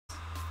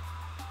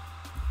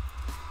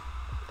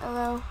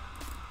Hello.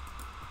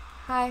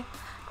 Hi.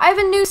 I have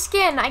a new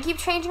skin. I keep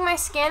changing my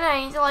skin and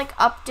I need to like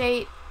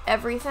update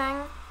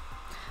everything.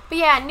 But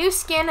yeah, new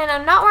skin, and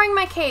I'm not wearing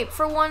my cape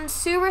for one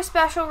super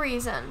special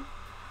reason.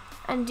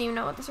 And do you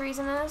know what this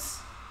reason is?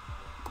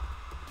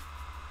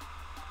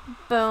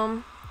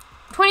 Boom.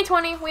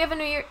 2020, we have a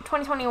new year.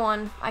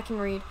 2021, I can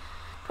read.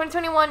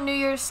 2021 New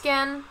Year's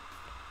skin.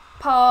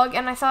 Pog,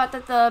 and I thought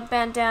that the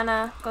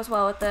bandana goes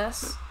well with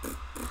this.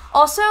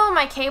 Also,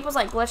 my cape was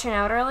like glitching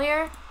out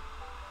earlier.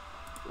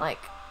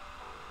 Like,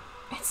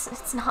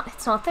 it's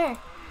not there.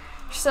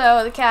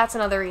 So the cat's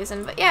another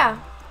reason, but yeah.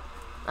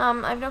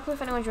 I have no clue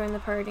if anyone joined the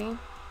party.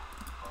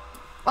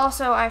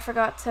 Also, I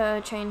forgot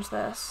to change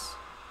this.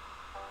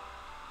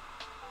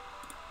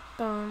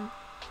 Boom.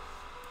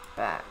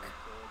 Back.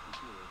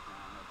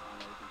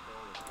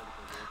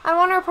 I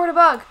want to report a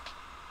bug.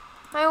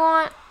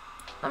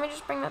 Let me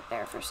just bring that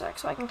there for a sec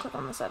so I can click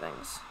on the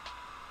settings.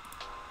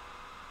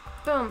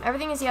 Boom,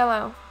 everything is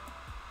yellow.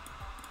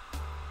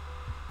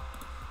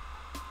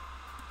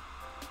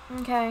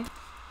 Okay.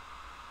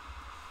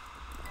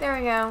 There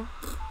we go.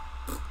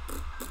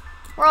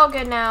 We're all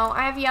good now.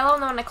 I have yellow,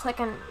 and then when I click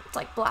and it's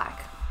like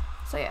black.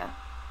 So yeah.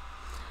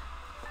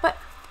 But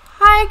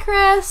hi,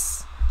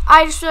 Chris.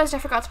 I just realized I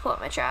forgot to pull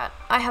up my chat.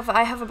 I have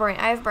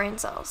brain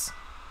cells.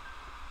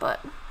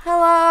 But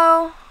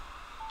hello.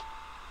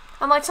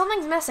 I'm like,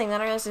 something's missing. Then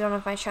I realized I don't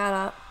have my chat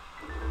up.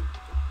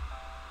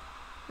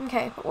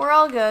 Okay, but we're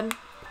all good.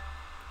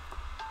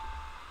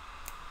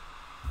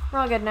 We're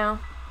all good now.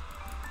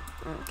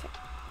 Okay.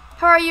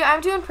 How are you?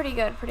 I'm doing pretty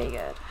good, pretty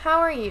good. How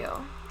are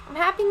you? And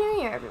Happy New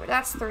Year, everybody.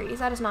 That's threes.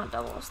 That is not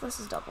doubles. This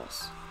is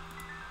doubles.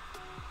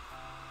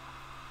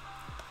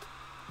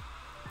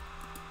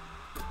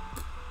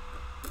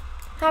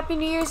 Happy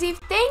New Year's Eve.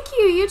 Thank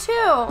you. You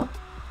too.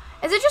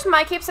 Is it just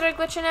my capes that are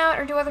glitching out,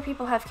 or do other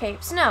people have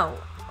capes? No.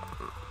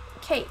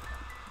 Cape.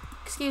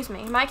 Excuse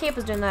me. My cape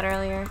was doing that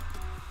earlier.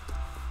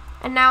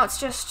 And now it's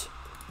just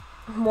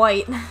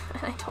white. And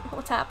I don't know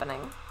what's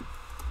happening.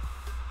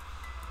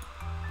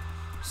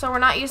 So we're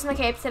not using the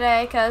cape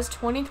today because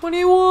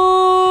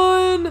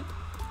 2021!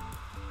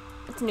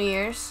 It's New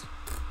Year's.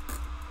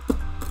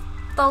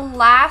 The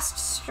last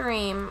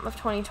stream of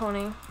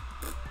 2020.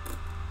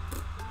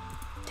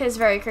 Tis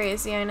very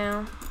crazy, I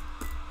know.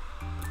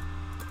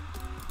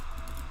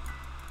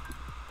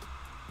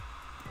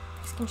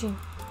 Mexican Dream.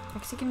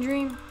 Mexican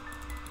Dream.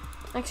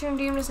 Mexican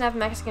Dream doesn't have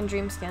Mexican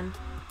Dream skin.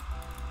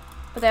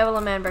 But they have a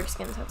Lemanberg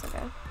skin, so it's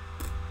okay.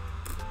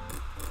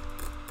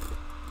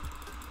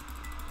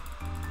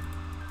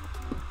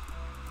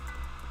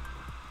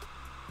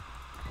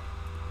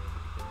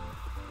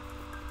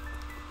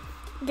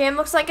 Game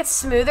looks like it's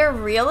smoother,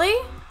 really?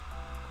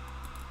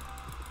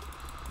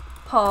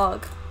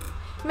 Pog.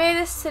 Made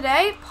this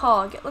today?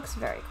 Pog. It looks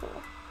very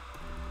cool.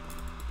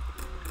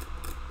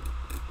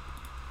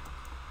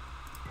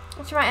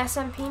 What's my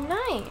SMP?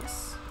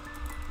 Nice.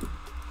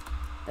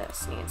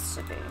 This needs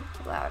to be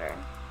louder.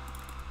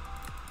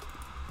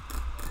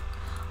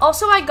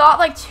 Also, I got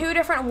like 2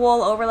 different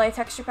wool overlay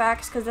texture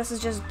packs because this is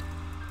just,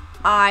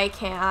 I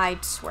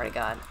swear to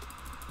God.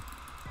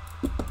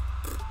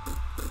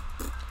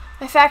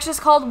 My faction is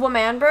called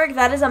Womanberg.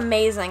 That is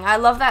amazing. I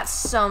love that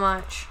so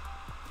much.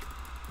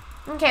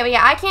 Okay, but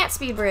yeah, I can't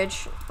speed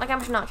bridge. Like, I'm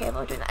just not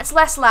capable of doing that. It's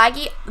less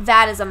laggy.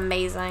 That is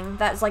amazing.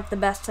 That is like the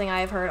best thing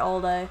I've heard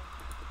all day.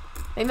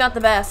 Maybe not the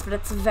best, but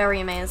it's very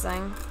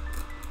amazing.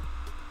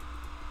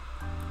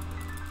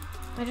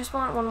 I just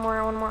want one more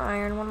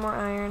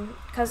iron.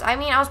 Because, I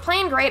mean, I was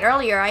playing great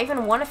earlier. I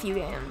even won a few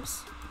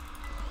games.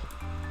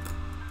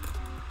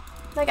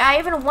 Like, I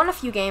even won a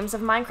few games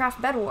of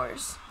Minecraft Bed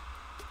Wars.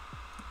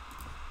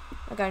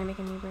 I gotta make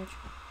a new bridge.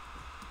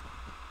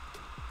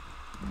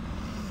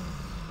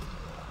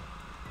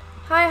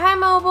 Hi,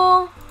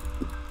 mobile.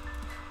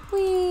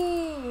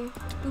 Whee.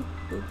 Boop,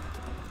 boop.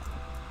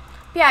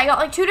 Yeah, I got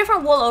like 2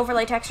 different wool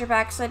overlay texture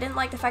packs. So I didn't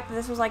like the fact that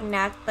this was like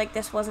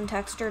this wasn't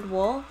textured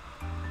wool.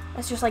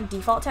 It's just like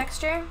default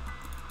texture.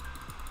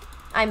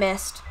 I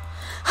missed.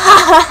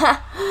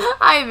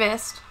 I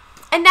missed.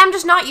 And I'm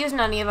just not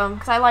using any of them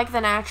because I like the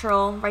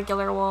natural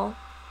regular wool.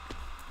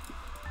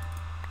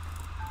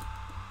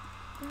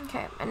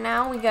 Okay, and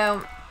now we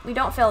don't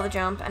fail the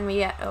jump and we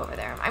get over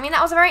there. I mean,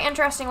 that was a very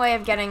interesting way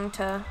of getting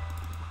to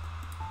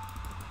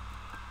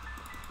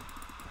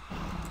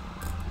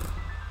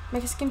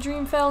Mexican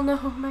Dream fell. No,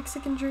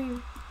 Mexican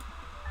Dream.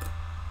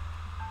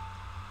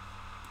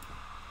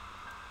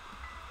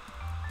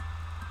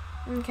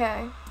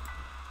 Okay.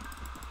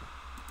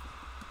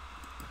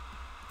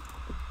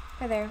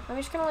 Hi there. I'm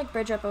just gonna like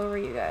bridge up over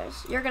you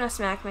guys. You're gonna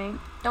smack me.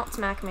 Don't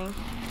smack me.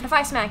 What if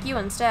I smack you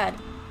instead?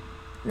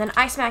 And then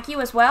I smack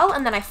you as well,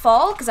 and then I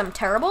fall because I'm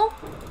terrible?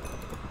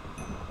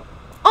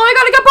 Oh my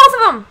god, I got both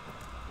of them!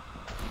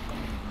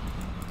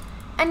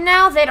 And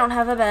now they don't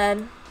have a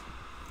bed.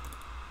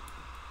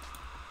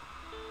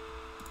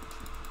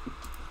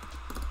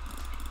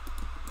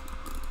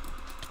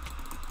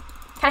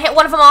 Can I hit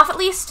one of them off at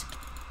least?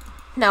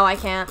 No, I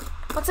can't.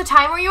 What's the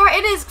time where you are?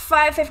 It is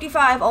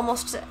 5:55,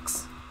 almost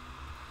 6.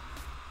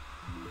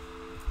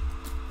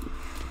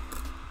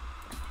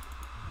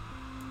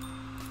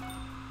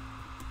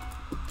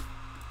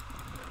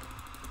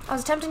 I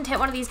was attempting to hit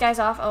one of these guys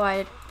off. Oh,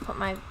 I put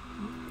my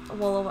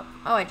wool.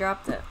 Oh, I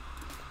dropped it.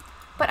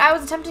 But I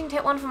was attempting to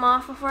hit one of them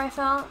off before I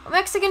fell.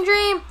 Mexican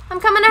Dream! I'm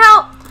coming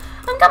out!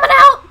 I'm coming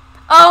out!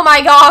 Oh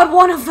my god,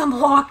 one of them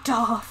walked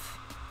off.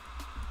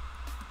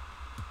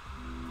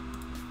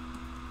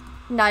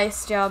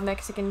 Nice job,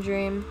 Mexican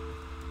Dream.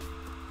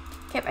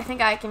 Okay, I think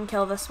I can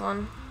kill this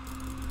one.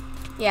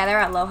 Yeah, they're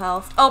at low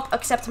health. Oh,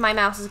 except my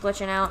mouse is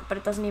glitching out, but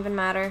it doesn't even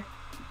matter.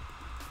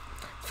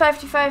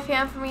 5:55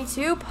 p.m. for me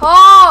too.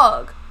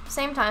 Pog!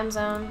 Same time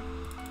zone.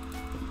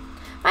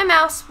 My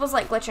mouse was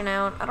like glitching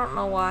out. I don't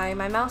know why.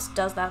 My mouse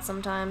does that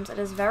sometimes. It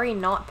is very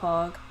not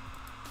Pog.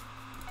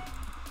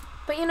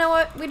 But you know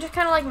what? We just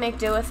kind of like make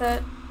do with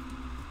it.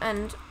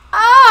 And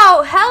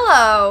oh,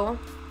 hello,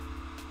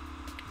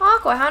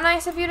 Aqua. How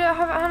nice of you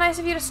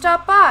to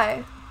stop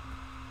by.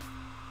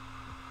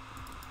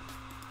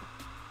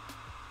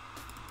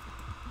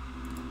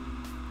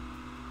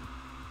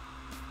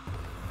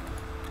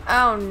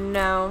 Oh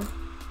no,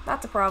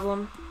 that's a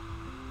problem.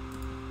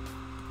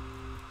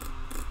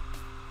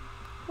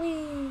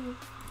 Whee.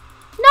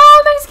 No,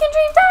 Mexican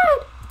Dream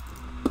died.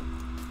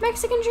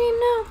 Mexican Dream,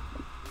 no.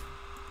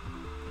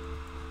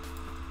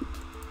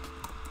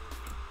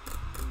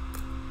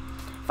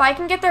 If I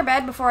can get their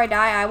bed before I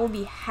die, I will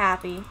be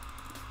happy.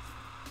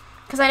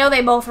 Because I know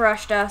they both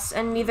rushed us,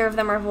 and neither of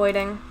them are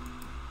voiding.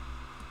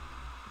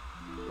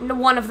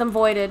 One of them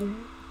voided.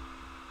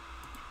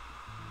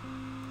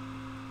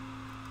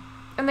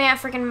 And they have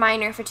freaking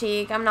minor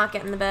fatigue. I'm not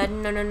getting the bed.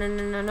 No, no, no,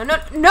 no, no, no, no.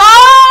 No!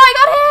 I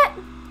got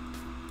hit!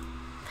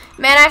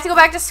 Man, I have to go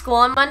back to school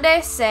on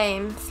Monday.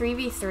 Same.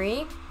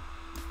 3v3.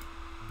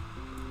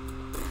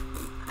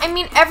 I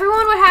mean,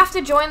 everyone would have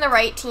to join the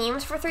right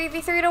teams for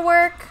 3v3 to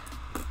work.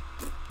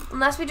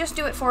 Unless we just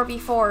do it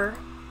 4v4.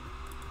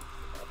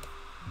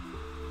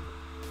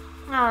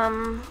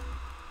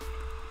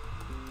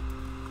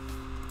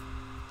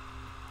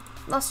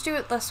 Let's do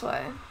it this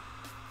way.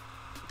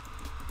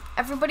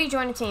 Everybody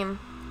join a team.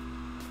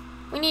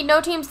 We need no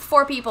teams with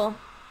 4 people.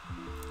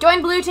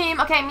 Join blue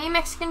team. Okay, me,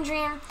 Mexican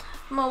Dream,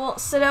 Mobile,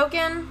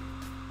 Sudokan.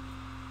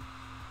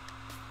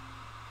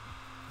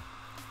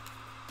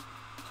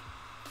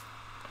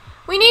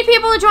 We need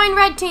people to join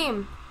red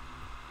team.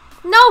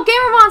 No,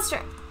 Gamer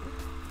Monster.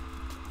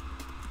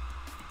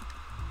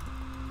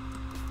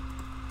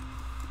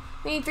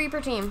 We need 3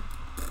 per team.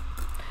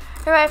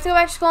 Alright, I have to go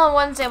back to school on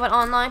Wednesday, but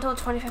online until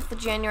the 25th of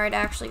January to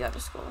actually go to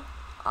school.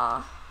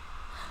 Ah,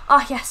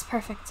 yes,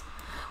 perfect.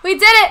 We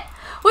did it!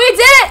 We did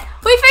it!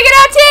 We figured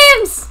out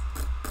teams!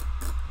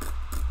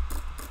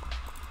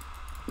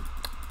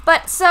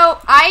 But,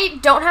 so, I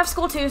don't have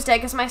school Tuesday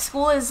because my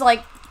school is,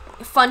 like,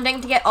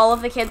 funding to get all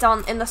of the kids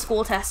in the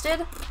school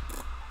tested.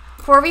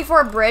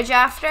 4v4 bridge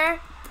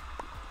after.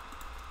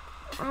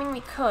 I mean,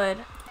 we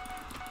could.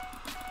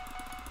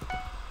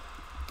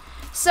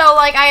 So,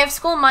 like, I have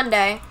school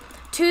Monday.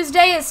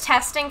 Tuesday is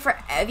testing for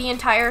the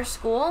entire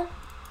school.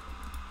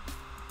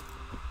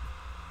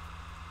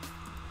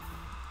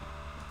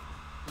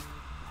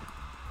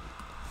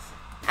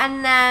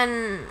 And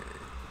then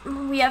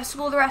we have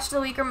school the rest of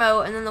the week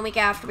remote, and then the week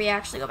after we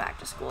actually go back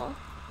to school.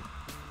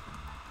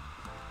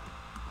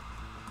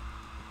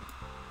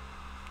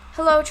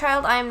 Hello,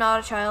 child. I am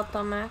not a child,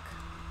 Tomac.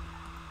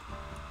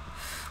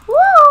 Woo!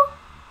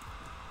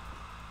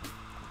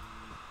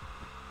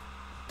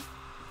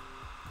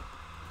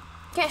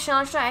 Can't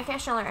Schiller today. I can't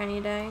Schiller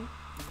any day.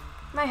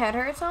 My head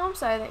hurts. Oh, I'm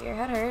sorry that your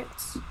head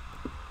hurts.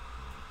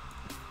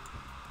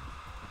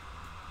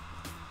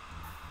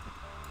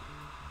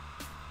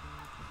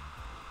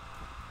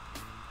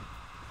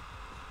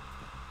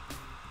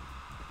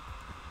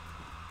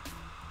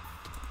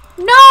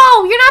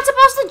 No! You're not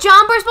supposed to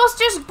jump. We're supposed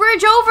to just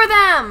bridge over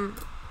them.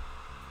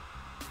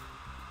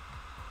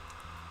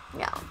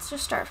 Yeah, let's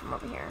just start from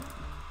over here.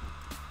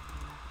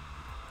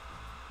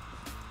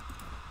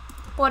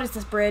 What is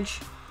this bridge?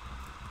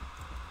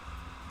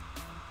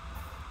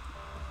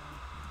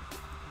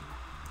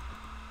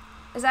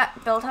 Is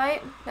that build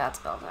height? That's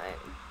build height.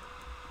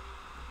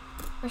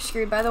 We're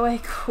screwed, by the way.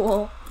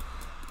 Cool.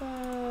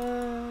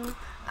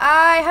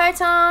 Hi,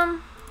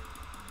 Tom.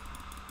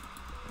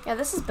 Yeah,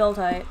 this is build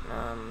height.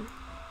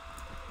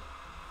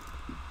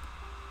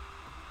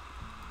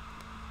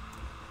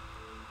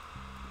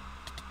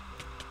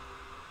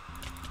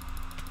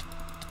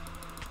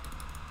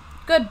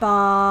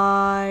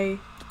 Goodbye.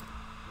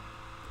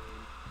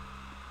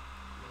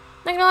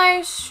 Not gonna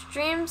lie,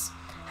 streams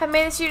have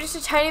made this year just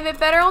a tiny bit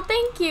better. Oh,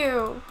 thank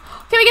you.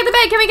 Can we get the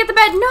bed? Can we get the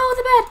bed? No,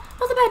 the bed.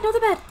 No, the bed. No, the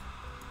bed.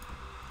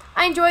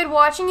 I enjoyed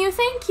watching you.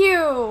 Thank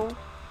you.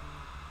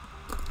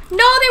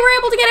 No, they were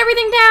able to get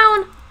everything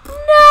down.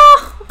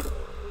 No.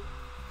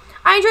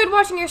 I enjoyed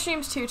watching your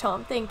streams too,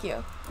 Tom. Thank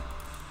you.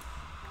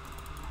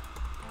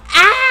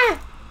 Ah!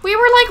 We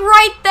were like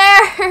right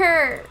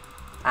there.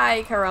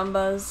 Ay,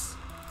 carambas.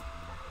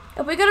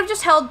 If we could have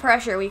just held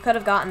pressure, we could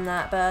have gotten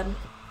that bed.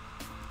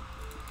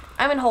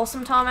 I'm in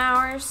Wholesome Tom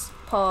hours.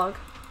 Pog.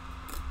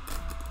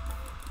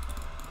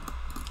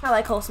 I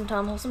like Wholesome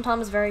Tom. Wholesome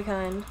Tom is very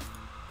kind.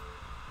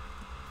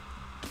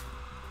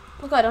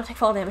 Look, I don't take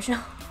fall damage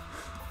now.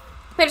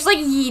 They just like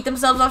yeet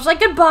themselves off, just like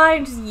goodbye,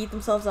 and just yeet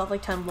themselves off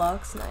like 10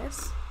 blocks.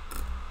 Nice.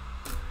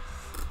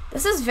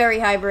 This is very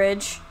high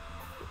bridge.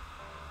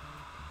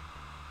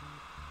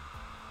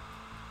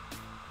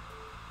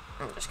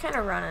 I'm just kind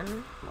of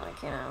running,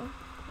 like, you know,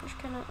 just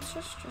kind of,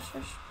 just.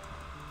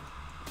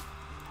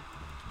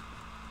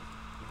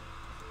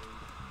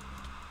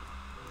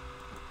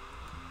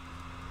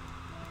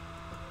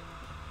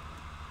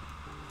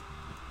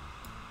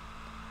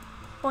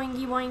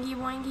 Boingy, boingy,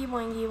 boingy,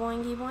 boingy,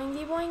 boingy,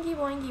 boingy, boingy,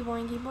 boingy,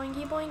 boingy,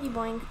 boingy, boingy,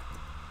 boing.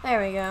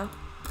 There we go.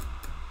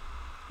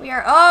 We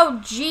are, oh,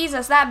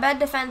 Jesus, that bed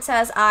defense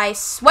says, I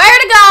swear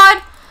to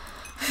God.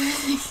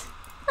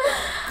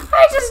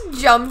 I just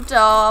jumped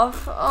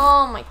off.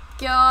 Oh my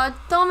God.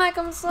 Tomek,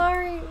 I'm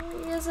sorry.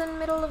 He is in the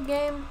middle of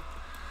game.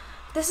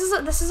 This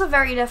is a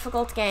very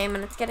difficult game,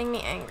 and it's getting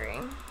me angry.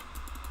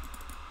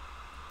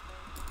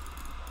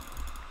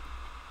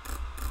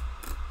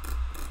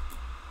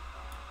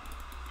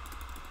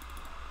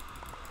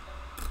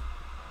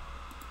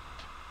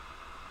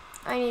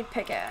 I need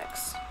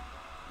pickaxe.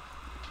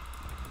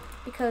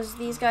 Because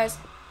these guys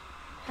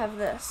have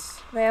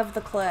this. They have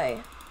the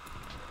clay.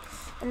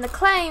 And the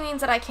clay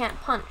means that I can't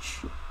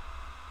punch.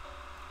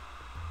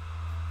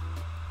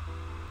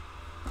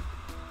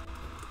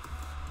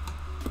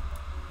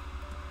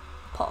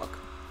 Pog.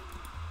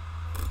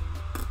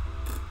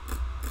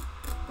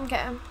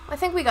 Okay, I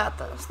think we got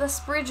this.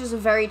 This bridge is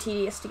very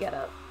tedious to get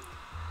up.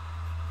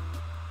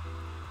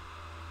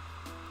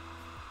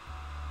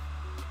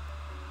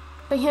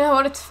 But you know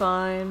what? It's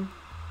fine.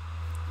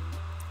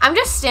 I'm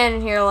just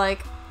standing here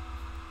like,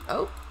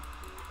 oh.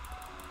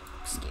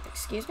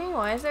 Excuse me?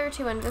 Why is there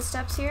 2 invis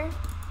steps here?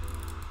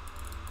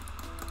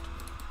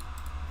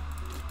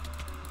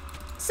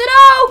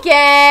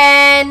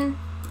 Sudoken!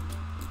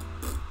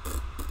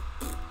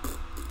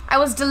 I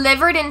was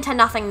delivered into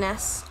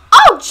nothingness.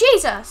 Oh,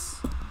 Jesus!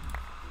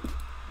 I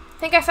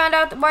think I found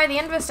out why the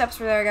invis steps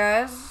were there,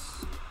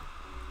 guys.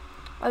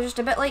 I was just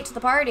a bit late to the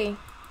party.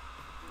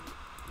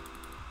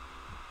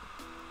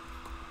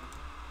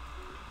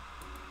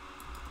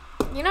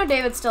 You know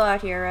David's still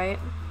out here, right?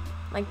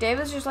 Like,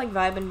 David's just, like,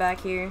 vibing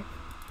back here.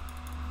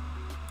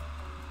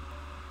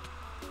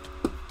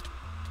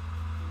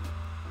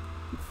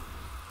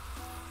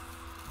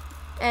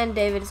 And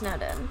David is now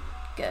dead.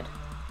 Good.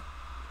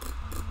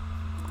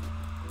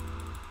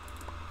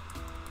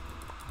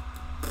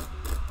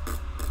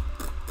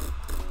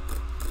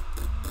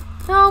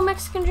 No,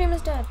 Mexican Dream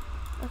is dead.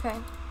 Okay.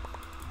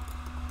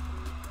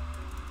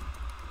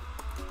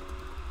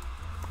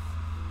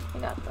 I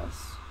got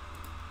this.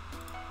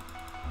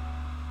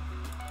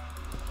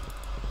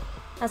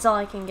 That's all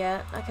I can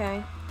get.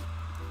 Okay.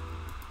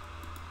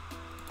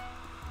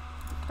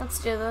 Let's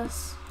do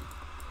this.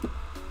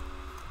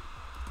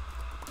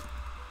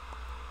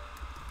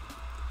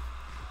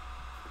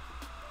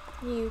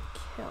 You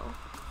kill.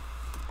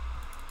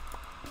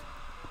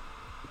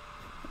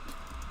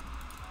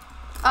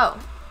 Oh.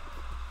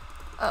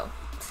 Oh.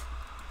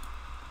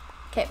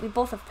 Okay, we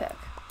both have pick.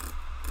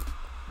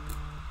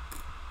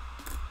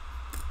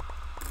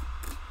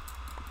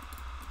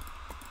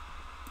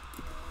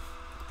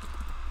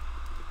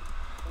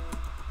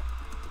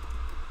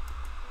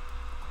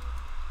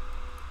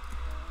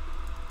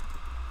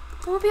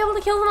 I won't be able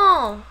to kill them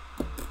all.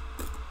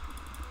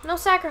 No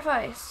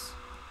sacrifice.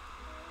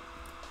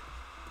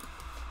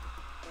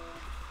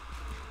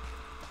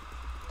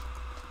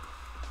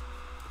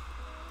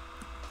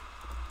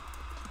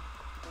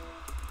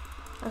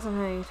 That's not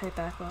how you type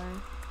back away.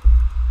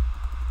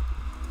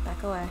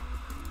 Back away.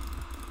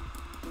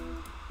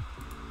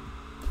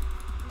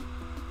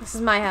 This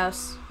is my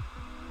house.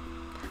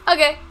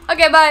 Okay.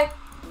 Okay, bye.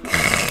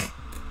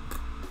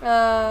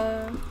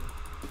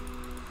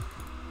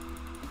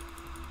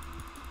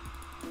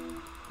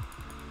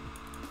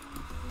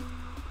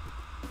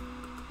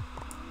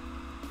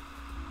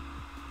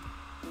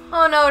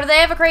 Oh no, do they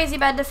have a crazy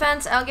bed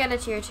defense? I'll get a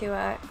tier 2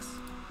 axe.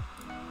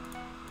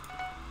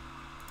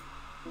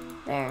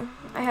 There,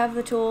 I have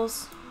the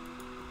tools.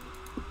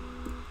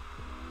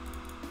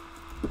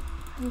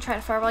 I'm trying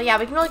to fireball. Yeah,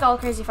 we can really go all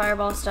crazy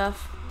fireball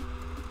stuff.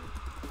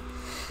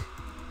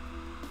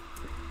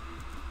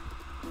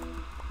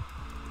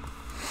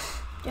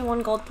 Get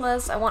 1 gold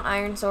plus. I want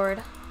iron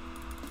sword.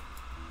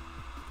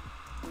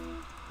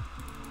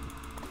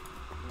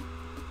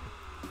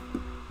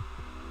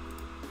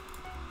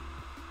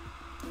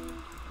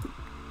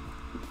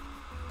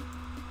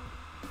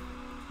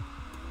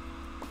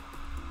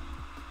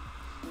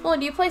 Well,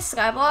 do you play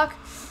Skyblock?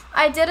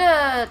 I did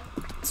a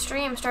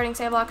stream starting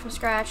Skyblock from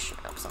scratch.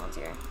 Oh, someone's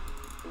here.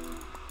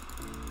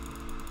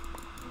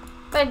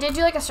 But I did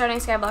do like a starting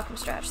Skyblock from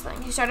scratch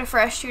thing. He started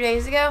fresh 2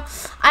 days ago,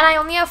 and I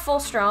only have full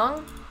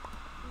strong.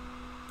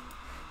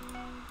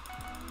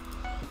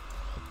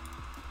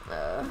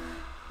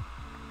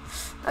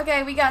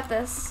 Okay, we got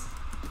this.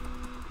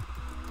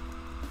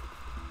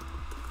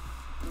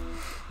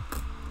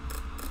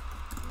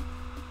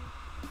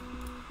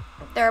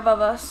 They're above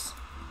us.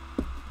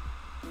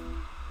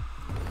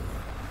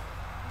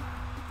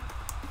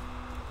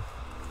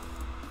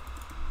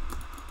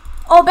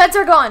 All beds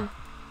are gone.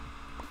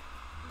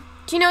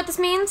 Do you know what this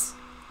means?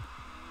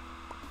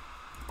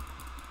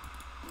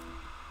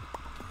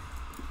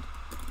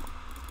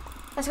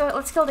 Let's go.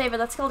 Let's kill David.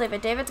 Let's kill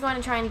David. David's going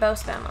to try and bow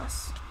spam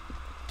us.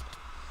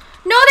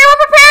 No, they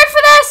were prepared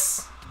for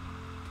this!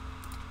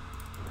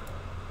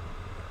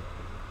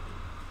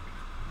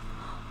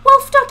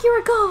 Wolf Duck,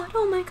 you're a god.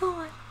 Oh my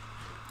god.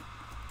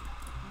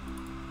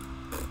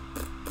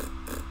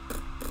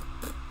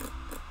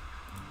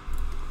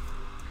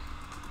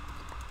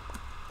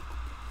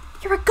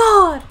 You're a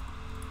god.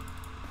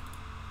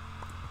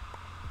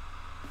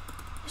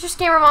 It's just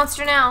gamer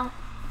monster now.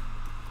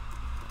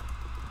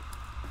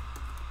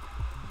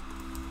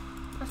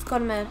 Let's go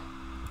to mid.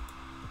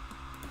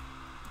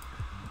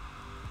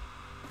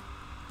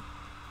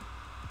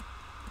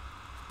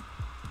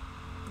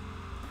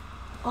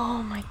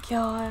 Oh my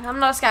god. I'm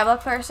not a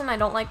Skyblock person. I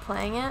don't like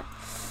playing it.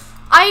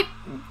 I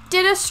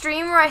did a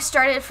stream where I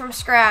started from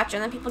scratch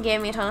and then people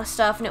gave me a ton of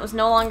stuff and it was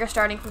no longer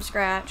starting from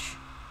scratch.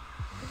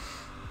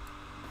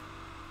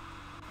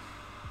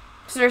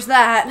 So there's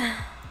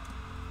that.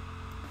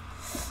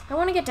 I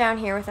want to get down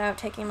here without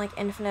taking like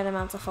infinite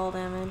amounts of fall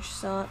damage.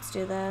 So let's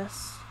do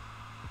this.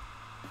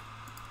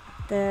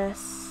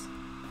 This.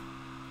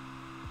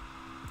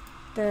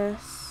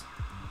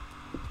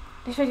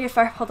 I should get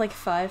fireballed like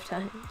 5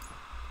 times.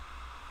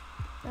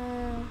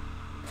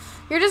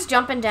 You're just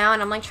jumping down.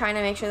 I'm like trying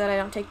to make sure that I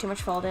don't take too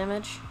much fall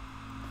damage.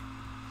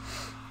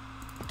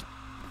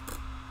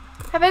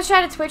 Have you ever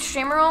tried a Twitch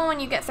streamer role when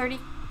you get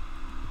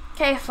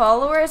 30k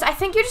followers? I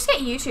think you just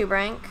get YouTube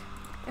rank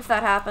if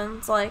that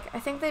happens. Like, I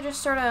think they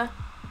just sort of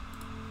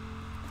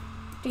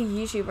do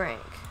YouTube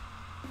rank.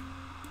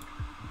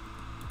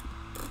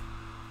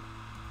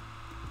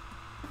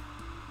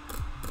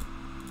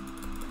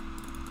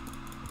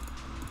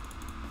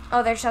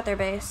 Oh, they're just at their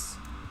base.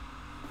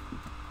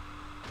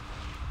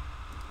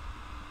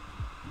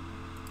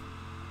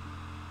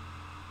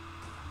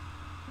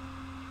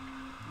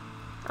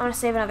 I'm gonna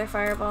save another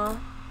fireball.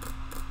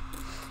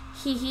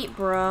 Hee,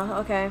 bruh.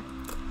 Okay.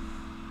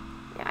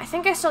 Yeah, I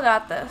think I still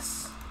got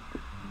this.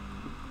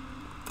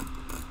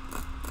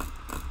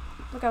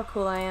 Look how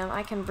cool I am.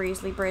 I can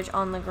breezely bridge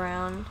on the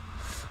ground.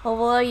 Well,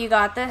 Willow, you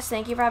got this.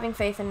 Thank you for having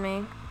faith in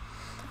me.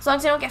 As long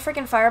as I don't get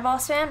freaking fireball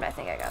spammed, I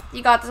think I got.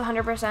 You got this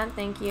 100%.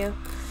 Thank you.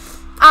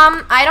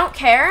 I don't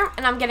care,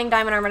 and I'm getting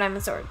diamond armor,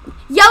 diamond sword.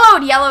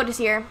 Yellowed is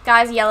here.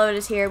 Guys, Yellowed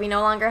is here. We no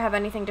longer have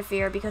anything to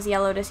fear because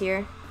Yellowed is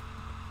here.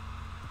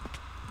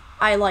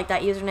 I like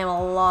that username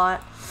a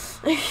lot.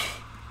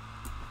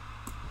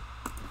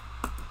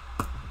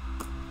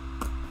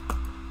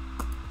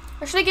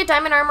 Or should I get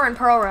diamond armor and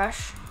pearl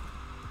rush?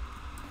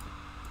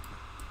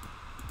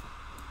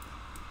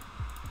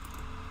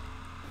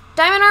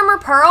 Diamond armor,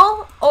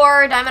 pearl,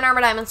 or diamond armor,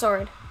 diamond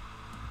sword?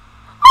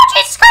 Oh,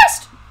 Jesus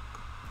Christ!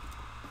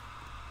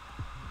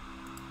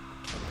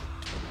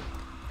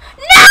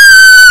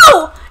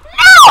 No!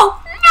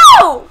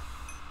 No!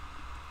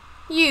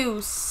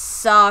 You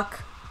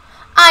suck.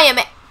 I am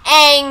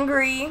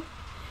angry.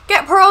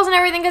 Get pearls and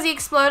everything because he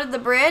exploded the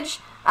bridge.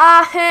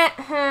 You're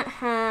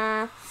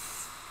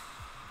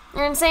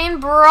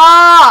insane,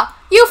 brah.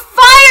 You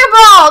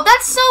fireball!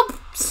 That's so...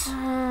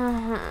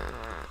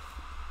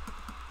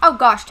 Oh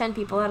gosh, 10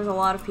 people. That is a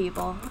lot of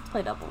people. Let's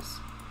play doubles.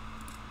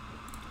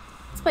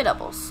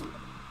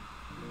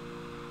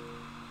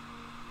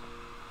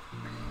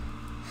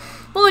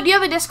 Well, do you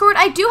have a Discord?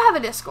 I do have a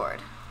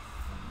Discord.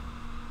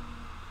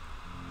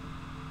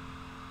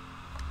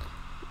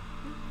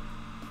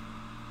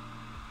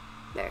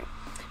 There.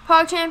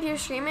 PogChamp, you're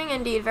streaming?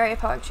 Indeed, very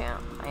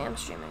PogChamp. I am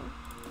streaming.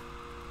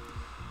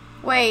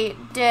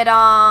 Wait, did,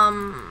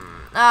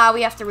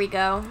 we have to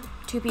re-go.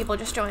 2 people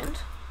just joined.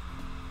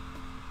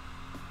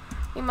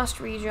 We must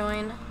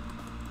rejoin.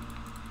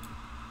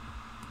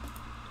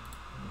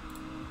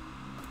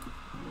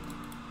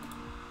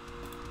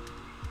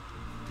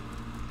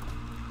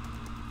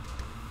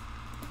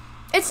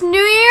 It's New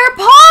Year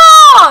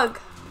Pog!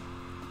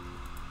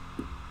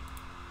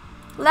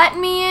 Let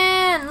me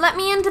in. Let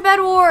me into Bed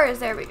Wars.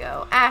 There we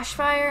go.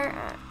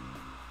 Ashfire.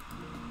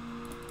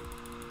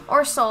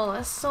 Or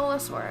Solus.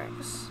 Solus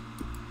works.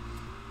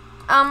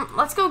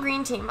 Let's go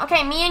green team.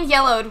 Okay, me and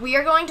Yellowed. We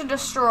are going to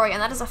destroy,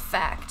 and that is a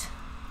fact.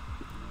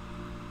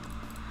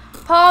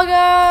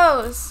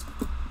 Poggos!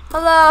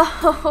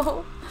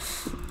 Hello!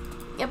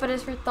 Yep, it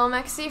is for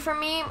BlackWillowMC for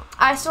me.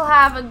 I still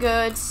have a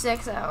good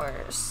 6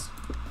 hours.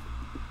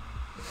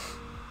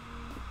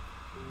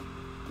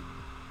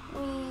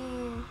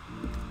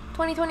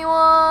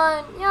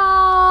 2021!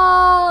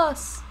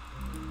 Yes!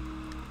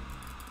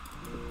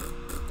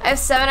 I have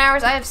 7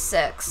 hours. I have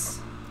 6.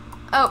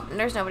 Oh,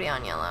 there's nobody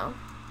on yellow.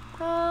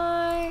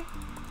 Hi.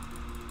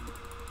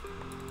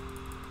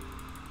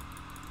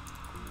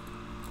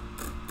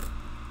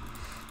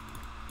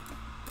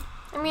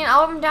 I mean,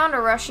 I'm down to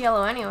rush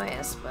yellow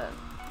anyways, but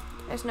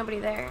there's nobody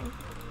there.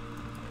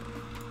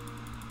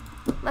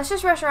 Let's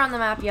just rush around the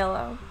map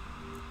yellow.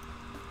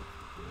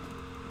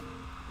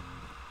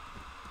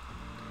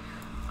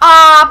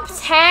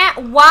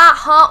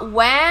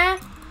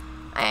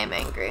 I am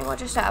angry. What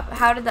just happened?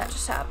 How did that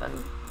just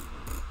happen?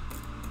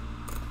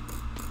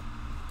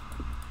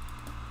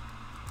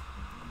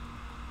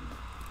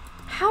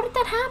 How did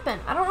that happen?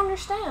 I don't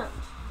understand.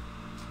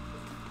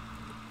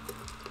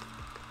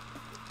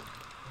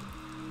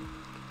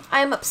 I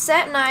am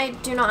upset and I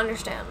do not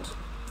understand.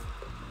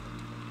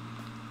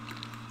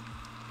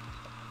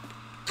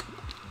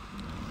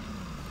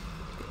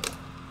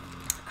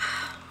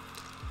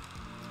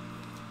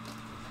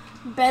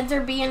 Beds are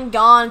being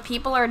gone.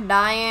 People are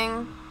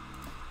dying.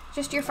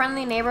 Just your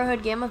friendly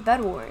neighborhood game of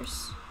Bed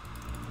Wars.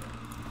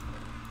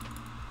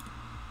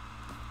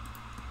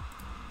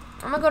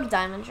 I'm gonna go to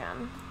Diamond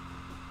Gen.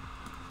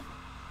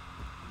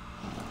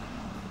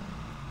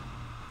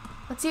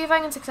 Let's see if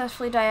I can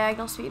successfully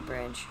diagonal speed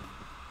bridge.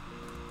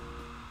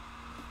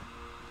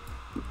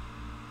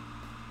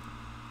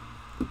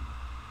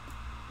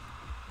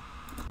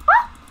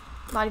 Ah!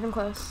 Not even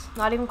close.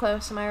 Not even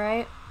close, am I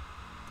right?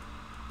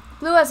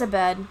 Blue has a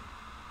bed.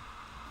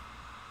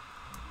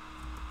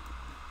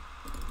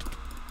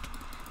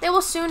 They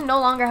will soon no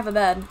longer have a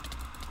bed.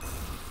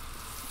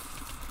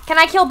 Can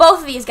I kill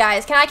both of these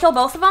guys? Can I kill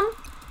both of them?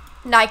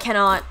 No, I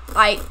cannot.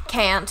 I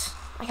can't.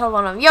 I killed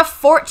one of them. You have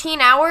 14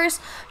 hours?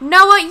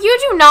 Noah, you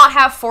do not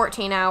have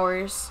 14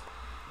 hours.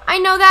 I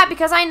know that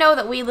because I know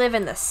that we live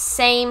in the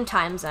same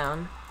time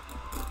zone.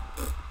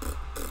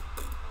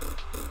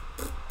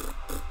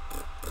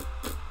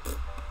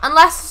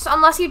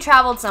 Unless you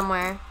traveled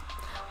somewhere.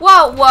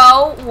 Whoa,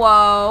 whoa,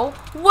 whoa,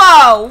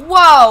 whoa,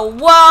 whoa,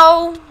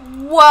 whoa,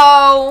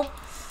 whoa,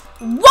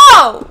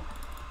 whoa!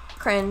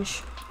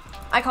 Cringe.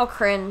 I call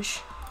cringe.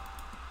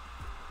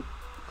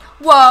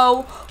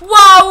 Whoa,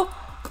 whoa,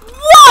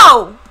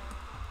 whoa!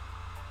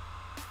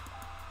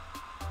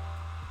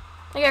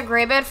 I got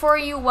gray bed for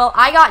you? Well,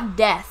 I got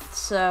death,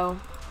 so.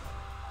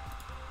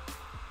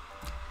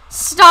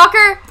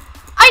 Stalker?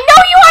 I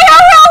know you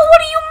IRL!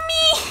 What do you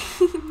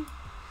mean?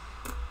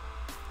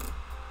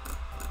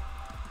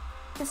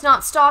 It's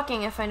not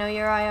stalking if I know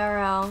you're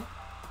IRL.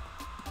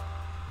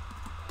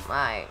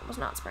 I was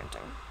not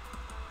sprinting.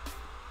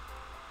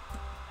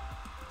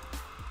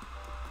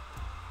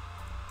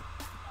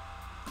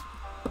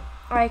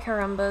 Alright,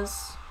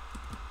 carumbas.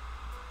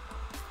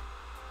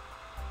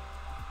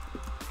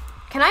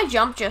 Can I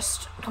jump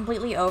just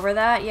completely over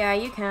that? Yeah,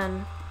 you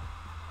can.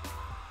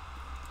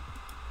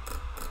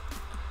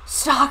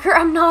 Stalker?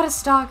 I'm not a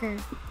stalker.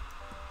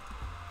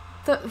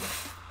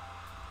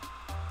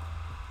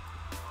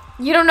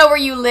 You don't know where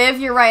you live?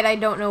 You're right, I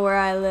don't know where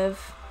I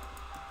live.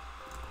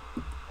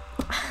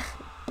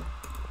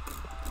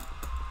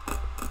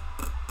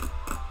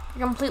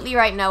 You're completely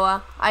right,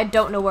 Noah. I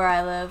don't know where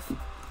I live.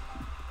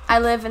 I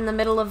live in the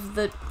middle of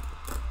the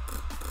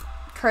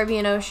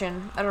Caribbean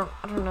Ocean. I don't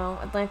know.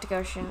 Atlantic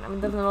Ocean. I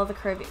live in the middle of the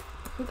Caribbean.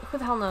 Who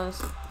the hell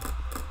knows?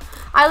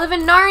 I live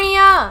in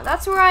Narnia!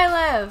 That's where I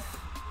live.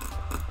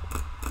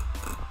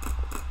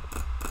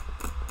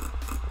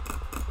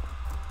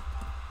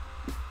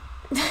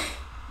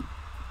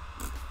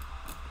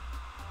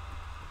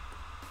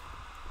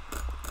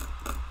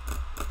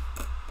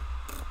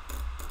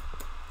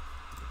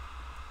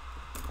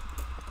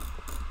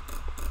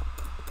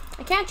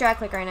 I can't drag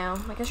click right now.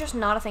 Like, it's just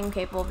not a thing I'm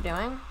capable of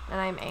doing, and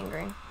I'm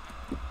angry.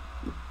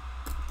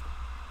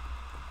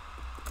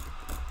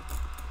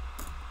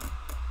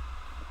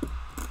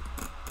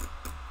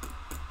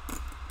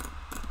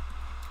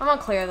 I'm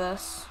gonna clear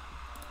this.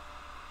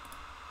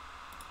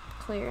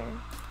 Clear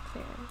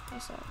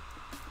this up.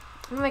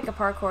 I'm gonna make a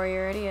parkour, you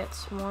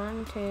idiots.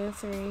 1, 2,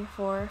 3,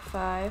 4,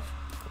 5.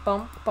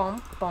 Bump,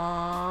 bump,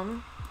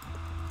 bump.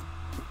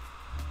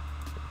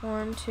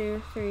 1,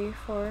 2, 3,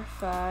 4,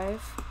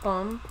 5.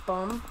 Bump,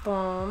 bump,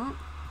 bump.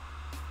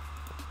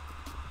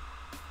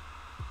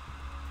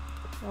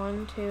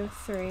 1, 2,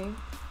 3.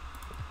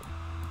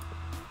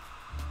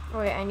 Oh,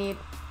 wait, I need.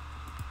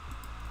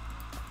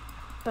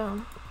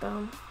 Boom,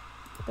 boom,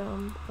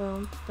 boom,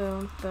 boom,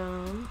 boom,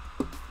 boom.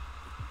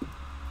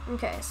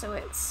 Okay, so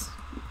it's.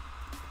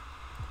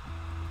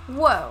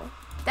 Whoa,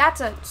 that's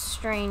a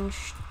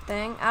strange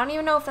thing. I don't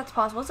even know if that's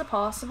possible. Is it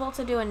possible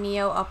to do a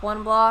Neo up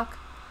one block?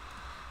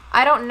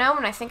 I don't know,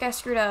 and I think I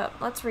screwed up.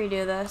 Let's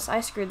redo this. I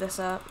screwed this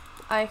up.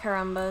 Ay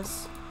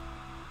carambas.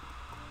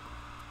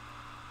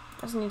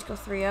 I just need to go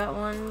 3 up.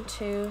 1,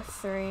 2,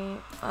 3,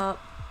 up,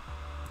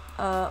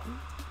 up.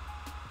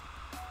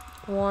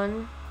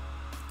 1.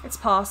 It's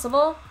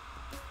possible.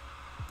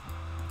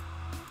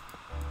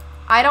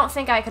 I don't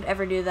think I could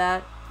ever do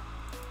that.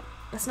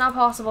 It's not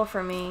possible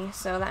for me,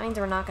 so that means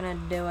we're not gonna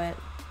do it.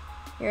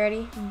 You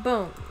ready?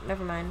 Boom.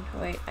 Never mind.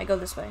 Wait, I go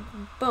this way.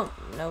 Boom.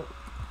 Nope.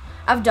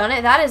 I've done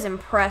it. That is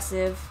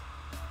impressive.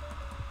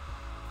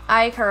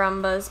 Ay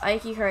carambas.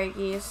 Ikey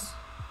crikey's.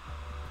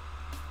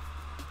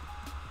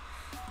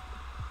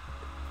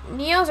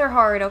 Neos are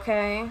hard,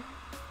 okay?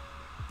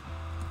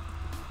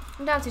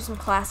 I'm down to some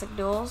classic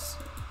duels.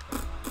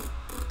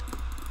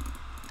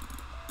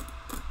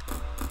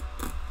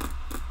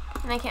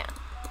 And I can't.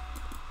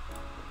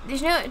 Do you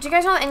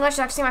guys know that English is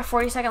actually my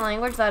 42nd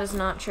language? That is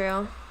not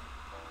true.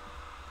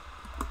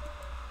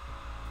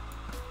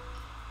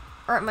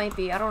 Or it might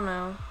be, I don't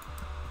know.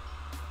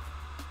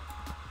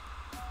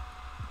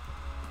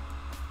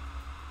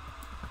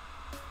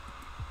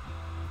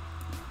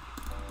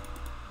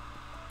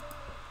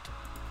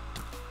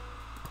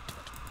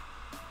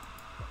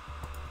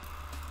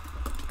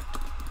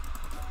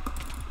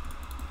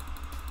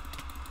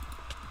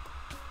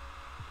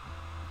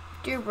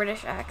 Do a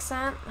British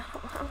accent?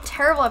 I'm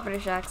terrible at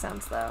British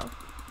accents, though.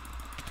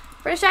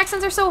 British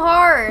accents are so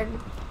hard.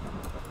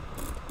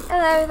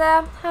 Hello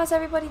there. How's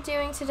everybody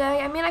doing today?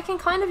 I mean, I can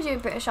kind of do a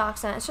British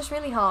accent. It's just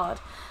really hard.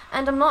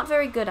 And I'm not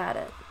very good at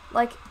it.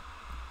 Like,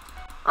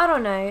 I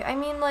don't know. I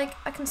mean, like,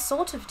 I can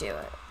sort of do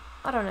it.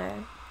 I don't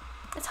know.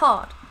 It's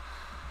hard.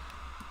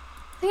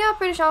 The thing about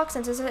British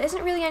accents is there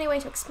isn't really any way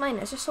to explain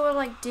it. It's just sort of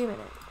like doing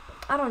it.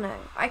 I don't know.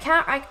 I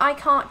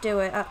can't do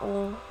it at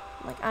all.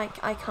 Like,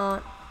 I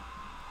can't.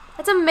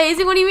 That's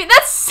amazing. What do you mean?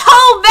 That's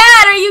so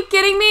bad. Are you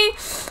kidding me?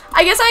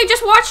 I guess I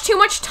just watched too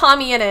much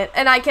Tommy in it,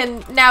 and I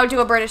can now do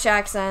a British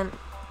accent.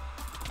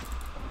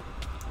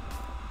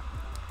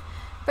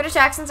 British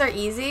accents are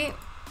easy.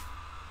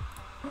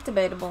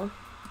 Debatable.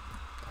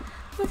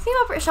 The thing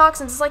about British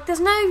accents is, like, there's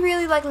no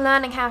really, like,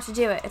 learning how to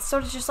do it. It's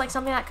sort of just, like,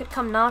 something that could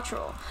come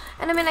natural.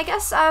 And, I mean, I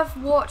guess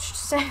I've watched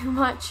so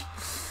much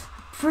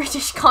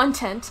British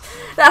content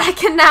that I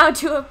can now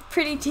do a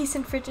pretty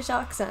decent British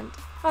accent.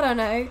 I don't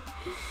know.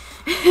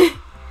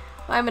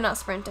 Why am I not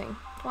sprinting?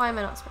 Why am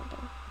I not sprinting?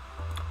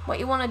 What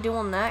you want to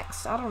duel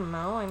next? I don't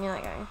know. I mean,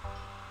 like,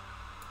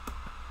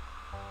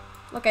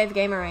 look, I have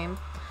gamer aim.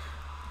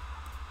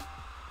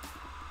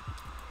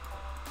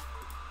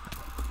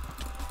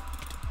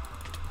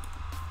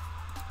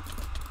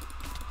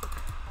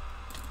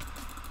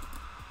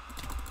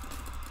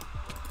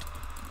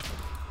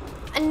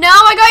 No,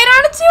 I got it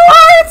down to 2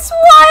 hearts!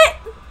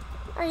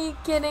 What? Are you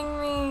kidding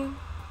me?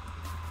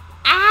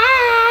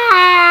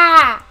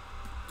 Ah!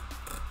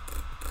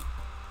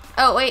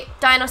 Oh, wait.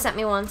 Dino sent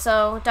me one,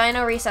 so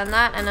Dino resend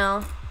that, and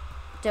I'll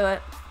do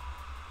it.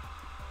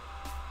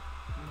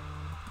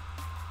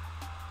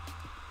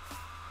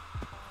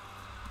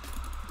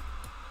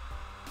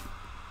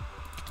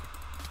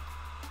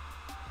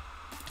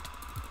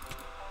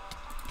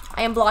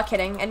 I am block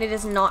hitting, and it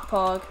is not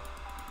Pog.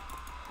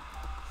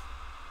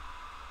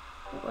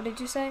 What did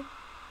you say?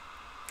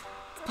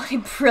 It's bloody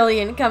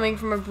brilliant coming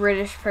from a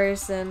British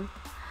person.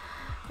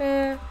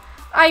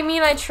 I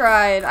mean, I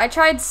tried. I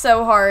tried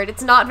so hard.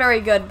 It's not very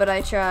good, but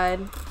I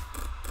tried.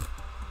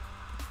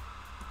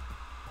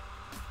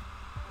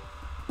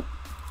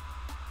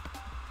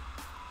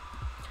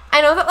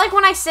 I know that, like,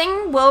 when I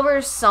sing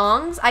Wilbur's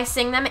songs, I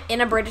sing them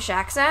in a British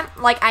accent.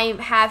 Like, I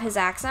have his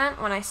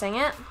accent when I sing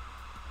it.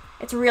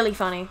 It's really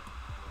funny.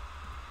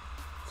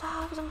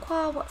 I wasn't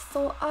quite what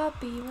thought I'd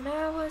be when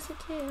I was a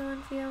kid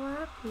and feel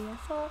happy.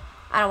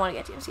 I don't want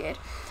to get TMCA'd.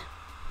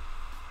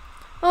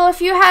 Well,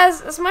 if you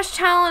has as much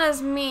talent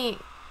as me,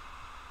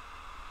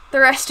 the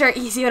rest are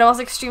easy, but I'm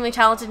also extremely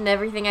talented in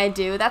everything I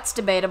do. That's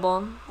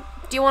debatable.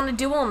 Do you want to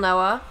duel,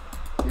 Noah?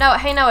 No,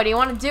 hey Noah, do you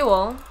want to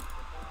duel?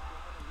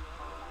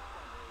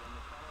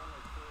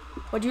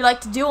 Would you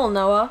like to duel,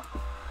 Noah?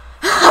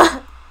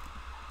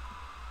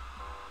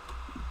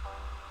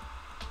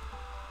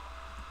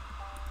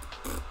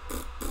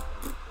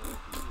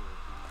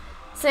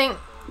 Sing.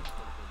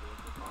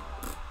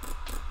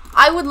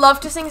 I would love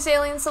to sing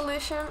Salient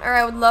Solution, or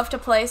I would love to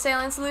play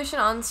Salient Solution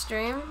on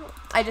stream.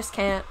 I just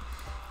can't.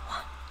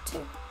 1,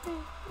 2, 3,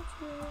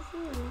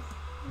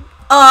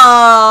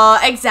 4.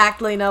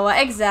 Exactly, Noah.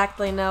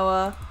 Exactly,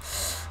 Noah.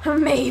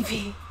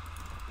 Maybe.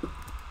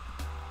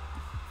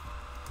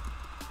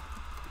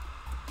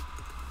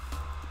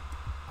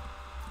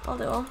 I'll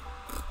duel.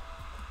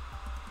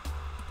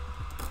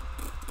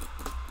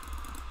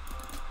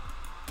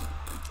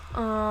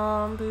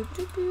 Boop,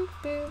 boop, boop,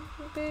 boop,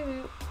 boop,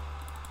 boop.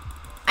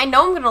 I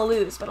know I'm gonna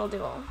lose, but I'll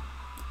duel.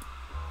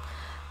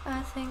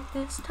 I think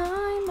this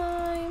time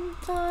I'm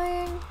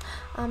dying.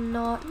 I'm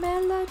not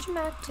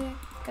melodramatic.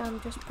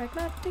 I'm just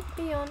pragmatic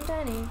beyond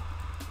any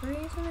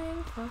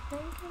reasoning for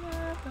thinking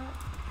about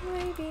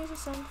babies or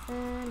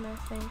something. I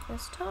think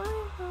this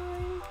time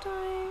I'm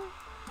dying.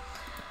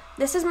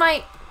 This is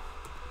my...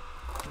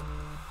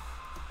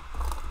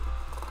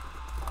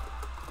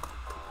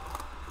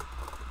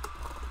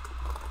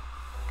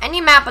 Any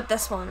map but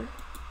this one.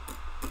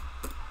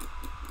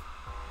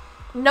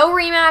 No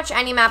rematch,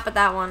 any map but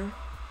that one.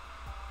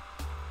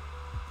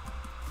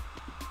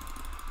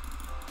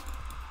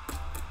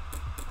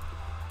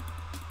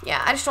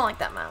 Yeah, I just don't like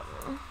that map.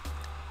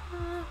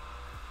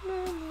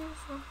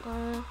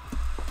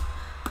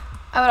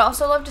 I would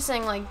also love to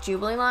sing like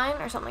Jubilee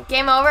Line or something.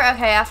 Game over?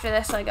 Okay, after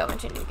this I go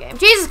into a new game.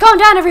 Jesus, calm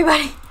down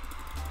everybody!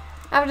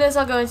 After this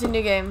I'll go into a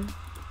new game.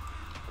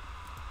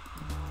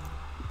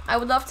 I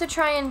would love to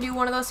try and do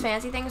one of those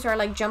fancy things where I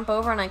like jump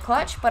over and I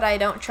clutch, but I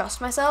don't trust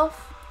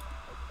myself.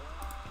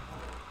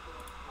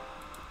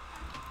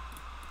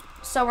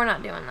 So we're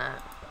not doing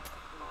that.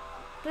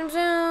 Zoom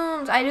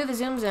zooms. I do the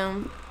zoom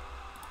zoom.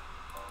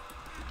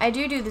 I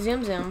do the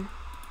zoom zoom.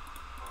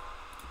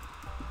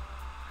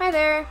 Hi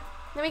there.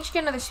 Let me just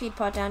get another speed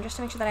pot down just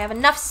to make sure that I have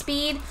enough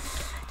speed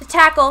to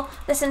tackle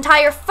this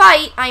entire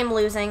fight. I am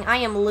losing. I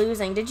am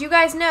losing. Did you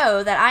guys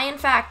know that I, in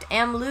fact,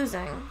 am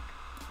losing?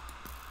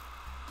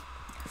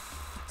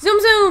 Zoom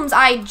zooms.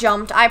 I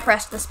jumped. I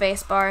pressed the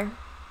space bar.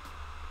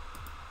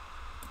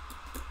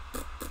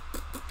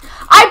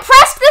 I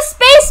pressed the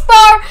space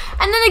bar,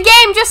 and then the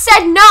game just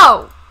said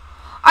no.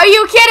 Are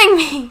you kidding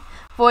me?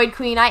 Void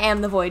Queen. I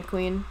am the Void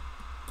Queen.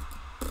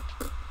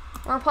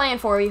 We're playing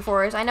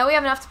 4v4s. I know we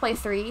have enough to play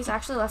 3s.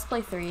 Actually, let's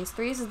play 3s.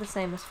 3s is the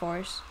same as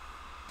 4s.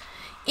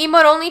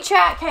 Emote only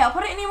chat. Okay, I'll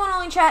put it in emote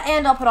only chat,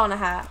 and I'll put on a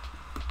hat.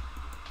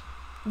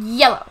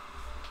 Yellow.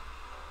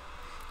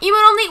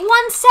 Emote only.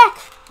 1 sec.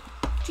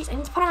 Jeez, I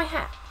need to put on my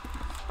hat.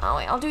 Oh,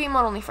 wait. I'll do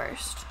emote only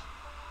first.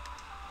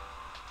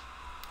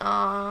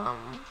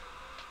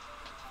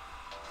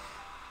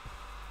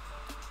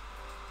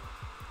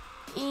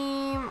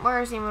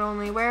 Where's emote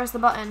only? Where's the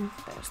button?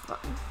 There's the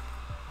button.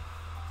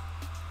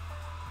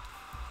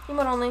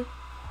 Emote only.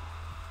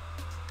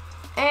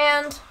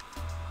 And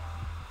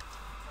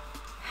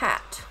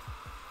hat.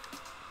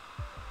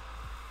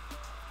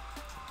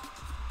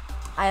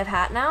 I have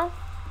hat now.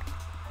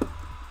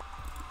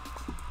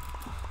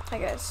 Hi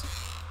guys.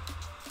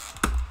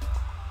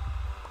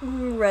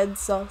 Red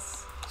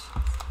sauce.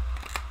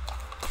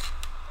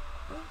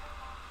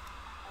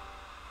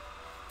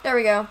 There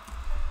we go.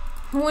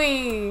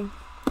 Whee!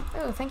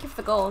 Oh, thank you for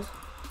the gold.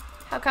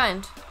 How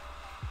kind.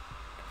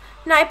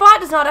 Nightbot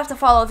does not have to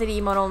follow the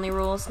emote only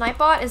rules.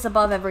 Nightbot is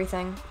above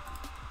everything.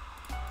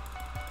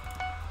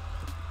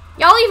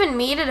 Y'all even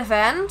me to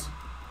defend?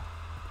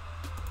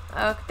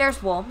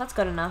 There's wool. That's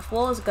good enough.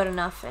 Wool is good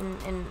enough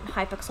in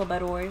Hypixel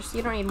Bed Wars.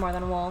 You don't need more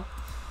than wool.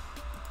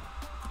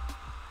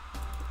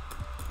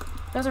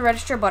 There's a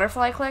register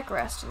butterfly click.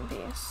 Rest in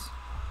peace.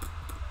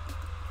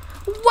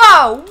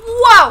 Whoa!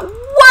 Whoa!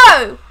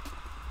 Whoa!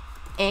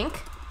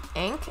 Ink.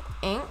 Ink.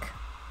 Ink.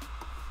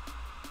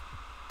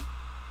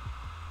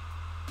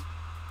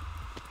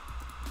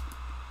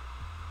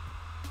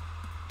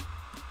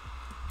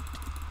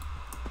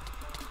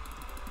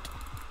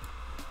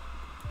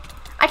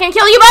 I can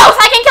kill you both!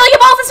 I can kill you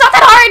both! It's not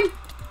that hard!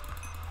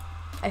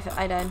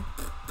 I died.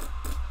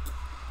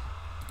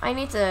 I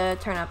need to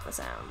turn up the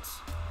sounds.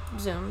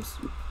 Zooms.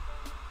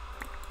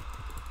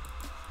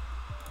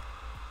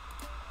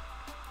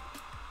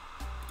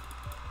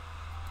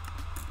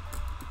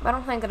 I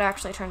don't think it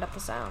actually turned up the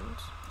sounds.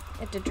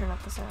 It did turn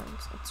up the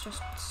sounds. It's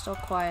just still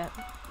quiet.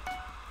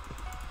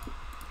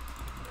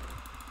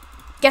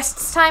 Guess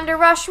it's time to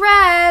rush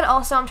red!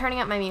 Also, I'm turning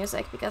up my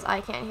music because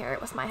I can't hear it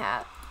with my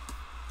hat.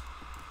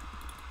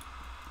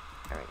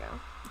 There we go.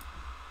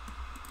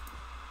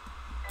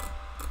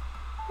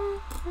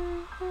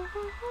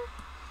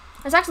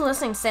 I was actually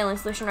listening to Sailing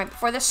Solution right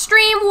before this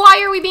stream.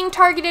 Why are we being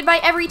targeted by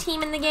every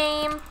team in the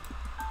game?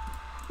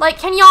 Like,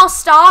 can y'all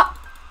stop?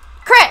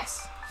 Chris!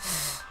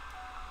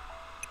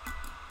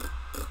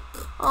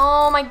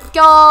 Oh my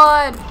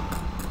god.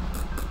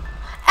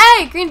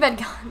 Hey, green bed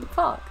gun.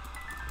 Fuck.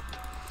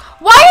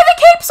 Why are the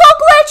capes all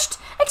glitched?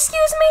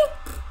 Excuse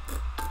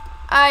me?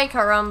 Ay,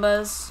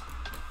 carambas.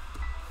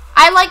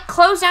 I, like,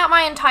 closed out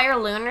my entire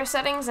lunar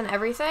settings and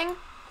everything,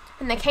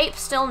 and the capes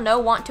still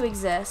want to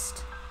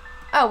exist.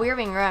 Oh, we were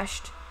being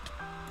rushed.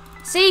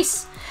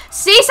 Cease!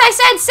 Cease, I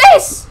said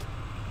cease!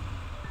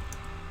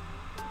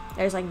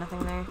 There's, like,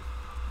 nothing there.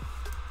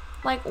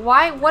 Like,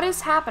 why? What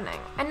is happening?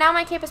 And now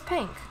my cape is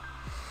pink.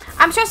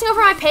 I'm stressing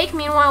over my cape,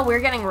 meanwhile we're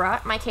getting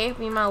rushed.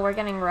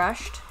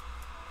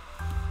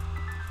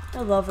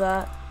 I love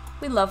that.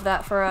 We love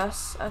that for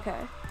us.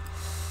 Okay.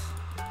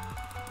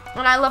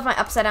 And I love my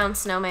upside down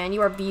snowman.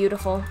 You are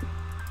beautiful.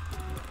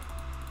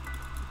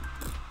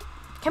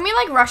 Can we,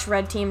 like, rush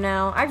red team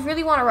now? I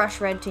really want to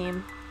rush red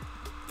team.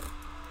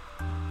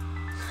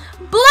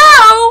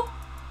 Blue?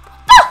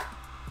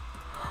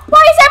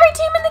 Why is every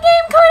team in the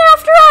game coming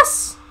after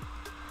us?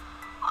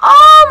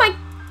 Oh my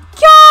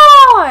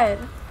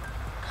god!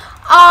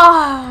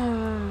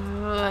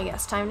 Oh, I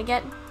guess time to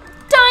get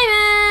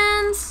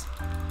diamonds.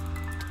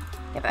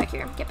 Get back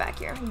here. Get back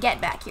here. Get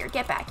back here.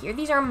 Get back here.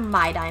 These are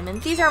my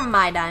diamonds. These are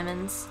my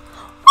diamonds.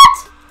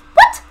 What?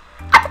 What?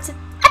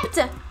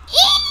 Apita.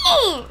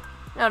 Eee!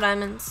 No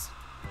diamonds.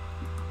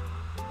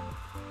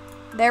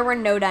 There were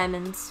no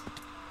diamonds.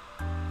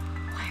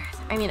 Why are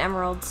there? I mean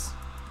emeralds.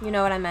 You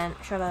know what I meant.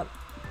 Shut up.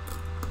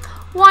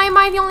 Why am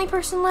I the only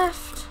person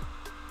left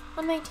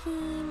on my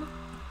team?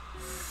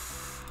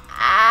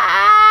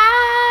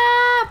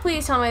 Ah!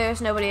 Please tell me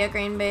there's nobody at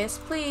green base.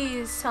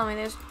 Please tell me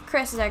there's...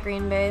 Chris is at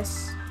green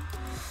base.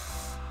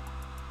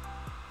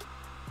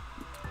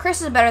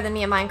 Chris is better than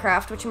me at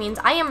Minecraft, which means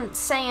I am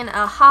saying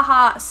a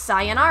haha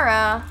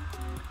sayonara.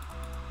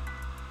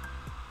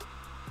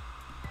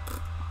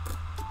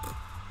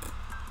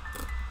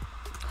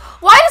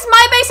 Why does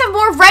my base have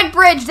more red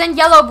bridge than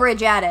yellow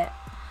bridge at it?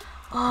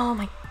 Oh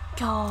my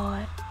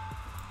god.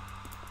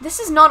 This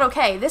is not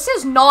okay. This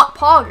is not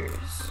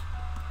poggers.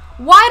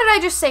 Why did I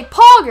just say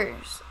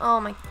poggers? Oh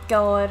my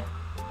god.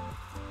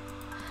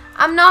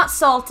 I'm not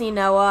salty,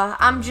 Noah.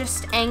 I'm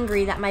just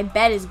angry that my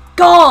bed is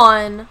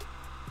gone.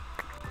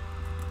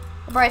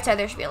 The bright side,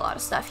 there should be a lot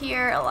of stuff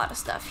here, a lot of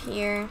stuff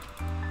here.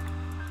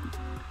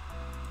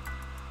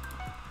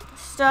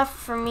 Stuff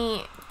for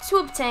me to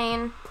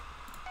obtain.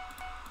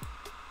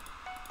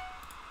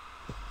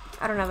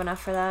 I don't have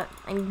enough for that.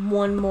 I need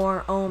one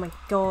more. Oh my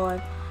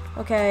god.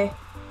 Okay.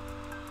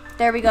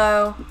 There we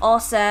go. All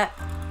set.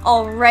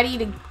 All ready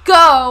to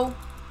go.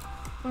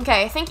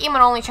 Okay, I think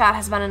email only chat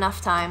has been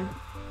enough time.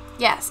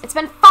 Yes, it's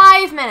been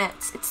 5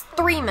 minutes. It's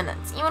 3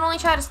 minutes. Email only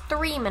chat is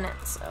 3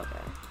 minutes. Okay.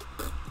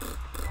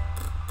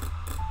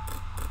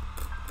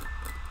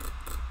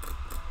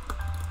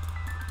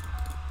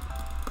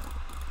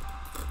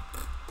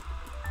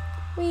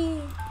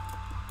 Whee.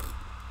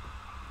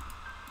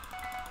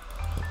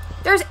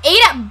 There's 8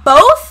 at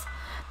both?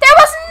 There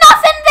was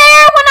nothing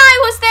there when I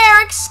was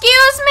there.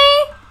 Excuse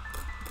me?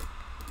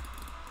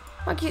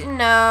 Okay,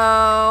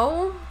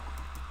 no.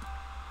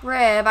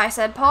 Rib, I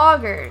said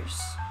poggers.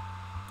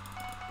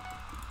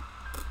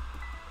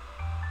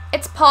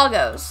 It's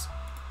poggos.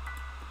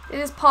 It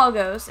is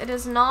poggos. It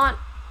is not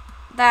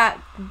that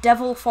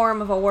devil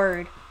form of a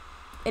word.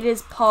 It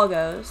is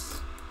poggos.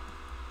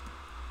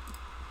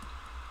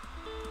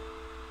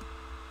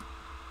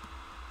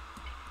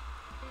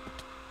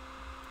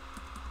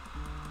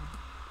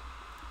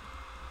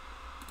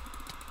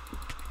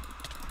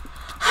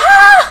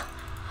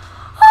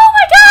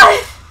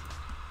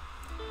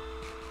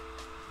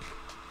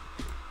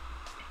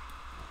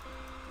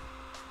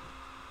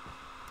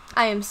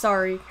 I am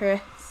sorry,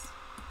 Chris.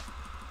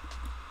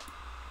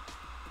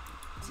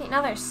 See,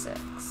 now there's 6.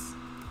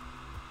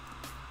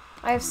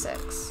 I have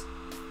 6.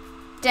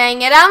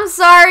 Dang it, I'm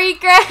sorry,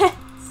 Chris.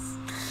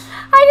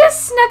 I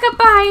just snuck up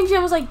behind you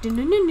and was like,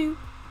 no.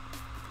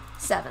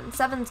 7.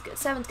 7's good.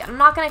 7's good. I'm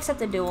not gonna accept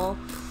the duel.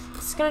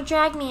 It's gonna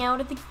drag me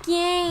out of the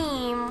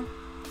game.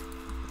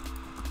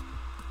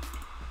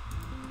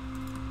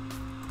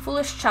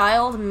 Foolish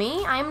child?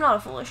 Me? I am not a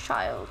foolish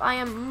child. I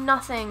am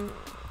nothing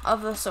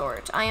of the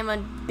sort. I am a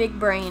big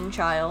brain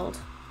child.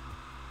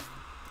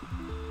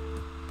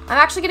 I'm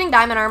actually getting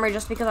diamond armor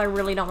just because I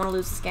really don't want to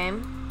lose this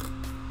game.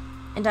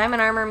 And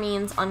diamond armor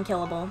means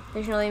unkillable.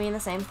 They should really mean the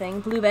same thing.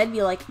 Blue bed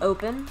be like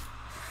open.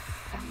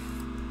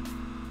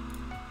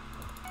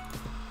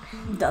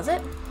 Does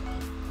it?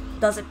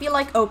 Does it be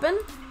like open?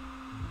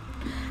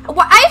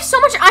 What? I have so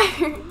much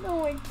iron.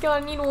 Oh my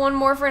god, I need one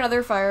more for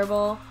another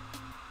fireball.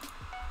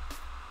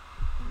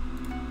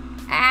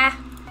 Ah,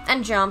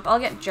 and jump. I'll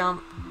get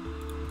jump.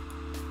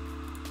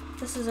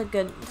 This is a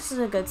good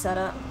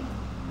setup.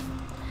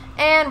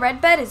 And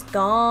red bed is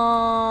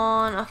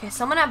gone. Okay,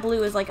 someone at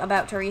blue is like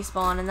about to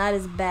respawn, and that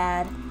is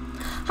bad.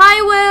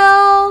 Hi,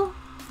 Will.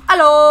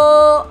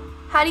 Hello.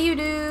 How do you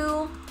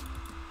do?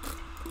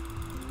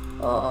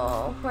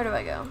 Oh, where do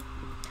I go?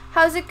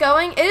 How's it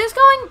going? It is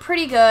going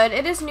pretty good.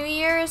 It is New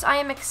Year's. I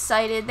am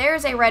excited. There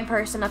is a red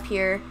person up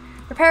here.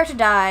 Prepare to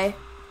die.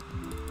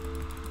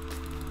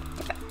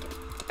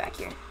 Get back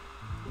here.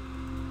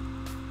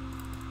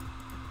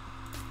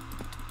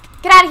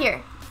 Get out of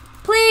here.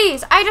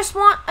 Please, I just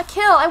want a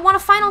kill. I want a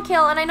final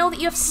kill, and I know that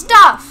you have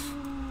stuff.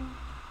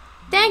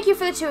 Thank you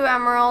for the 2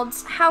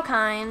 emeralds. How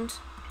kind.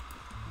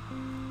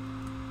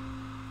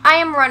 I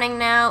am running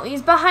now.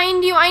 He's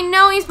behind you. I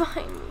know he's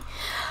behind me.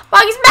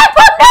 Buggy's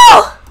MacBook,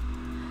 no!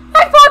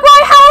 MacBook,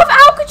 why?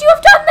 How could you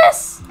have done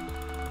this?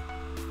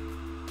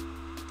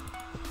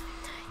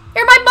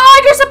 You're my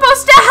mod. You're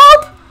supposed to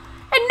help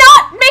and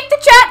not make the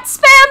chat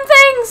spam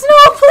things.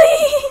 No,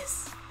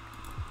 please.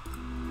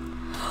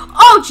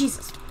 Oh,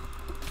 Jesus.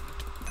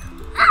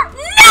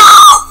 No!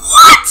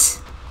 What?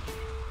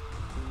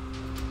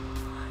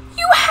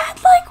 You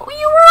had like,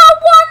 you were a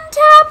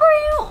 1-tapper,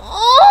 you.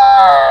 Oh,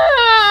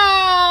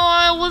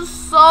 I was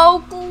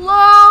so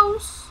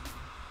close.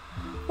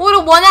 Would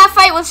have won that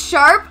fight with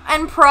Sharp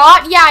and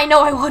Prot? Yeah, I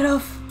know I would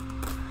have.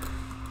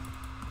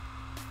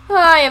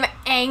 I am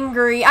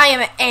angry. I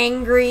am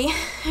angry.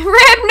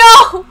 Rib,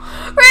 no!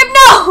 Rib,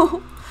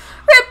 no!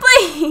 Rib,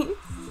 please!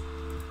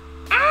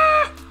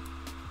 Ah!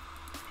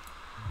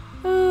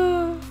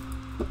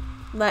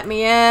 Let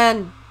me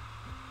in.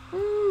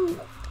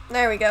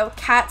 There we go.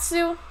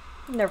 Katsu.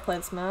 Never played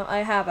this map.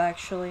 I have,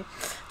 actually.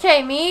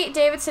 Okay, me,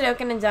 David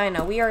Sudokan, and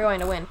Dino. We are going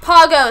to win.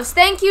 Poggos.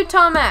 Thank you,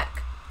 Tomek.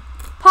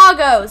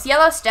 Poggos.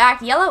 Yellow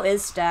stacked. Yellow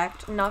is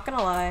stacked. I'm not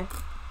gonna lie.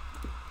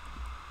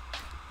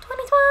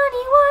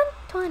 2021.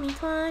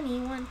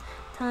 2021.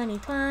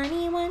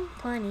 2021.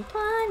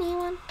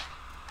 2021.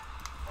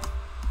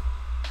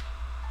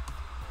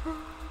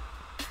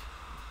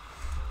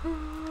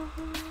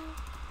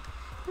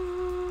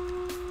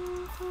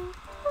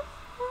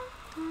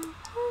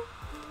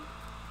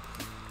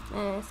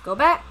 Let's go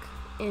back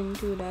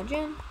into the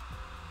gym.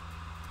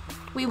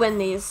 We win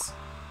these.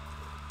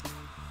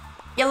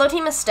 Yellow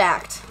team is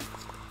stacked.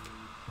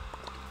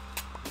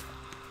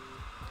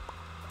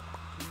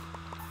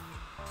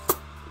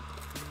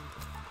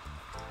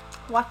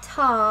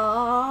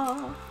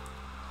 Wata.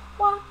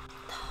 Wata.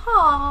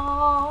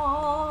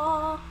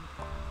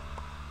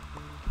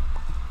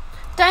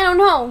 Dino,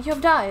 no, you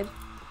have died.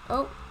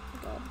 Oh,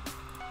 God.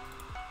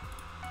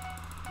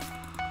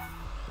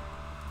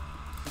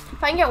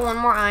 If I can get one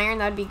more iron,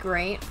 that'd be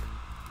great.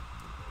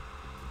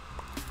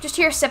 Just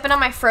here sipping on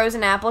my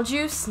frozen apple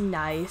juice.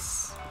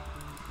 Nice.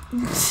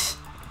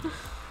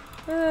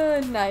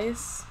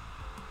 Nice.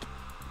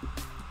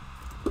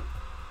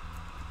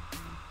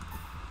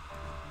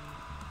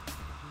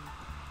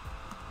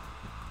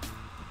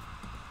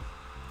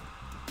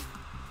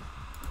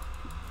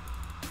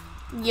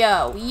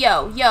 Yo,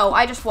 yo, yo,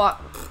 I just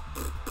walked.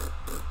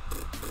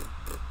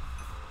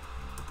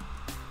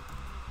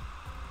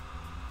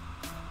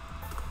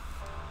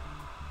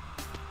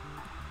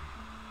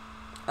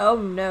 Oh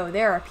no,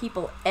 there are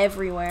people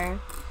everywhere.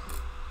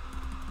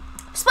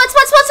 Split,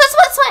 split, split, split,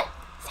 split, split!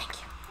 Thank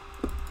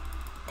you.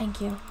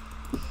 Thank you.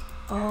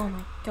 Oh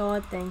my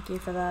god, thank you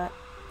for that.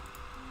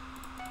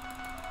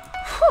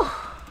 Whew.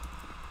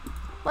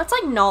 Let's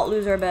like not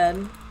lose our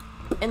bed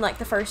in like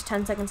the first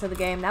 10 seconds of the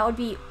game. That would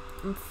be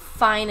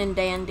fine and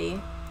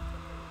dandy.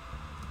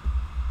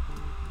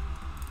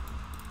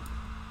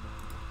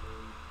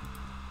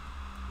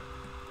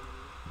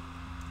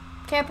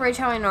 Can't bridge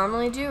how I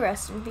normally do.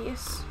 Rest in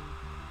peace.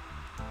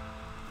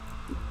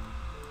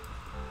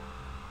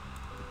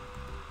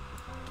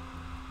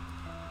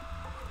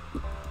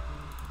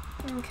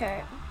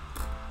 Okay.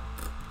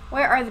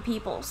 Where are the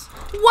peoples?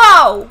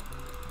 Whoa!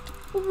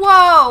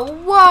 Whoa!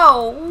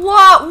 Whoa!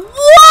 Whoa!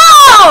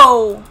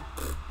 Whoa!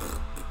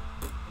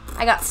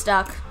 I got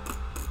stuck.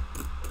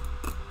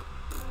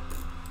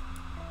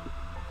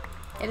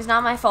 It is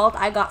not my fault.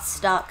 I got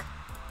stuck.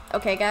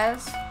 Okay,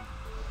 guys?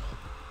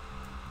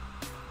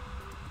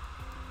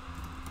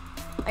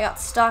 I got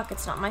stuck.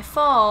 It's not my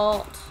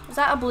fault. Is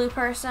that a blue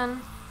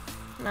person?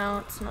 No,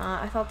 it's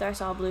not. I thought there I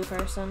saw a blue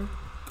person.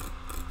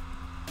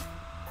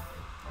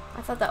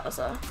 I thought that was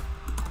a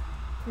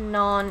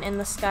non in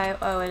the sky.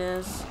 Oh, it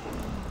is.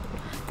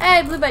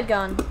 Hey, blue bed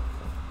gun.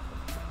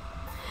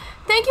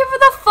 Thank you for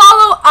the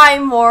follow,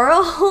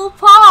 iMoral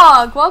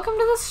Pog. Welcome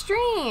to the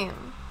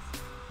stream.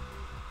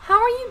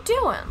 How are you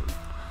doing?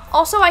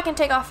 Also, I can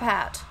take off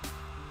hat.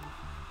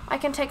 I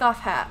can take off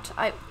hat.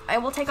 I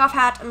will take off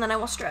hat and then I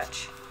will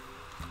stretch.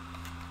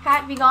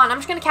 Hat be gone. I'm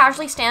just gonna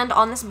casually stand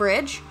on this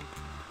bridge.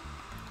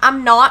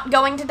 I'm not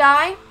going to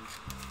die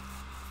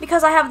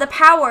because I have the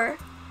power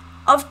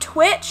of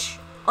Twitch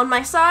on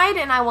my side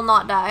and I will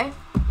not die.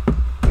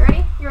 You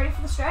ready? You ready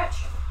for the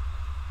stretch?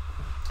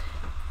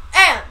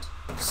 And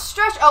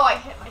stretch. Oh, I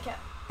hit my cat.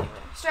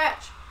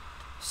 Stretch.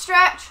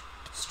 Stretch.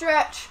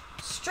 Stretch.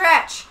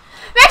 Stretch.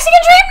 Mexican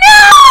Dream,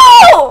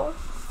 no!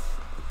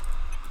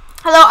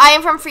 Hello, I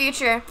am from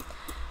future.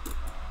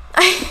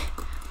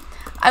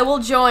 I will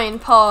join,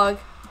 Pog.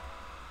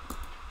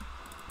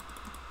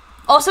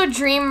 Also,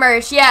 Dream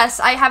merch. Yes,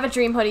 I have a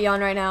Dream hoodie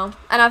on right now.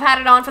 And I've had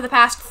it on for the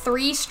past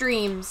 3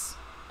 streams.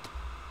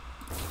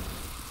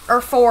 Or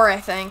 4,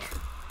 I think.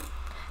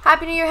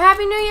 Happy New Year,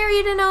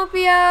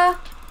 Edenopia.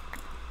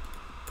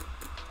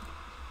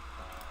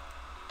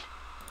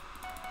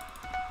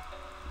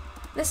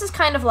 This is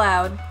kind of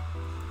loud.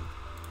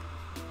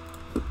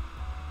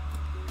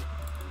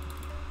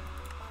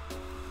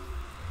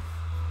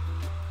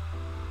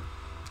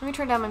 Let me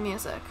turn down my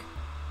music.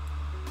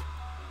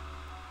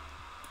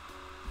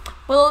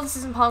 Willow, this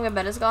isn't Pong, my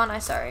bed is gone. I'm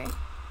sorry.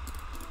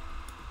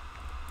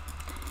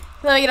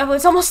 Let me get up.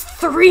 It's almost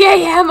 3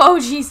 a.m. Oh,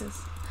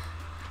 Jesus.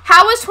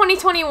 How was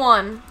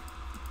 2021?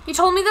 You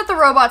told me that the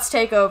robots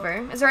take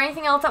over. Is there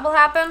anything else that will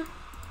happen?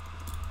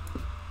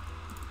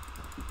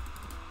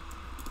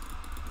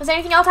 Was there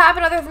anything else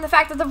happen other than the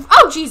fact that the...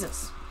 Oh,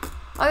 Jesus.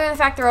 Other than the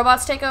fact the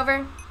robots take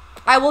over?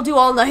 I will do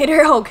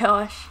all-nighter. Oh,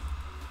 gosh.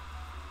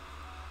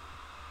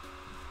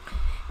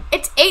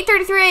 It's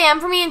 8:33 a.m.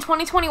 for me in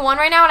 2021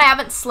 right now, and I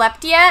haven't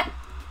slept yet.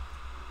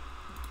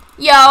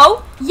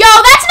 Yo. Yo,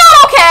 that's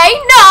not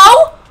okay.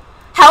 No.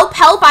 Help,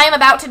 help. I am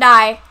about to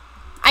die.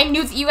 I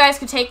knew that you guys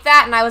could take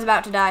that, and I was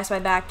about to die, so I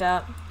backed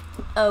up.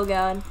 Oh,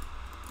 God.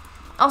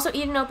 Also,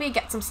 Edenopia,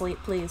 get some sleep,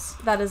 please.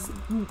 That is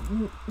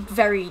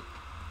very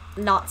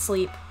not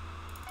sleep.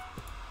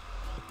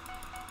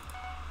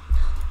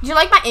 Did you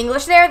like my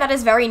English there? That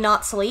is very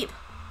not sleep.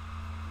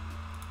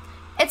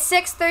 It's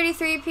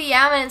 6:33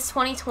 p.m. and it's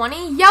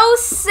 2020. Yo,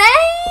 same!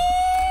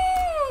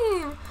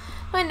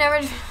 I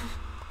never...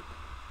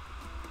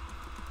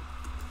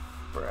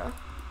 Bruh.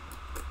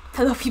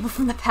 Hello, people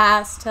from the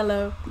past.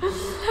 Hello.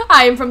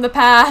 I am from the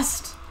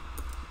past.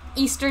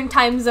 Eastern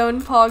time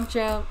zone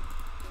PogChamp.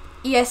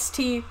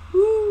 EST.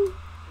 Woo.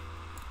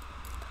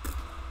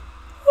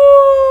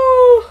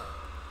 Woo.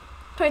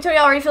 2020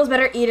 already feels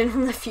better. Eden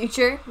from the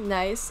future.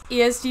 Nice.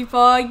 EST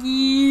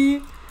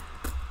Poggy.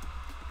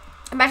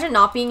 Imagine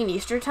not being in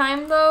Easter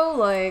time, though.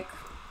 Like...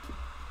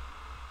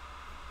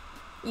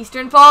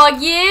 Eastern Pog.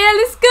 Yeah,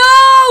 let's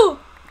go!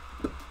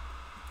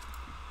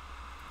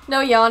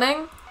 No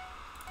yawning.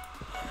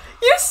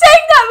 You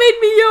saying that made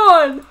me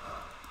yawn!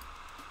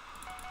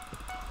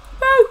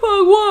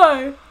 Pog,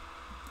 why?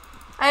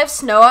 I have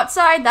snow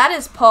outside? That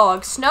is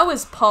Pog. Snow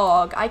is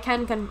Pog. I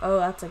can oh,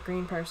 that's a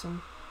green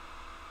person.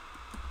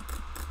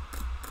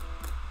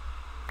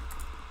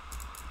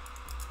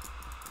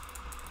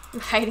 I'm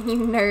hiding, you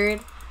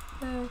nerd.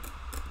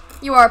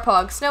 You are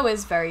Pog. Snow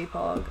is very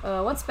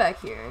Pog. What's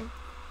back here?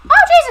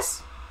 Oh,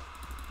 Jesus!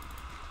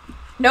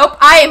 Nope,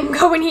 I am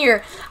going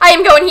here. I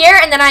am going here,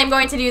 and then I am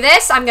going to do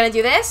this. I'm gonna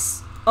do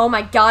this. Oh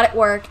my god, it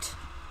worked.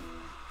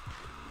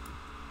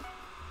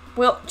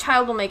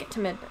 Child will make it to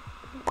midnight.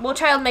 Will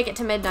child make it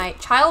to midnight?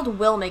 Child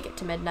will make it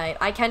to midnight.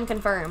 I can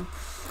confirm.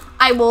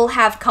 I will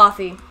have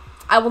coffee.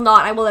 I will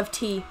not. I will have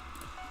tea.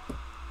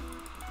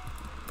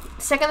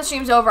 The second the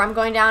stream's over, I'm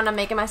going down and I'm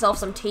making myself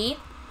some tea.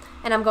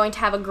 And I'm going to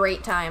have a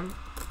great time.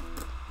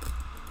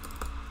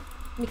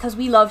 Because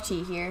we love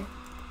tea here.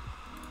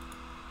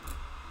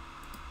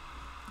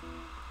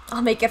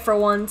 I'll make it for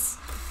once.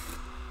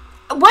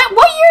 What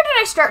year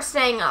did I start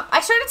staying up? I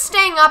started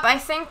staying up, I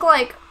think,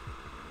 like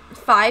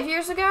 5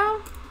 years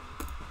ago.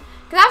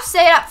 Cause I've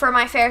stayed up for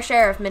my fair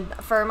share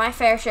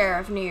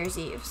of New Year's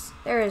Eves.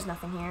 There is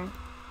nothing here.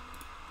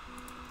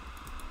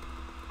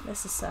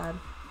 This is sad.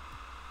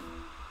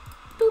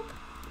 Boop.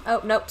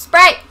 Oh nope,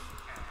 Sprite.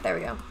 There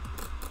we go.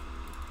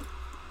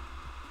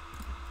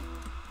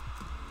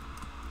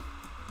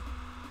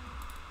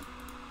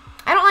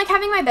 I don't like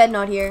having my bed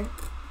not here.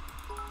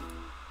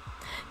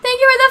 Thank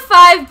you for the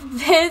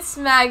 5 bits,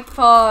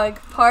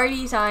 Magpog.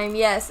 Party time.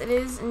 Yes, it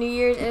is New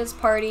Year's. It is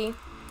party.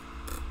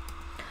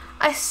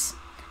 I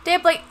stay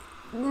up like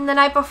the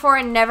night before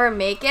and never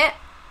make it.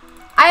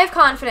 I have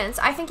confidence.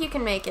 I think you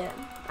can make it.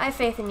 I have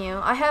faith in you.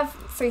 I have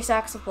 3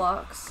 stacks of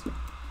blocks.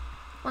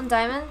 1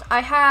 diamond. I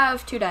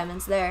have 2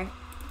 diamonds there.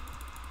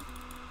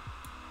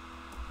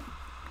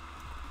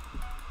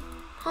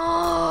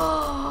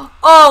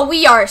 Oh,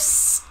 we are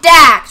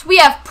stacked. We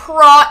have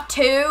prot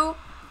 2.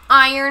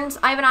 Irons.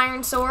 I have an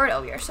iron sword.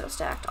 Oh, we are so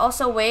stacked.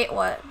 Also, wait,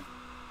 what?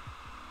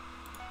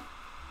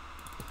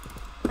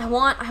 I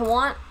want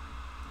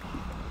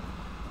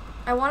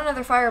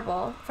another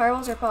fireball.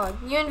 Fireballs are Pog.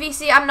 You and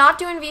VC? I'm not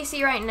doing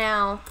VC right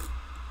now.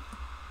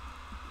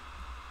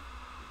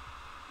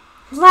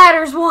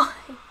 Ladders, why?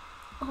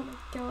 Oh my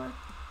god.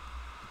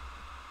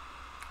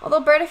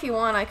 Although, Brett, if you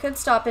want, I could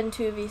stop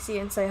into VC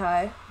and say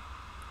hi.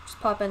 Just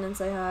pop in and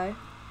say hi.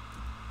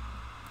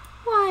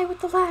 Why with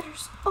the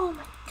ladders? Oh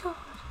my god.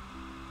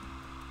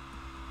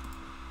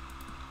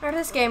 After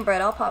this game,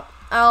 Brett, I'll call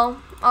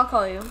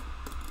you.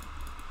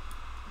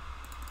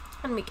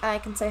 And I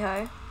can say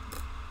hi.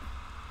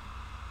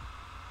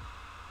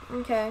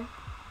 Okay.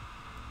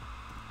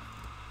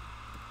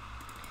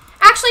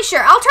 Actually,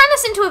 sure. I'll turn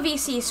this into a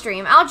VC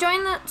stream. I'll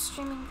join the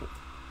streaming.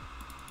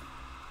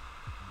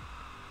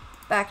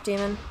 Back,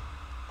 demon.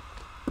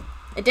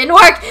 It didn't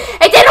work!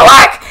 It didn't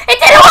work! It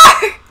didn't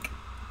work!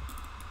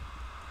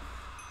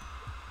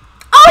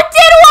 Oh, it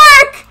did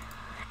work!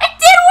 It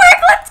did work!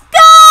 Let's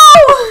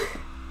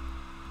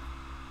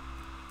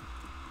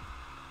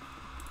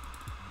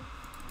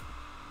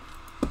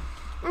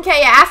go!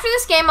 Okay, yeah, after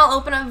this game, I'll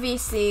open up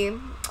VC.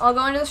 I'll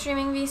go into the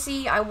streaming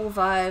VC, I will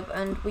vibe,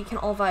 and we can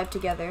all vibe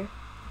together.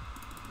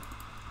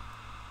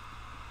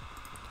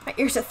 My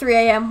ears at 3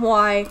 AM,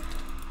 why?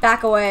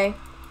 Back away.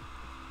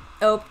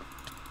 Oh.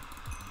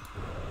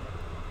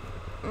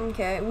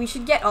 Okay, we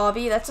should get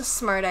Obby, that's a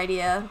smart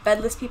idea.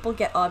 Bedless people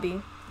get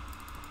Obby.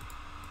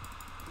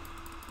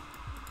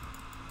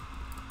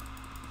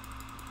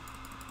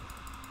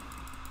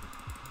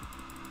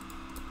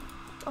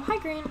 Oh, hi,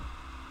 Green.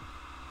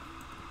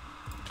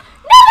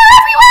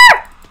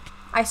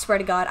 I swear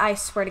to God, I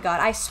swear to God,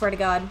 I swear to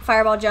God.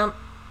 Fireball jump.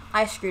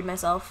 I screwed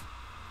myself.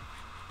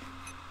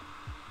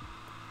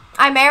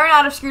 I may or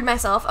not have screwed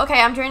myself.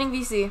 Okay, I'm joining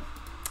VC.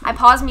 I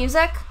pause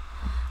music.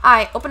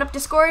 I open up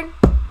Discord.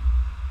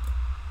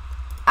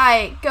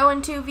 I go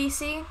into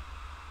VC.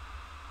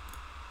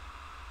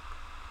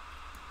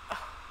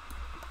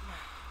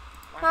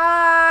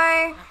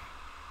 Hi. I'm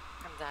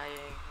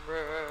dying.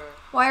 Brr.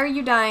 Why are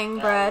you dying,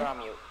 Brad? I'm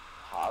mute.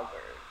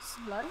 Hoggers.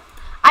 Blood?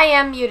 I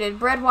am muted.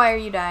 Brad, why are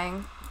you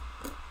dying?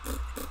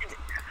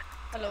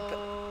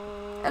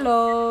 Hello.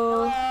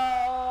 Hello.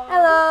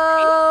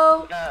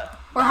 Hello. Hello.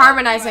 We're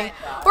harmonizing.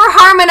 We're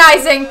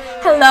harmonizing.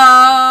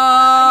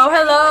 Hello.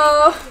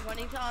 Hello. I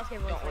need to ask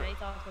everyone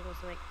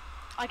something.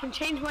 I can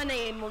change my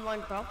name on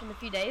Minecraft in a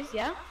few days,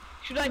 yeah?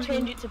 Should I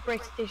change it to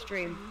British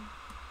Dream?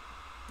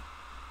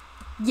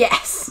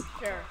 Yes.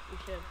 Sure, you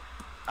should.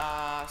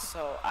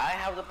 So I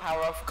have the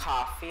power of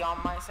coffee on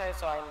my side,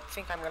 so I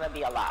think I'm gonna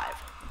be alive.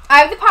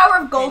 I have the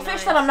power of goldfish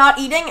nice. that I'm not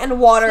eating and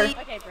water. See,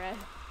 okay, Brad.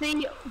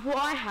 See, what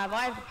I have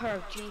the power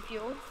of G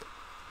Fuel.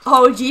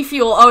 Oh, G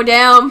Fuel. Oh,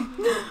 damn.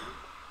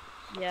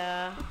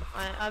 Yeah.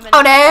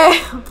 Oh,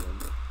 damn.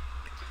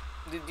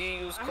 Did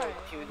you use code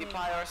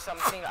PewDiePie or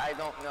something? I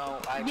don't know.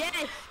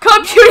 Yes.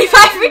 Code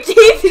PewDiePie for G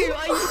Fuel.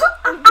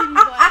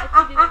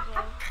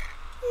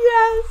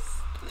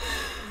 Yes.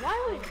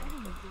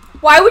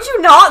 Why would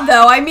you not,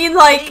 though? I mean,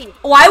 like,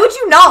 why would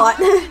you not?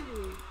 I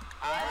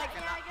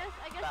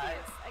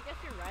guess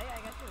you're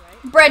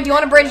right. Bread, do you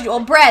want a bridge duel?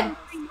 Bread.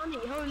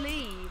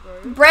 Holy,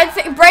 bro. Bread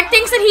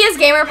thinks that he has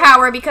gamer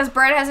power because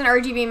Bread has an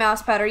RGB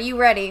mouse pad. Are you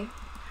ready?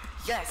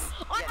 Yes.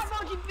 I have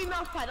RGB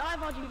mouse pad.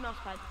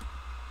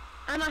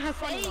 And I have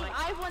funny mic.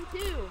 I have one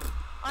too.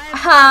 I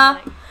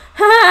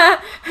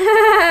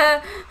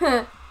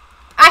have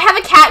I have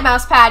a cat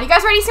mouse pad. You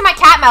guys ready to see my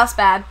cat mouse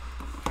pad?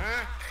 Yeah,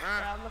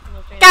 I'm looking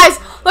up Guys,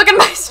 look at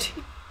my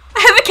stream.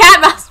 I have a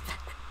cat mouse pad.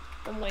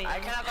 I'm waiting. I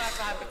cannot go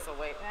outside Pixel,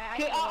 wait.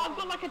 Okay, I've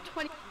got like a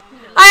 20.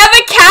 I have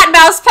a cat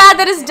mouse pad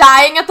that is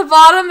dying at the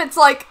bottom. It's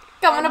like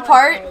coming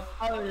apart.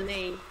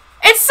 Holy.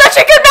 It's such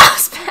a good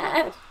mouse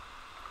pad.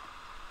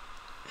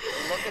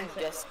 Look in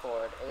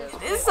Discord.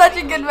 It's such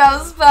a good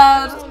mouse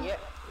pad. Yeah.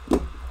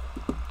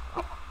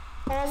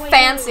 Oh, wait,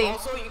 Fancy.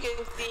 Also, you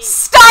can see.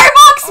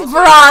 Starbucks,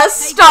 bruh.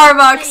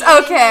 Starbucks. Hey,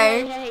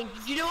 Okay. hey,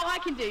 do you know what I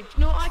can do? Do you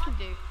know what I can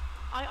do?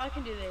 I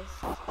can do this.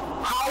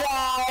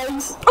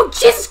 Oh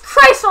Jesus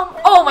Christ!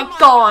 Oh my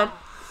God.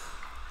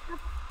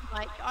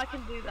 Like, I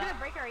can do that.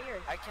 break our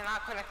ears. I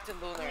cannot connect to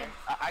Lunar.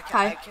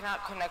 Hi. I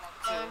cannot connect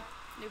to.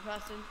 New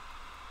person.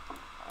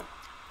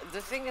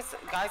 The thing is,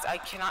 guys, I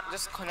cannot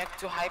just connect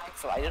to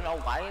Hypixel. I don't know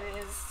why it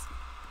is.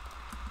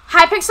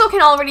 Hypixel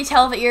can already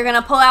tell that you're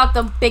gonna pull out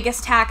the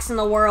biggest hacks in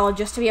the world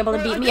just to be able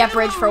to beat me at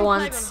Bridge for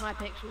once. On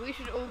Hypixel. We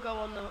should all go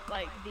on the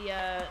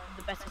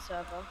the better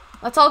server.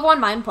 Let's all go on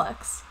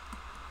Mineplex.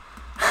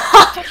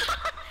 Actually,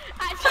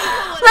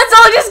 Let's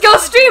all just go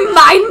stream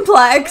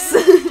Mineplex.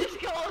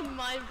 just go on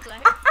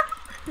Mineplex.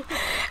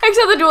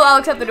 Accept the duel. I'll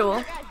accept the duel.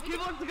 Who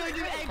wants to go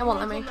do egg It won't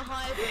let rolls me. on the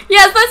highway?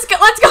 Yes, let's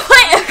go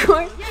play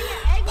Acorn.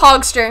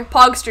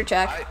 Pogster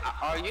check.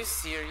 Are you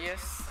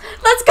serious?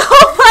 Let's go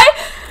play.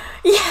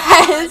 No,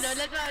 Yes.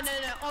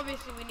 no.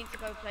 Obviously, we need to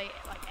go play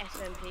like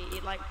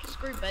SMP, like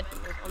screw Bed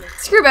Wars, honestly.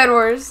 Screw Bed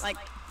Wars. Like,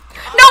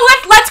 No,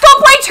 let's go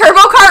play Turbo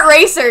Kart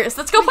Racers.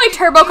 Let's go play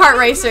Turbo Kart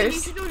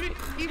Racers. You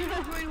can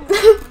join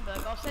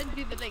Waldenberg. I'll send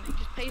you the link.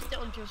 Just paste it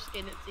onto your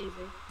skin. It's easy.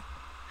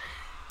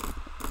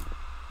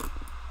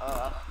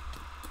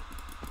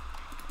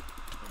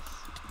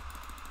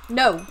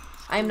 No,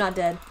 I am not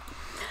dead.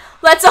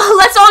 Let's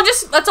all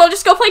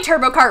just go play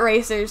Turbo Kart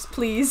Racers,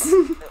 please.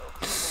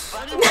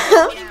 What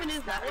even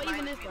is that? What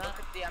even is Look that?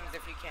 at DMs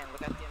if you can.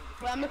 Look at DMs if you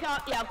Well, I'm can. looking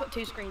at, yeah, I've got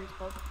two screens,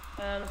 Paul.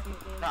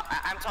 No,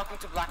 I'm talking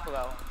to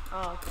BlackWillow.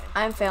 Oh, okay.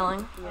 I'm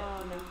failing. Yeah.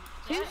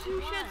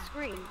 Who shared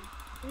screen?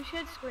 Who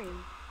shared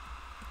screen?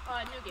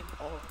 New game.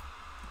 Oh.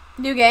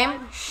 New game?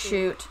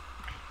 Shoot.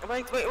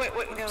 Wait. No.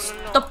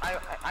 The-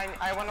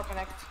 I want to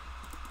connect.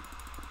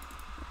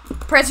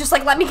 Prince just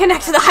like, let me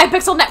connect to the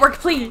Hypixel network,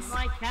 please.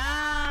 My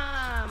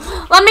cam!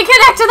 Let me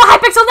connect to the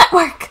Hypixel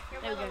network.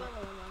 There we go.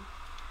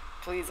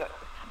 Please.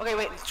 Okay,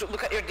 wait.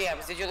 Look at your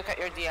DMs. Did you look at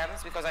your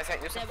DMs? Because I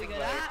sent you something go.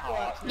 very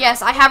hard.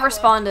 Yes, I have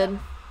responded.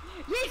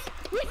 Yes,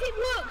 it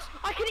works!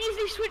 I can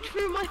easily switch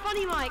through my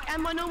funny mic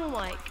and my normal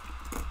mic.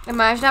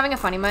 Imagine having a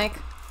funny mic.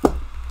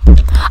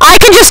 I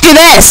can just do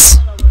this.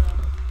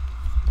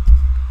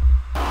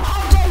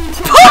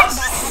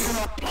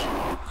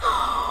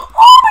 Oh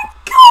my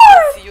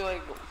God! See you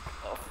like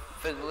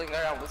fiddling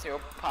around with your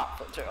pop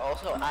filter.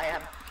 Also, I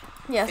am.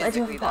 Yes, I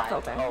do have a physically pop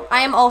dying. filter. Oh.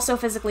 I am also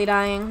physically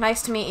dying.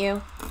 Nice to meet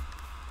you.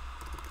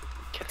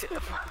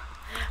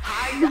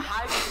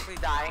 Hi, physically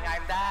dying.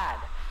 I'm bad.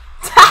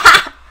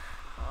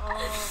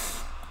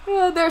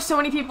 Yeah, there are so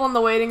many people in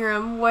the waiting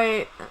room.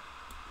 Wait.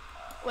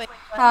 Wait.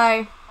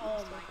 Hi. Oh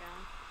my god.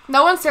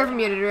 No one's server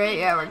muted, right?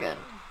 Yeah, we're good.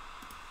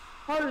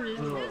 Who's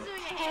doing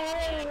a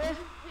hand cam?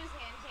 Who's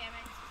hand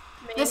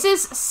camming? This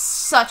is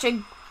such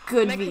a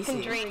good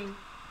Mexican VC. Dream.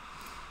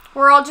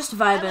 We're all just I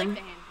like the vibing. hand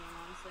cam,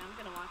 honestly. I'm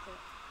gonna watch it.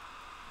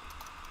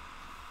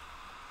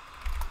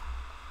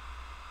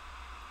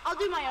 I'll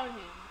do my own hand,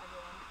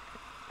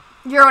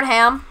 everyone. Your own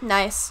ham?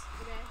 Nice.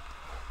 Okay?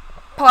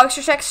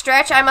 Pogster check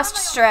stretch? I must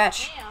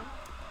stretch. Ham.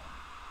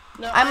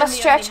 No, I I'm must the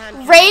stretch. only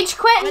hand cam. Rage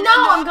quit? And No,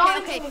 then- I'm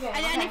going okay. to the game.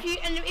 And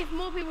Okay. if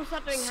more people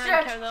start doing Stretch.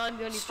 hand cam, then I'm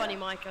the only funny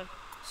micer.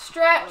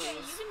 Stretch. Okay,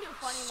 you can do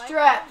funny mic.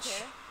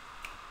 Stretch.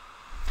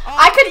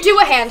 I could do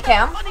a hand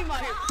cam. Funny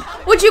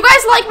mic. Would you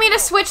guys like me to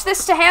switch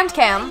this to hand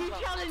cam? You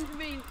challenge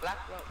me.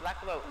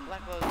 Blacklow,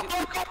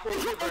 pull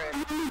Creeper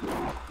in.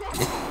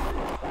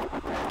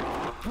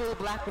 Pull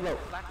Blacklow.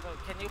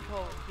 Can you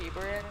pull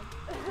Creeper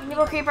in?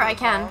 Little creeper, I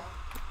can.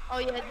 Oh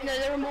yeah, no,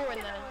 there are more in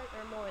there.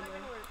 There are more in there.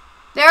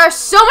 There are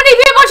so many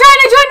people trying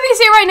to join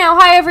VC right now.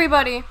 Hi,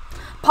 everybody.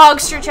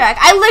 Pogster check.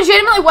 I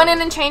legitimately went in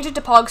and changed it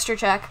to Pogster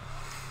check.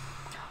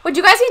 Would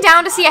you guys be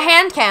down to see a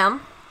hand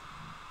cam?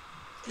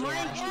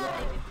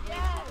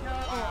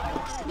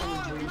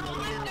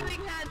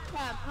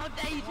 How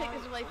dare you take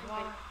this away from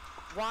me?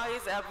 Why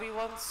is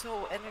everyone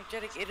so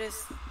energetic? It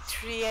is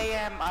 3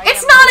 a.m.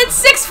 It's not.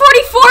 It's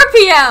 6:44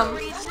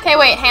 p.m. Okay,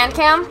 wait. Hand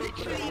cam.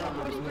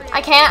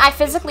 I can't. I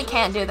physically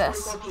can't do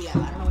this. Yeah, I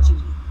don't know what you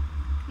mean.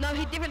 No,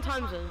 he different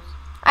time zones.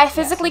 I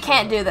physically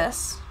can't do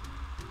this.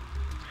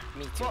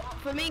 Me too. Well,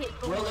 for me,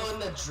 it's Willow in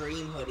the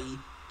dream hoodie.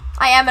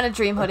 I am in a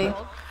dream hoodie.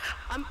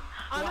 I'm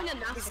in a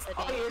NASA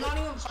Oh, you're not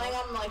even playing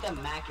on like a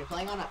Mac. You're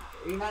playing on a.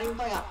 You're not even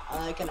playing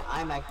on like an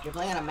iMac. You're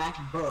playing on a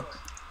MacBook.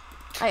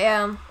 I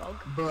am.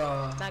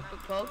 Bruh. MacBook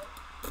Pro.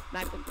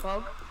 MacBook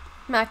Pro.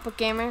 MacBook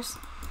gamers.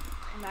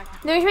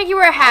 Let me make you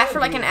wear a hat for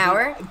like an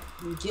hour.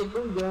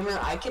 Given Boomer,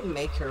 I can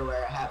make her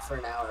wear a hat for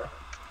an hour.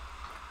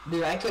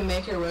 Dude, I could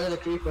make her wear the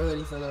creeper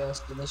hoodie for the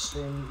rest of the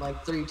stream,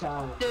 like 3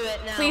 times. Do it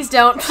now. Please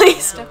don't.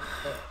 Please don't.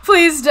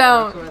 Please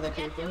don't. Wear the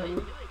creeper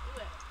hoodie.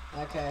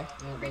 Okay,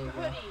 yeah, there you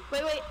go.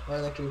 Wait.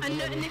 Wear the creeper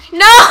hoodie.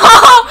 No!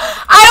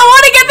 I don't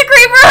want to get the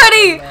creeper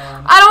hoodie!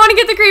 I don't want to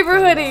get the creeper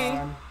hoodie.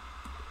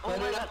 Oh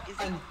my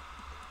god,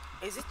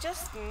 is it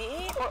just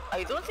me? Or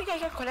I don't think I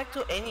can connect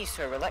to any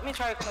server. Let me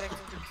try connecting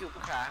to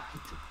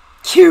CubeCraft.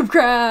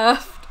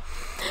 CubeCraft.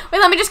 Wait,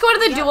 let me just go to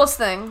the duels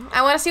thing.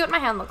 I want to see what my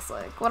hand looks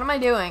like. What am I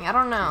doing? I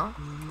don't know.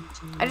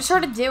 I just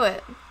heard to do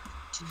it.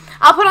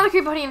 I'll put on the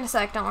creeper hoodie in a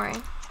sec, don't worry.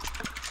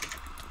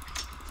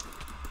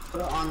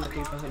 Put on the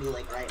creeper hoodie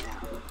like right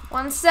now.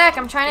 1 sec,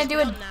 I'm trying to do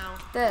it. now.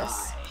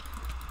 This.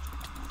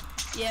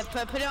 Yeah,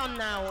 put it on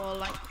now, or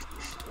like,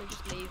 we'll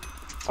just leave.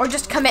 Or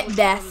just commit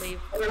death.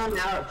 Put it on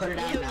now or put it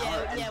on now.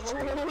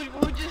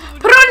 We'll just.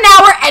 Put it on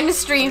now or end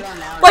stream.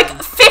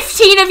 Like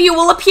 15 of you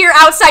will appear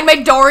outside my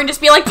door and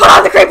just be like, put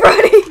on the creeper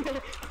hoodie.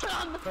 Put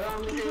on the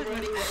creeper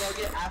hoodie, we'll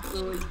get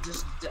absolutely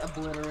just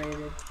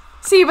obliterated.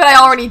 See, but I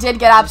already did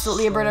get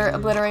absolutely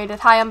obliterated.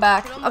 Hi, I'm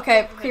back.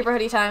 Okay, creeper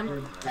hoodie time.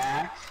 We're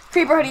back.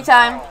 Creeper hoodie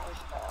time.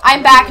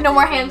 I'm back. No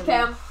more hand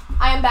cam.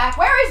 I am back.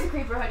 Where is the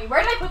creeper hoodie?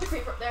 Where did I put the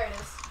creeper? There it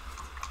is.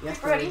 You have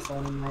to Creeper hoodie?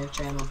 refund my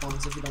channel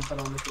points if you don't put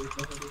on the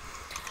creeper hoodie.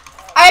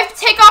 I have to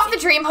take off the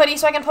dream hoodie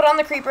so I can put on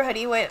the creeper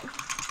hoodie. Wait.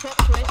 Plot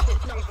twist,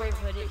 it's not creeper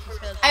hoodie, it's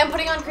just I am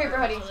putting on creeper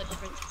hoodie.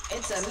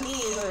 It's a me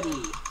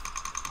hoodie.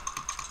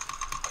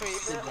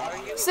 Creeper, are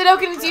you?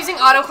 Sudoku is using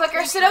auto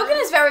clicker. Sudoku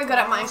is very good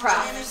at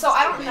Minecraft, so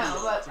I don't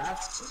know, but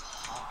That's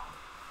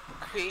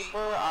Creeper,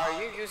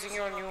 are you using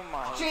your new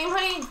mic? dream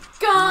hoodie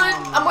gone.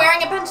 I'm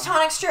wearing a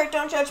pentatonic shirt.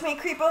 Don't judge me,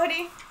 creeper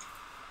hoodie.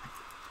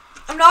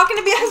 I'm not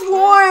gonna be as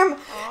warm.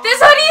 This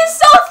hoodie is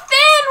so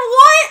thin.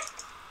 What?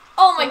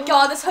 Oh my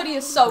god, this hoodie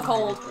is so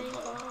cold.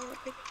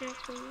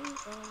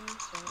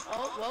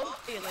 Oh, well,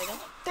 see you later.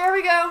 There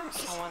we go.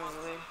 Someone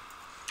really.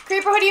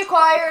 Creeper hoodie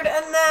acquired,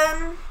 and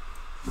then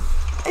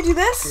I do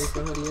this.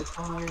 creeper hoodie is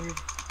hard.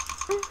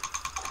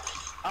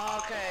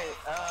 Okay,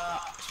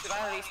 should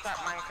I restart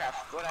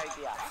Minecraft? Good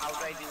idea. How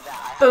do I do that?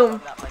 I have Boom.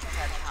 done that like 10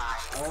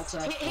 times. Alt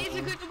F4. Here's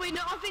a good way. No,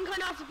 I think I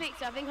know how to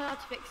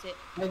fix it.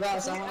 Hey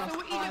guys, I want So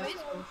what you do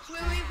is,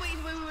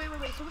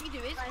 wait. So what you do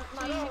is,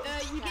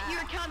 you get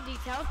your account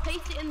details,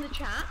 paste it in the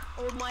chat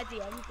or my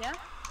DMs, yeah.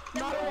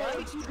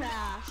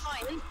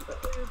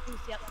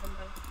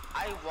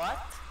 I what?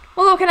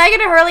 Well, can I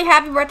get a early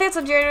happy birthday? It's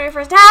on January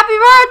 1st. Happy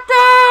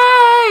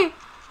birthday!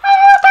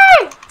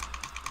 Happy birthday!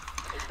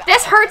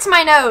 This hurts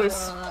my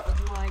nose. that was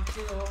my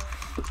kill.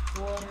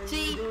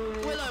 See,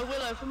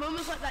 Willow, for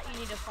moments like that you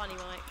need a funny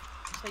mic.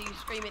 So you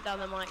scream it down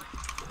the mic.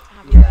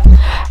 Happy birthday.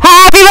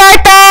 Happy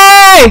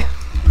birthday!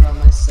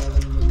 My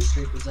 7-win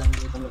streak was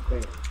ended.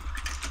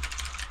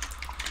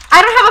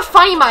 I don't have a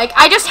funny mic.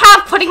 I just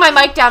have putting my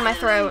mic down my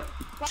throat.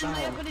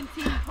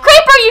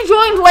 Creeper, you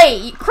joined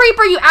late.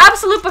 Creeper, you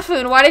absolute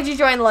buffoon. Why did you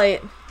join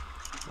late?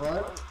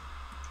 What?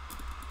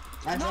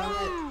 I joined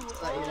it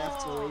so that you'd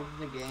have to leave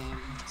the game.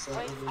 So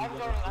that you wouldn't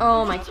get it.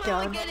 Oh my I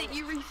god. get it,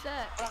 you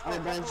reset. My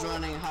friend's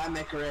running. Hi,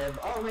 McRib.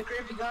 Oh,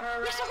 McRib, you got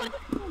her already.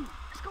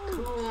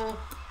 Cool.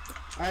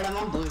 Alright, I'm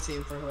on blue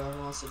team for whoever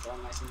wants to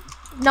join my team.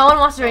 No one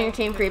wants to join your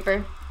team,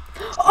 Creeper.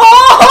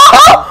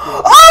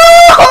 Oh!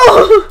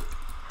 Oh!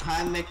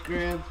 Hi,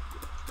 McRib.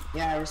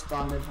 Yeah, I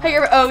responded. Hey,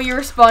 you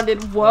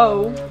responded.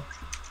 Whoa.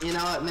 You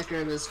know what?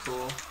 McRib is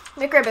cool.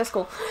 McRib is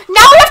cool.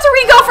 Now we have to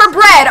re-go for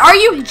bread. Are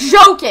you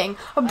joking?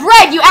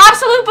 Bread, you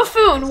absolute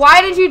buffoon.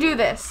 Why did you do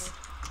this?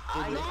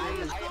 I'm in the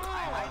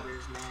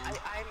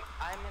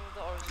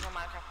original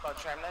Minecraft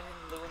culture. I'm not in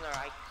Lunar.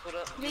 I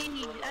couldn't.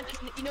 Please,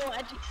 actually, you know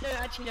what?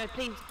 No,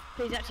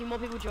 please, actually, more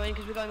people join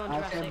because we're going on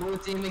Okay, Jurassic. blue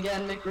team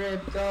again,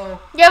 McRib, go.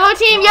 Yellow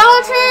team,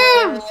 yellow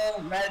team!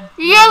 Red,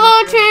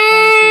 Yellow McRib,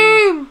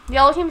 team!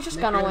 Yellow team's just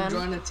gonna McRib, win.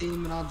 join a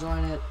team and I'll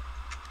join it.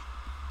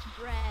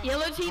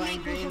 Yellow team Join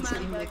equals green a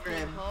team, man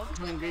McRib.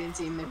 Join green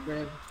team,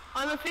 McRib.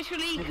 I'm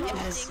officially Yes,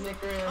 casting.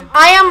 McRib.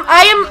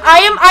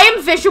 I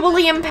am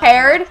visually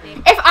impaired.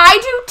 If I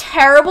do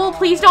terrible,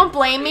 please don't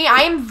blame me.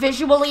 I am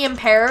visually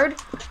impaired.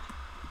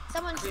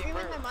 Someone's screaming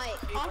my mic.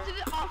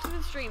 After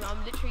the stream,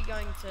 I'm literally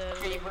going to.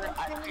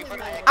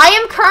 I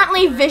am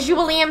currently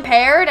visually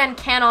impaired and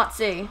cannot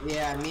see.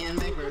 Yeah, me and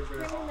McRib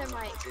are Screaming their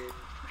mic.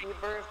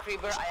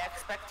 Creeper, I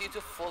expect you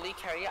to fully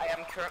carry. I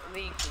am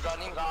currently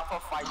running off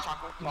of 5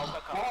 chocolate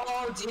mocha cups.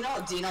 Oh,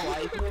 do you know why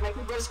you can make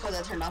McRib? Because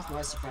I turned off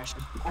noise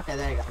suppression. Okay,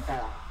 there you go. Try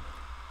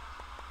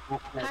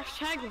that.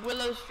 Hashtag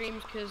Willow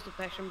streams cause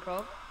depression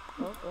pro.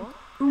 What?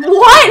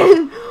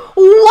 What?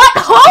 What?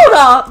 Hold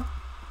up.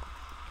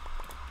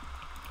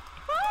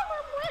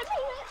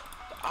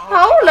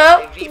 Hold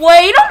up.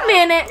 Wait a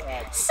minute.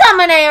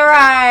 Someone ain't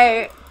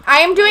right. I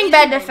am doing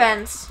bed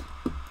defense.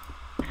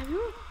 Have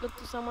you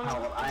looked at someone?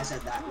 Oh, I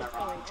said that in the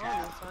wrong on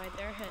chat. inside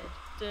their head?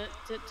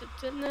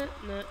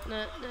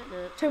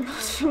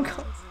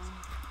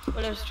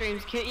 Willow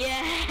streams cute.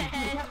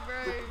 Yes,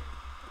 bro.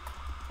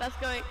 That's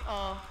going.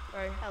 Oh,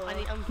 bro. I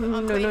need, I'm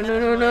No, putting no, that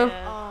no, in no, my,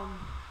 no.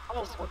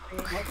 What the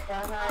heck?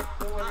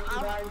 What are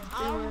you guys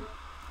doing?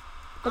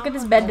 Look at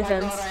this bed Oh my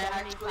defense. God, I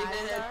actually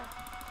did it.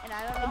 And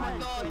I don't know Oh how my to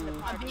god, join the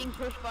I'm party. being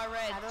pushed by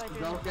red. How do I join the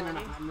Broken and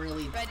party? I'm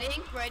really.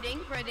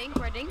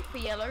 Reading, for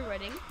yellow,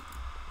 reading.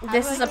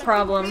 This is a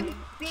problem.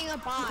 Being a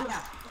bot.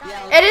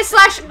 Yeah, It is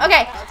slash. Okay.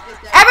 let's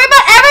get that.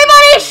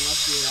 Everybody,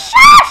 Let's do that.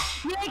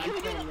 shush! Yeah, can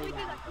we do that? Can we do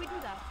that? Can we do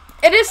that?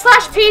 It is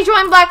slash P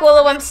join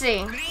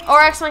BlackWillowMC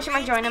or exclamation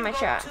mark join in my Go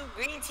chat. to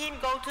green team,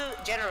 go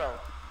to general.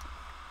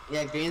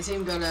 Yeah, green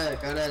team, go to the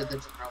general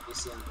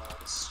VC on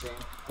the stream.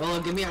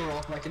 Well, give me a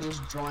roll so I can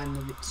just join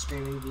the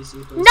streaming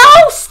VC. Please.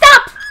 No,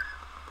 stop!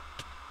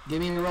 Give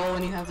me a roll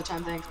when you have the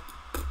time, thanks.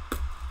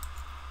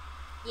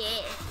 Yeah.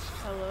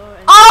 Hello.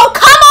 and- Oh,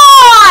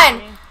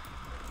 come on!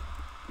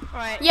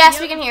 Alright. Yes,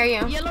 we can hear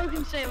you. Yellow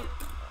can say.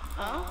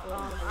 I'm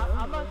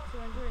a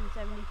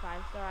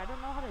 275 star. I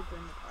don't know how to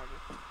join the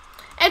party.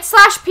 It's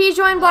slash P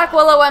join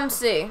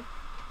BlackWillowMC.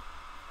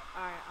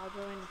 Alright, I'll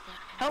join the second.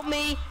 Help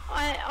me!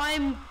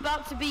 I'm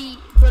about to be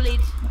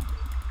bullied.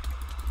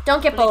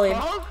 Don't get bullied.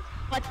 Pog?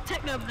 Like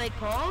Techno Blake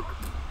Pog?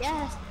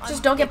 Yes.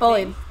 Just don't get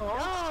bullied.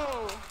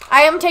 No!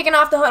 I am taking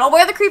off the hood. I'll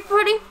wear the creeper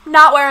hoodie.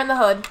 Not wearing the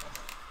hood.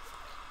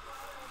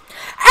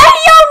 Hey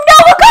yo,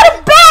 Noah got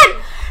a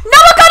bed!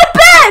 Noah got a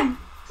bed!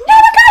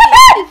 Noah got a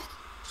bed!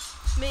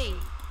 Me.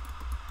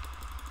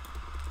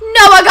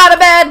 Noah got a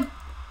bed!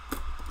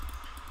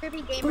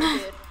 Creepy gamer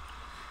dude.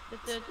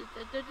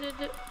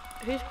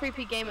 Who's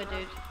creepy gamer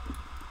dude?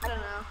 I don't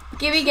know.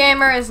 Gibby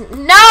Gamer is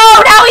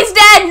now he's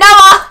dead!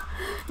 Noah!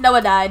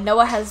 Noah died.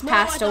 Noah has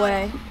passed I died.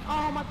 away.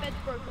 Oh, my bed's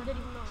broken. I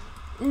didn't even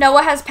know.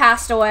 Noah has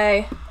passed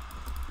away.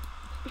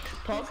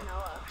 Pog?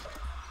 Noah.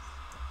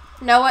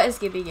 Noah is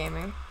Gibby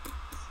Gamer.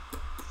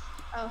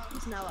 Oh,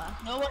 it's Noah.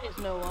 Noah is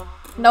Noah.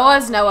 Noah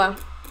is Noah.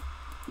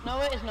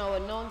 Noah is Noah.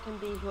 No one can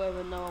be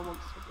whoever Noah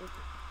wants to be.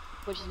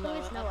 Which is Who Noah.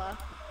 is Noah?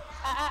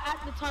 At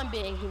the time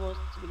being, he wants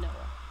to be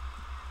Noah.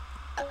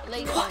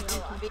 Later on, he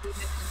can be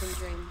Mexican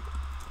Dream.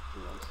 He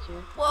wants to.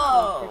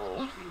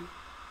 Whoa.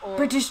 Or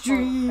British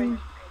Dream.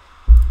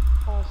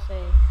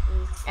 Français.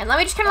 And let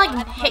me just kind of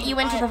like hit you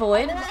into the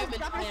void. I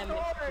am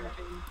Mexican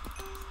Dream.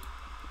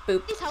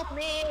 Boop. Please help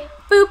me.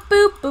 Boop,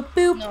 boop, boop,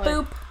 boop, No.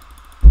 boop.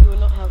 We will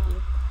not help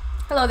you.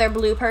 Hello there,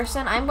 blue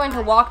person. I'm going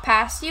to walk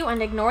past you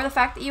and ignore the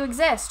fact that you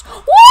exist. Woo!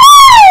 Woo!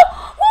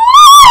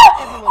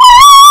 Everyone.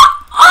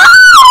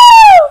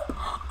 Oh!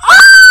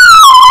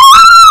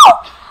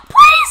 Oh!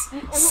 Please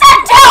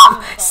send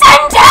help!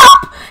 Send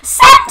help!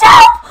 Send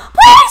help!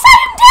 Please,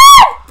 I'm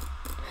dead!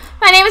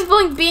 My name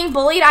is being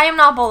bullied. I am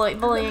not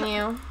bullying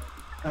you.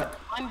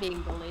 I'm being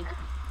bullied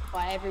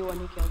by everyone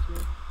who kills me.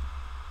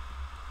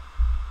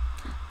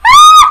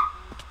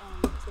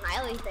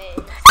 Smiley face.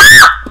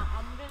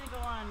 I'm gonna go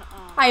on.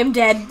 I am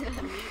dead.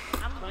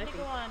 I'm gonna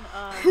go on.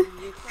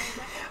 Mute for a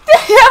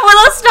second.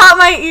 Willow, stop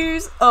my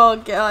ears. Oh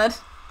god.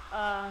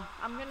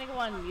 I'm gonna go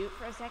on mute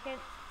for a second,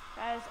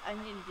 guys. I need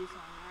to do something.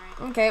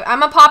 All right. Okay, I'm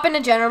gonna pop into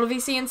General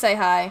VC and say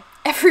hi.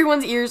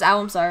 Everyone's ears. Ow,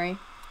 I'm sorry.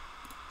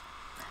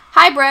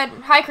 Hi, Bread.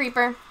 Hi,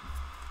 Creeper.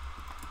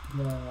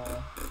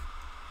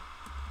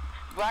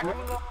 Black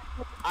Willow,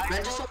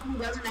 Brent just told me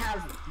he doesn't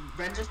have.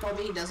 Brent just told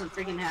me he doesn't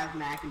freaking have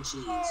mac and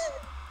cheese.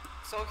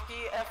 so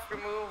he F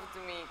removed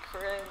me,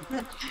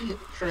 cringe.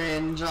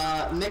 Cringe.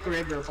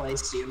 McRib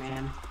replaced you,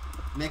 man.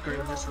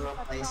 McRib just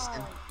replaced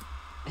him.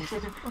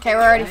 Okay,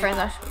 we're already friends.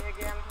 Me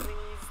again, please.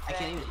 I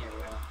can't even hear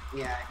you.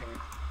 Yeah, I can.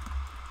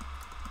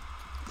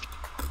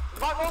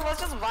 But well, let's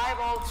just vibe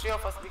all three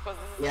of us because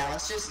this is Yeah,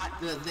 let's just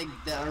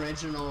the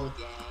original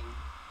gang.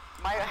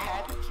 my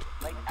head.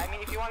 Like, I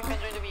mean, if you want, you can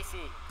join the VC.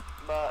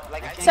 But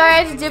like, I Sorry,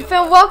 I just did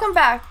film. Welcome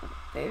back,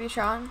 baby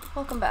Sean.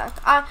 Welcome back.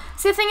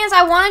 See, the thing is,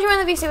 I want to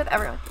join the VC with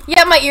everyone.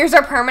 Yeah, my ears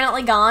are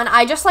permanently gone.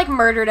 I just like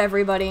murdered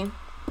everybody.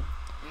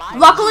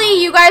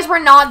 Luckily, you guys were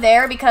not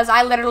there because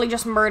I literally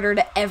just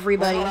murdered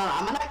everybody. Wait, hold on.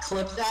 I'm gonna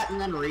clip that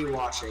and then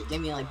rewatch it. Give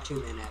me like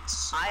 2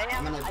 minutes. I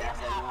am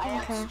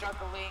Okay.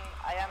 struggling.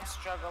 I am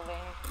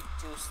struggling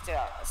to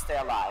stay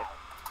alive.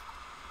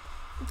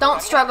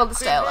 Don't struggle to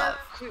stay alive.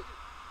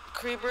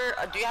 Creeper,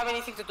 do you have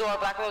anything to do, or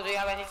Blackwillow, do you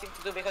have anything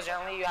to do? Because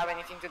generally you have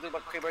anything to do,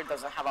 but Creeper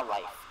doesn't have a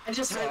life. I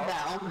just heard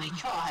that. Oh my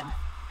god.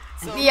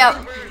 So Yep.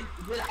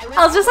 Creeper,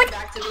 I was just like-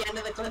 back to the end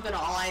of the clip and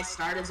all I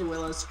start is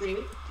Willow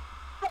screaming.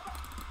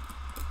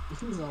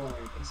 This is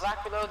hilarious.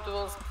 Blackwillow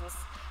duels.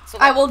 So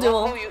I will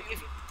duel. Blackwillow,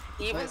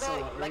 even Wait, so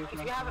though, what, like,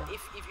 what are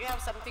if you you have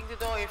something to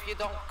do, or if you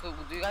don't,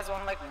 do you guys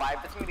want to like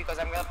vibe with me? Because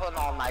I'm gonna put an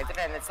all-nighter,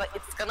 and it's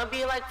gonna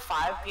be like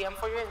 5 p.m.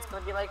 for you, and it's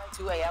gonna be like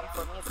 2 a.m.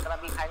 for me. It's gonna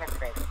be kind of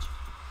cringe.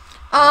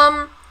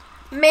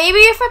 Maybe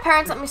if my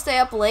parents let me stay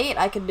up late,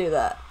 I could do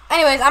that.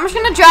 Anyways, I'm just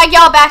gonna drag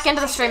y'all back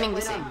into the streaming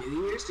Wait, VC. on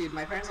New Year's, dude.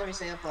 My parents let me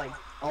stay up like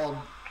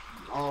all.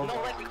 No,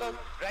 like, because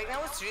right now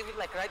it's really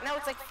like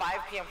 5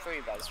 p.m. for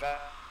you guys, right?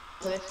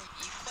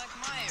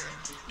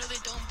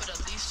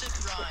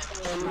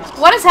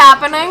 What is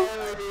happening?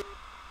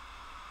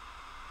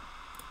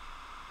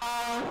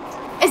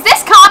 Is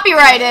this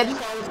copyrighted?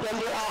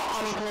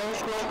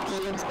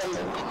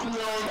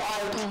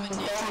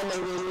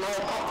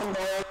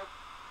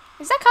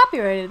 Is that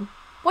copyrighted?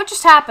 What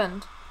just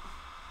happened?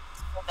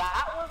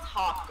 That was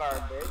hot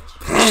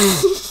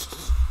garbage.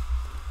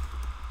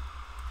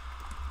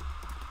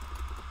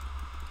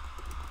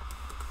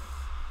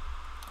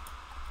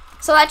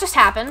 So that just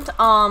happened.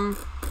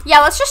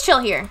 Yeah, let's just chill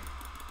here.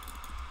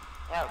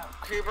 Yeah,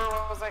 Creeper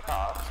was like,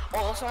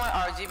 also my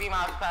RGB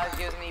mousepad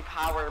gives me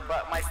power,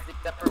 but my sleep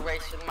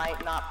deprivation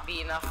might not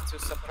be enough to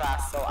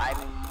suppress, so I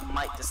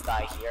might just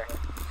die here.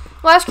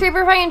 Well, ask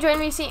Creeper if I can join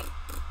VC.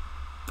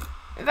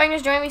 If I can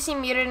just join VC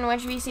muted and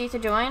which VC to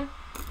join.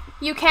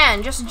 You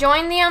can. Just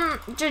join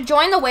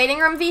the waiting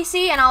room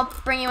VC and I'll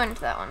bring you into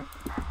that one.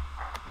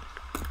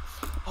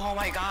 Oh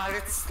my god,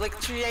 it's like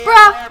 3 a.m. Bruh.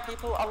 Why are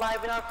people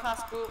alive in our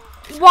class group?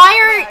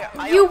 Why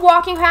are you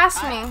walking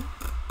past me?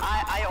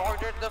 I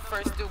ordered the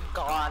first 2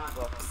 Gone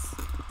books.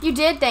 You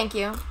did, thank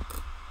you.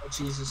 Oh,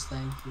 Jesus,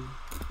 thank you.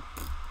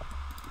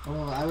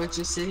 Oh, I was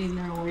just sitting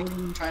there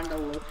waiting, trying to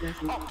look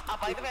at you. Oh,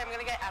 by the way, I'm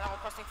gonna get Animal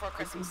Crossing for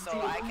Christmas, so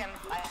I can.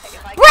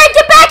 Brad,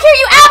 get back here,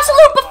 you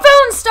absolute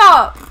buffoon!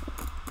 Stop!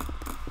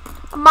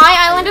 My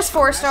island is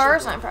 4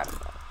 stars, and I'm proud of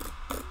that.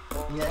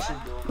 Yeah, I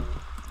should do it.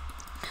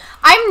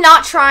 I'm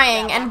not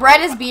trying, and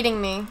Brett is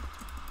beating me.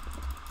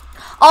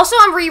 Also,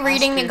 I'm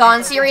rereading the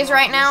Gone series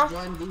right now.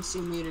 Join VC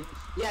muted.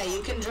 Yeah,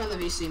 you can join the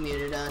VC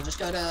muted. Just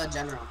go to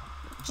general.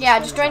 Yeah,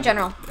 just join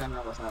general.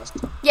 General with us.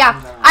 Yeah,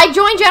 I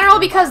joined general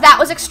because that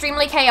was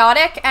extremely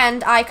chaotic,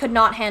 and I could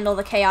not handle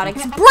the chaotic.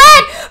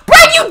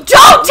 Brett, you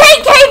don't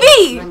take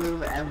KB!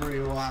 Remove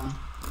everyone.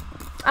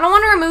 I don't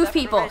want to remove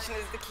people.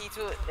 Deprivation is the key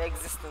to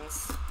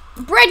existence.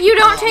 Brett, you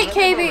don't take That's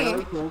a KB.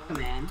 really cool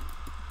command.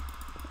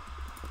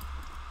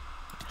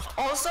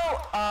 Also,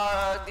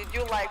 did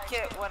you like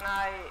it when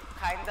I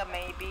kinda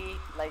maybe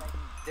like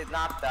did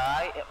not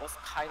die? It was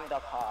kinda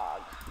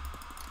pog.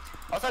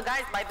 Also,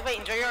 guys, by the way,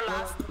 enjoy your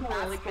last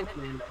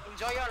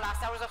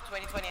hours of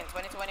 2020 and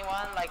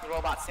 2021. Like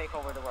robots take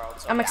over the world.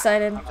 So, I'm yeah,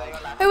 excited. enjoy your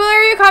last- Hey, Will,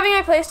 are you copying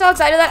my playstyle?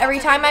 Because I do that every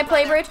time I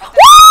play Bridge. Woo!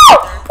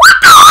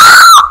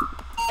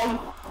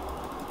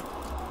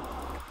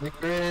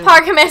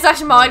 Power command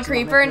 / mod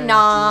creeper.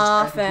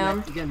 Nah, fam.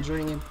 Mexican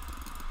dream.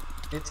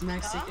 It's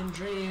Mexican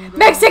dream.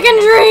 Mexican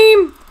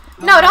dream.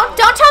 No, don't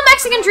tell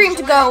Mexican dream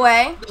to go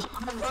away.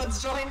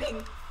 Everyone's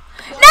joining.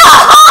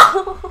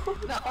 No!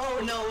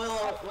 No,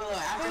 Willow.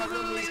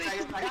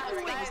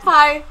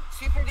 Hi.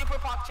 Super duper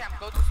pog champ.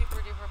 Go to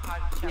super duper pog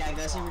champ. Yeah,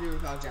 go super duper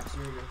pog champ.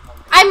 Super duper pog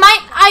champ.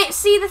 I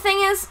see, the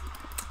thing is,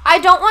 I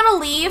don't want to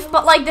leave,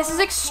 but like this is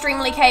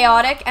extremely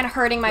chaotic and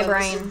hurting my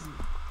brain.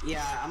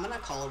 Yeah, I'm gonna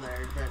call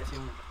there, Brett, if you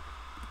want.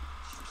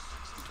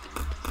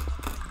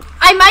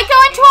 I might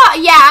go into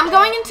I'm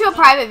going into a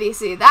private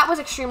VC. That was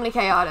extremely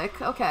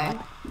chaotic. Okay.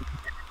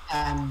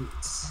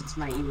 It's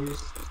my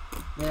ears.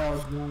 They're all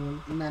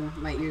going, and then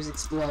my ears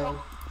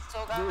explode.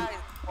 So guys,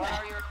 what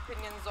are your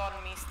opinions on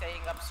me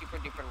staying up super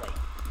duper late?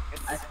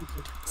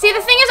 See,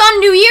 the thing is, on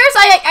New Year's,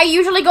 I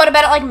usually go to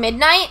bed at like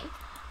midnight,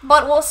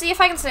 but we'll see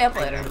if I can stay up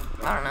later.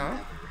 I don't know.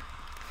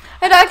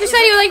 The doctor said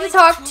he would like to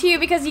talk to you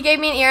because he gave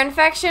me an ear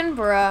infection,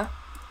 bruh.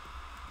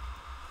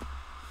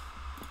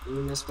 You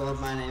misspelled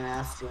my name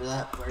after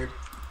that word.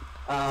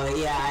 Oh,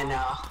 yeah, I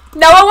know.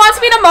 Noah wants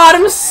me to mod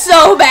him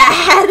so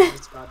bad.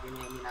 Misspelled your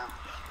name, you know.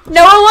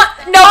 Noah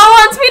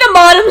wants me to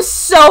mod him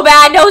so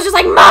bad. Noah's just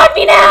like, mod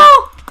me now.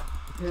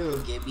 Who,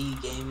 Gibby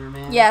Gamer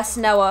Man? Yes,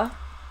 Noah.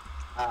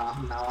 Oh,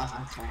 Noah,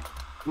 okay.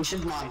 You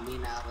should mod me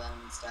now then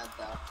instead,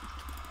 though.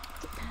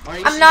 Or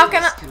you I'm should not do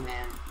this gonna-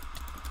 command.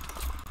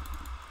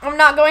 I'm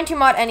not going to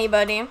mod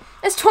anybody.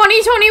 It's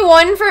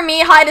 2021 for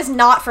me. Hyde is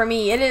not for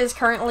me. It is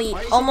currently Or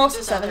you should almost do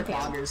this 7 other p.m.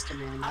 bloggers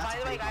command. That's By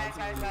the a way, big guys.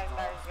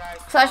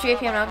 Slash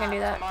VP, I'm not gonna do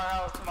that.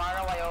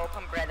 Tomorrow I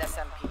open Bread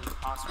SMP.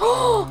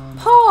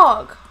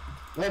 Pog.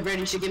 Wait,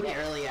 Brady, you should give me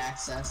early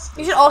access.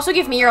 You should also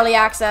give me early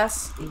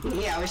access.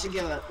 Yeah, you should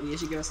give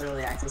us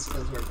early access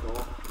because we're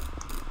cool.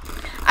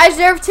 I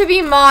deserve to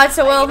be mod,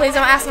 so Will, please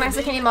don't ask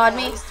Maxa, can you mod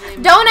me?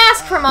 Don't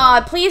ask for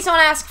mod. Please don't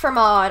ask for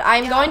mod.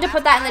 I'm going to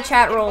put that in the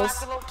chat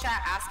rules.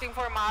 Chat, asking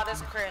for mod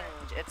is cringe.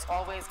 It's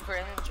always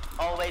cringe.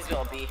 Always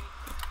will be.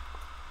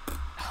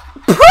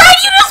 Brad, you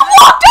just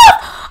walked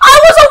up! I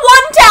was a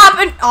one-tap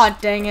and... Aw,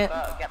 dang it.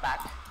 Get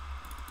back.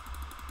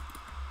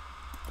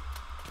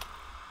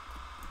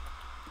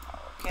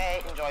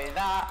 Okay, enjoy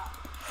that.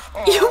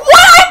 Oh.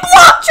 What? I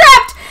block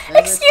trapped!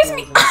 Excuse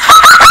me.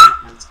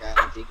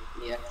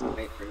 Yeah,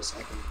 wait for a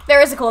second.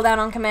 There is a cooldown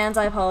on commands,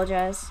 I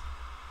apologize.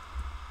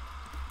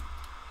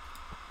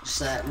 Just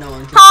that no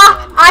one can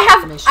I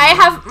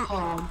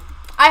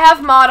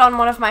have mod on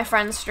one of my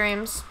friend's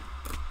streams.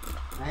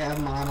 I have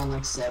mod on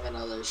like 7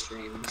 other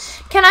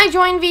streams. Can I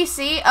join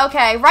VC?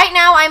 Okay, right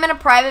now I'm in a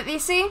private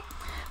VC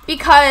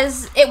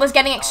because it was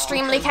getting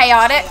extremely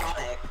chaotic.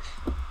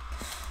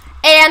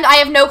 And I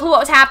have no clue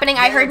what was happening.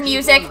 I heard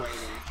music.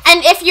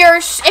 And if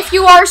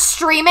you are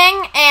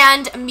streaming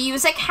and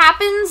music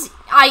happens,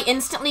 I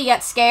instantly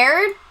get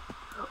scared.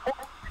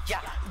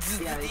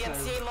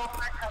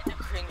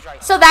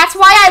 So that's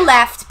why I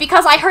left,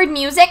 because I heard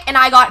music and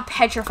I got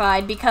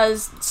petrified,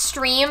 because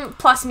stream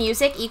plus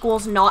music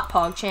equals not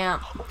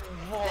PogChamp.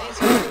 Thanks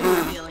for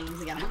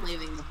feelings again. I'm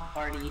leaving the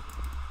party.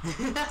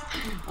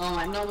 Oh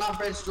my, no, not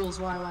Bridge Duels.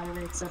 Why did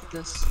I accept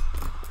this?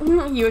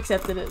 You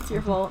accepted it. It's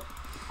your fault.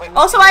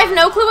 Also, I have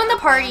no clue in the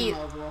party.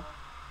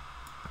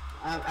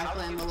 I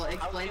play Mobile.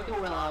 Explain to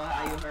Willow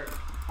how you hurt.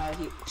 how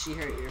she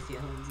hurt your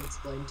feelings.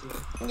 Explain to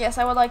her. Yes,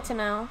 I would like to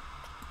know.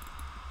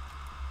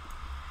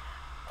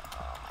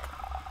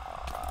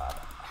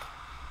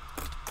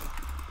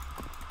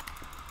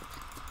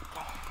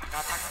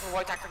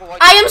 Tactical void.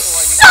 I am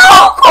so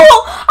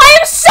cool! I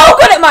am so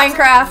good at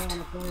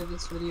Minecraft!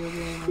 This video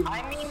game.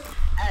 I mean,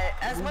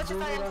 as much as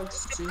I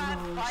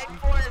understand,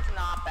 5-4 is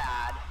not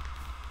bad.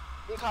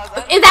 Because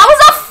That was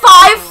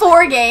a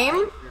 5-4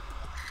 game?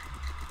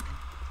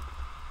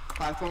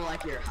 5-4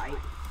 like your height.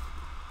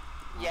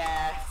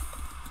 yes.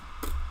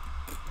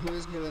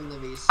 Who's doing the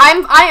VC?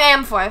 I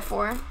am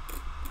 5'4".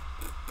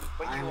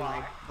 But you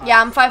are. Yeah,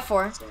 I'm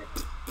 5'4".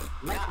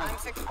 Yeah, I'm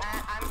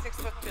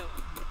 6'2".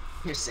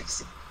 You're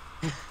 6.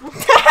 How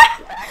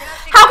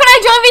can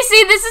I join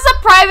VC? This is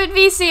a private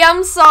VC.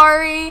 I'm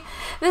sorry.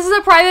 This is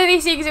a private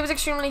VC because it was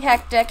extremely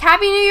hectic.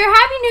 Happy New Year.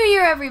 Happy New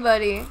Year,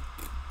 everybody.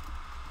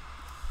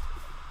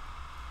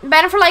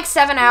 Been for like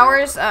 7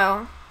 hours.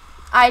 Oh.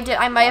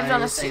 I might have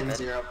done a stupid.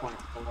 0.4.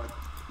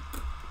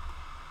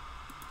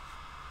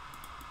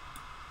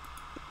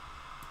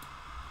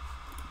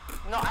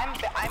 No, I'm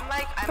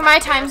For my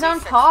time zone,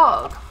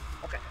 Pog.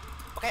 Okay.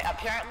 Okay,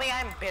 apparently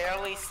I'm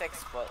barely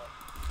 6 foot.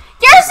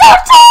 You're so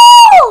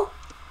tall!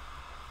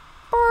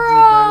 Bread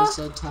Bruh. is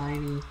so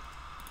tiny.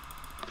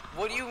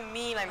 What do you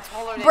mean? I'm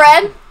taller than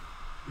Bread?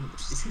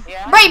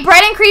 Yeah? Wait,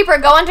 Bread and Creeper,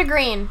 go into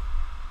green.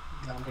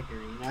 Gone to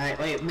green. Alright,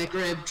 wait,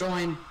 McRib,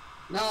 join.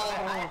 No!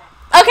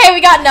 Okay,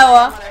 we got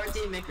Noah. Whatever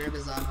team McRib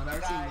is on,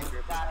 whatever team Guys, McRib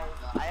is guys,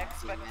 on. I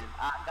expect,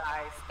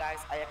 guys,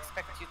 I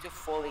expect you to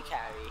fully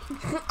carry.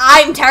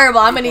 I'm terrible.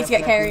 I'm gonna need to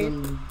get carried.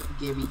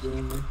 Gibby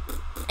Gamer.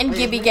 And Wait,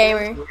 Gibby McRib's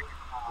Gamer. weird.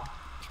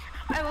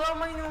 I love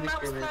my new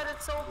mouse pad,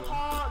 it's so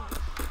hard.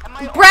 And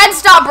my Bread, old-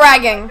 stop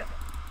bragging.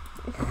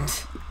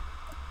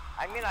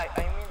 I mean,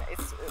 it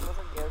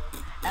wasn't good.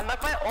 And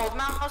like my old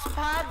mouse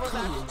pad was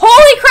actually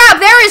Holy crap,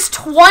 there is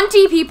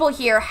 20 people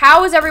here.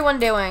 How is everyone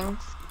doing?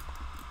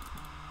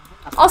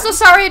 Also,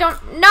 sorry I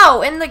don't...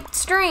 No, in the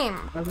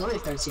stream. There's only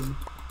 13.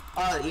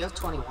 Oh, you have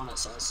 21, it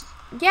says.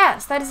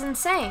 Yes, that is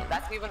insane.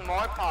 That's even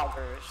more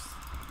poggers.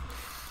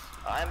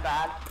 I'm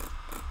bad.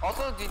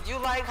 Also, did you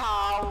like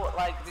how,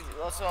 like,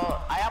 so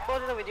I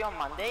uploaded a video on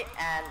Monday,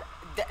 and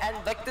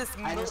like this.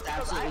 I just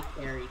absolutely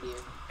carried you.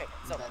 Okay,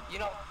 so you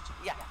know,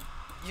 yeah,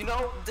 you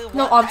know the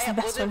No, one I obviously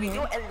best uploaded one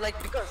video, here. and like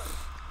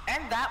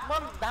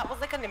that was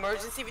like an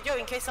emergency video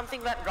in case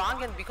something went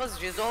wrong, and because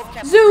Rizzo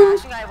kept Zoom.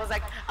 crashing, I was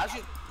like, I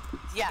should.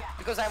 Yeah,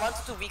 because I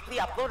wanted to weekly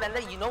upload, and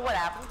then you know what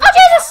happened? Oh,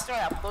 Jesus! After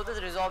I uploaded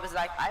the Resolve, is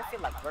like, I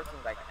feel like working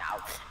right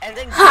now. And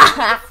then you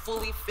a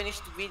fully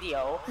finished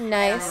video.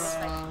 Nice.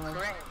 And I was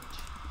like, cringe.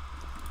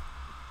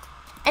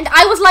 And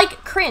I was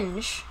like,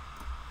 cringe.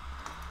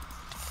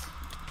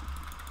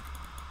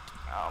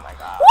 Oh my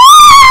god.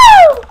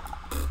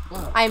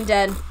 Woo! I'm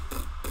dead.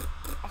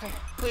 Okay,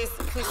 please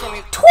tell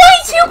me.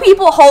 22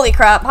 people! Holy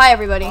crap. Hi,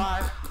 everybody.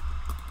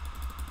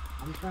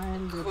 I'm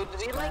trying to... Could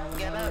we like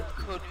get a,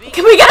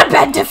 Can we get a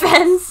bed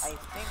defense? I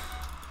think.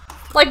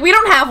 Like, we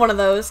don't have one of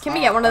those. Can we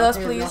get one of those,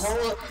 please? The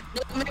whole...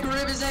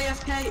 McRib is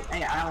AFK?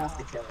 Hey, I don't have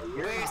to kill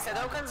you. Wait,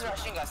 Sedokan's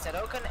rushing us.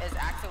 Sedokan is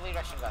actively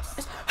rushing us.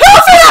 Who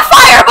threw that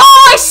fireball?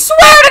 I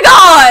swear to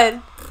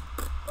God!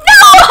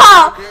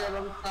 Noah! McRib,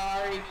 I'm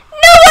sorry.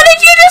 Noah, did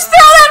you just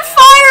throw that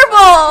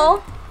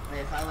fireball?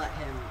 Wait, if I let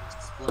him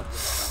split this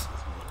stuff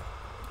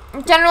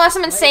with me. General has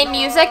some insane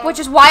music, which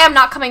is why I'm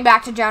not coming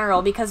back to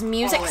General, because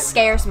music wait,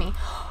 scares me.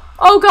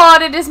 Oh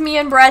God, it is me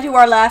and Bread who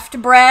are left.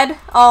 Bread,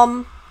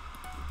 Oh,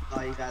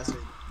 you guys are...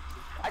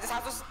 I just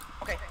have to.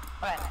 Okay,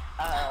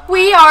 alright.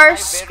 we are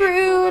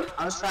screwed.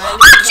 I was trying to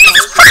get the most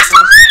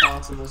resources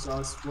possible, so I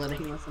was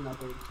splitting with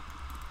another...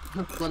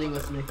 splitting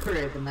with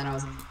McRib, and then I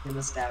was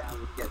gonna stab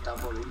him to get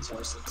double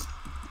resources.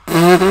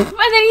 And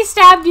then he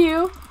stabbed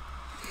you.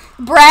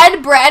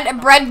 Bread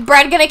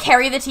gonna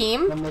carry the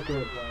team. I'm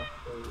McRib, though.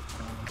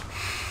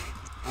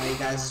 Oh, you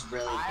guys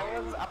really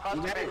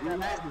carried. You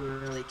guys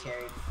really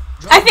carried.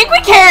 I think we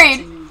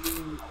carried.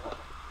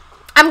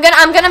 I'm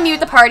gonna mute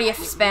the party if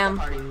spam.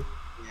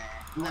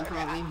 And then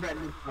probably Bread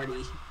in the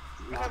party.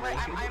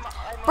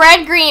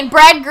 Bread green,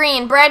 bread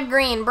green, bread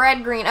green,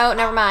 bread green. Oh,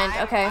 never mind.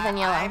 Okay, then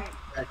yellow.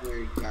 Bread,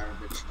 you're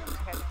garbage.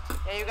 Okay.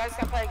 Yeah, you guys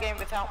can play a game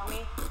without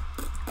me.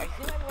 I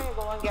think I'm gonna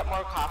go and get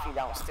more coffee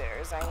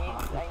downstairs. I need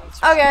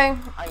Okay.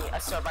 I need a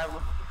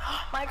survival.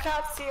 My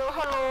cat's here.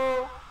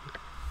 Hello.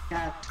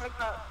 Cat.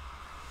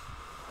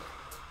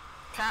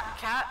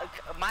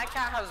 My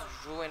cat has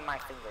ruined my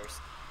fingers.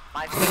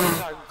 My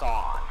fingers are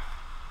gone.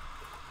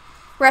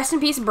 Rest in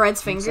peace,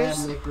 Bread's fingers.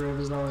 Sad McRib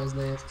is always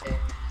AFK.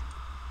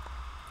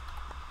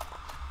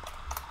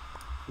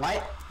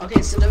 Why? Okay,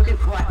 Sudoku,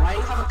 why do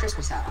you have a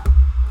Christmas hat?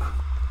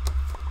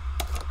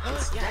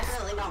 It's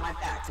definitely not my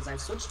pack, because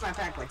I've switched my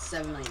pack like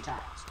 7 million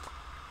times.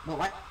 But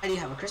why do you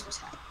have a Christmas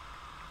hat?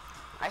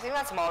 I think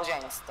that's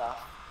Mojang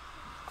stuff.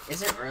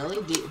 Is it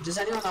really? Does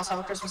anyone else have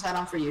a Christmas hat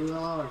on for you,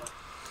 Willow?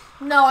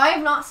 No, I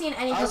have not seen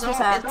any Christmas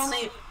hats.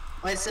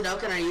 Wait,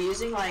 Sudoku, are you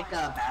using like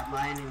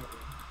Badline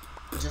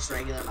or just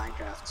regular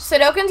Minecraft?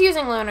 Sudokun's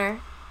using Lunar.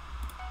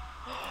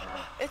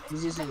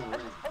 He's using Lunar.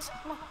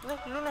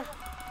 Lunar.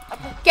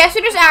 Guess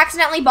who just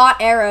accidentally bought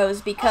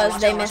arrows because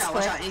they Watch out.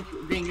 misclicked?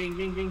 Green.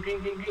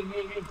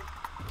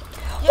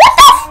 What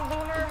the?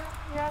 Lunar.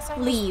 Yes, I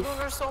Leave. miss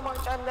Lunar so much.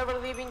 I'm never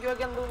leaving you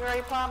again, Lunar.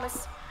 I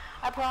promise.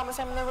 I promise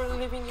I'm never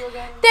leaving you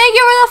again. Thank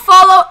you for the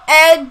follow,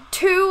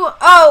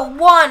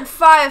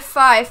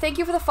 Ed20155. Thank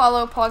you for the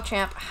follow,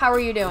 PogChamp. How are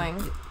you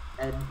doing?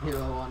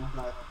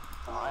 Ed20155.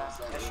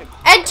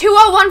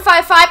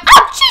 Ed20155.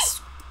 Oh,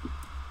 jeez!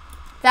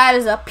 That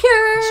is a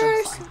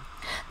pure.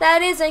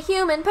 That is a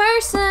human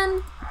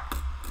person.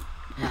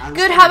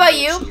 Good, how about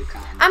you?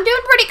 I'm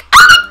doing pretty.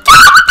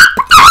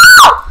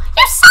 Oh,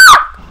 you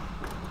suck!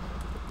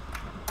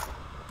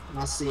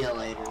 I'll see you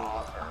later.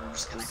 I'm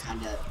just gonna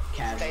kind of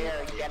casually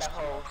Get a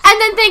host. And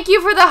then thank you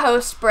for the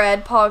host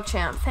spread,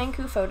 PogChamp. Thank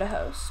you for the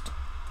host.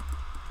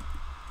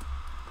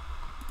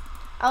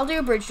 I'll do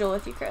a bridge duel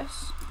with you,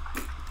 Chris.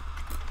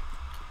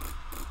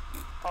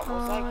 What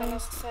was I gonna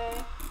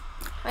say?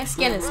 My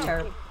skin is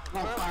terrible.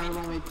 Don't fire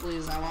on me,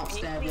 please. I won't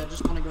stab you. I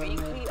just want to go to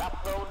Weekly mid.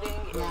 uploading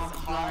is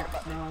hard,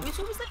 but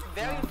YouTube is like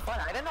very fun.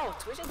 I don't know.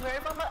 Twitch is very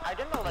fun, but I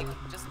don't know. Like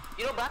just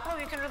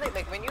BlackWillow, you can relate.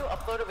 Like when you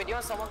upload a video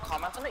and someone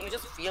comments on it, you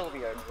just feel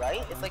weird,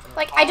 right? It's like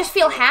I just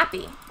feel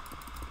happy.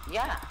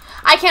 Yeah.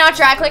 I cannot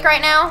drag click right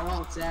I now.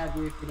 won't stab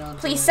you if you don't.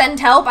 Please send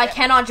help. I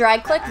cannot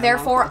drag click,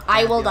 therefore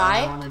I will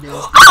die.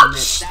 Oh,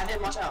 stab him,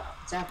 watch out.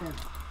 Stab him.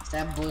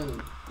 Stab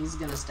Bloom. He's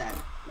gonna stab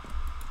him.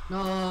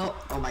 No.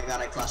 Oh my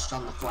god, I clutched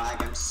on the flag.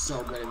 I'm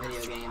so good at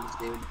video games,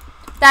 dude.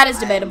 That is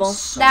debatable.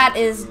 So that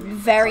good is at video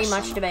games. very Clutched on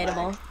much the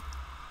debatable. flag.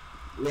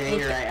 Yeah,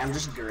 you're right. I'm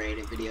just great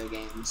at video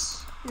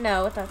games.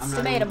 No, that's I'm not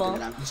even debatable.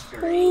 good, I'm just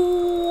great.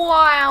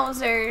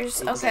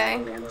 Wowzers. Okay.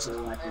 Exactly, I'm so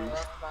lucky.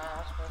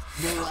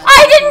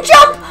 I didn't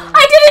jump!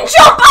 I didn't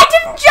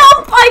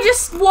jump! I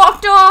just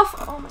walked off.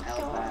 Oh my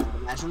god.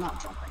 Imagine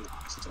not jumping.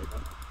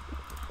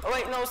 Oh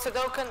wait, no,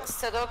 Sudoku.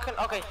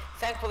 Okay,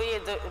 thankfully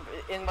the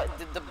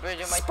bridge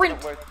might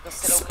Sprint. didn't work.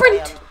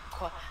 Sprint.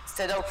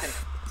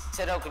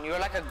 Sudoku, you're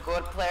like a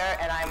good player,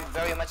 and I'm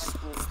very much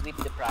sleep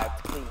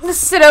deprived. Please. The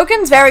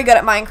Sudokun's very good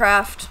at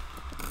Minecraft.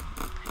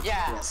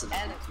 Yeah, Yes,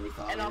 and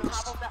on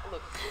top of that,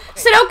 look.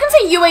 Okay, Sudokun's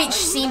a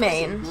UHC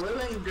main.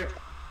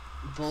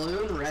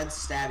 Blue and red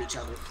stab each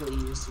other,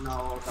 please.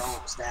 No,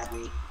 don't stab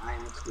me.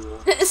 I'm cool.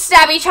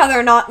 Stab each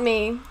other, not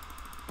me.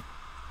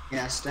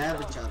 Yeah, stab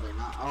each other.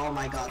 Not. Oh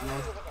my god,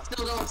 no.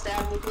 Still don't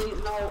stab me,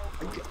 please. No.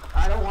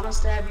 I don't want to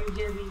stab you,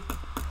 Gibby.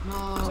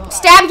 No.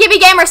 Stab Gibby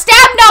Gamer.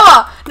 Stab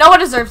Noah. Noah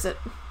deserves it.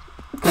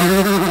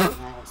 No,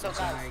 So I'm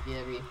sorry,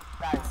 Gibby.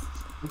 guys.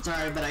 I'm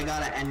sorry, but I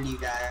gotta end you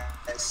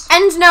guys.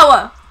 End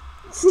Noah.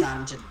 It's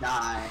time to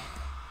die.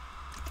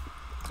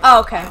 Oh,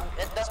 okay.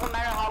 It doesn't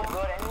matter how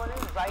good anyone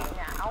is right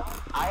now.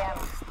 I am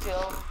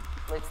still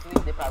like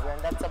sleep deprived,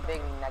 and that's a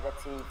big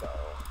negative though.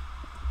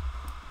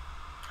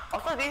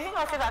 Also, do you think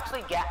I should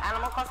actually get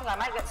Animal Crossing? I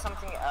might get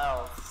something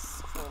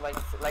else. Like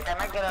I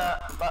might get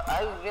but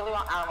I really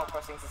want Animal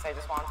Crossing since I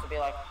just want it to be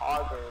like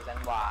poggers and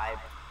vibe.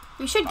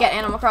 You should get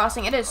Animal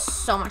Crossing. It is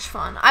so much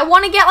fun. I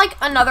want to get like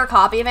another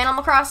copy of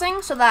Animal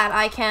Crossing so that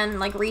I can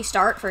like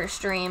restart for a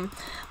stream.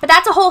 But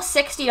that's a whole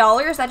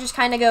 $60 that just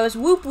kind of goes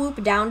whoop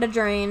whoop down the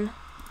drain.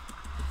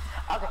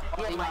 Okay,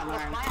 He got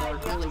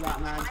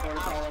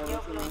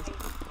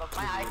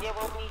my idea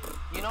will be,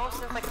 you know,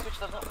 since like Switch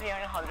doesn't pay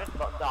any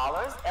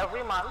 $100,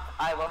 every month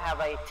I will have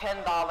a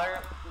 $10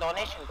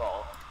 donation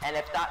goal, and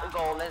if that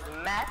goal is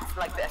met,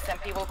 like the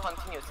SMP will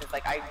continue since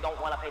like I don't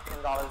want to pay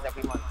 $10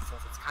 every month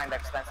since it's kind of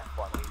expensive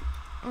for me.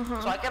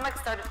 So I can like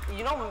start,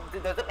 you know,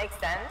 does it make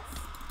sense?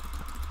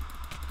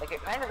 Like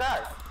it kind of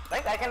does.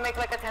 Like I can make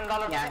like a $10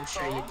 Yeah, I'm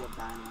sure goal. you did,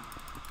 Dino.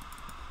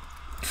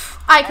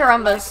 Ay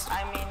carambas.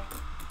 Like, I mean,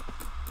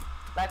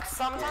 like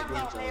sometimes I'll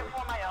game's pay over.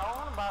 for my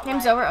own, but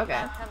Game's like, over? if Okay.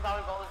 that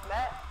 $10 goal is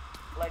met,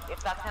 like if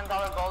that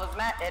 $10 goal is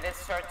met, it is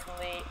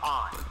certainly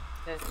on.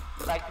 This,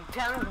 like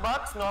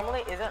 $10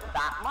 normally isn't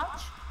that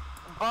much,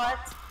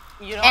 but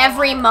you know.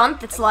 Every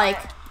month it's like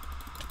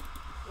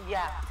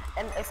Yeah,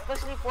 and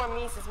especially for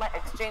me since my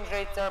exchange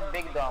rates are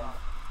big dumb.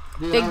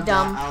 Dude, Big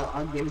dumb.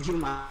 I'll give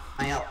you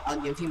I'll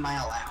give you my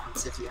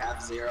allowance if you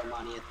have 0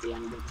 money at the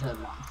end of the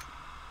month.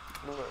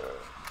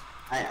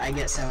 I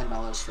get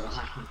 $7 for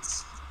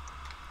allowance.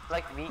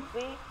 Like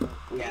weekly?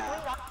 Yeah.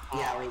 Weekly?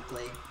 Yeah,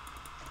 weekly.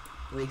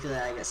 Weekly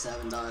I get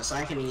 $7, so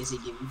I can easily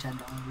give you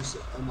 $10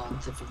 a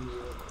month if you need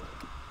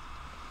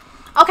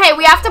it. okay.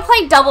 We have to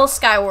play double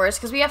Skywars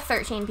because we have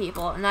 13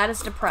 people, and that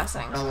is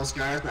depressing. Double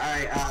scars.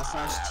 Alright,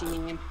 first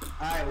team.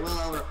 Alright,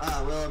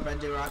 Willow,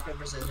 Red do rock,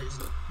 paper, scissors.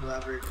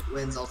 Whoever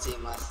wins, I'll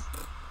team with.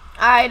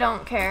 I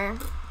don't care.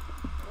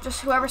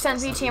 Just whoever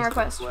sends me team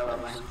request. Willow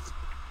wins.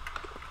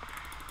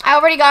 I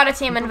already got a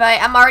team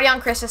invite. I'm already on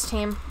Chris's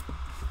team.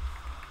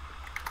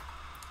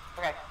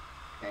 Okay.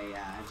 Okay,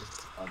 yeah, I just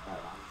spelled that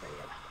wrong, but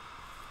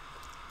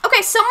yeah.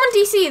 Okay, someone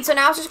DC'd, so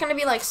now it's just gonna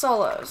be like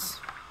solos.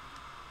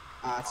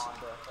 That's On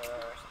fine. the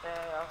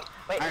Thursday.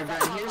 Wait, Alright, is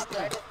Brad, that here's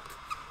copyrighted?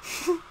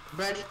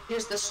 Brad,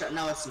 here's the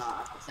no, it's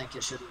not. I don't think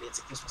it shouldn't be. It's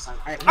a Christmas song.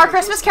 Alright, Our here's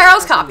Christmas the Carol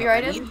is Christmas song.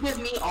 copyrighted. You give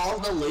me all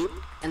the loot,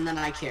 and then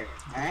I carry.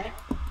 Alright?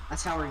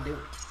 That's how we're doing.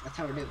 That's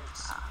how we're doing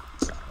this.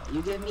 So,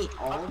 you give me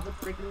all of the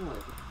freaking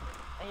loot.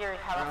 Here,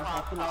 have a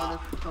I'll put all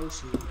this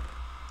potion.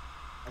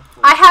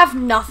 I have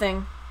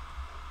nothing.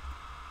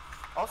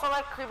 Also,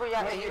 like Creeper,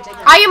 yeah. Wait, you you're don't taking-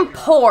 have- I am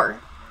poor.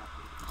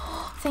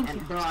 Thank you.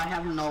 And bro, I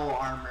have no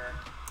armor.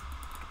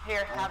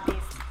 Here, have these.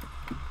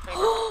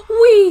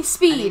 Wee I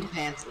speed. need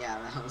pants. Yeah,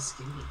 that was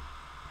skinny.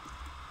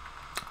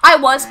 I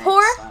was Nice,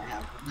 poor. I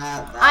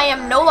have that, I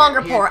am no here,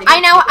 longer here, poor. take I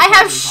it, now take it, I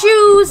have doesn't pop,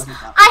 shoes. doesn't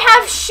pop. I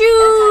have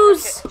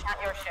shoes.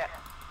 Enchant your shit.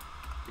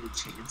 Dude,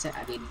 chance it.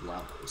 I need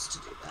levels to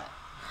do that.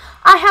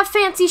 I have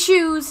fancy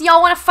shoes.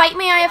 Y'all want to fight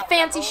me? I have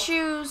fancy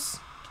shoes.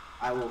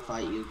 I will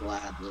fight you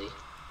gladly.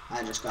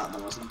 I just got the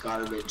most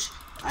garbage.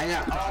 I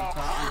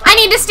I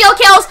need to steal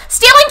kills.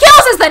 Stealing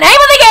kills is the name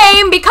of the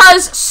game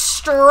because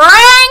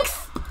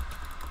strength.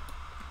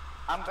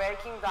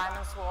 Unbreaking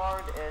Diamond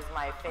Sword is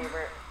my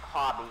favorite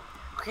hobby.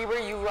 Creeper,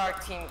 you are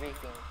team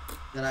griefing.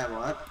 Did I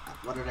what?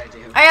 What did I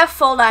do? I have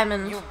full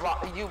diamond. You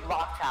block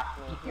tapped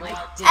me. You are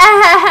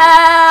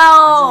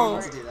Ow!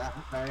 I didn't mean to do that.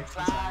 I'm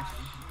sorry. slash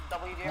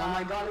WDR. Oh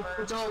my god,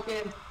 Creeper. it's a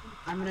token!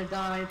 I'm gonna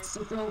die, it's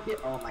a token!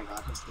 Oh my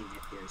god, his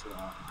teammate here as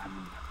well.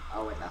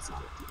 Oh wait, that's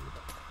not a teammate.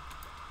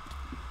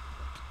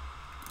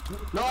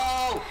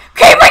 No!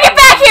 Creeper, get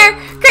back here!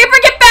 Creeper,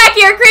 get back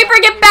here! Creeper,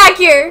 get back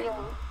here!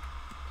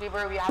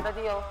 Creeper, we had a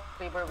deal.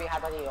 Creeper, we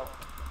had a deal.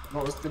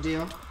 What was the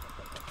deal?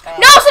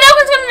 No,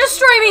 Sudokun's gonna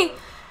destroy me!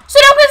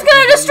 Sudokun's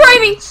gonna destroy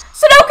me!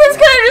 Sudokun's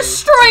gonna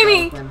destroy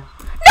me!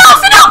 No,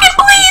 Sudokun,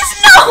 please!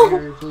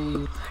 No!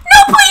 Please. No,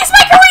 please,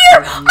 my career!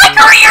 My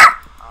career!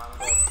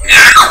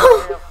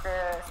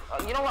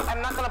 No! You know what?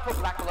 I'm not gonna put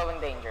BlackWillow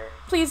in danger.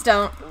 Please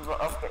don't.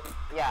 Okay,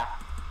 yeah.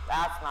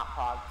 That's not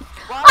pog.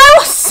 Well, I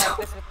was so- like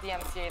this with the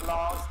MCA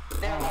laws.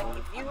 They're like,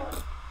 if you,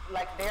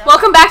 like, they're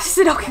Welcome back to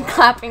Sudoku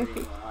clapping.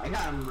 I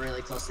got him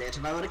really close to the edge.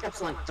 If I would have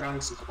kept like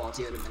throwing snowballs,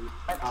 he would have been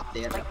off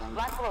the edge Like, of them.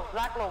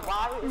 BlackWillow,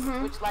 why is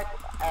Twitch like,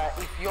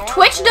 if your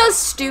Twitch voice does is-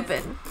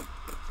 stupid.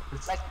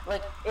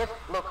 Like, if,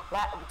 look,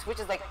 Twitch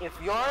is like, if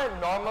your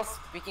normal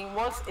speaking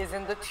voice is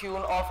in the tune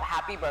of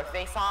Happy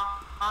Birthday song,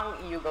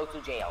 you go to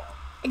jail.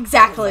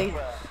 Exactly.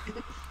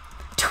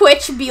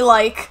 Twitch be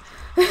like,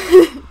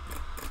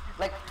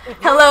 Like, if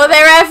hello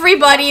there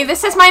everybody,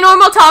 this is my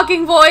normal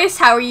talking voice,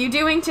 how are you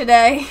doing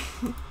today?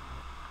 and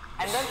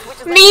then Twitch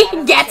is Me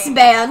like, gets change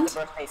banned. the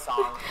birthday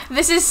song.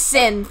 This is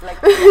sin.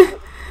 Like,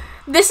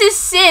 This is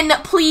sin,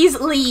 please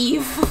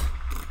leave.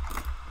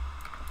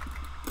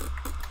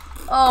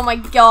 Oh my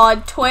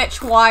god,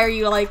 Twitch, why are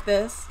you like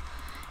this?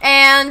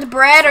 And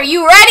Brad, are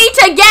you ready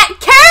to get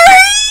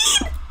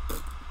carried?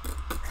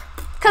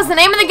 Because the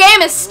name of the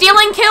game is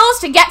stealing kills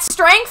to get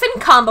strength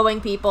and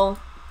comboing people.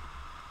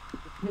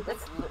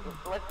 it's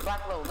like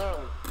BlackWillow,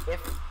 literally.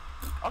 If,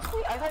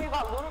 actually, I thought you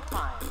got lunar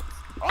times.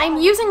 Oh, I'm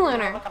using you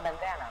lunar. have, like a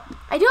bandana.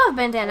 I do have a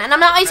bandana, and I'm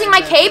not using my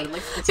Brad, cape Brad,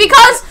 look at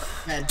because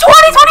Brad,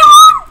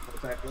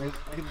 2021! look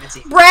at my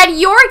team. Brad,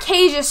 your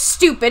cage is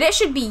stupid. It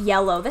should be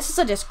yellow. This is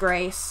a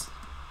disgrace.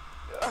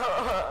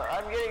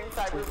 I'm getting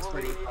excited It's with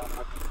pretty it.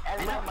 fun.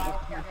 And I my know.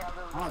 mouth can't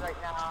handle this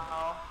right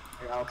now.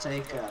 Here, I'll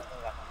take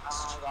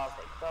I'll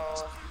take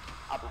those.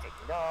 I'll be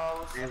taking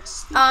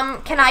those.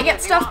 Can I get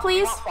Do you stuff, want- please? do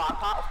you want Frog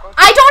Pot? Of course.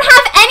 I don't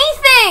have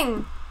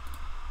anything!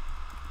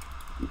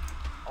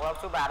 Well,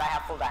 too bad. I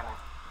have full diamond.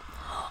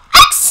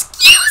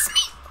 Excuse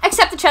me!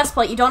 Except the chest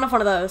plate. You don't have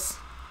one of those.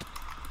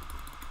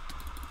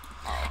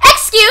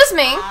 Excuse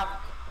me!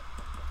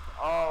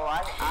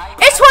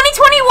 It's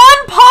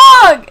 2021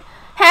 Pog!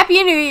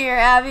 Happy New Year,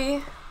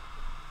 Abby.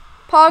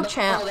 Pog Oh,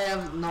 champ. they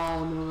have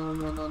no.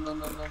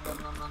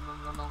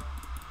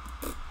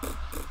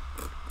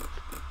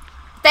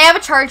 They have a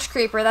charged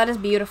creeper. That is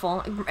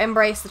beautiful.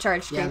 Embrace the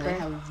charged Yeah, they creeper.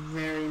 have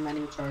very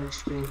many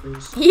charged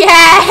creepers.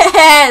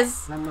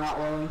 Yes! I'm not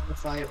willing to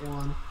fight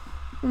one.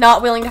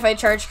 Not willing to fight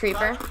charged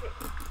creeper.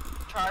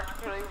 Charge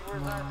creepers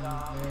are I'm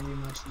dumb. very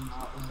much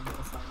not willing to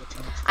fight a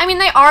charged. I mean,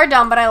 they are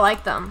dumb, but I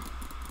like them.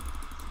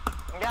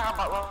 Yeah,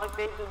 but well, like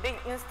they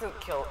instant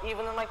kill.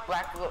 Even in like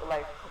BlackWillow,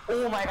 like,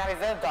 oh my god, is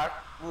that a dark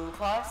blue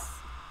plus?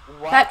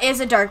 What? That is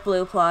a dark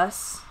blue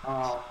plus.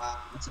 Oh wow,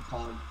 it's a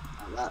pog.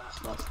 That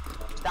plus.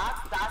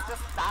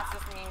 That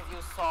just means you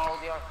sold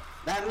your.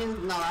 That means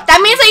no. That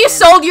means that you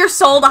sold your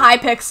soul to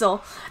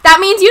Hypixel. That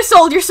means you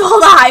sold your soul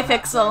to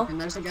Hypixel. And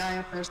there's a guy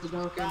up there's the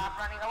Doken. Stop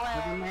running away.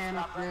 There's a man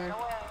Stop up running there.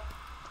 away.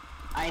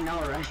 I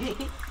know,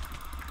 right?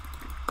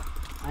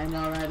 I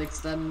know, right?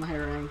 Extend my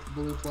rank,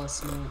 blue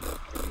plus me.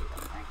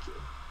 Thank you.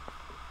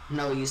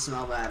 No, you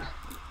smell bad.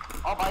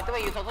 Oh, by the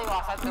way, you totally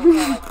lost. I don't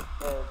care,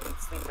 like,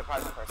 sleep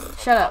deprived person.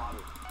 Shut up.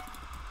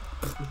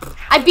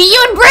 I beat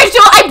you in bridge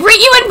duel. I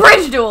beat you in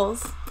bridge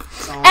duels.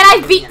 So And I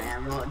give me beat- an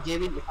anvil.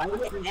 Give me. If I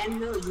get an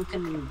anvil, you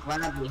can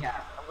gladly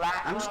have.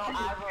 I'm just BlackWillow,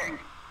 I kidding.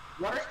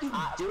 will. What are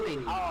you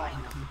doing? I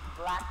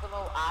know.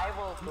 BlackWillow, I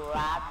will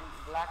gladly.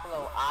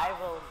 BlackWillow, I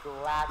will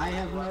gladly. I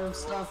have no do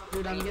stuff, a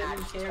dude, I'm getting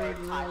rematch carried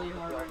third time really with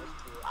hard. yours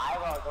too. I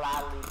will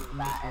gladly do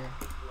that and Okay.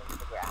 kick you into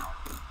the ground.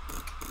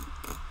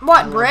 I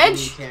What, love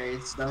bridge? being carried.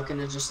 Doken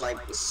is just like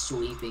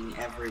sweeping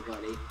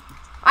everybody.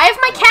 I have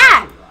my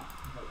cat.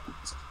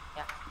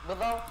 Yeah,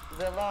 Willow.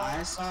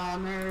 I saw a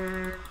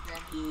nerd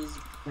and he's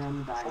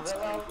Then died, so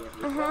I give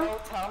you. Willow,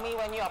 tell me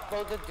when you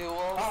upload the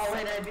duels. Oh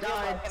wait, I video so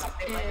I died. can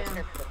update my Damn.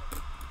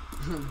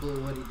 description. Blue,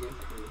 what do you do?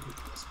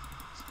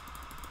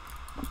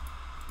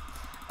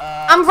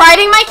 I'm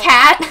riding my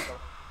cat.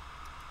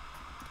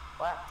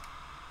 What?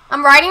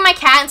 I'm riding my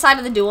cat inside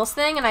of the duels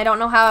thing, and I don't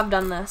know how I've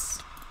done this.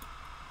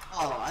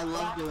 Oh, I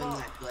love doing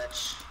that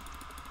glitch.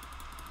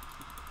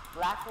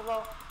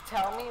 BlackWillow,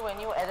 tell me when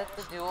you edit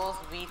the duels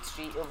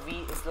V3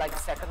 V is like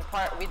second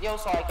part video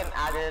so I can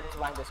add it to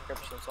my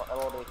description so it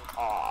will be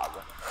cog.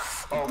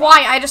 Oh,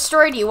 Why? I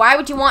destroyed you. Why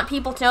would you want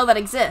people to know that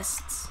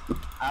exists?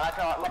 I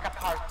like a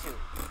part 2.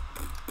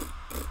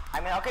 I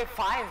mean, okay,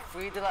 fine.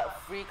 Free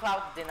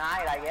cloud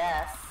denied, I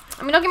guess.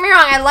 I mean, don't get me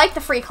wrong. I like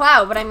the free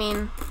cloud, but I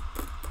mean,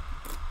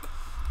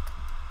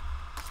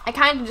 I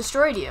kind of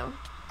destroyed you.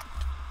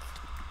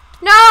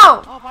 No!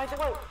 Oh, by the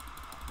way,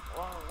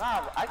 oh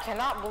god, I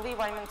cannot believe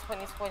I'm in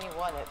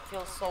 2021. It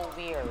feels so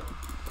weird.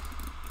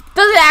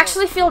 Does it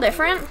actually feel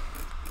different?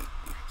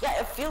 Yeah,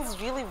 it feels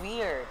really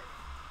weird.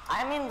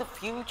 I'm in the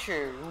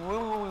future.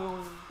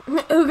 Woo.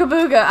 Ooga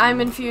booga, I'm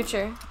in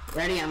future.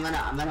 Ready? I'm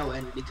gonna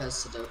win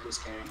because Sudoku's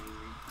carrying me.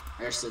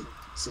 Or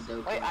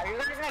Sudoku. Wait, are you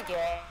guys in a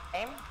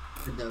game?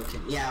 Sudoku.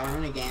 Yeah, we're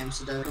in a game.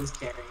 Sudoku's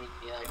carrying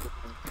me like with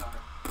my car.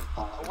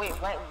 Wait,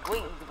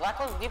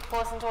 BlackWillow, did you pull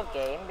us into a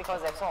game?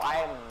 Because if so, I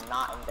am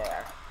not in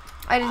there.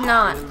 I did Are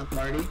not. you in the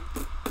party?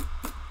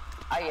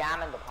 I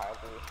am in the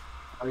party.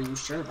 Are you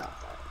sure about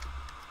that?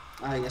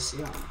 Oh, yes,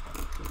 you are.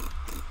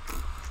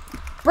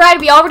 Brad,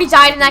 we already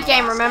died in that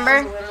game,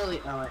 remember?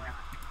 Literally, oh, wait.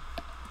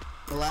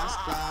 The last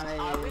guy.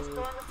 Are we still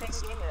in the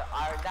same game?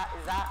 I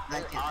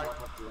can't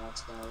help what the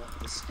last guy left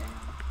this game.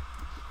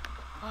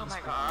 Oh my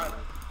god.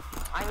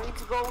 I need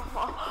to go.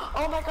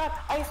 Oh my god.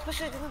 I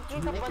especially didn't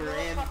drink up my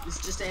McRib is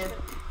just AFK.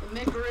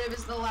 McRib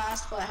is the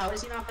last play. How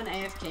has he not been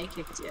AFK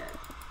kicked yet?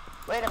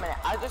 Wait a minute.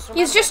 I just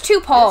remembered. He's just too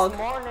pog.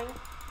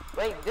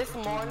 This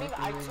morning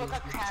I took a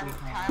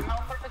caramel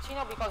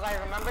frappuccino because I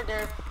remember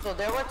there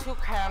were 2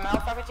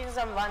 caramel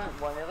frappuccinos and 1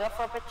 vanilla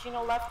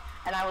frappuccino left,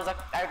 and I was like,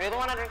 I really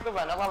want to drink the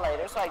vanilla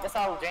later, so I guess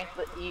I'll drink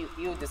the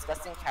you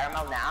disgusting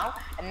caramel now,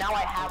 and now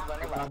I have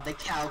vanilla. The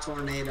cow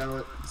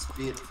tornado, it's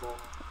beautiful.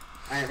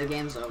 Alright, the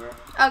game's over.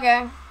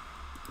 Okay.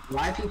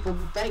 Why people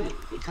begging?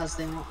 Because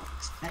they want.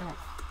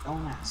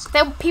 Don't ask.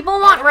 People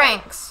want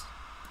ranks.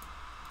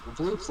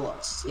 Blue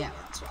plus, yeah,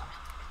 that's why.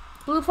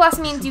 Blue plus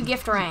means you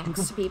gift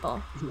ranks to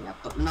people. Yeah,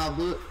 but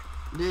no,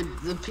 dude,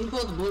 the people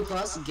with Blue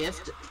Plus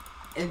gift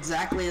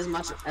exactly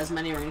as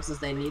many ranks as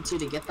they need to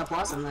get the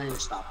plus, and then they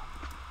just stop.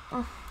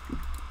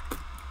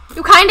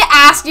 You kind of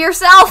asked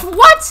yourself,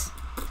 what?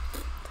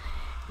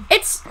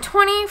 It's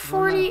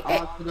 2040.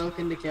 I'll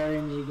Sudoku to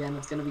carry me again.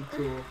 It's gonna be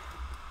cool.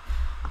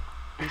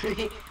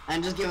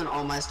 I'm just giving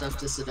all my stuff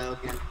to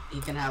Sudoku.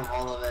 He can have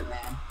all of it,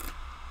 man.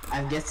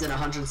 I've gifted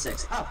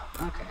 106. Oh,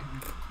 okay.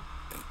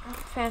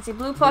 Fancy.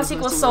 Blue plus Blue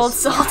equals plus sold, was-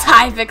 sold, yeah.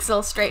 high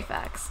pixel, straight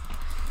facts.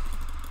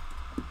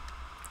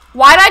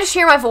 Why did I just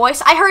hear my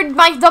voice? I heard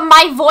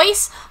my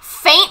voice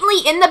faintly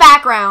in the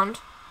background.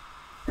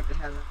 It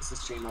has the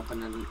stream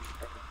open and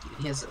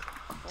he has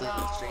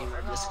the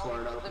streamer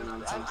Discord open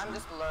on something. I'm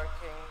just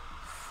lurking.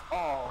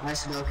 Oh.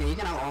 Nice Sudoku, you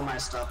can have all my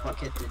stuff. What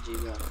kit did you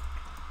go?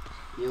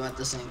 You went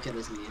the same kit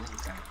as me.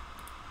 Okay.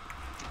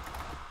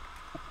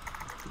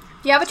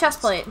 Do you have a chest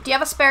plate? Do you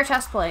have a spare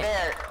chest plate?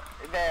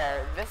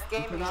 There. This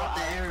game you Without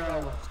the are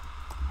arrow.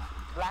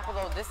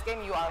 BlackWillow, this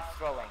game you are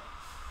throwing.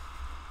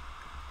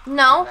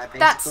 No,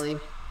 that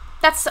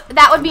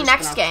would be I'm just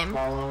next gonna game.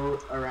 Follow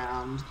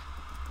around.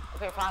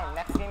 Okay, fine.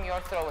 Next game you're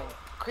throwing.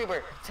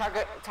 Creeper,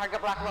 target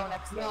BlackWillow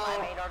next game. No. I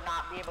made her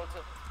not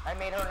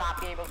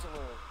be able to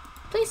move.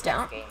 Please don't.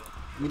 Next game.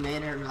 You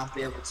made her not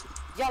be able to.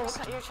 Yeah, look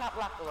at your chat,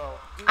 BlackWillow.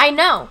 I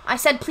know. I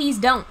said please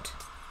don't.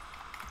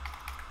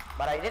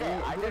 But I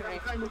didn't. I didn't. I'm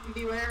trying to give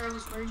you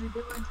arrows. What are you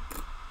doing?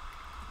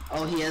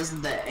 Oh, he has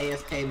the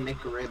AFK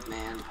McRib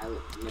man.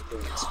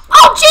 McRib.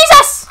 Oh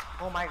Jesus!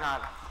 Oh my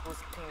god. Who's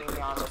pinging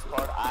me on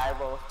Discord? I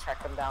will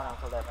track them down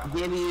until they're done.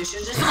 Gibby, you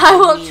should just. I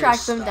will give me your track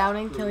them stuff, down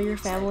and kill your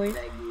please. I family.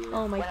 beg you.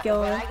 Oh my When I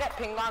god. get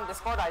pinged on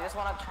Discord, I just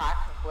want to track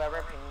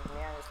whoever pinged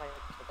me and just like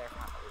kill their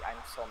family. I'm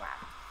so mad.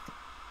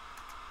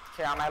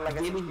 Here, I'm at like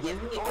a. Gibby,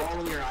 give me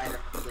all your items,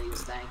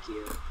 please. Thank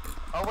you.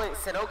 Oh wait,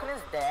 Sudoku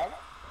is dead?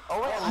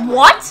 Oh wait,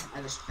 What?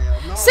 I just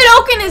failed. No,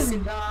 Sudoku is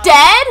died.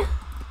 dead?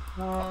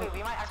 Okay,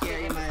 we might actually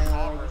Carry get my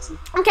this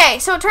over. Okay,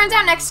 so it turns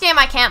out next game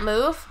I can't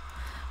move,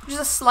 which is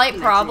a slight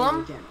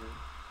problem.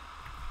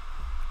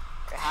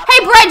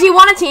 Hey Brad, do you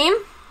want a team?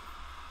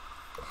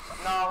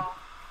 No.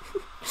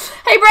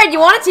 Hey Brad, you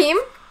want a team?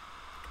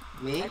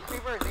 Me? Hey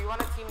Creeper, do you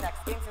want a team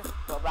next game since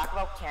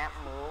BlackWillow can't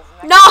move?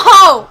 No!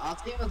 I'll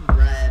team with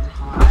Red.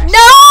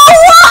 No!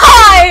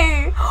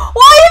 Why?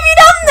 Why have you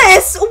done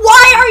this?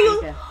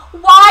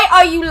 Why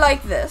are you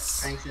like this?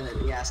 Strengthen it,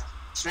 yes.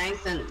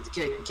 Strengthen.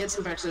 Kits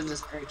and perks are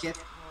just.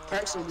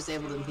 Perks are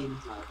disabled in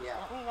PvP mode, yeah.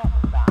 Let me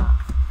get that.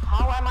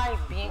 How am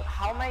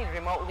I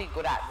remotely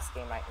good at this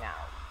game right now?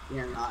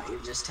 You're not, you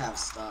just have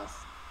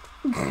stuff.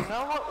 You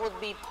know what would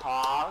be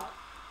Pog?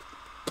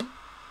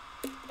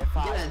 If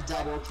Get a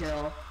double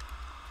kill.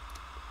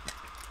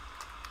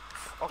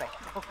 Okay.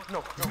 Oh,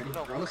 no.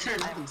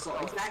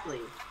 Exactly.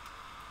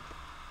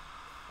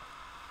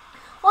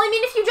 Well, I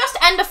mean, if you just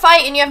end a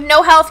fight and you have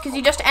no health because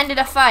you just ended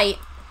a fight,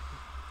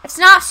 it's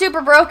not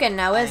super broken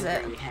now, is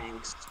it?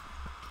 Hanks.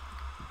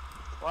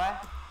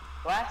 What?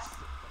 What?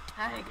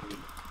 I agree.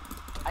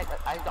 I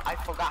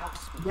forgot how to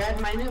speak. Brad,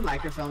 my new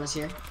microphone is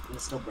here, and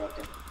it's still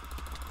broken.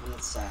 And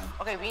it's sad.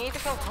 Okay, we need to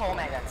kill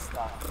Tomek and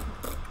stuff.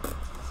 I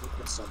think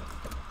it's so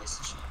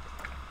PlayStation.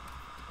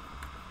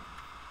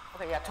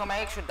 Okay, yeah,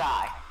 Tomek should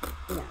die.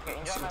 Yeah. Okay,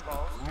 enjoy my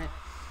balls. Alright.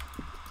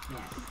 Yeah.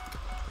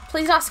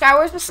 Please not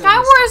Skywars, but So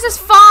Skywars is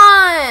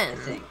I fun!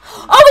 think.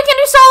 Oh, we can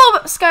do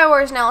solo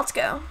Skywars now, let's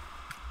go.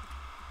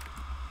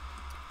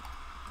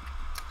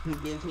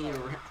 Give me a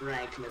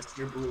rank,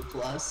 Mr. Blue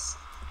Plus.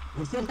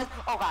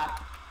 Oh god.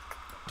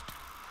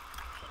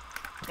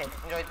 Okay,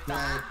 enjoy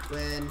Brad,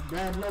 when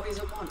Brad, nobody's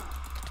at one.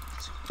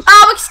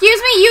 Oh,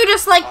 excuse me, you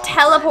just like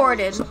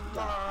teleported.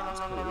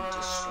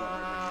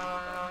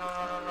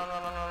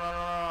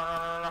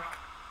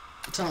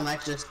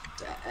 Tomek, just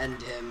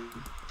end him,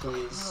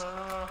 please.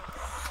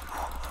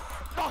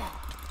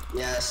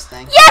 Yes,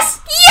 thank you.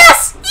 Yes!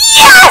 Yes!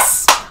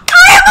 Yes!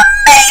 I am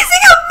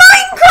amazing at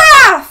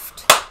Minecraft!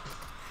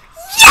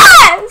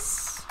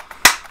 Yes!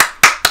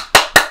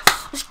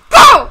 Let's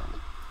go!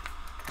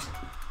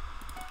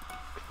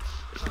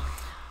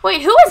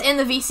 Wait, who is in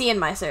the VC in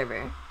my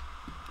server?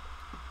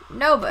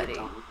 Nobody.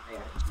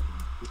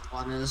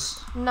 One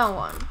is. No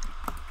one.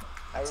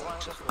 Everyone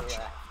just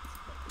react.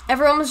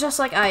 Everyone was just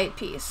like, alright,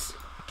 peace.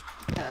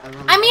 Yeah,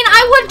 I mean,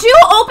 I would do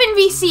open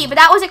VC, but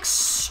that was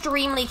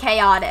extremely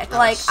chaotic. That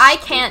Like, was I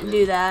can't stupid.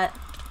 do that.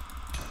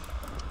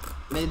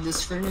 Made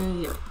this for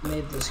New Year.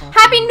 Made this whole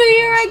Happy thing. New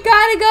Year, I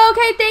gotta go.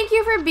 Okay, thank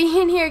you for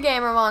being here,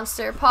 Gamer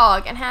Monster,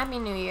 Pog, and Happy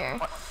New Year.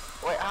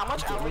 Wait, how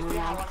much hours do you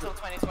have until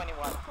 2021?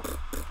 How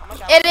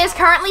much hours It do you is have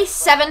currently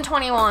until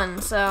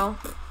 7:21, so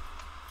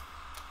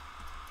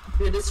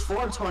Dude, it's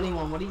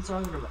 4:21. What are you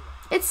talking about?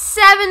 it's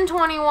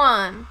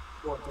 7:21.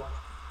 4:20.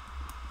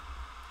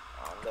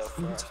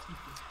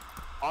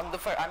 On the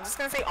first, I'm just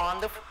gonna say on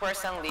the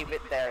first and leave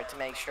it there to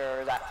make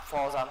sure that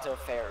falls onto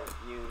fair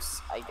use,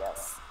 I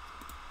guess.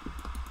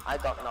 I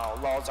don't know,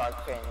 laws are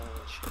cringe.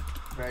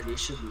 Brad, you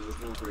should move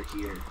over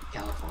here,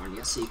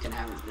 California, so you can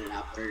have an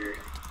out burger.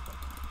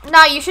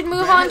 No, you should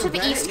move on to the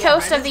Brad- East yeah,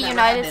 Coast Brad of the has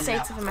never had United In-N-Out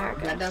States of before. America.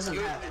 Brad doesn't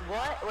have it.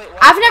 What? Wait,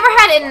 what? I've never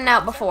had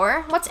In-N-Out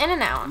before. What's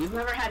In-N-Out? You've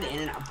never had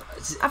In-N-Out.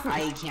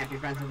 I can't be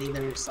friends with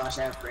either slash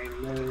F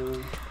remove.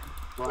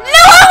 No,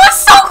 I was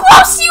so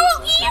close, you.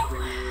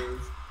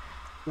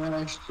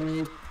 I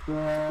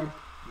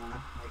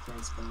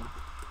can't spell.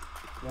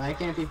 Well, I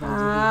can't be friends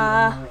with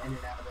either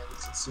In-N-Out.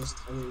 It's just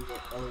illegal.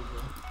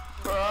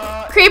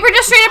 Creeper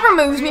just straight up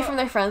removes me from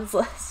their friends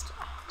list.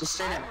 Just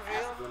straight up.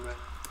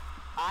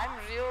 I'm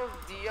real.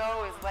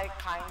 Dio is like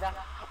kinda.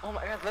 Oh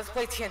my god, let's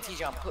play TNT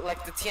jump.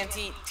 Like the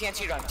TNT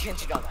run.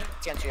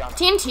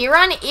 TNT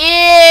run?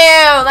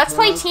 Ew, let's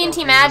play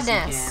TNT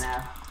Madness.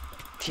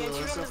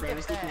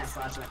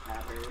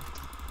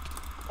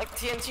 Like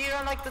TNT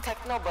run, like the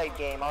Technoblade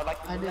game, or like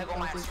I did Lego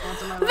Master.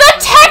 The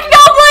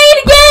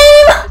Technoblade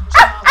game!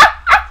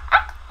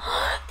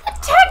 The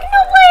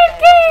Technoblade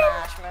game!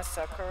 Smash my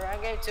sucker, I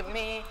gave to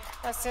me.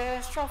 That's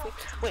his trophy.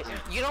 Wait,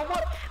 you know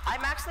what?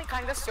 I'm actually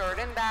kind of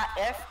certain that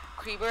if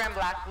Creeper and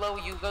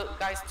BlackWillow, you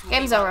guys two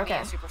Game's over,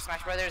 okay. Super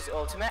Smash Brothers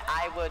Ultimate,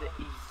 I would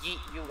yeet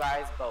you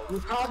guys both. You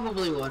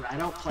probably would. I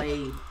don't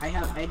play.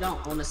 I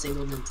don't own a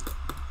single Nintendo.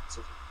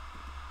 So,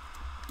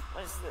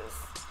 What is this?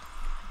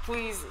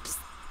 Please. Just,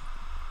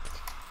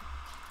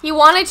 He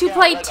wanted to Yeah,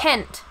 play like-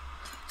 Tent.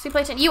 So you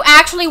play Tent. You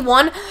actually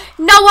won?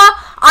 Noah,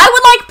 I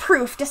would like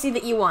proof to see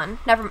that you won.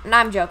 Never. No,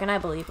 I'm joking. I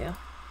believe you.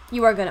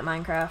 You are good at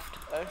Minecraft.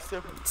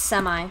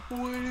 Semi.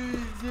 what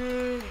is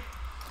it?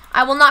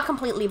 I will not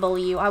completely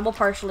bully you. I will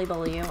partially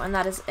bully you, and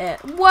that is it.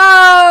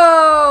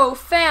 Whoa!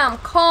 Fam,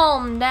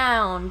 calm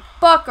down.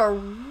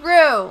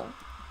 Buckaroo.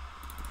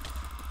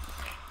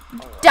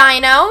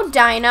 Dino,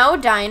 dino,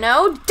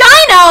 dino,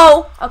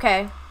 dino!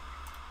 Okay.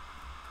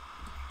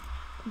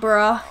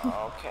 Bruh.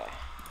 Okay.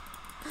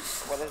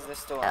 What is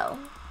this doing? L.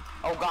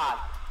 Oh god.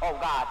 Oh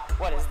god.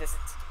 What is this?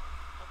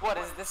 What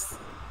is this?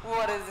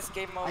 What is this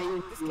game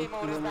mode? This game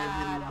mode is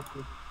bad.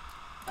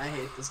 I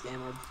hate this game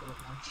mode so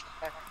much.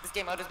 This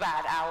game mode is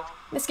bad. Ow.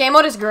 This game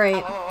mode is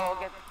great. Oh,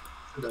 get.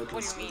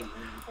 What do you mean?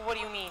 What do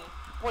you mean?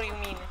 What do you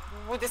mean?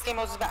 Well, this game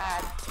mode is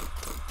bad.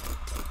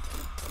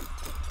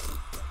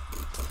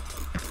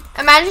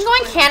 Imagine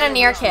going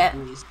Cannoneer Kit.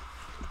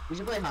 We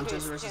should play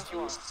Hunters versus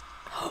Beasts.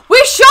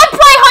 We should play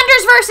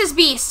Hunters versus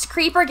Beasts.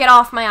 Creeper, get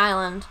off my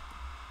island.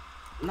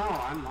 No,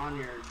 I'm on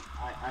your.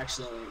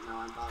 Actually, no,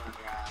 I'm not on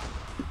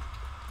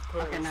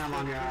your island. Okay, now I'm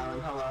on your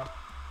island. Hello.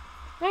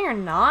 No, you're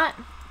not.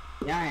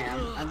 Yeah, I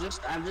am.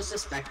 I'm just a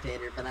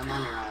spectator, but I'm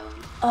on your island.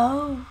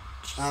 Oh.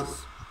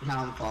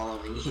 Now I'm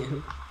following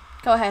you.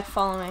 Go ahead,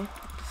 follow me.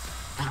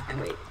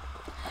 Wait.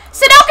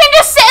 Sudoku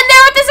just sitting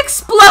there with this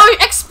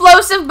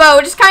explosive bow,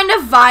 just kind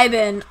of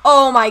vibing.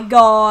 Oh my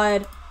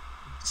god.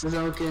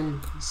 Sudoku,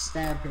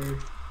 stab her.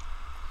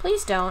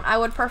 Please don't. I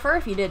would prefer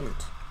if you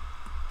didn't.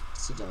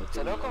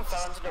 Sudoku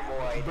fell into the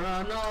void.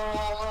 Bro, no.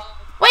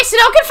 Wait,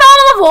 Sudoku fell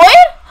into the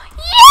void?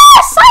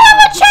 Yes! I have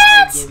a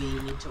chance! Gibby,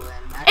 you need to win.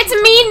 It's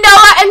me,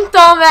 Noah, and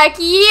Tomek.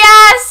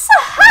 Yes!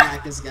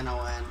 Tomek is gonna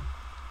win.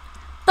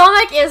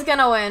 Tomek is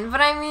gonna win,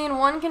 but I mean,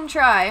 one can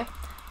try.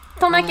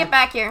 Tomek, get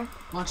back here.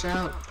 Watch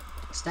out.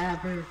 Stab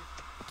her.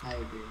 I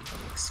agree.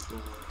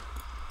 Explode.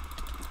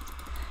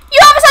 You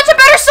have such a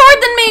better sword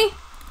than me!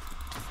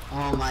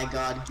 Oh my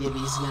god,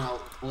 Gibby's gonna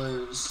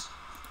lose.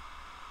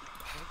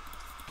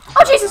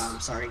 Oh, Jesus. I'm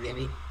sorry,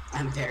 Gibby.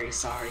 I'm very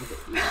sorry that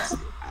you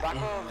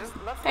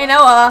Hey,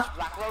 Noah.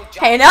 BlackWillow,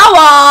 Hey,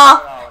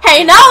 Noah.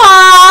 Hey,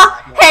 Noah.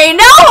 Hey,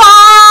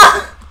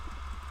 Noah.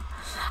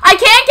 I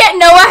can't get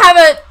Noah have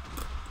a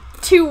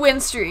 2-win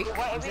streak.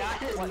 That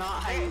is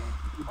not how you...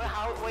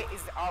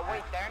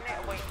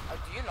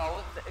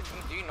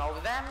 Do you know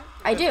them?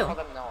 I do. Call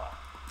them Noah.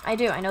 I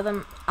do. I know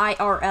them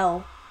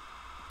IRL.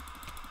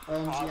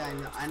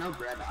 OMG, I know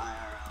Bread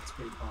IRL. It's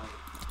pretty cool.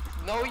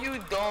 No, you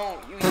don't.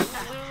 You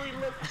literally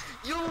live.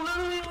 You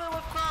literally live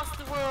across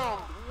the world.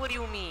 What do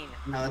you mean?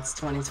 No, it's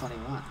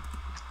 2021.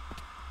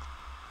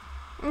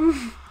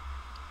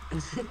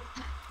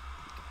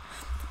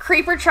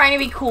 Creeper trying to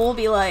be cool,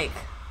 be like,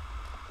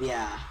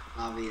 Yeah,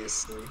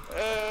 obviously.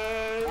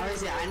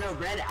 Obviously, I know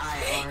Bread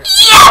IRL.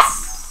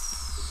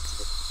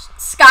 yes!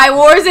 Sky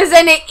Wars is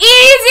an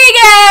easy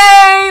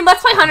game!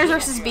 Let's play Hunters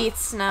versus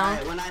Beasts now.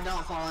 Alright, when I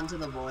don't fall into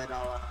the void,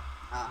 I'll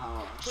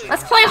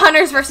Let's play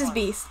Hunters versus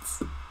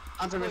Beasts.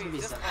 Hunter versus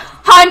Beast.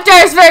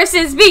 Hunters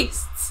versus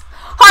Beasts!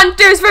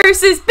 Hunters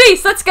versus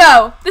Beasts! Let's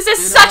go! This is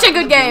Dude, such a I'm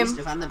good the game. Beast.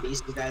 If I'm the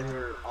Beast, you guys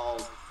are all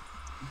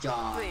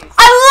gone. Please.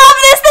 I love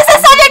this! This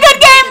is such a good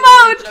game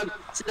mode!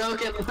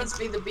 Sudoku, let's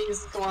be the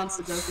Beast. Come on,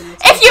 Sudoku.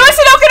 If you and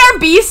Sudoku are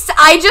Beasts,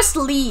 I just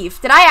leave.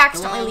 Did I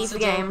accidentally leave the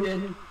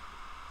game?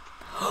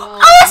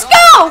 Oh, let's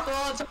go!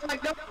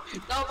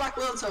 No,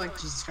 BlackWillowMC.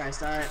 Jesus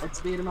Christ. Alright,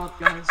 let's beat him up,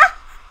 guys.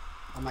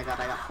 Oh my god,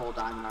 I got full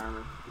diamond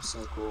armor. It's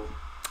so cool.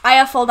 I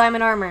have full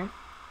diamond armor.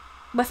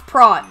 With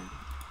prot.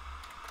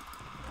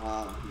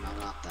 No,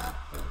 not that,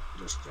 but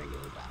just regular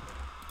diamond.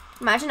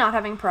 Imagine not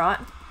having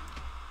prot.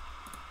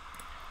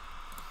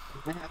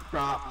 I have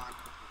prop on.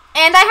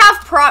 And I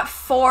have prot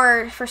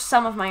 4 for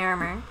some of my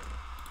armor.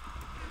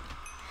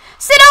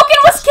 Sudoku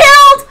was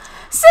killed!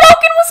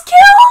 Sudoku was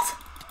killed!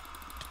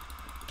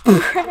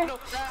 No,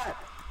 that.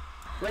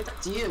 Wait,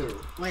 that's you.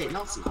 Wait,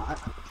 no, it's not.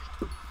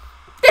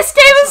 This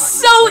game is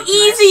so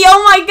easy!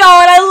 Oh my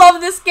god, I love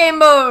this game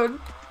mode!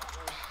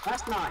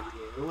 That's not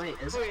you. Wait,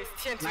 is it?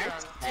 TNT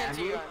Nice. run.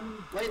 TNT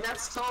run. Wait,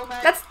 that's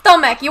Tomek. That's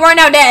Tomek, you are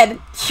now dead.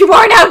 You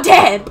are now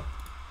dead!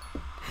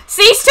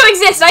 Cease to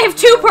exist, I have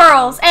 2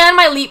 pearls, and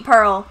my leap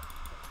pearl.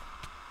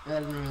 I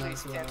didn't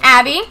realize what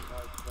Abby,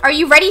 are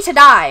you ready to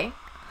die?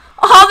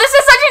 Oh, this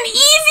is such an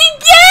easy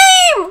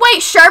game!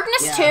 Wait,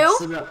 sharpness 2?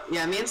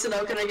 Yeah, me and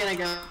Sudoku are gonna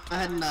go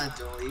ahead and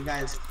duel. You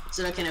guys,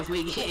 Sudoku, if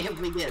we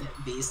get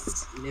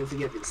beasts, yeah, that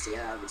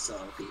would be so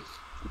OP.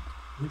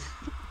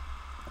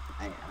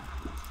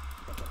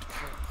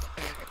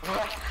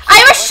 I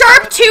have a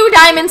sharp 2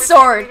 diamond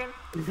sword.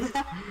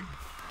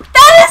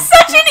 That is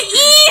such an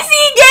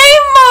easy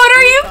game mode,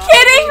 are you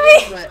kidding me?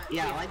 But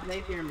yeah, like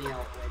they fear me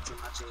out way too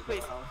much.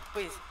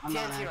 Please,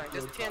 TNT run.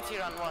 Just TNT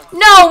run once.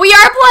 No, we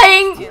are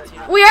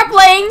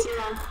playing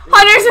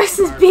Hunters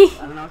versus Beasts.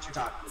 I don't know what you're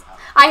talking about.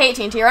 I hate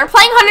TNT Run.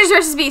 Playing Hunters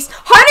versus Beasts.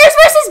 Hunters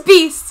versus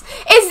Beasts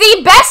is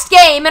the best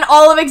game in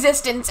all of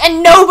existence,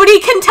 and nobody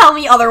can tell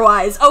me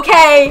otherwise.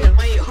 Okay?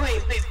 Wait.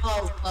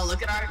 Oh,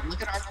 look at our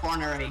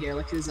corner right here.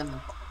 Look who's in the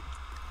corner.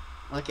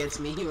 Look, it's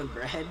me, you, and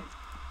Bread.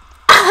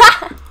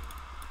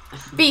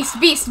 Beast.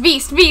 No!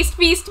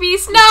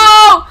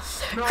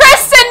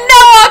 Chris and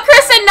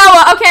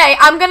Noah. Okay,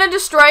 I'm gonna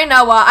destroy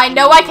Noah. I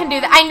know I can do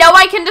that. I know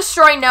I can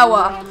destroy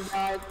Noah.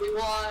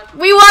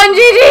 We won,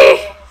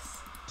 GG.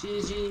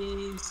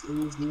 GG's.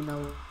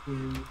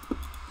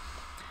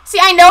 See,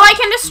 I know I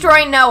can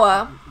destroy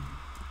Noah.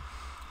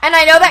 And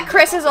I know that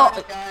Chris is all.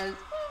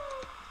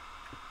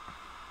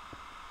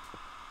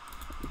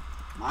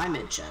 My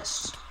mid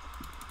chest.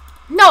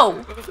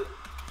 No.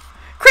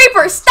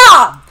 Creeper,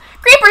 stop.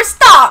 Creeper,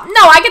 stop.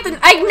 No, I get the.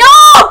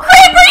 No!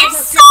 Creeper, you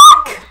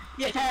suck!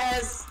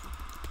 Yes!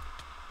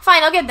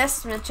 Fine, I'll get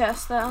this mid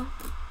chest, though.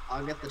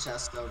 I'll get the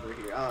chest over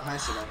here. Oh, hi,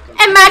 Sudoku.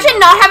 Imagine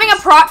not having a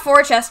prot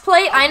 4 chest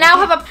plate. I now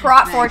have a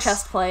prot 4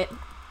 chest plate.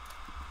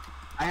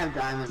 I have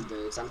diamond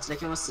boots. I'm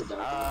sticking with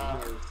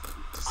Sudoku.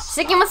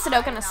 Sticking with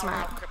Sudoku is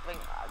smart.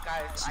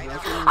 Guys, I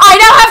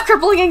now have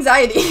crippling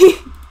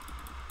anxiety.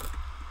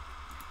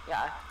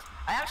 yeah.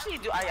 I actually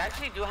do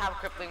have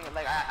crippling,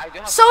 like, I do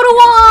have... So do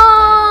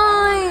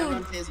I!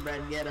 Everyone says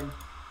Bread, get him.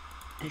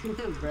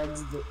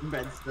 Bread's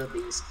the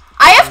beast.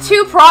 I have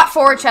 2 prot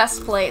 4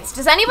 chest plates.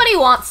 Does anybody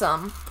want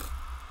some?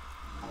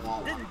 I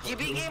want Did one.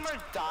 Gibby Gamer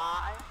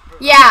die?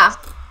 Yeah.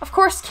 Of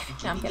course.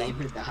 No, I'm Gibby kidding.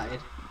 Gamer died.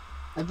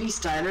 A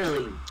beast died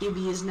early.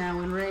 Gibby is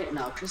now in rage.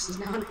 No, Chris is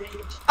now in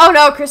rage. Oh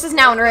no, Chris is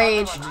now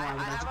enraged. I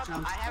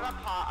have a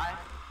pot.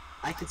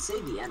 I could say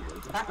the ending,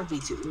 but that would be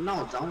too.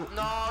 No, don't.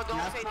 No, don't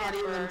That's say not that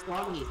even word.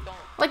 funny. Don't.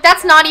 Like,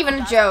 that's not even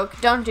a joke.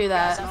 Don't do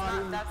that. That's not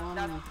even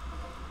funny.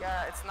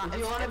 Yeah, it's not. If you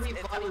it's- want to be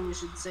it's- funny, we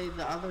should say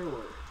the other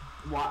word.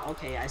 What?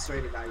 Okay, I swear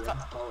to God, you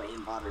have bow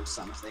aimbot or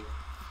something.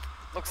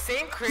 Look,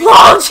 same Chris.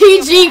 Lol,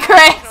 GG,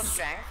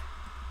 Chris.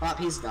 Pop,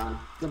 he's done.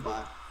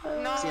 Goodbye.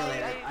 No, See you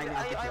later. I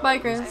got the kill. Bye,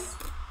 Chris.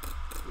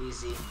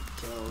 Easy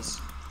kills.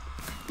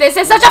 This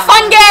is such a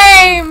fun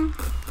game!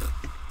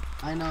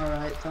 I know,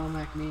 right?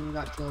 Tomac mean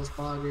got kills,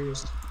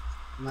 poggers.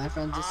 My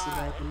friend just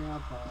said open me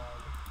up, pog.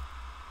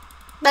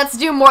 Let's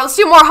do more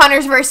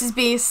Hunters versus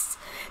Beasts.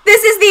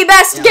 This is the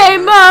best Yeah,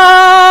 game mode!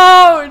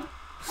 I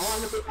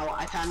want to be. Oh,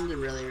 I kind of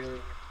really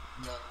want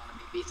to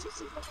be beast.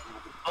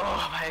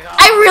 Oh my god.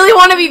 I really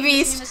want to be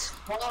This Beast.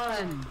 game is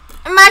fun.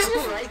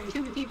 Imagine Right?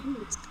 Give me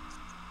beast.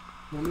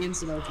 No, me and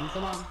Sudoku,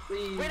 come on,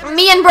 please.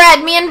 me and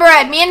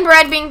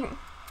Bread being.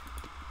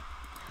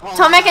 Oh,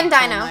 Tomac and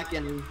yeah, Dino. Tomac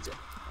and-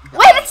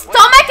 Wait, it's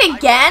Tomac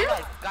again?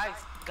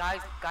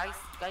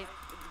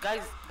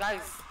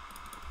 Guys.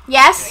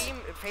 Yes. Dream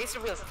face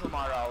reveals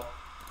tomorrow.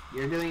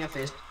 You're doing a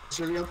face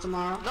reveal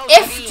tomorrow? No,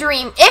 If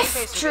Dream does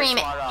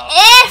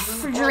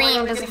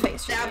a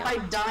face Stabbed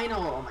reveal. by Dino.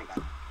 Oh my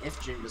god. If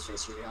Dream does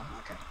face reveal.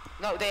 Okay.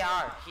 No, they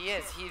are. He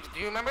is. Do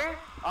you remember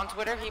on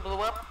Twitter he blew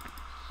up?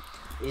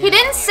 He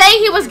didn't say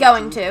he was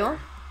going to.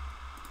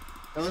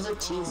 It was a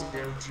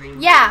teaser of Dream.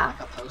 Yeah.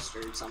 Like a poster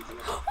or something.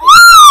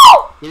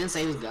 Woo! He didn't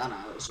say he was gonna.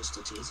 It was just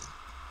a teaser.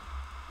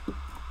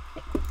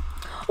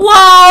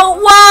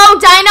 Whoa,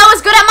 Dino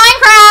is good at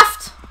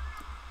Minecraft!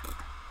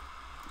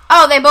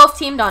 Oh, they both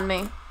teamed on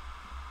me.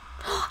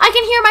 I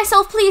can hear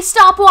myself, please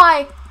stop,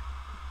 why?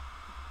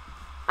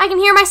 I can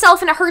hear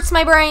myself and it hurts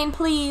my brain,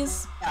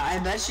 please. Yeah, I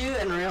bet you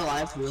in real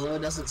life Willow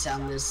doesn't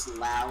sound this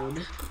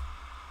loud.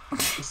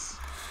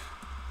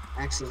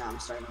 Actually, no, I'm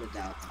starting to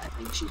doubt that. I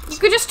think she You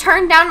could just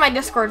turn down my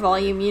Discord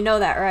volume, you know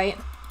that, right?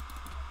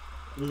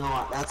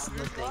 No, that's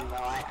the thing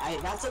though.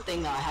 That's the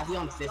thing though. I have you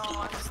on 50.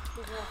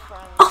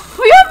 Oh,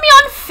 you have me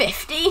on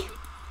 50?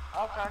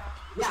 Okay.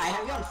 Yeah, I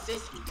have you on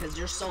 50 because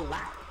you're so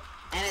loud.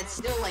 And it's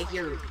still like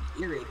you're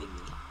irritating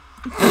me.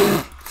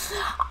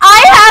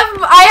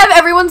 I have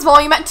everyone's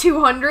volume at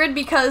 200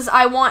 because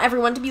I want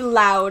everyone to be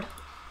loud.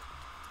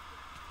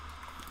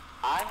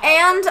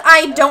 And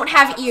I don't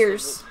have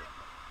ears.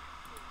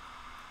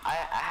 I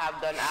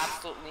have done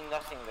absolutely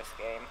nothing this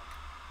game.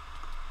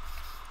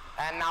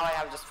 And now I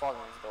have just fallen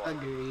into the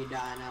door. Agreed,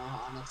 Dino.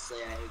 Honestly,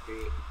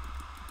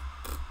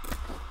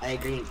 I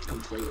agree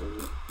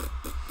completely.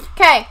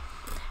 Okay.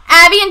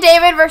 Abby and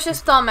David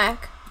versus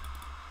Tomac.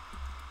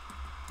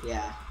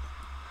 Yeah.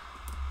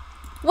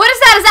 What is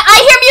that? Is that?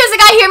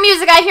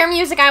 I hear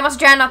music. I must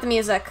drown out the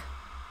music.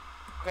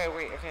 Okay,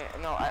 wait, okay.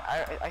 No,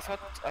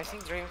 I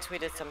think Dream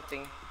tweeted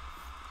something.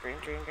 Dream.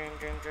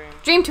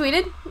 Dream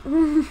tweeted?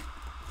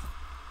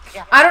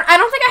 Yeah. I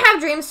don't think I have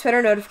Dream's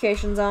Twitter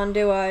notifications on,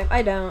 do I?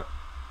 I don't.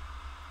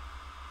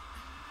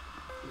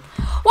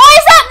 Why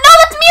is that? No,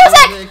 that's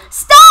music!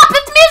 Stop!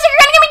 That's music! You're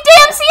gonna give me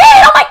DMCA!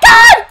 Oh my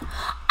god!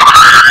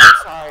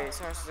 Ah!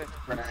 Sorry.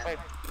 Wait.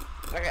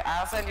 Okay,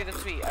 I'll send you the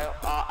tweet.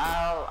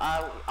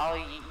 I'll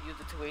you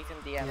the tweet in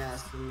DM.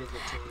 Yes, the music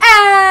too.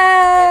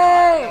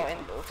 Hey! No, in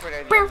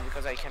Twitter DM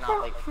because I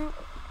cannot like.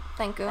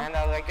 Thank you. And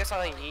I guess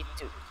I'll yeet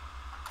too.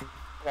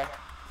 Okay.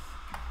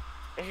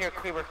 Here,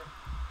 Creeper.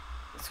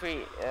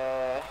 Sweet.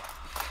 I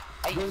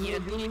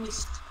yeeted.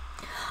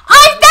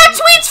 That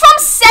tweet's from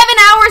 7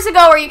 hours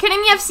ago. Are you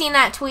kidding me? I've seen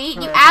that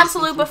tweet. You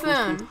absolute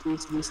buffoon.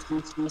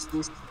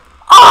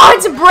 Oh,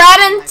 it's Brad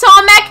and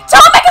Tomac.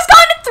 Tomac has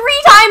gotten it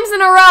 3 times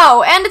in a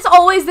row, and it's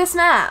always this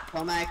map.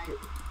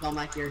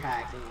 Tomac, you're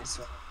hacking, I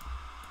swear.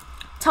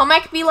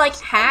 Tomac be like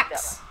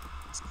hacks.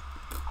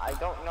 I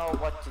don't know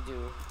what to do.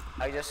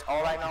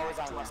 All I know is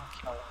I must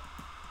kill.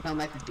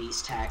 Tomac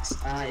beast hacks.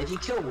 If you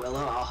kill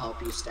Willow, I'll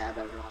help you stab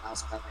everyone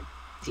else by like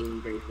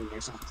team briefing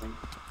or something.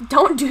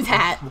 Don't do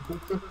that.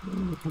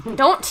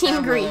 Don't team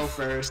Stab Willow grief.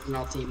 first, and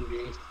I'll team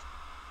grief.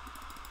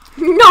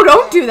 No,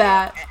 don't do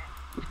that.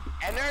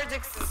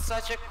 Energix is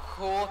such a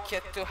cool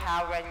kit to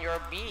have when you're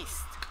a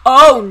beast.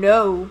 Oh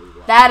no,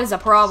 that is a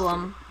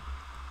problem.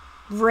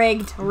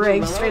 Rigged,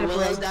 straight up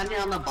Willow's rigged. down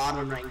here on the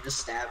bottom ring. Just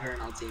stab her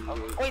and I'll team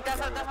grief. Wait, that's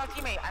not my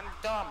teammate. I'm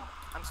dumb.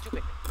 I'm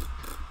stupid.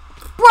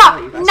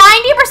 Bruh, 90% of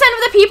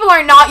the people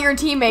are not your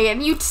teammate,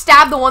 and you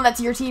stab the one that's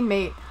your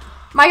teammate.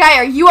 My guy,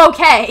 are you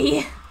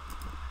okay?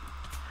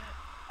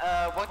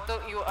 What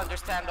don't you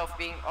understand of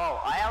being?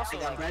 Oh, I also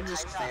Yeah, like. Brad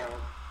just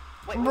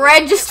failed.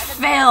 Bread just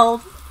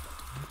failed.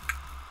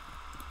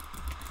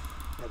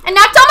 And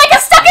now Tomac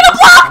is stuck in a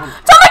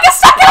block! Tomac is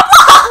stuck in a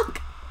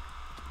block!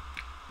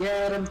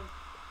 Get him.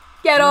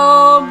 Get him!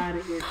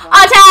 Outta here,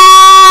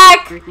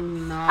 Attack!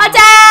 freaking not.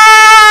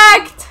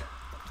 Attacked!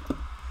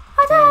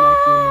 Attack!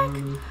 Tomac,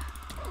 you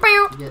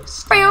Bow, get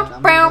stabbed.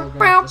 I'm bow, gonna go bow.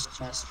 grab this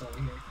chest over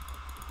here.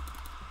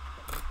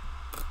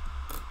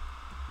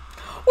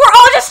 We're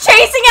all just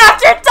chasing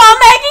after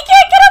Tomac! He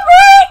can't get a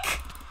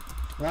break!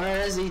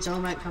 Where is he?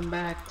 Tomac, come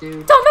back,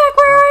 dude. Tomac,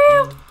 where are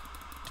you?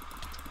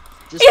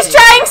 Just He's take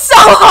trying so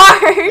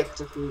hard! Accept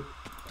defeat.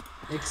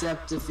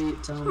 Accept defeat,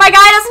 Tomac. My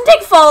guy doesn't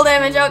take full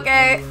damage,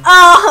 okay.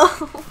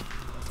 Oh.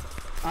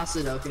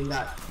 Sudoku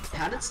got.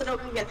 How did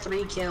Sudoku get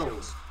 3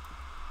 kills?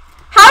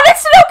 How did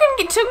Sudoku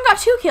get? Sudoku got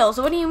 2 kills.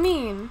 What do you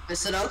mean?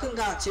 Sudoku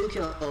got 2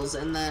 kills,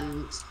 and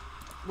then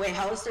wait,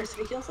 how was there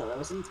 3 kills though? That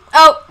wasn't.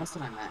 Oh, That's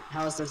what I meant.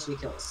 How was there 3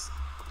 kills?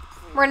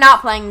 we're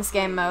not playing this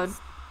game mode.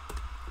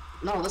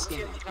 No, this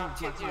game.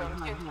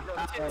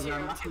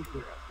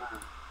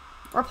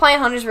 We're playing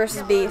Hunters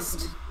versus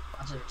Beast.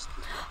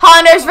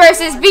 Hunters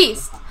versus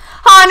Beast.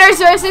 Hunters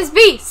versus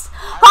Beast.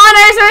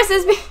 Hunters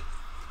versus Beast.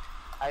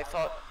 I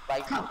thought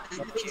like.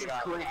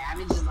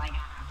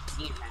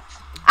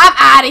 I'm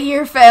out of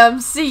here,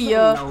 fam. See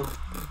ya. No.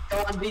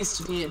 Go on,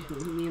 Beast. Me and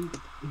Sudoku.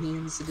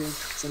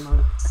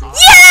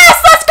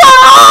 Yes, let's go!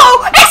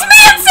 It's me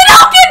and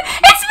Sudoku!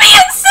 It's me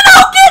and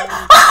Sudoku!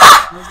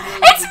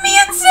 It's me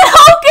and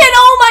Sudoku!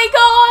 Oh my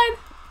god!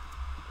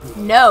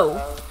 No.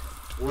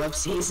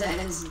 Whoops, he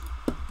says.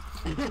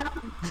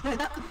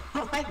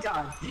 Oh my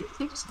god. He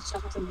just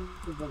jumped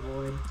into the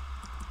void.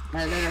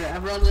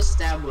 Everyone just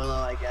stab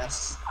Willow, I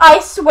guess. I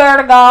swear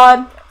to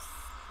God.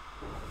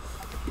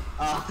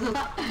 Oh.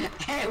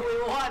 Hey,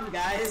 we won,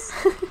 guys.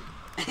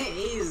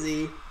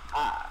 Easy.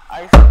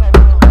 I think I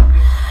know.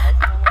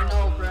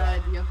 No,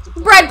 Brad, you have to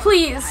play. Brad,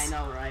 please. I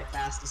know, right?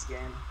 Fastest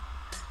game.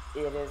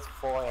 It is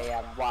 4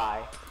 a.m.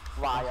 Why?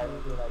 Why are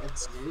you doing that?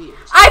 It's New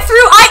Year's.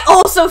 I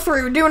also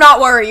threw. Do not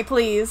worry,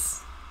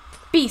 please.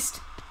 Beast.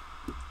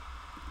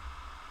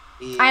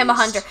 I am a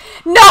hunter.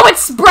 No,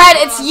 it's Brad.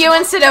 It's you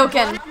and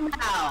Sudoku.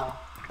 Now.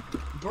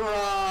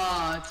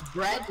 Bro, it's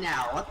Bread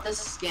now. What the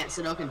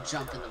Sudoku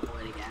jump in the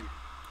void again?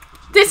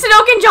 Did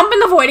Sudoku jump in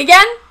the void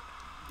again?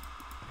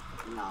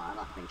 No, I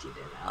don't think he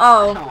did.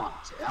 Oh. I don't want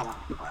to. I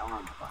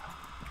want to play.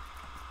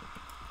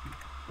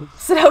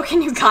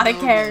 Sudoku, you gotta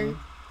carry.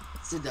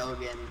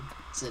 Sudoku.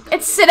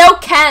 It's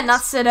Sudoku,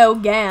 not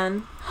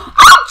Sudogan.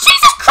 Oh,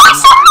 Jesus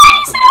Christ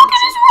already! Sudoku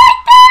is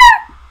right there!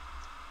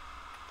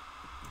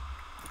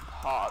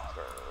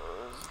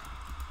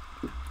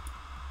 Poggers.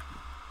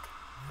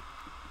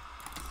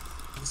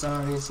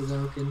 Sorry,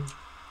 Sudoku.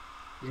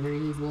 You're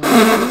evil.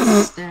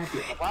 Stab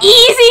you.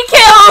 Easy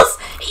kills!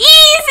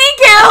 Easy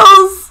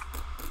kills!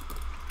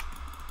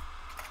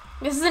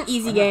 This is an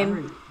easy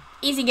game.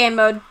 Easy game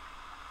mode.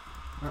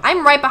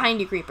 I'm right behind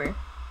you, Creeper.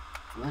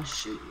 I'm gonna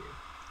shoot you.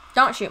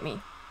 Don't shoot me.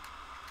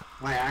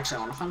 Wait, actually, I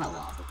want to find a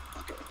lava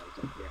bucket.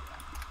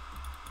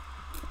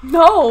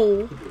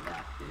 No! Could be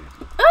back there.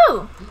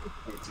 Ooh!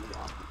 It's a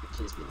lava bucket.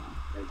 Please be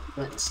lava.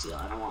 Flint and steel.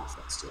 I don't want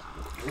flint and steel. I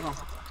want a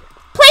lava bucket.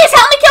 Please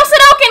help me kill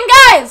Sudoku,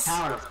 guys!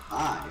 Power of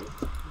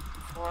 5.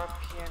 4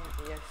 p.m.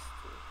 EST.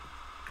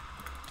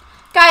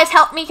 Guys,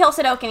 help me kill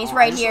Sudoku. He's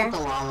right I here. just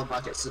want the lava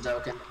bucket,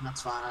 Sudoku.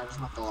 That's fine. I just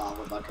want the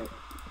lava bucket.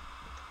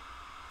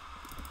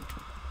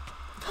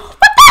 What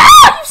the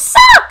hell? You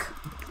suck!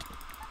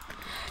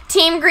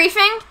 Team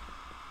griefing?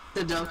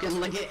 Sudoku,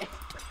 look at.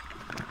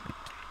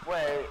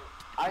 Wait,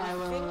 I I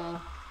will. think. Wait,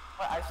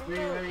 I think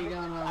Where are you the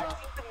going,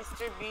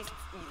 Mr. Beast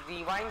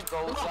rewind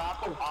goes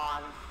up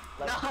on.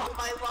 Like, No,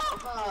 my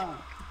lava!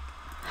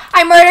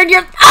 I murdered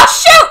your. Oh,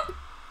 shoot!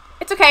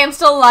 It's okay. I'm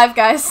still alive,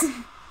 guys. Oh,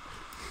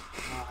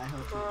 I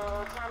hope you.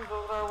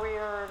 Trembles are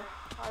weird.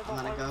 I'm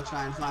gonna go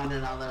try and find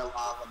another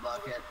lava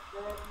bucket.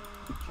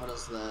 What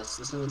is this?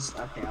 This is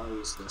okay. I'll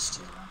use this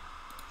too.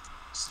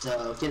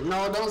 Stoke.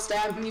 No, don't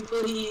stab me,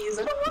 please.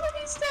 I don't want to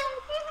be stabbed.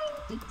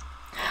 I don't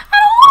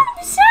want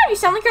to be sad. You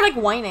sound like you're like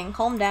whining.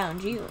 Calm down,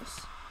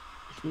 Jesus.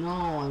 No,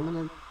 I'm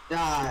gonna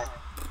die.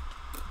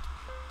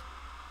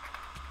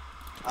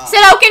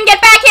 Sudoku,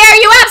 get back here!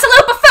 You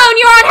absolute buffoon!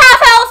 You're on half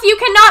health. You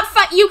cannot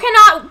fight. You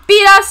cannot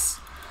beat us.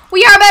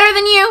 We are better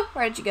than you.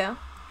 Where did you go?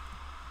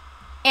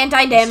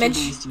 Anti-damage.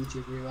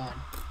 YouTube rewind.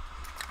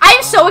 I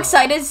am so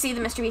excited to see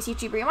the Mr. Beast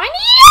YouTube rewind.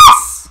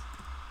 Yes!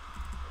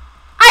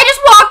 I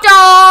just walked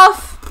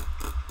off.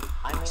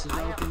 I mean,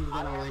 Sudoku's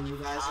gonna win. You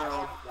guys are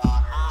all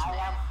goners, I man.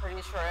 am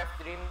pretty sure if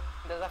Dream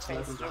does a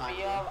face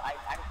reveal,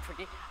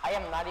 I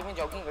am not even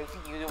joking,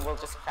 YouTube will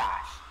just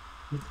crash.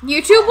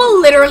 YouTube will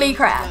literally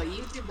crash. No,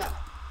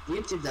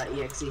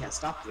 YouTube.exe has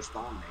stopped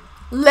responding.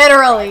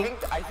 Literally.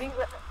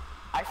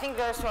 I think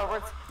there are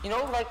servers, you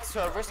know, like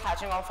servers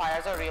catching on fire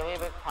is a really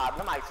big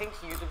problem. I think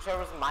YouTube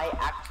servers might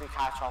actually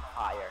catch on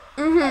fire.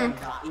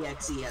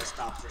 .exe has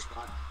stopped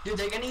responding. Dude,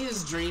 they're gonna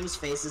use Dream's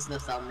face as the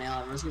thumbnail.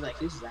 Everyone's gonna be like,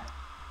 who's that?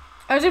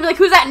 I was gonna be like,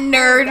 who's that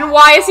nerd?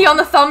 Why is he on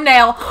the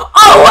thumbnail?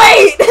 Oh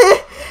wait!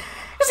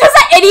 Who's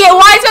that idiot?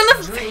 Why is he on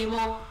the Dream,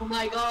 oh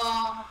my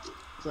god!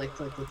 Click,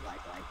 like,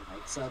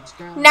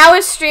 subscribe. Now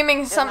is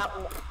streaming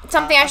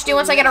something I should do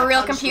once I get a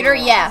real computer?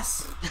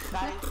 Yes.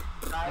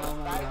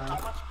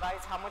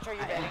 Guys, how much are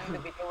you betting the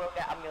video will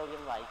get 1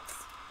 million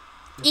likes?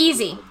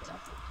 Easy.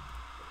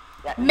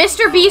 Yeah,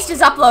 Mr. Beast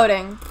is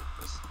uploading.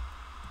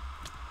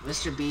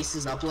 Mr. Beast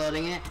is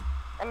uploading it?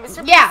 And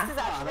Mr. Yeah. Beast is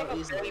actually Oh, like a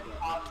very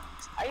pog.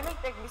 I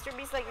like Mr.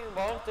 Beast like is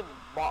one of the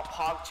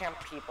pog champ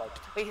people.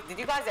 Wait, did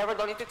you guys ever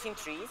go into Team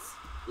Trees?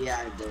 Yeah,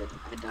 I did.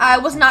 I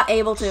was not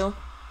able to.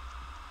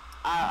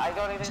 I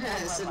don't even.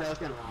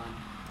 Sudoku won.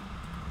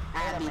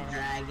 Abby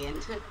Dragon.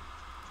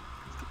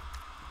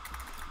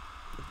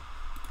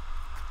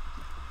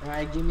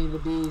 Alright, give me the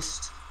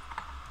beast.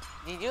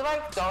 Did you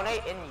like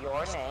donate in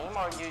your name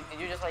or did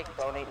you just like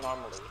donate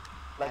normally?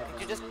 Like,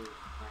 did you just,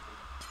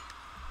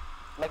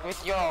 like,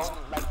 with your own,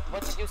 like,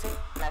 what did you say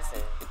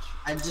message?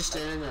 I just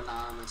did it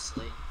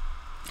anonymously.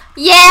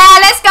 Yeah,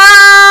 let's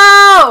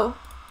go!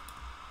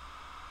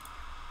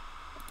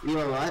 You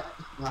were what?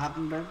 What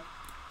happened, Brad?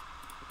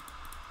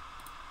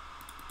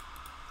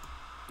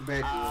 Brad,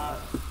 you what?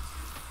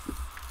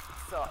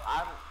 So,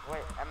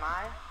 wait, am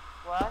I?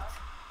 What?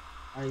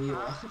 Are you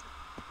what?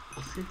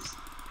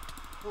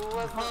 Who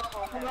was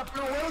the No,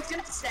 Will's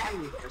gonna stab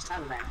me first, how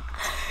did I?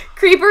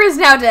 Creeper is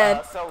now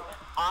dead. So,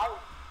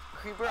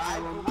 Creeper, I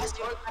will miss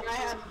you, and I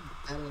have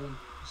better than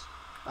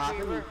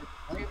yours.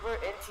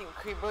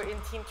 Creeper in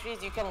Team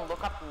Trees, you can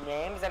look up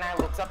names, and I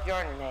looked up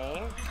your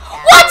name. And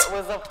What? It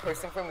was a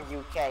person from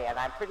UK, and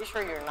I'm pretty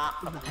sure you're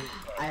not from the UK.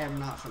 I am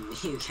not from the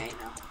UK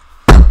now.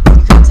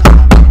 You can tell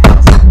by my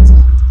accent.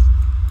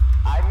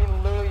 I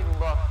mean, literally,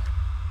 look.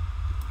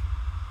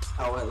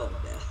 Oh, I love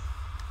death.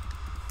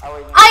 Oh,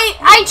 wait, no.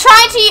 I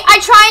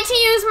tried to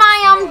use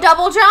my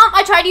double jump.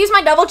 I tried to use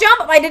my double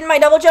jump. My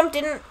double jump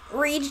didn't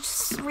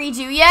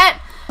redo yet,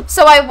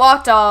 so I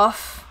walked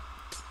off.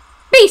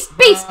 Beast. From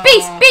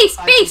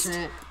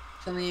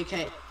the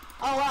UK.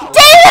 Oh wow.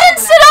 David and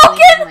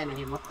Sudoku! My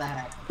name. What the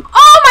heck?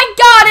 Oh my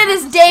god, it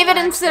is David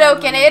and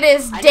Sudoku. It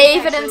is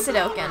David and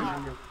Sudoku.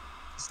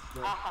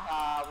 We're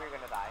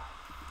gonna die.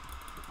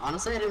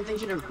 Honestly, I didn't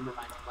think you'd remember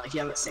my name. Like, you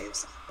have it saved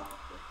something, probably.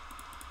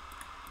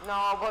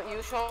 No, but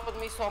you showed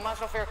me so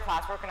much of your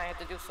classwork, and I had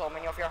to do so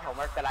many of your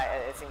homework that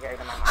it's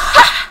engraved in my mind.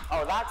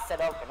 Oh, that's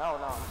Sudoku. No,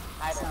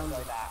 I don't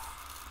enjoy that.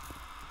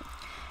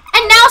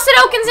 And now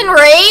Sudokun's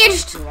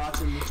enraged.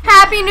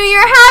 Happy New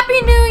Year,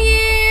 Happy New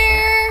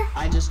Year!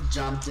 I just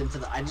jumped into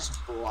I just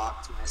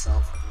blocked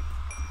myself.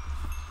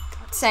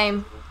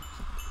 Same.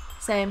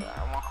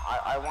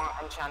 I want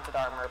enchanted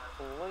armor,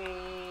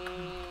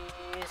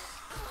 please.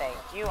 Thank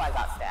you, I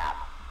got stabbed.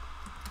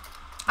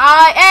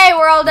 Hey,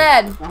 we're all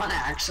dead. Someone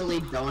actually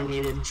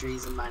donated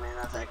trees in my name.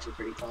 That's actually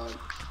pretty cool.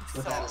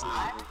 But So that is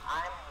not me.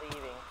 I'm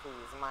leaving,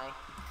 please.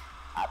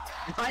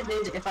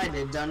 If I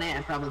did donate,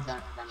 I'd probably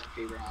done a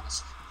Creeper,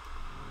 honestly.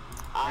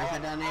 Or if I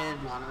donated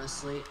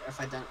anonymously, or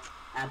if I done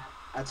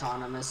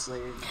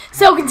autonomously.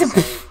 So it's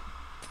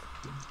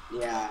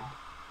yeah.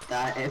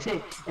 That if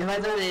I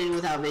donated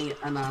without being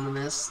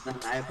anonymous, then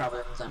I probably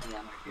would have done it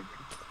on my Creeper.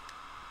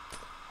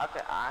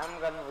 Okay,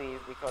 I'm gonna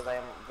leave because I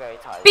am very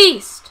tired.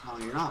 Beast. Oh,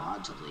 you're not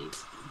allowed to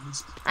leave.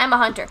 I'm a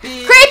hunter.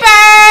 Beast.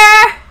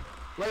 Creeper!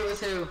 Wait, with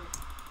who?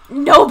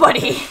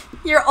 Nobody.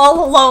 You're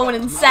all alone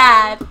and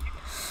sad.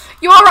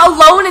 You are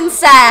alone and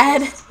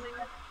sad.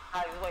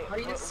 Guys, wait, Are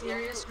you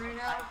serious right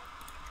now?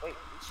 Wait,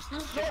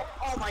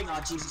 Oh my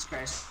god, Jesus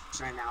Christ,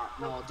 right now.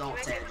 No, don't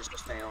say it just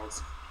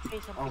failed.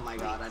 Oh my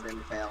god, I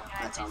didn't fail.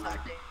 That's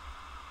unlucky.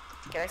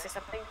 Can I say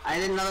something? I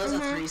didn't know there was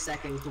a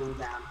 3-second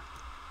cooldown.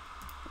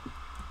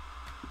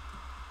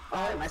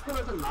 Oh, wait, my still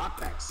has a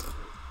knockback.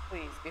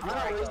 Please, I'm before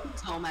gonna I always go. be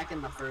Tomac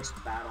in the first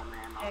battle,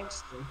 man,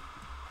 honestly.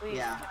 Please,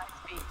 Yeah. can I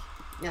speak?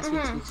 Yes,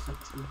 speak.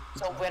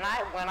 So when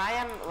I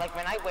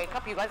wake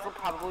up, you guys will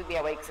probably be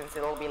awake since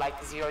it'll be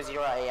like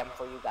 00 AM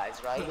for you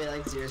guys, right? It'll be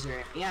like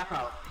 0-0. Yeah,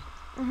 probably.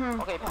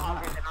 Okay,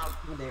 probably.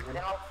 David.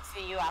 Then I'll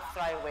see you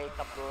after I wake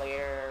up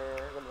later.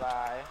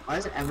 Goodbye. Why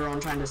is everyone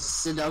trying to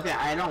Sudoku?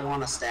 I don't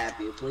want to stab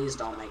you. Please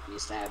don't make me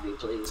stab you,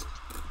 please.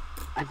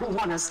 I don't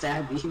want to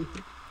stab you.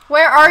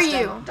 Where are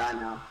you? Die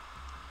now.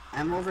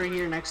 I'm over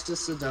here next to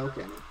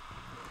Sudoku.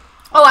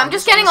 Oh, I'm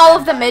just getting all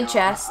of the mid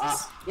chests.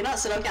 You know,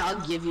 Sudoku, I'll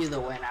give you the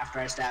win after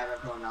I stab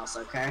everyone else,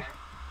 okay?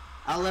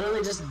 I'll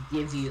literally just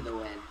give you the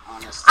win,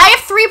 honestly. I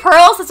have 3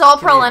 pearls. Let's all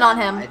pearl in on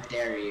I him.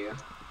 dare you.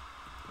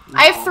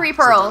 I have 3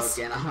 pearls.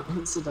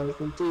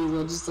 Sudoku, please,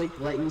 I'll just like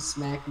let you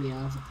smack me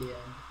off at the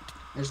end.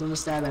 I just want to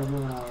stab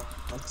everyone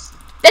else.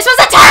 This was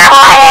a terrible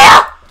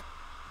idea!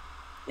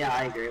 Yeah,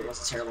 I agree. It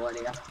was a terrible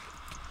idea.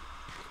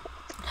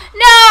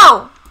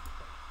 No!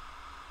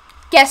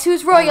 Guess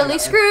who's royally God, I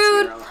have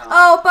screwed? 0 health.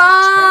 Oh,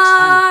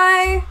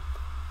 bye!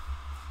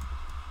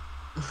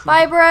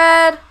 Bye,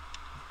 bread.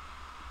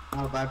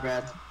 Oh, bye,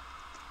 Brad.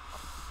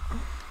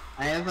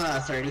 I have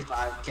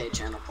 35k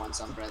channel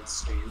points on Brad's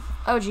stream.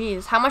 Oh,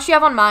 jeez. How much do you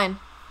have on mine?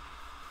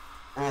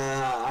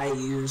 I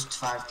used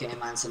 5k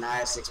mine, so now I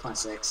have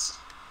 6.6.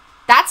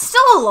 That's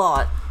still a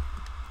lot.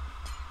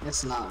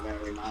 It's not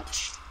very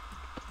much.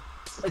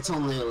 It's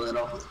only a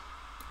little.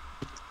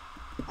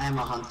 I'm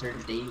a hunter,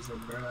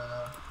 David,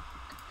 bro.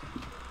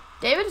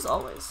 David is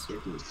always.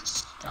 Give me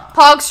stuff.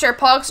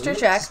 Pogster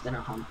check. Been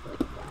a hunt like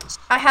that.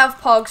 I have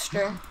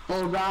Pogster.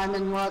 Full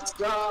diamond, let's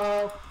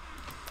go.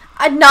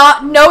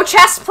 No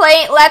chest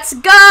plate. Let's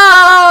go.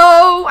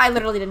 I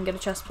literally didn't get a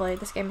chest plate.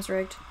 This game is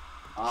rigged.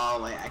 Oh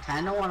wait, I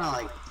kind of want to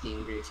like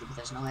team grief you, but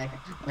there's no way I can.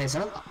 Wait, is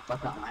there a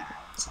fuck on my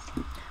islands?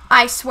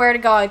 I swear to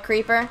God,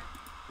 Creeper.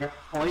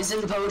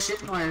 Poison potion?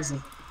 Where is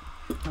it?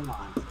 Come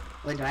on.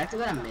 Wait, do I have to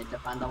go to mid to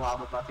find the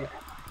lava bucket?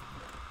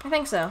 I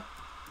think so.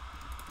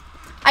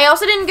 I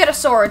also didn't get a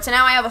sword, so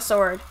now I have a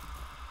sword.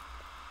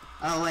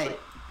 Oh wait.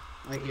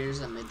 Wait,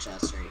 here's a mid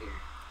chest right here.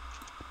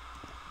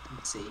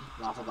 Let's see.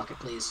 Lava bucket,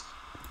 please.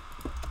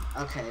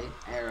 Okay,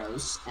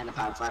 arrows and a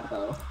power 5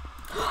 bow.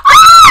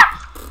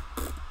 Ah!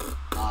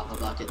 Lava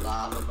bucket,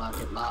 lava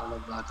bucket, lava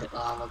bucket,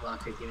 lava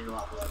bucket. Give me the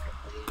lava bucket,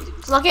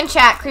 please. Look in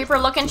chat. Creeper,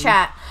 look in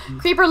chat.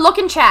 Creeper, look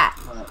in chat.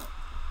 What?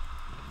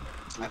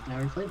 I've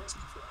never played this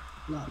before.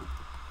 No.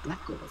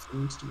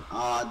 BlackWillowMC.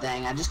 Oh,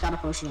 dang. I just got a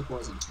potion of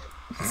poison, too.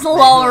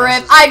 Lol,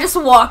 rip. I just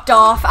walked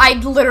off. I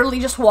literally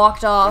just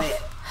walked off. Wait.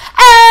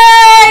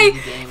 Hey!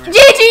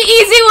 GG,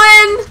 easy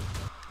win!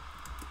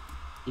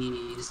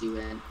 Easy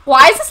win.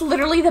 Why is this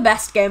literally the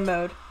best game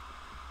mode?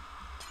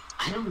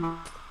 I don't know.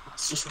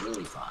 It's just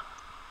really fun.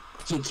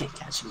 You can't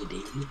catch me,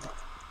 David.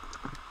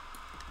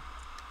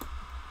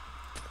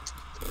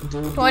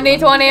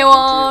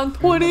 2021,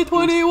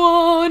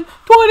 2021,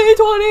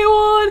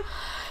 2021.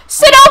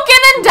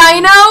 Sudoken and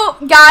Dino,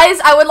 guys,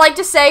 I would like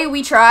to say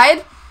we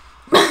tried.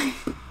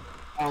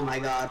 Oh my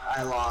god,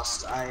 I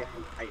lost. I'm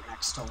right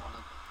next to one of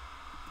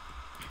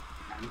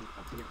them.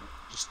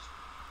 Just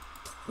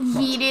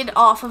Yeeted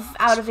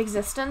out of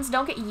existence.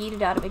 Don't get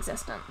yeeted out of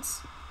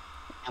existence.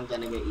 I'm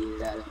gonna get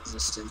yeeted out of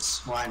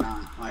existence. Why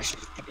not? Why should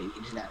I get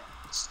yeeted out of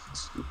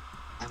existence?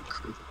 I'm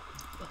cool.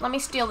 Let me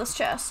steal this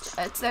chest.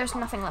 There's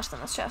nothing less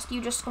than this chest.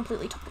 You just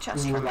completely took the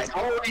chest You were from me. like,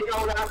 oh wait,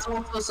 no, that's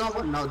one for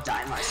someone. No,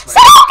 Dime, I swear.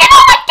 Sudoken,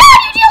 oh my god,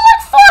 you deal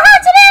like 4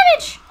 hearts of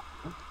damage!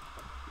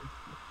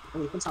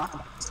 We can talk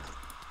about this.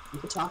 We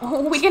can talk about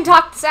Oh, we can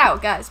talk this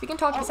out, guys. We can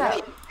talk this out.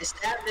 wait, I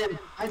stabbed him.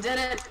 I did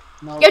it.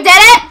 No. You did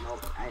it?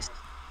 Nope.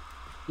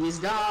 He's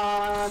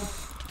gone.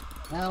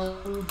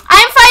 Help.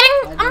 I'm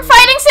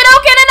fighting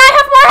Sudoken and I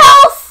have more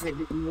health! Wait,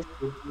 did you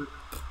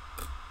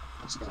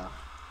Let's go.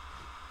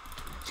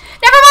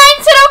 Never mind,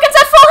 Sudoken's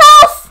at full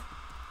health!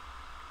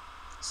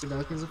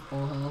 Sudokun's at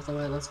full health.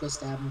 Alright, let's go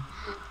stab him.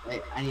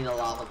 Wait, I need a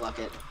lava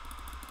bucket.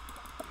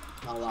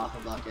 No lava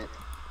bucket.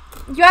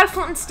 You had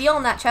flint and steel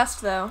in that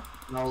chest, though.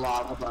 No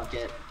lava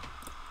bucket.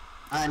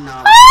 No. Oh my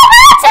god,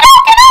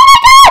 Sudoken, oh my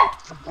god!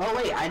 Oh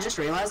wait, I just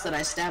realized that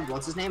I stabbed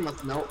what's his name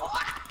with no. Oh,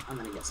 I'm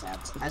gonna get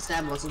stabbed. I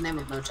stabbed what's his name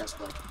with no chest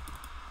plate.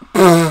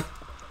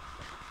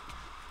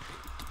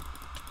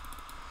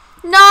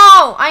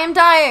 No, I am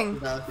dying.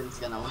 Sudokun's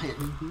gonna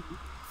win.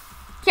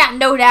 Yeah,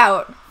 no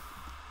doubt.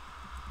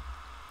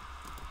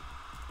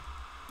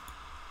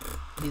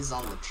 He's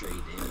on the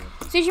tree, dude.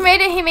 So you made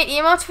it. He made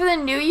emotes for the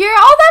new year.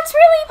 Oh, that's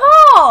really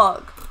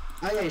pog.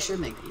 Oh yeah, you should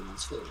make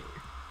emotes for the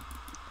year.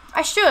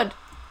 I should.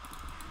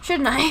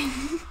 Shouldn't I?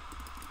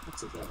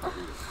 That's a good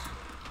idea.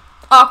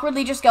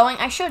 Awkwardly just going.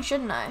 I should,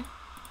 shouldn't I?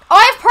 Oh,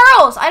 I have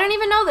pearls. I don't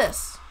even know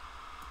this.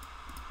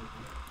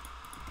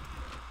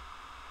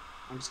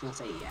 I'm just gonna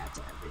say yeah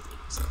to everything.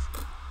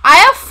 I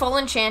have full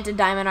enchanted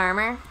diamond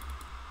armor.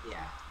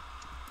 Yeah.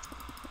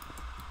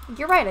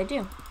 You're right, I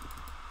do.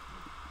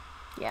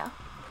 Yeah.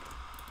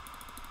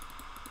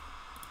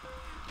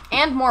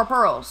 And more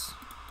pearls.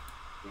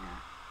 Yeah.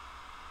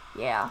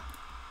 Yeah.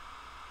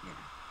 Yeah.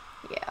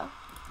 Yeah.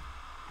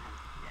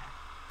 Yeah.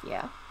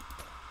 Yeah.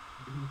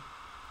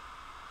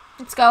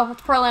 Let's go.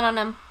 Let's pearl in on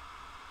him.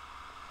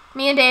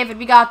 Me and David,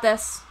 we got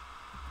this.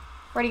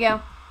 Where'd he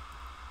go?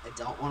 I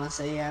don't want to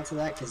say yeah to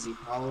that because you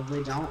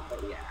probably don't,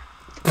 but yeah.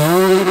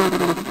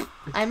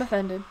 I'm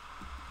offended.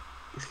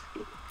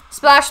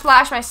 Splash,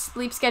 splash, my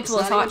sleep schedule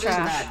is It's not hot even just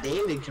trash. that.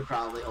 David could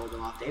probably hold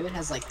him off. David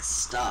has like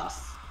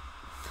stuff.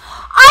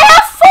 I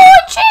have full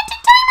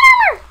enchanted diamond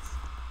armor!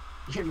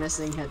 You're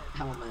missing a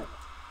helmet.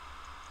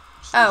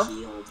 He Oh.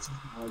 healed.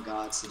 Oh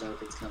god,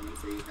 Sudokun's coming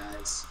for you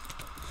guys.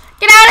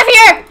 Get out of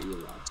here! You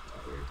lost. Oh,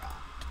 you're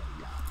gone.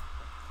 You're gone.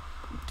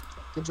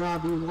 Good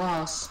job, you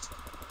lost.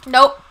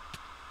 Nope.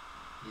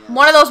 Yes.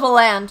 One of those will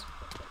land.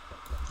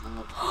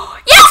 No.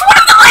 Yes, one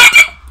of them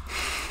landed!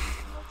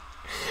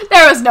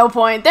 There was no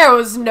point. There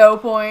was no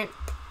point.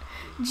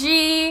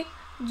 Jeez.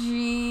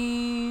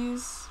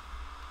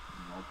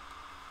 Nope.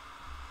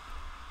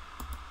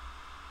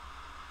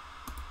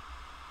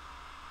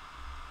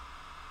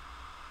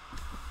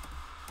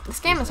 This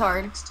game is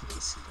hard. Next to me,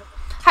 Sudokun.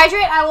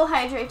 Hydrate, I will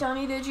hydrate,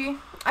 Donny Digi.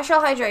 I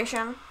shall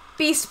hydration.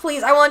 Beast,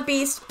 please, I want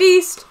Beast.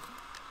 Beast!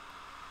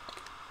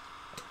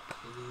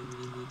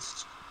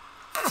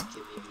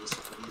 Give me Beast,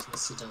 please, with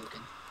Sudoku.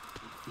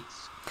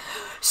 Beast.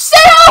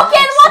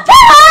 Sudoken, what the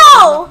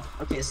hell?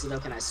 Okay,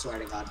 Sudoku, I swear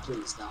to God,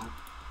 please don't.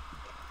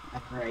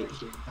 I'm right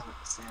here. Don't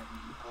stab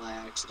me. Oh, I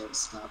actually have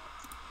stuff.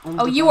 I'm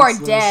Oh, you are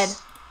defenseless. dead.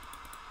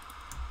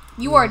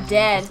 You are Yeah, I'm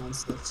dead.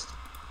 defenseless.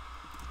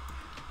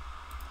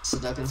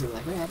 Sudokun's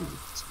like, wait, I didn't get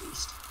this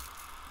beast.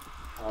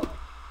 Oh,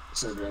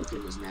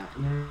 Sudoku is now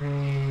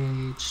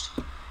enraged.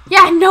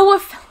 Yeah, Noah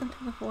fell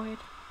into the void.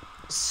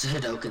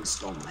 Sudoku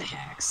stole my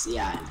hacks.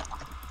 Yeah, I know.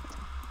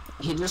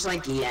 He just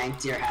like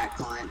yanked your hack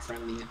client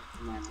from you,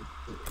 and then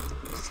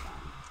it's fine.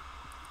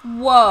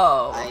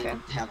 Whoa, okay.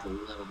 I have a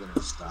little bit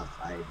of stuff.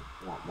 I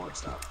want more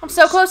stuff. I'm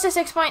so close to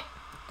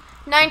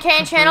 6.9k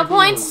in channel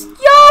points.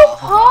 Yo,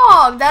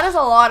 Pog! That is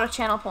a lot of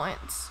channel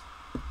points.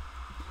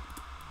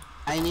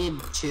 I need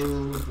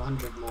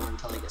 200 more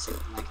until I get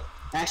something like it.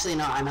 Actually,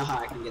 no, I know how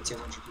I can get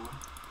 200 more.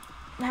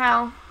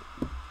 How?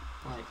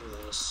 Like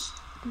this.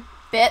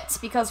 Bits,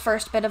 because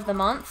first bit of the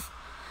month.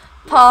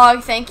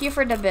 Pog, thank you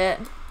for the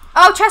bit.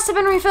 Oh, chests have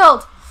been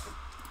refilled.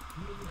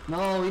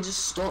 No, we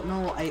just don't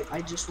know.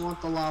 I just want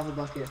the lava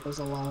bucket. There's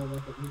a lava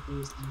bucket,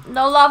 please.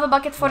 No lava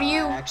bucket for No,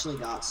 you. I actually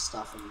got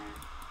stuff in there.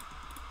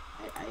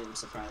 I am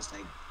surprised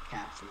I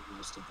captured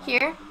most of that.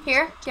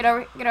 Here, get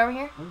over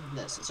here. What is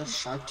this? It's a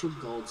sharp tooth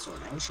gold sword.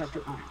 I have a sharp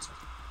tooth iron sword.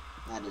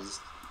 That is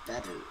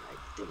better, I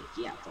think.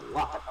 Yeah, the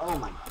lava. Oh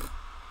my god.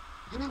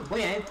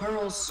 Wait, I have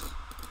pearls.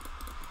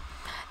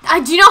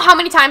 Do you know how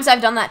many times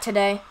I've done that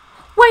today?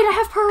 Wait, I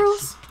have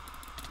pearls.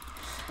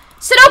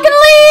 Sudoku,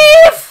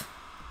 leave!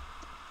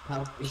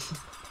 Help me.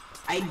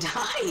 I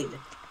died.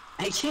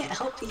 I can't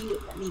help you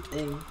with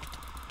anything.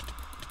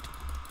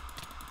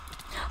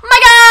 My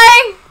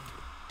guy!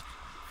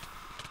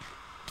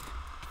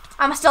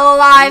 I'm still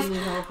alive.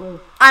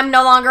 I'm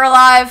no longer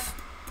alive.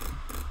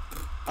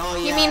 Oh,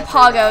 yeah, You mean I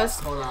forgot. poggos.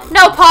 Hold on.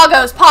 No,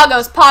 poggos.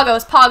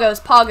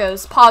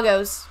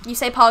 You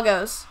say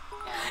poggos.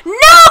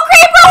 No,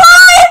 creeper,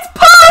 why? It's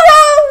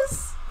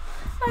poggos!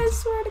 I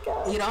swear to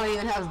God. You don't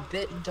even have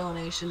bit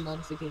donation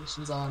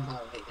notifications on. Oh,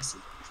 wait, yes,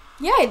 you do.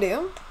 Yeah, I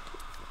do.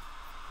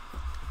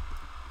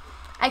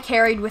 I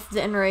carried with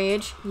the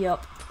enrage.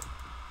 Yup.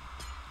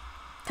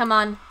 Come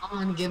on. Come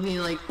on, give me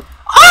like. Oh,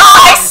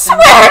 I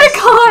swear to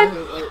God!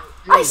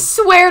 I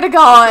swear to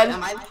God.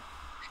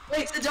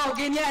 Wait,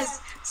 Sudoku, yes!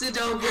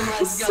 Sudoku,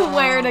 let's go!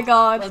 Swear to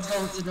God. Let's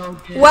go,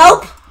 Sudoku.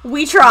 Welp,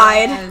 we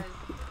tried. Yes.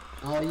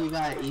 Oh, you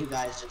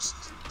guys just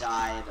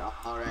died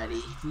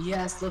already.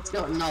 Yes, let's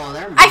go. No,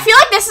 they're I feel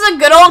like this is a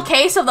good old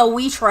case of the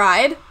we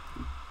tried.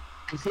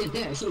 It's a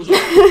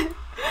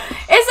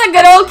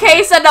good old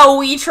case of the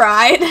we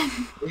tried.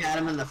 We had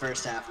him in the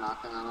first half,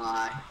 not gonna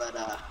lie, but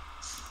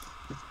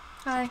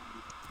Hi.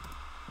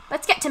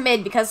 Let's get to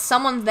mid because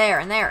someone's there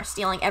and they're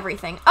stealing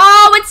everything.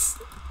 Oh, it's...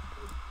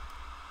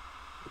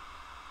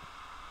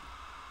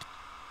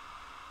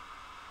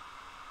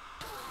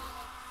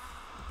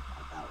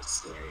 that was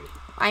scary.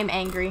 I'm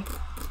angry.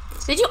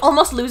 Did you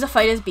almost lose a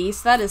fight as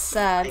Beast? That is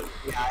sad.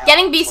 Yeah,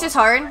 Getting Beast is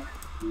hard.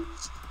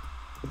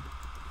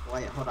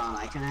 Wait, hold on.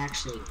 I can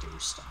actually do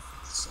stuff.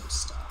 Some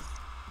stuff.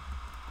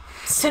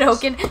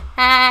 Sudoku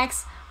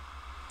hacks.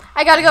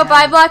 I gotta go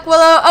buy Black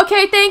Willow.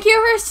 Okay, thank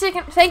you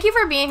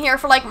for being here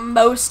for like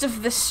most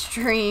of the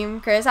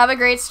stream, Chris. Have a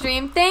great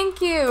stream.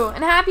 Thank you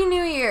and Happy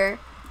New Year.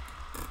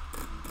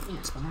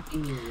 Yes, well, Happy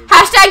New Year.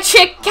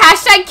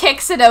 Hashtag kick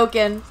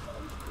Sudoku.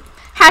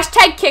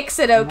 Hashtag kick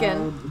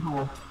Sudoku.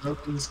 No,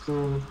 Sudoku's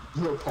cool.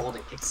 No, Paul to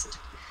kick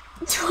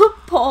Sudoku.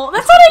 Pole.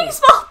 That's not how you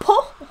spell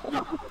pole.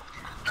 No,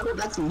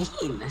 that's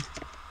mean.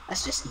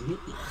 That's just mean.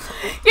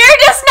 You're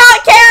just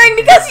not caring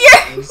because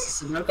you're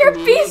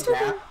beast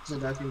with it.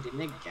 Sudoku didn't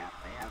make a gap.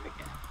 I have a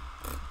gap.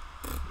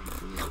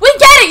 We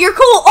get it. You're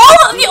cool. All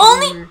of the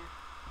only.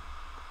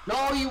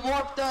 No, you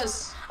warped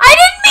us. I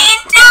didn't mean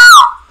to.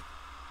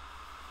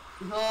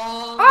 No.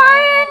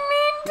 I didn't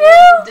mean to.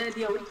 Dead,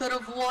 yeah, we could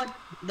have won.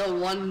 The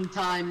one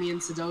time me and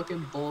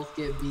Sudoku both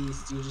get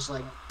beast, you just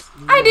like.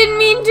 I didn't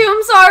mean to.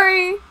 I'm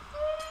sorry.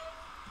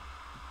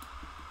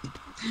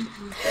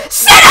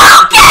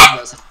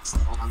 Sudoku!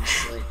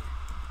 Honestly.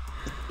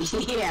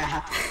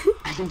 Yeah,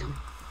 I know.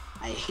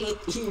 I hate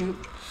you.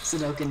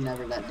 Sudoku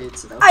never that dude.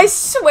 Sudoku. I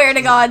swear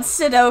to God,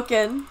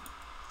 Sudoku.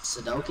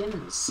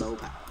 Sudoku is so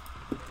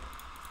powerful.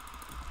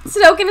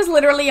 Sudoku is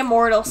literally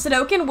immortal.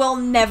 Sudoku will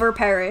never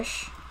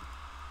perish.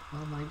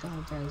 Oh my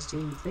god, guys,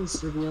 doing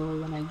face reveal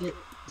when I get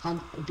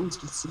tons of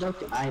beats with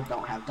Sudoku. I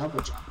don't have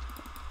double jump.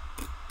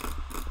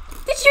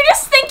 Did you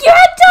just think you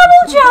had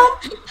double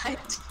jump?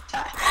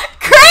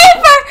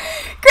 Creeper!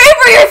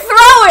 Creeper, you're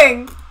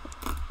throwing!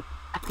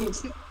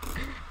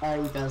 Oh,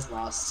 you guys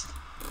lost.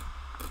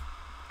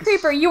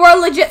 Creeper, you are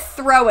legit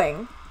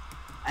throwing.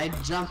 I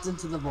jumped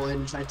into the void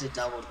and tried to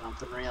double jump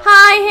and realized.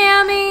 Hi,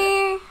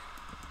 Hammy!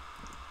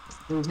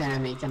 Who's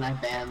Hammy? Can I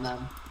ban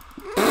them?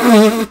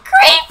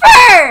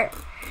 Creeper!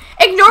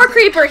 Ignore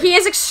Creeper, he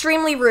is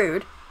extremely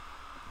rude.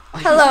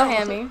 Hello,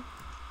 Hammy.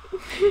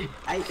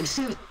 I'm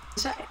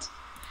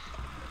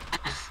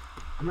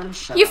gonna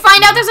shut You up.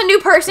 find out there's a new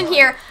person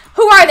here.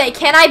 Who are they?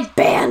 Can I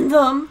ban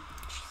them?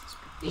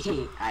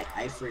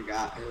 I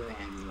forgot who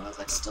Hammy was.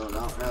 I still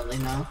don't really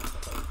know.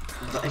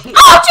 But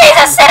Oh,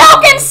 Jesus!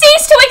 Sudoku,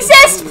 cease to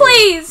exist,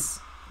 please!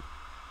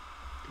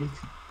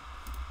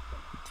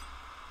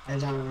 I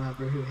don't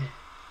remember who he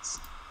is.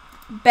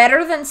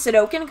 Better than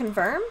Sudoku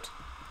confirmed?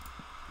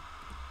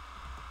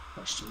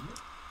 Question.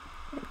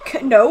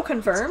 No,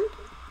 confirmed.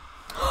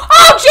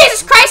 Oh,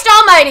 Jesus Christ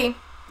almighty!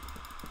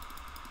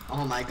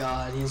 Oh my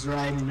god, he's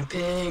riding a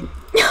pig.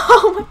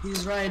 Oh my...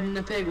 He's riding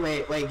a pig.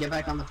 Wait, get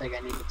back on the pig.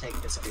 I need to take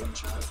this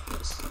screenshot of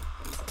this.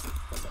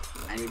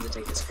 I need to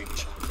take a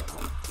screenshot.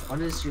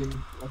 What's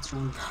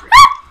wrong with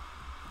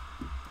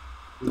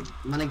you?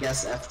 I'm gonna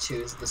guess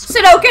F2 is the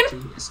Sudoku?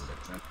 Yes,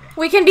 okay.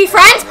 We can be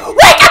friends! We can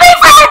be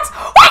friends!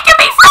 We can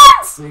be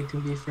friends! We can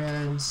be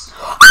friends.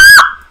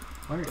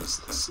 Where is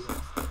this?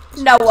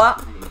 Noah.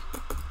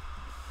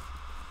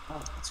 Oh,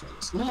 that's where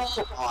this. No!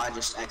 Oh, I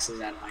just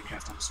exited out of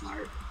Minecraft. I'm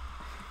smart.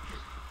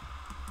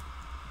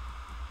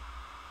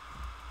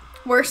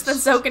 Worse than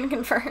Zoken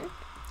confirmed.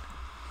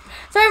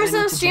 Sorry for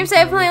some stream,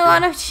 say I'm playing a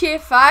lot of Tier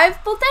 5.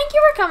 Well, thank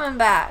you for coming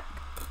back.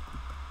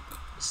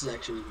 This is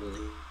actually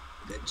really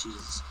good.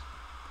 Jesus.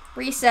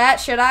 Reset,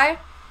 should I?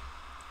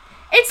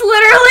 It's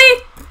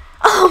literally...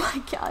 Oh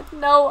my god,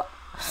 Noah.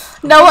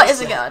 Noah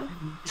is a god.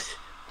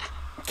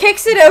 Kick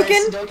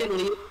Sudoku. Sudoku,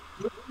 leave.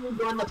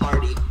 Join the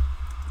party.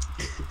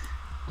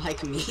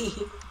 Like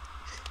me.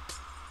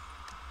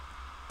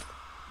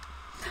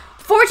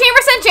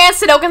 14%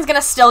 chance Sudokun's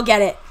gonna still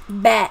get it.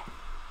 Bet.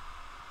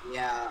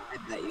 Yeah, I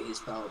bet you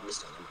he's probably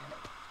still gonna get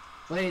it.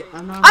 Wait,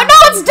 I'm not... Oh no,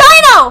 it's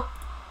Dino!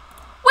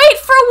 Wait,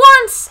 for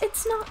once,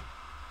 it's not...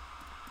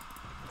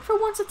 For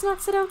once, it's not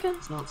Sudoku.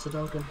 It's not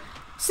Sudoku.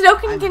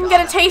 Sudoku can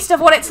get a taste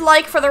of what it's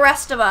like for the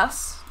rest of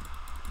us.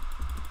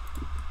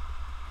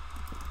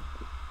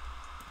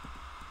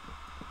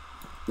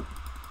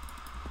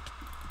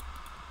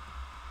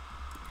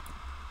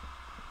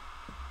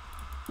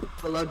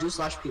 Below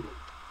do/people.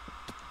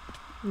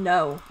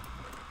 No.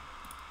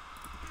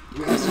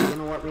 You guys are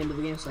gonna warp me into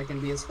the game so I can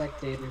be a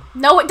spectator.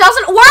 No, it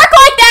doesn't work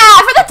like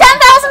that! For the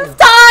 10,000th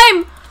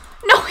time!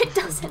 No, it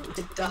doesn't.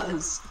 It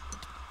does.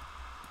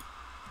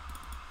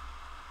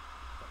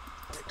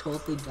 It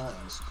totally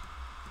does.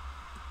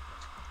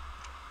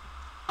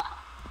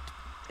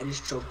 I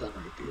just choked on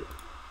root beer.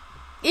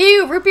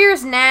 Ew, root beer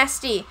is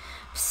nasty.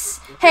 Psst.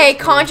 Hey,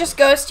 Conscious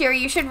Ghost here.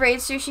 You should raid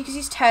Sushi because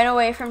he's 10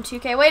 away from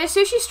 2K. Wait, is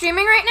Sushi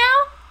streaming right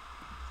now?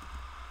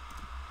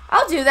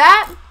 I'll do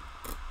that.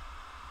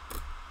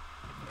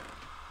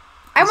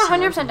 I'm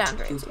 100% down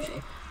to raid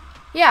Sushi.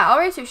 Yeah, I'll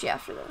raid Sushi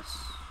after this.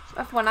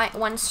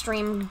 When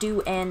stream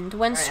do end.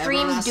 When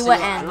stream do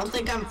end. I don't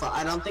think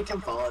I'm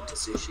followed to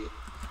Sushi.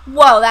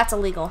 Whoa, that's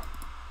illegal.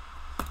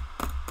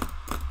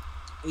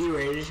 You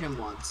raided him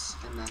once,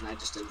 and then I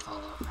just didn't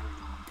follow. I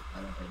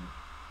don't know.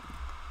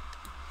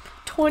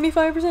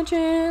 25%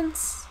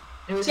 chance.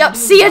 Yep,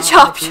 see ya,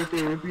 Chop.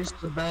 Root beer's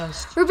the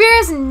best. Root beer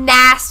is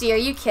nasty. Are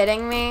you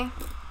kidding me?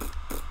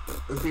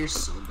 Root beer's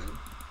so good.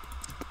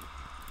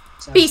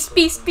 Beast,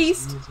 beast,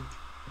 beast.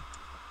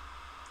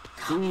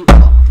 Bro, give me a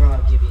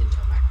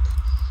Tomac.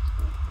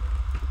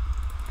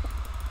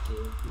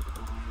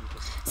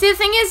 See, the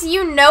thing is,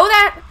 you know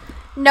that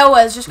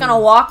Noah's just gonna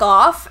walk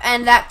off,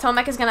 and that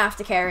Tomek is gonna have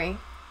to carry.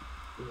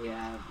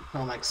 Yeah,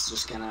 Tomac's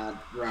just gonna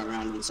run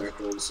around in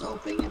circles,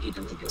 hoping that he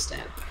doesn't get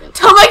stabbed.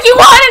 Tomek, you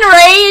want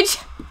enrage?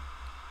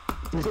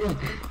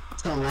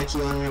 Tomac,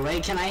 you want to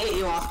wait? Can I hit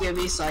you off,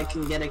 Gibby, so I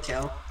can get a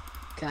kill?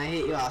 Can I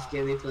hit you off,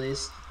 Gibby,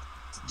 please?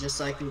 Just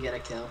so I can get a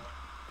kill.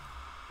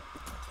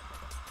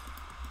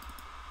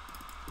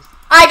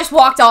 I just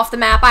walked off the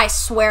map, I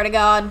swear to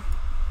God.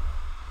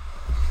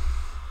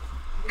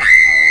 I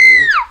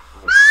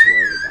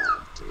swear to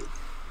God, dude.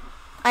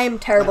 I am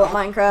terrible at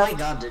Minecraft. Oh my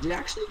God, did you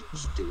actually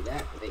just do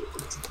that? Wait,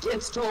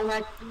 it's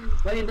Tomac.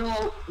 Wait,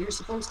 no, you're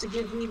supposed to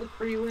give me the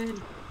free win.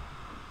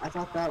 I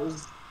thought that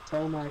was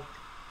Tomac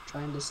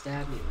trying to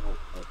stab me. Oh,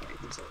 okay,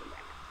 he's over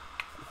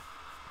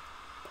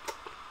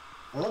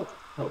there. Hello,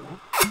 Tomac.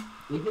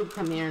 You could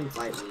come here and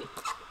fight me.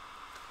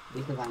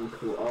 Because I'm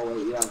cool. Oh,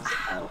 wait, you have...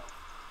 Oh.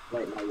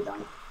 Wait, no, you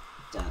don't.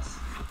 Death.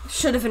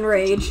 Should have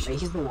enraged. Wait,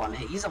 he's the one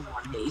hit. He's a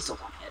one hit. He's a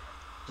one hit.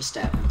 Just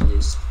stab him,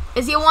 please.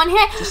 Is he a one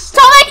hit?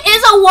 Tomek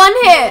is a one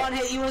hit! One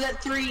hit. He was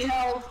at 3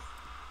 health.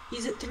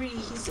 He's at 3. He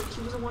was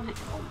a one hit.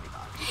 Oh my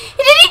God.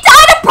 Did he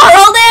die to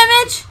pearl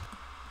damage?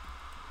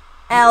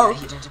 L. Yeah,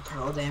 he died to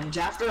pearl damage.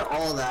 After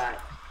all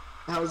that,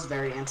 that was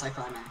very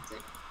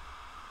anticlimactic.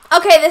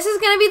 Okay, this is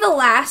gonna be the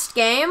last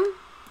game.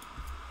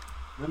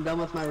 I'm done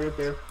with my root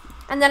beer.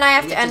 And then I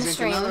have to drink end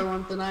stream. Another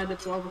one tonight at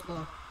 12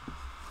 o'clock.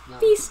 No.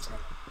 Beast.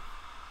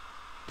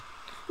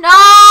 No,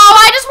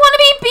 I just want to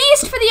be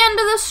Beast for the end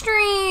of the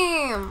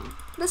stream.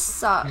 This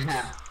sucks.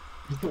 Yeah.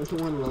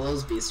 When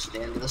Willow's Beast for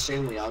the end of the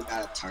stream, we all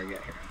gotta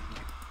target her.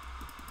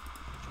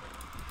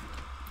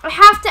 I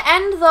have to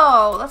end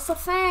though. That's the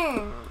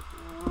thing.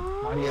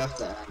 Why do you have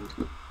to end?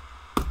 You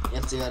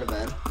have to go to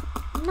bed.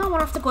 No, I don't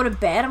have to go to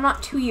bed. I'm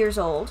not 2 years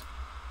old.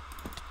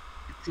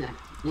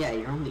 Yeah,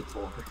 you're only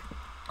 4.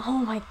 Oh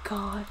my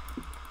God.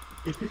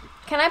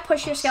 Can I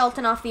push your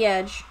skeleton off the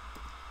edge?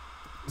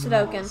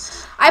 Sudoku. No.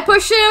 I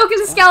pushed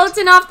Sudoku's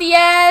skeleton off the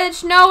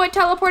edge. No, it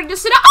teleported to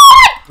Sudoku.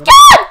 Oh my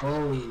God!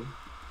 Bully.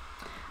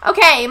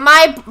 Okay,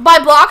 my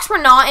blocks were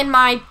not in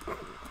my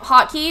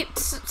hotkey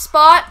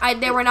spot.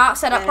 They were not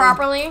set up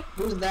properly.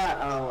 Who's that?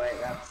 Oh wait,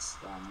 that's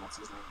what's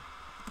his name?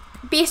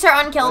 Beasts are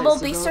unkillable.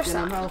 Wait, Beasts are Sudoku,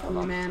 so help me,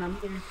 unkillable. man. I'm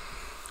here.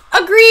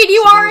 Agreed,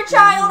 you are a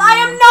child. I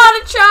am not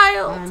a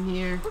child. I'm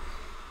here.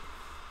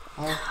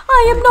 Oh,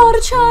 I am not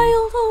a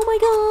child. Oh my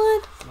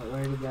God. Wait,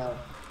 where'd he go?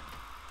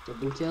 Did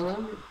we kill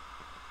him?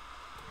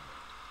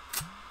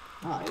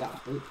 Oh, I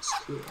got boots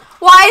too.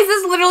 Why is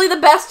this literally the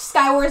best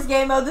Skywars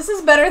game mode? This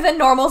is better than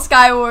normal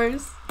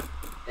Skywars.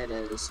 It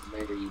is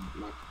very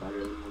much better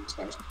than most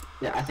stars.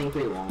 Yeah, I think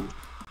we won.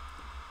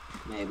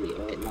 Maybe.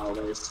 Wait, no,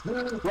 there's...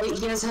 Wait,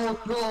 he has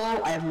health.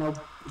 No, I have no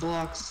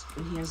blocks,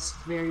 and he has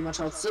very much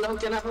health.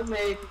 Sudoku, help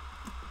me.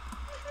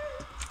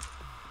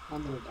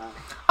 I'm gonna die.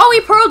 Oh,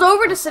 he pearled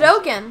over to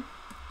Sudoku.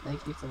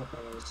 Thank you for the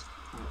prayers.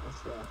 Alright, what's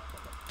that?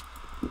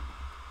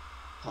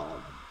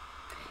 Oh.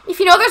 If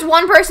you know there's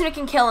one person who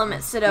can kill him,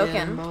 it's Sudoku.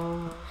 Yeah,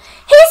 no.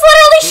 He's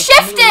literally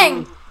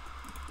shifting!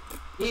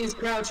 He's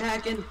crouch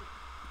hacking.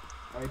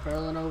 Are we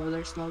pearling over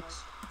there,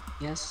 Smokes?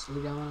 Yes,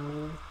 we going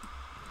over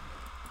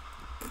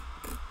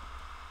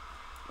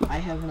there. I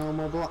have no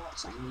more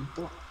blocks. I need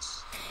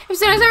blocks. If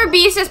soon as our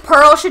beast is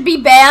Pearl should be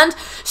banned.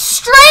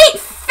 Straight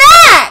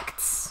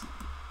facts!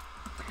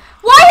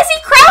 Why is he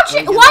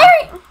crouching? Why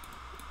are you...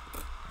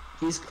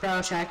 He's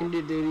crouch hacking,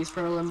 dude. He's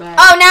pearling back.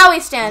 Oh, now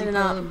he's standing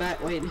up. Pearling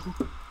back. Wait, no.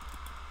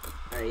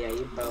 Alright, yeah,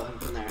 you bow him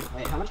from there.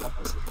 Wait, how much health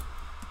does he have?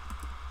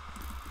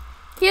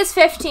 He has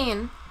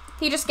 15.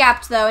 He just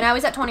gapped though. Now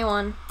he's at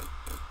 21.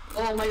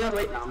 Oh my god,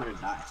 wait, no, I'm gonna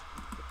die.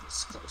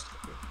 It's close.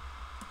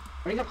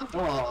 Where'd he go?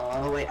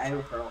 Oh, wait, I have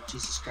a pearl.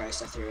 Jesus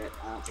Christ, I threw it.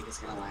 I don't think it's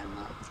gonna land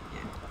though.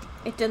 Yeah.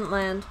 It didn't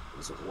land. It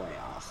was way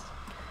off.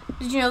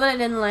 Did you know that it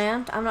didn't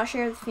land? I'm not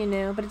sure if you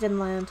knew, but it didn't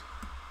land.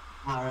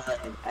 Oh, really?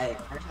 I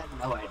had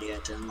no idea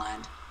it didn't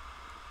land.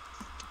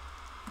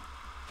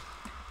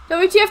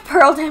 WTF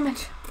Pearl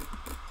damage.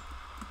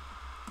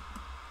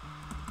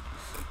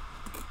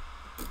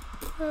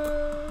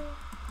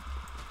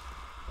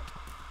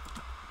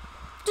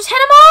 Just hit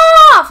him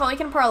off! Well, you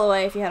can Pearl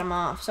away if you hit him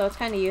off, so it's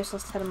kind of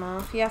useless to hit him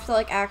off. You have to,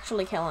 like,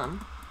 actually kill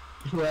him.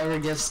 Whoever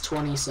gets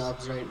 20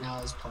 subs right now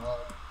is Paul.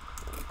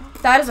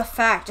 That is a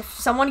fact. If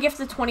someone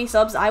gifted 20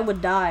 subs, I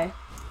would die.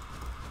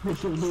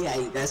 Yeah,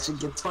 you guys should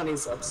get 20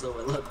 subs so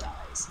Willow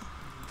dies.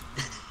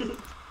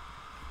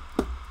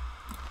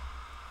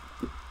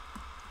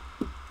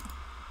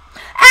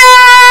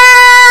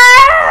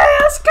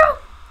 Let's go!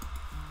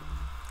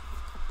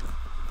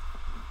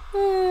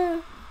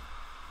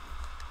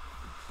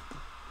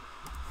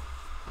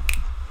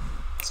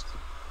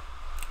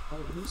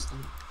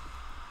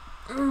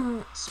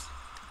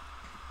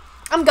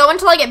 I'm going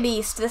till I get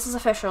beast. This is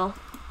official.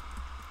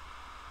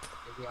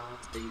 If you're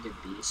honest, you get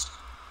beast.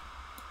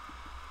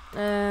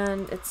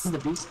 And it's... The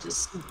beast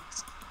is...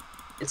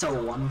 It's a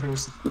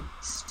one-person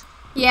beast.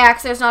 Yeah,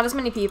 because there's not as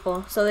many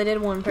people, so they did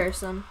one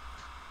person.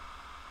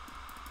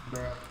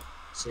 Bruh.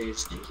 So you're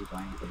just gonna keep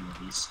buying the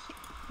beast.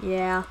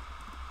 Yeah.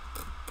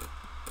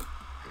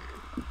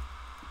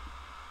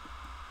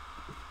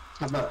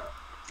 How about...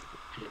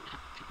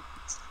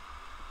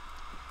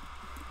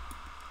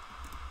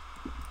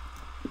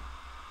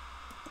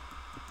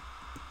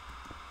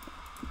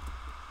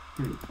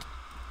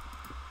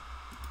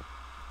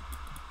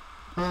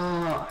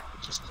 Oh,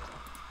 just...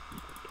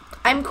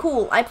 I'm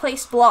cool. I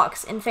placed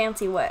blocks in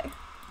fancy way.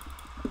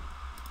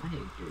 I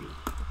agree.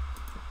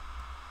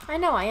 I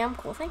know, I am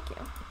cool. Thank you.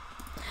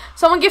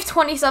 Someone give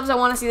 20 subs. I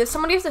want to see this.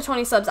 Someone gives the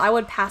 20 subs. I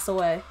would pass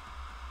away.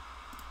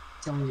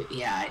 Someone,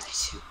 yeah, I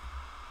do.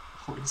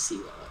 I want to see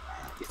what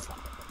that'd be fun.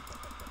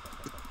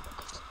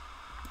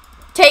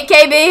 Take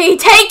KB!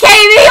 Take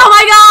KB! Oh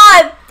my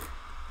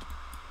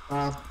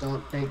god!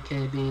 Don't take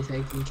KB.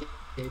 Taking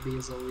KB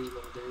is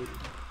illegal, dude.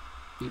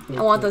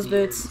 I want those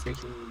boots.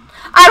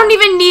 I don't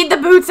even need the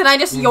boots and I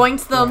just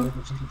yoinked them.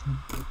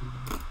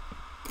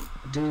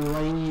 Dude,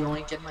 why didn't you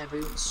yoink my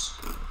boots?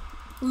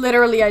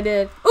 Literally, I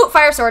did. Ooh,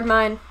 fire sword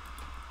mine.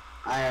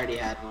 I already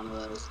had one of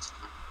those.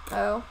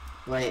 Oh.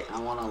 Wait, I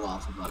want a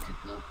lava bucket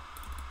though.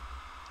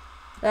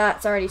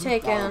 That's already Lava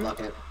taken.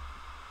 bucket.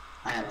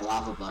 I have a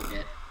lava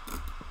bucket.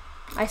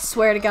 I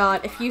swear to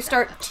God, if you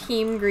start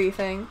team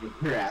griefing,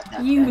 Grab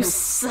that you guy.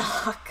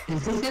 suck. I'm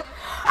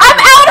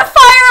out of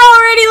fire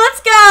already.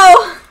 Let's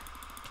go.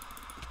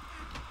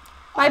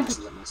 I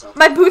just lit myself.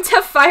 My boots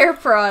have fire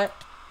prot.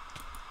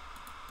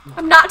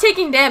 I'm not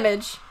taking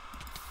damage.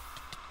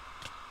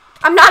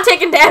 I'm not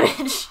taking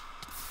damage.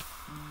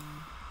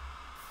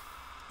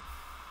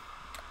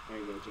 There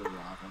you go, do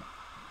lava.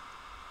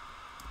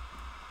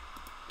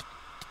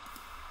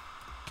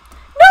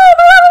 No,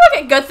 my lava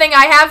bucket. Good thing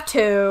I have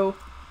two.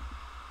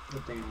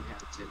 Good thing I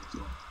have two as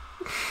well.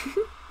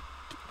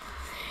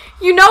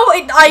 You know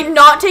I'm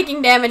not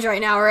taking damage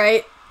right now,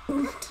 right?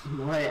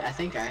 Wait, I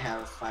think I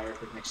have fire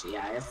protection.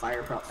 Yeah, I have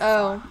fire prot 5.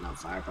 Oh. No,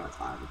 fire prot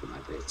 5 with my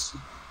boots.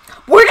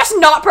 We're just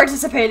not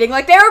participating.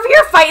 Like, they're over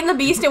here fighting the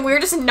beast and we're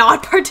just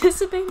not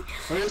participating.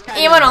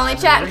 Emote only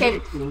chat. Okay,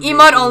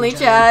 emote only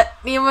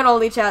chat. Emote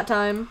only chat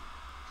time.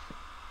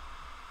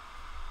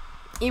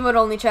 Emote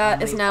only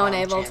chat is now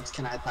enabled. Champs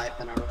can I type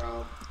in a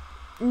row?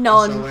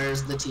 None. So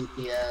where's the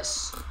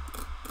TPS?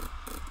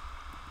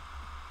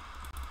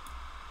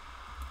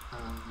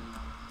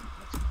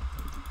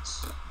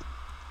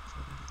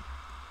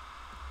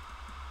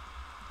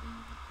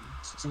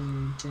 I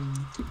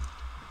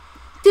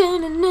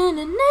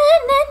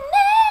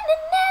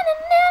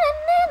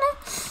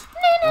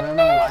don't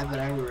know why, but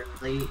I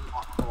really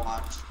want to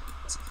watch.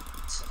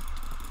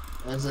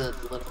 There's a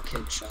little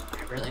kid show,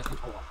 and I really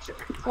want to watch it.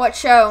 What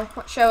show?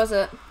 What show is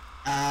it?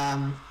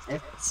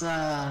 It's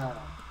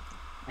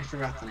I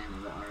forgot the name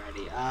of it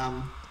already.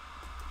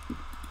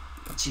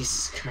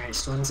 Jesus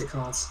Christ, what is it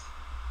called?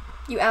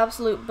 You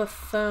absolute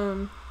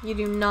buffoon. You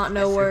do not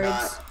know I words.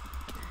 forgot.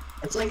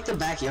 It's like the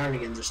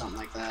Backyardigans or something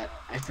like that.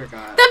 I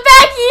forgot. The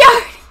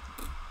backyard!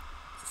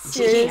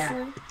 Seriously?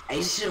 Yeah, I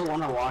used to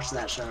want to watch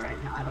that show right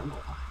now. I don't know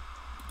why.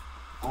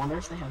 I wonder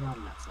if they have it on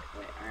Netflix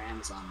or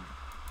Amazon.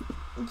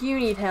 You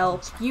need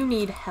help. You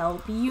need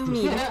help. You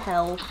need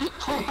help.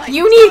 Oh my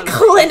You need God.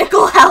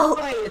 clinical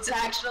help. Wait, it's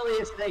actually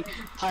a thing.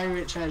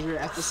 Pirate Treasure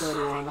episode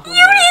 1. Hold You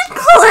on. need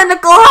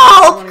clinical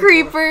help, 24.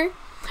 Creeper.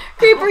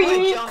 Creeper, Oh you my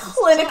need God,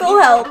 clinical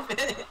stop. help.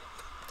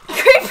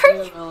 Creeper,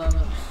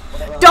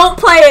 Wait. don't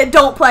play it.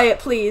 Don't play it,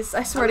 please.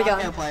 I swear to I'm not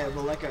gonna God. play it,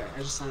 but look, I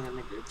just sent it in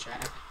the group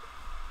chat.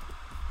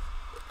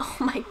 Oh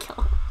my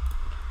God.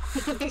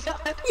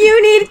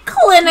 You need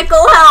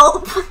clinical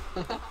help.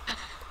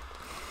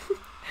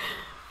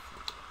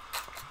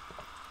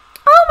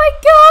 Oh my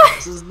God.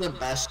 This is the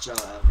best show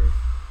ever.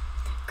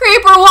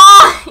 Creeper,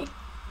 why?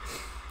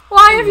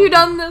 Why have you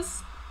done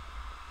this?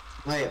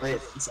 Wait, 1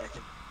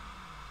 second.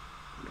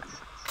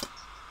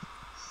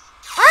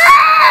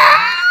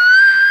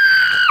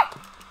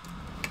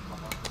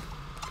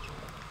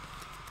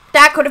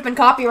 That could have been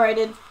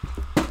copyrighted.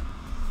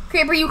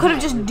 Creeper, you could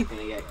have just... I'm not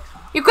gonna get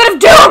caught. You could have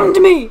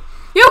doomed me!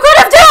 You could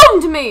have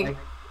doomed me!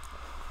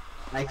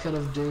 I could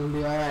have doomed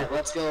you. Alright,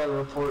 let's go and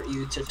report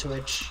you to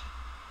Twitch.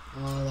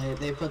 Oh,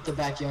 they put the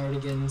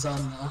backyardigans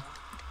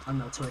on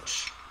the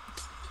Twitch.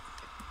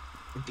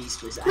 The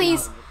Beast was.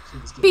 Please. I know,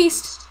 please give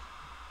Beast.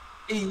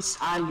 Beast.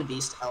 I'm the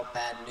Beast. Oh,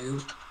 bad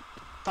noob.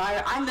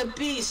 Fire. I'm the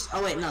Beast.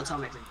 Oh wait, no,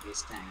 Tomic's the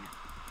Beast. Dang it.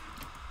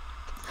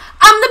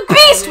 I'm the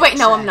beast! Wait,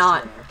 no, I'm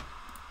not.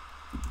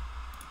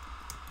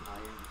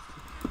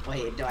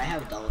 Wait, do I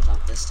have double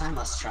jump this time?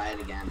 Let's try it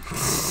again.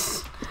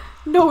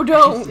 No,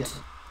 don't.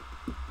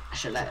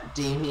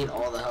 Do you need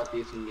all the help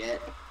you can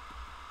get?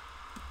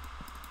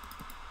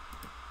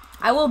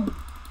 I will...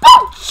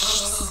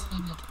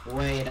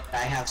 Wait, I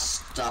have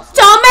stuff.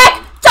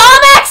 Tomic!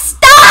 Tomic,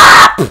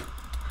 stop!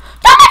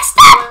 Tomic,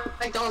 stop!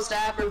 Like, don't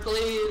stab her,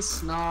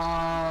 please.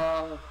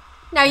 No.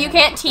 Now you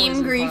can't Poison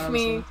team grief clouds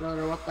me. in the throat,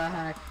 or what the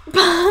heck?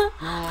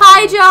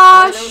 Hi, Oh,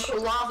 Josh.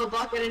 there's a lava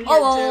bucket in here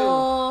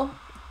Oh. too.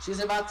 She's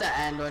about to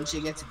end when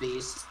she gets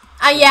beast.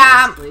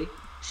 Yeah. Basically,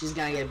 she's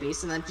gonna get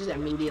beast, and then she's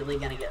immediately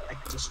gonna get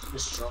like just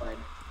destroyed.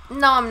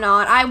 No, I'm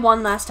not. I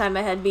won last time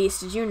I had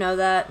beast. Did you know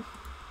that?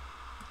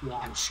 Yeah,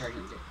 I'm sure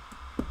you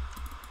did.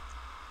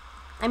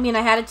 I mean,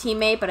 I had a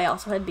teammate, but I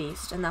also had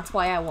beast, and that's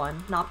why I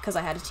won. Not because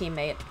I had a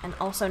teammate, and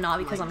also not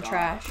because my I'm God.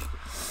 trash.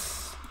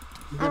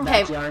 The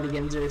Okay.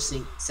 backyardigans are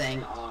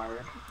saying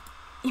R.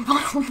 Why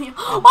are you,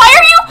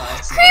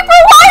 Creeper?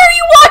 Why are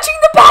you watching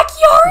the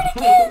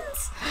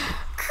backyardigans?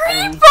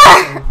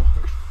 Creeper!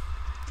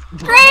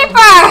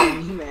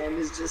 Creeper! Man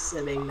is just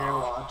sitting there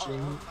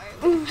watching.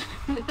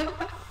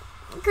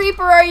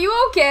 Creeper, are you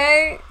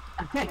okay?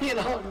 You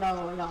don't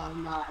know. No,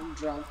 I'm not. I'm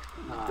drunk.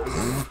 No,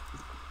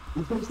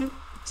 I'm not.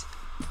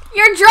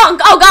 You're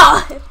drunk. Oh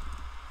God.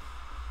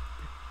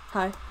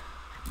 Hi.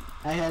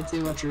 I had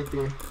too much root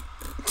beer.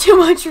 Too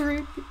much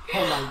root beer.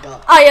 Oh my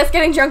God. Oh yes,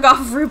 getting drunk off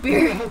of root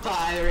beer.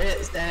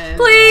 Pirates and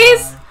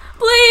Please,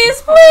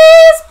 please,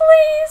 please,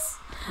 please.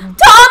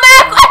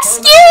 Tomac,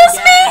 excuse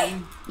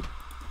me.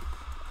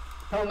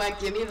 Tomac,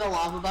 give me the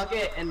lava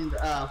bucket and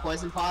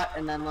poison pot,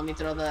 and then let me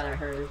throw that at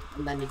her,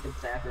 and then you can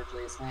stab her,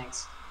 please.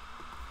 Thanks.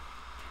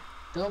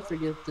 Don't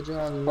forget the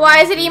jar. Why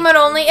is it emote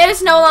only? It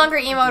is no longer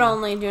emote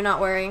only. Do not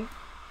worry.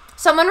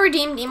 Someone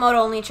redeemed emote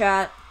only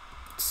chat,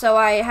 so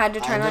I had to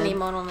turn on did?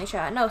 emote only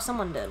chat. No,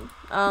 someone did.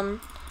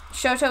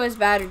 Shoto is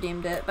bad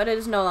redeemed it, but it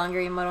is no longer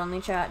emote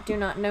only chat.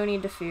 No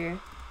need to fear.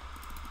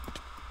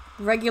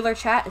 Regular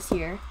chat is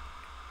here.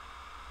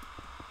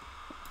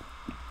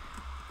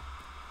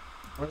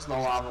 Where's the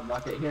lava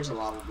bucket? Here's a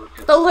lava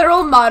bucket. The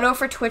literal motto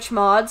for Twitch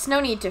mods: no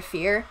need to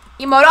fear.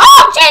 Emote.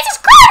 Oh Jesus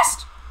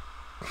Christ!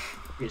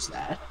 Here's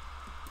that.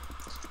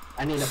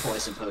 I need a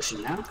poison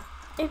potion now.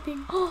 Oh, thank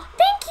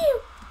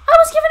you. I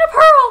was given a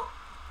pearl.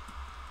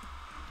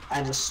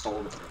 I just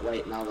stole it.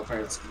 Wait, no, the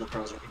pearls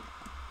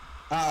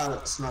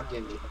are. Smart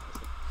gave me.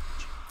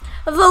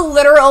 The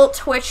literal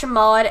Twitch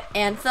mod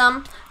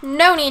anthem.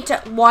 No need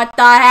to. What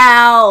the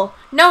hell?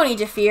 No need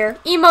to fear.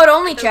 Emote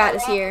only chat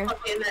is here.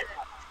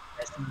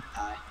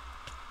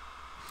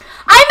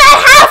 I'm at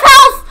half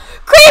health!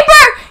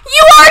 Creeper!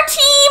 You are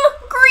team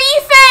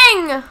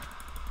griefing!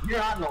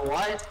 You're on the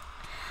what?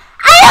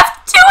 I have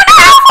 2.5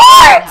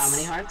 hearts! How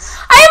many hearts?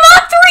 I am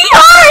on 3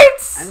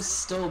 hearts! I'm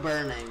still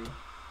burning.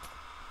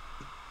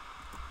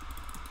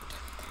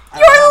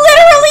 You're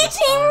literally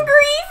team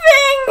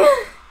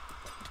griefing!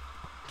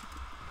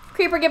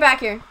 Creeper, get back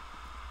here.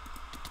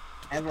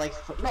 I have like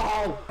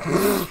no.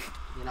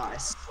 You know, I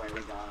swear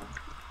to God.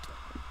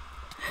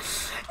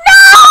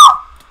 No!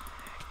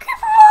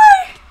 Creeper,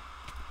 why?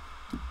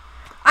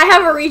 I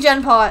have a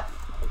regen pot.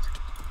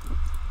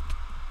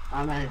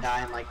 I'm gonna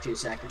die in like 2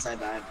 seconds. I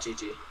died.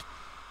 GG.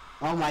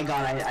 Oh my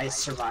God, I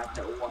survived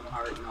at 1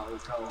 heart. No,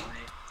 go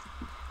away.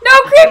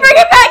 No, Creeper,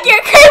 get back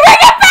here! Creeper,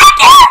 get back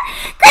here!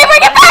 Creeper,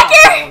 get back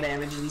here! Full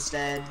damage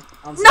instead.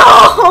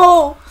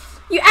 No!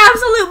 You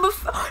absolute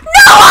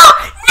Noah!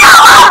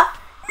 Noah!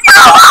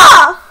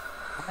 Noah!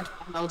 I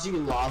melt you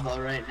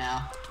lava right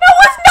now.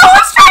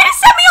 Noah's trying to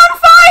set me on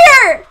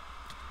fire!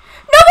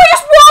 Noah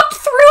just walked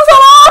through the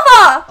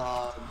lava!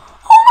 Oh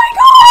my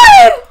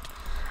God!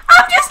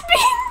 I'm just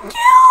being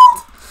killed!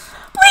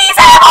 Please, I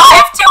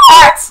have 2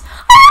 hearts!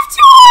 I have 2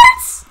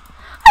 hearts!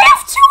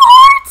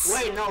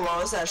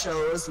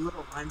 show, it was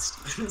little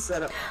limestone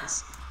instead of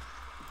us.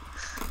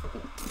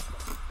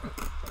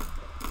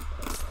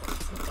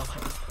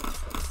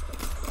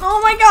 Oh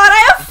my god,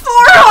 I have 4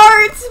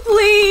 hearts,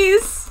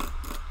 please!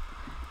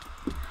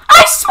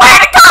 I swear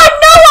to God,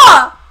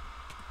 Noah!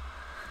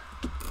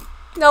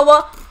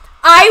 Noah,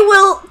 I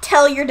will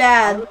tell your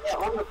dad.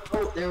 On the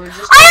boat, they were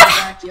just in the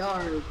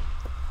backyard.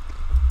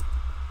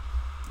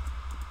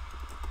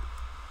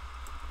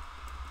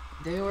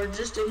 They were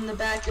just in the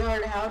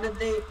backyard. How did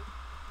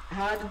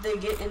they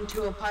get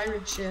into a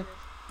pirate ship?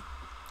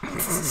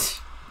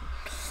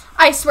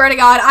 I swear to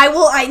God,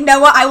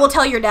 Noah, I will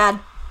tell your dad.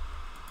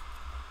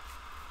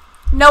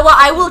 Noah,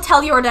 I will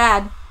tell your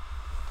dad.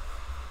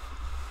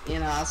 You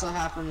know, that's what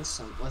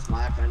happens with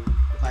my friend.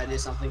 If I do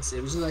something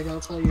stupid, she's like, I'll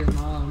tell your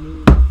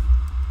mom.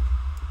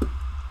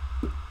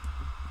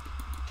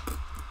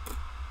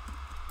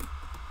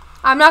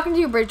 I'm not going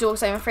to do bridge duel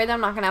because I'm afraid that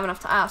I'm not going to have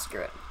enough to ask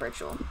her at bridge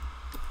duel.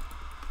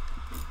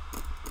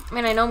 I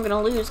mean, I know I'm going to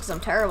lose because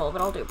I'm terrible,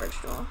 but I'll do a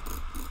bridge duel.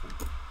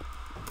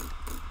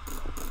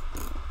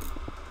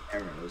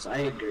 Arrows, I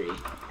agree.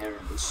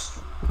 Arrows.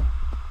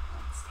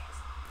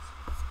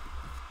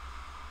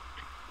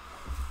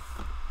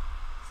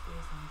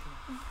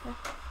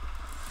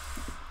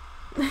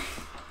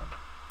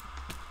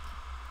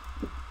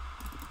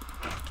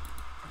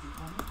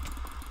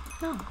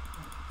 No.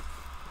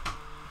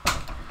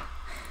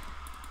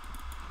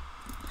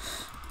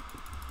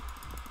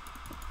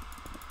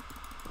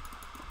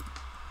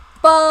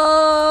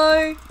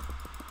 Bye.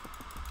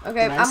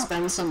 Okay, Can I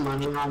spend some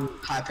money on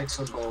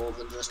Hypixel Gold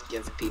and just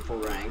give people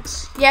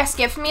ranks? Yes,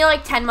 give me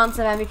like 10 months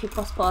of MVP++.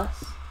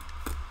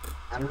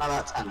 I don't know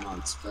about 10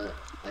 months, but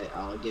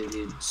I'll give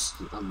you just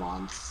a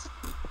month.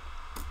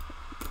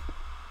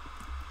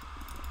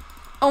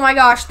 Oh my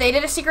gosh, they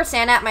did a Secret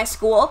Santa at my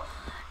school,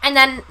 and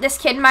then this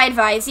kid in my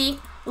advisee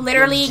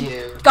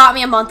literally got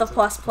me a month of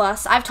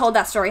 ++. I've told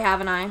that story,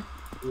 haven't I?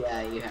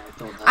 Yeah, you have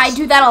told that. I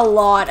do that a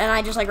lot, and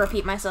I just like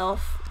repeat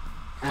myself.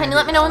 Can you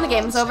let me know when the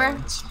game's over?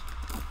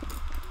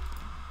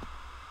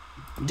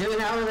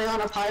 Dude, how are they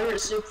on a pirate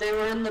ship? They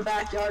were in the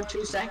backyard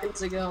 2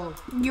 seconds ago.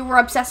 You were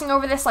obsessing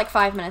over this like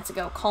 5 minutes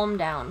ago. Calm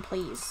down,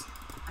 please.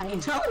 I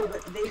know,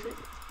 but they...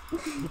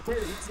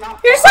 it's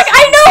not You're just like,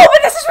 I know,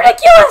 but this is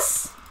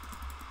ridiculous!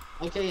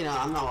 Okay, you know,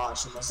 I'm not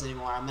watching this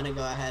anymore. I'm gonna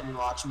go ahead and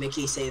watch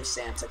Mickey Save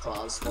Santa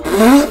Claus.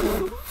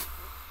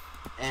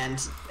 and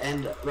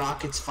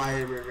Rocket's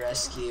Firebird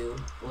Rescue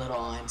Little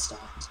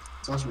Einsteins.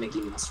 Let's watch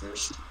Mickey Mouse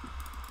first.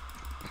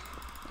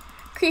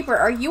 Creeper,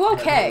 are you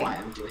okay? I don't know why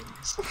I'm doing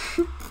this.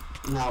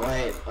 No,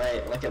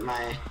 wait, look at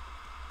my...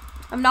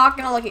 I'm not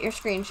gonna look at your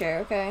screen share,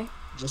 okay?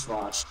 Just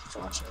watch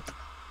it.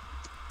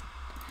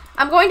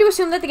 I'm going to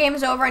assume that the game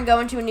is over and go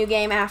into a new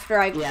game after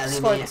I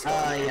score the score.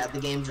 Yeah, the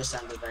game just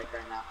ended right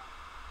now.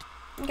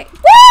 Okay.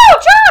 Woo!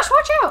 Josh,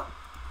 watch out!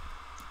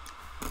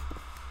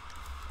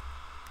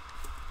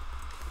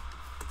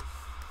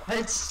 What?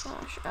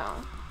 Gosh,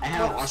 oh. I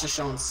haven't watched a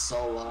show in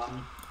so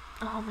long.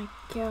 Oh my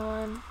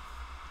god.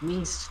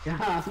 Me,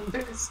 Scott.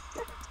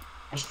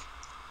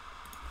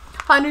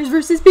 Hunters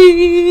versus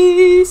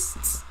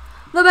Beasts!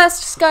 The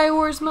best Sky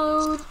Wars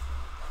mode.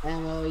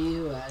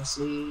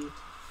 MOUSC.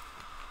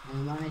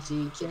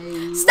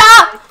 MICK.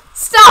 Stop!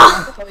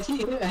 Stop!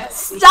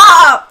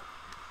 Stop!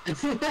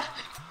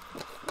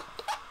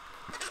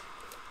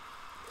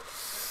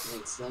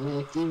 It's the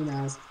Mickey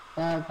Mouse.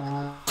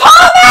 Tomek!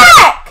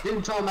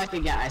 Dude, Tomek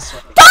again, I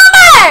swear.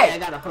 Tomek! I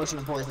got a potion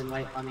of poison,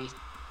 wait, let me.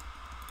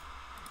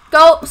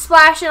 Go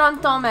splash it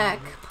on Tomek.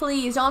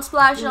 Please, don't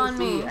splash it on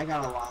me. I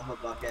got a lava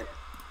bucket.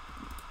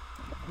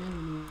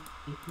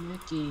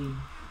 Mickey.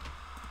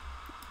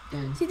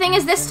 See, the thing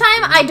is, this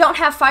time I don't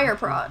have fire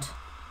prod.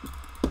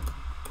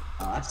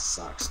 Oh, that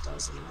sucks,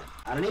 doesn't it?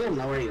 I don't even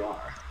know where you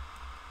are.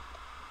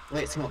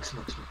 Wait, smoke.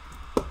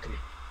 Okay.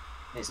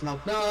 Hey,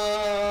 smoke.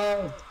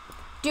 No!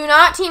 Do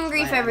not team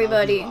grief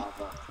everybody.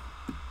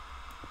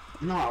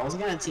 No, I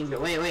wasn't gonna team it.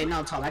 Wait,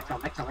 no, Tomek.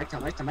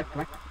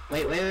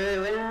 Wait.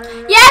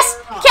 Yes!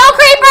 Kill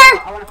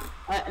Creeper! I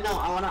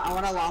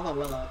want a lava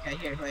willow. Okay,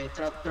 here, wait,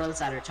 throw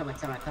this at her. Tomek.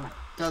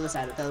 Throw this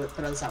at her.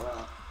 Throw this at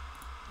Willow.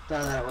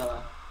 Throw that at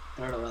Willow.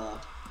 Throw it at Willow.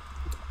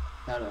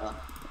 Throw it at Willow.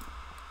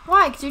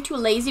 Why? Because you're too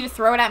lazy to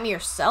throw it at me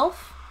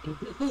yourself?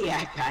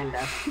 Yeah, kind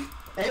of.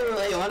 Hey,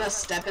 Willow, you want to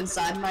step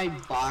inside my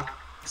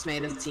box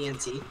made of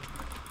TNT?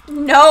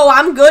 No,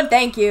 I'm good,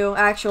 thank you,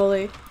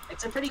 actually.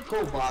 It's a pretty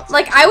cool box.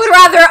 Like, I would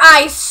rather,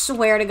 I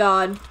swear to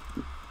God.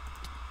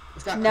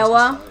 It's got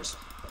Noah.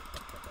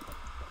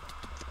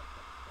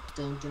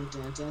 Dun, dun,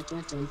 dun, dun,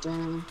 dun, dun,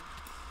 dun.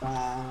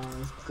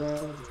 5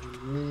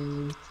 golden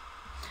rings.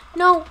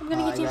 No, I'm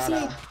gonna get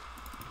TFC'd.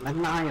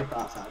 I'm not hanging up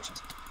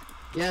options.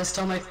 Yes,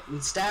 Tomek,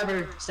 stab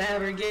her,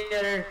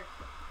 get her.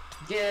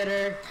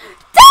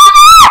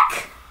 Tomek!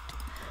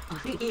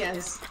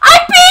 Yes.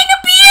 I'm being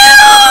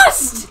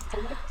abused!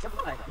 Come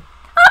on.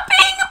 I'm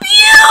being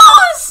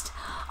abused!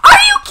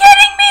 Are you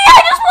kidding me?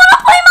 I just want to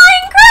play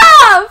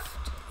Minecraft!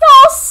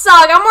 Y'all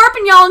suck. I'm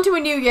warping y'all into a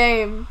new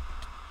game.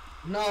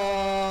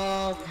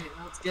 No.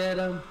 Let's get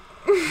him.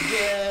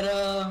 Get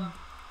him.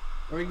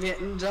 We're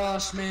getting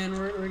Josh, man.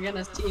 We're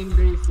gonna team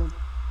grief him.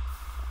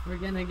 We're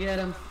gonna get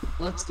him.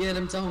 Let's get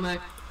him,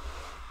 Tomek.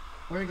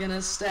 We're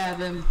gonna stab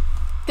him.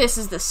 This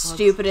is the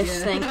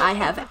stupidest thing I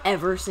have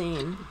ever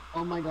seen.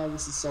 Oh my god,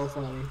 this is so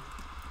funny.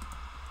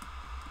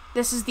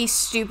 This is the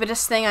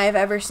stupidest thing I have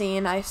ever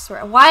seen, I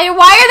swear. Why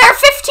are there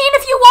 15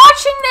 of you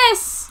watching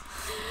this?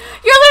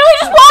 You're literally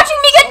just watching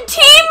me get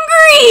team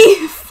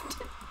griefed!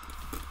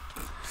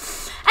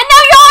 And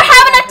now y'all are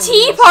having a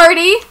tea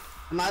party!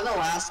 Am I the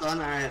last one?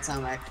 Alright,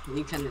 Tomek.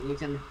 You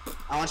can,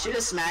 I want you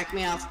to smack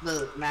me off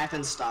the map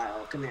in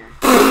style. Come here.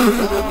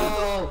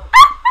 Oh!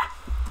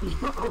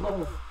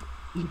 No.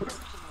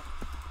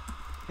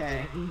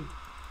 Okay.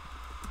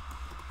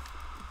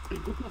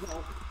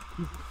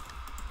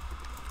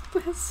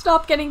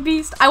 Stop getting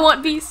beast. I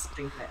want beast.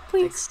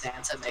 Please.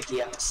 Santa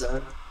Mickey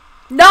episode.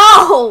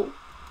 No!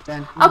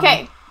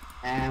 Okay.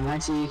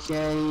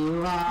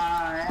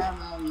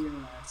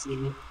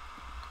 M-I-C-K-U-R-M-O-U-S-E.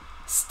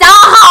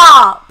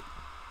 Stop!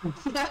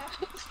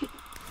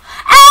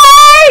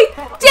 Hey!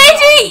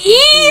 DJ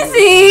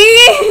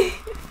Easy!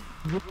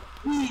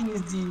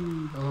 Easy.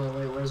 Oh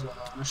wait, where's Willow?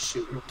 I'm gonna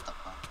shoot her with the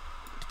pump.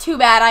 Too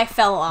bad I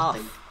fell off.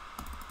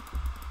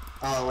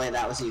 Oh wait,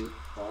 that was you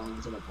falling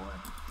into the board.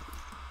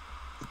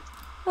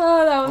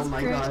 Oh, that was Oh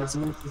my great. god, it's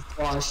Mrs.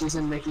 Claus. She's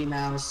in Mickey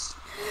Mouse.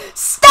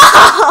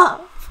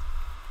 Stop!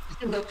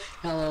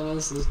 Hello,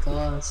 Mrs.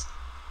 Claus.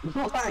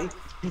 Why?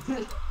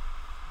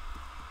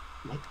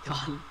 My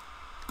god.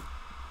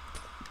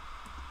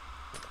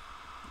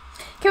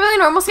 Can we play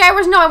normal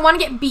Skywars? No, I want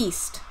to get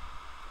beast.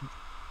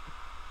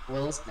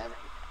 Will's never.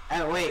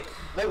 Oh wait.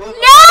 No!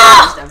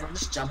 Never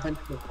just jump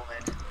into the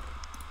void.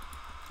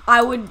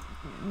 I would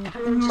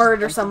Everyone just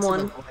murder jump into someone.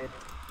 the void.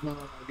 No,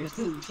 get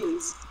in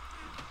peace.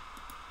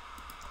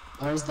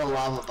 Where's the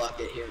lava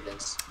bucket? Here it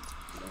is.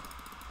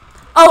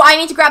 Oh, I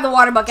need to grab the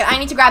water bucket. I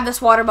need to grab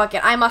this water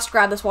bucket. I must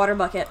grab this water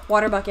bucket.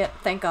 Water bucket.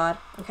 Thank God.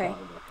 Okay.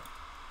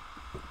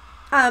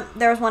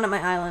 There was one at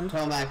my island.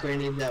 Tomek,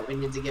 we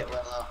need to get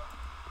Willow.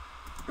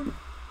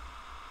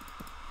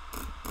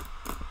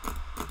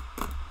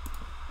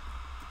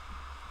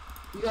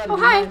 You gotta Oh,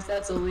 be hi. nice,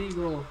 that's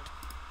illegal.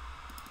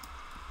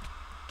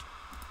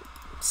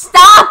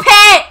 Stop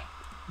it!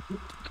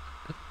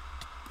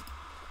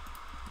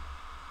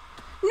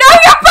 No,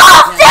 you're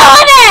both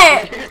doing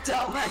it!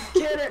 Tomek,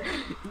 get her!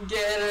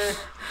 Get her!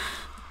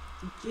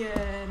 Get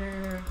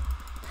her!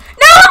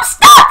 No, I'm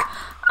stuck!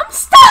 I'm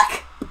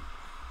stuck!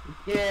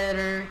 Get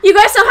her! You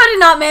guys somehow did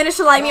not manage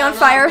to light me on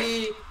fire. Not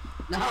me!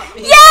 Not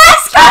me!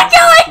 Yes! Got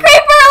kill like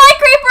creeper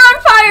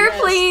on fire,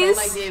 Yes, please!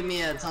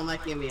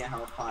 Tomek gave me a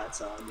health pot,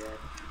 it's all good.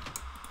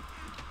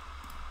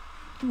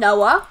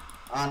 Noah?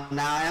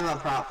 Now I am a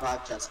prop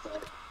 5 chest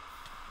plate.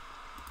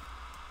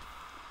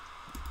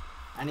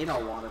 I need a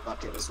water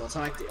bucket as well.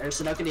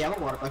 Sudoku, do you have a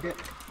water bucket?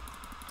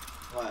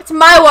 What? It's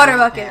my water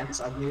bucket. Pants.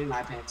 I'll give you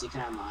my pants. You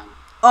can have mine.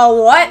 Oh,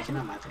 You what? can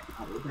have my pants.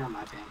 Oh, you can have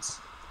my pants.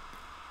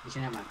 You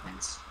can have my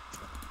pants.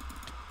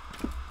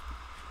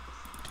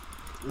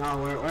 No,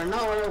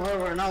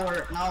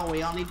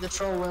 we all need to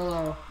troll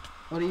Willow.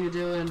 What are you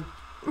doing?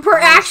 We're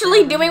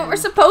actually doing what we're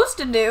supposed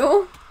to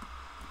do.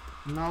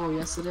 No,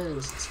 yes it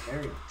is. It's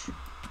very much.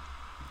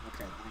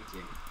 Okay, thank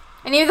you.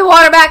 I need the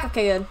water back.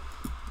 Okay, good.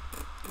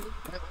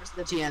 Where's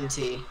the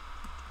TNT?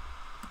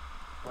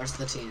 Where's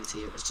the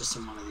TNT? It was just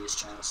in one of these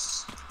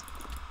chests.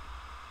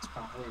 It's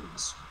probably in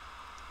this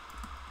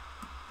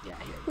one. Yeah,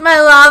 here.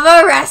 My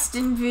lava, rest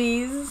in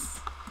peace.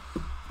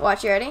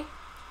 Watch, you ready?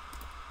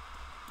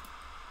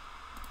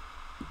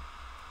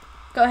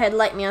 Go ahead,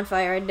 light me on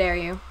fire. I dare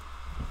you.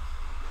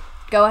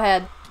 Go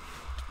ahead.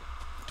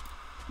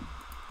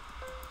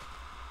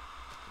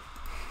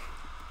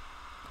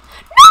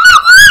 No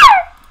more!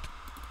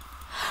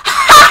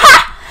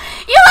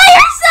 You lit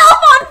yourself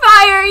on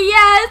fire!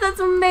 Yes, that's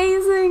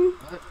amazing.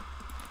 What?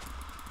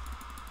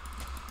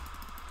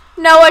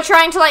 Noah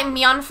trying to light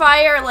me on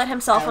fire, lit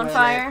himself I on lit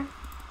fire.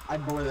 I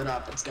blew it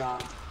up. It's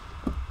gone.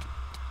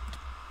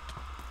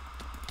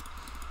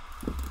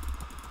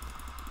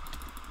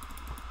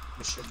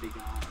 It should be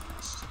gone.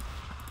 Almost.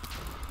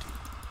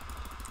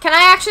 Can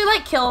I actually,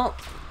 like, kill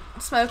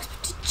Smokes?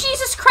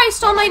 Jesus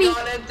Christ almighty! Oh my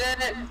god, I did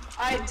it!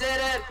 I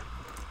did it!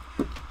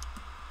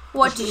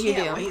 What did you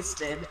Yeah, do?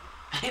 wasted.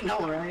 I know,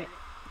 right?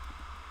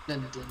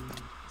 Dun, dun.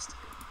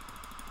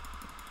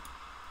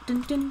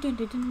 Dun, dun, dun,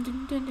 dun, dun,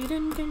 dun, dun,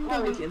 dun, dun,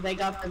 Well, dun. they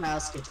got the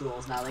Mouse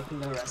tools now. They can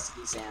go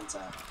rescue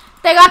Santa.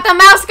 They got the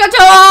mouse tools!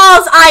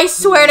 I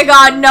swear to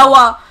God,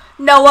 Noah!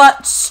 Noah,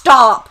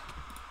 stop!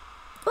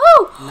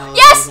 Ooh! No,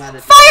 Yes! you gotta-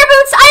 Fire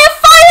boots! I have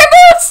fire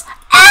boots!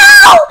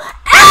 Ow!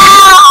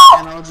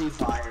 Ow! MLG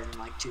fired in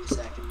like 2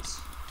 seconds.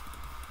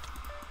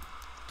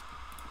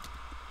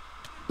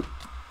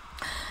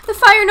 The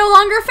fire no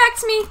longer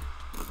affects me.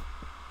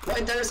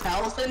 Wait, there's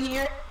health in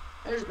here?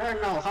 There's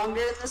no hunger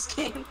in this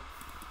game?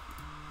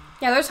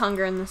 Yeah, there's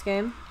hunger in this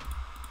game.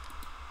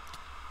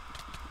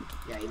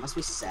 Yeah, you must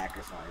be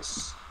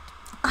sacrificed.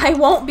 I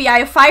won't be. I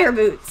have fire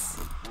boots.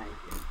 Thank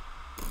you.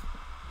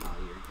 No,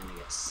 you're gonna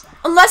get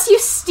sacrificed. Unless you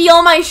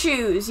steal my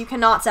shoes, you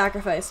cannot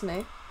sacrifice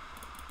me.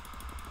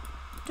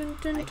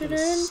 I can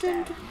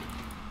stab.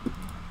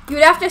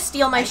 You'd have to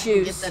steal my I can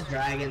shoes. get the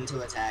dragon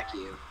to attack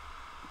you.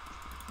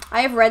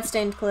 I have red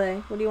stained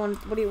clay. What are you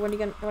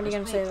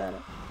gonna say about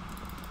it?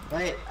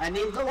 Wait, I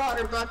need the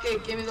water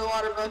bucket. Give me the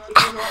water bucket.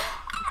 Give me the water.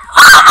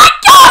 Oh my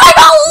god, I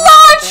got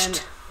Then-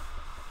 launched!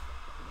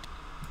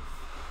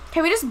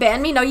 Can we just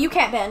ban me? No, you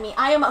can't ban me.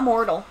 I am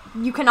immortal.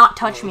 You cannot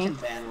touch we me. can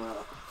ban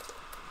Will.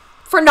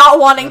 For not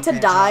wanting to Okay,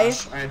 die.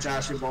 Josh. Alright,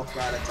 Josh, we both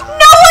gotta die.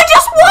 No, I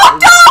just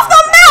walked off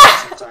the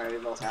map! I'm sorry,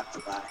 we both have to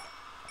die.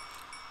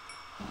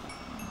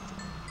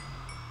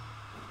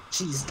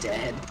 She's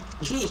dead.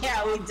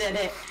 Yeah, we did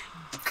it.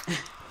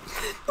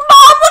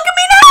 Mom, look at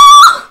me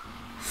now!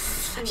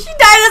 She died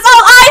as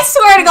all. I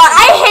swear to God,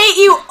 I hate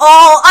you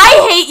all.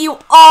 I hate you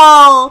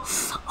all.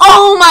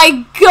 Oh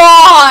my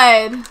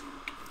God.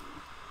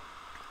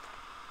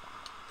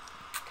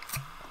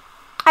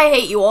 I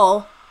hate you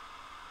all.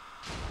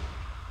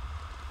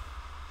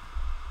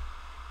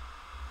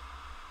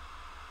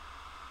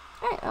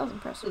 Alright, that was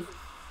impressive.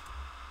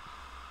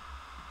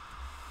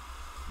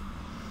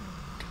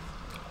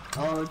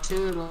 Oh,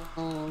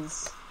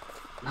 Toodles.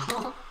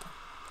 No?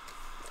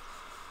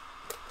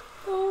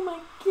 Oh my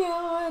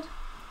God.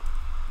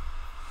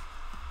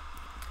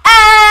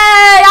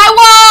 Hey, I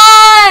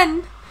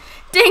won!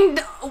 Ding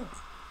dong.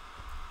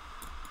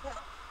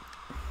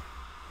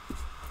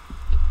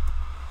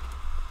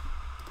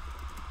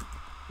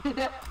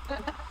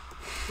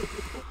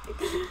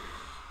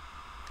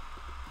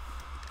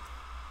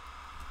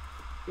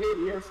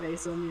 Your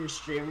face on your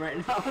stream right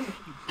now. I'm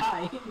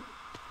dying.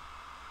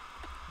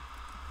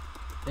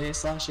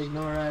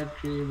 /ignore ad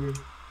creamer.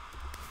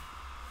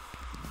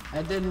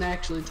 I didn't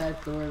actually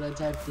type the word, I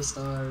typed the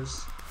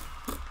stars.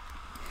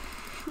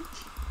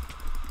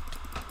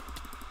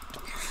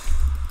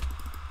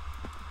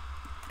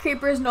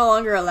 Creeper is no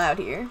longer allowed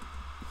here.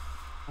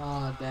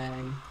 Aw,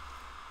 dang.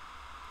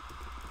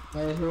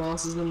 Wait, who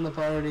else is in the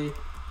party?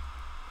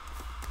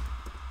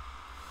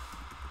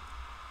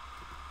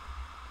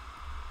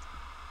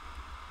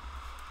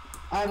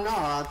 I'm not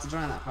allowed to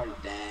join that party,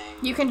 dang.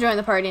 You can join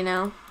the party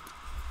now.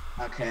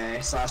 Okay,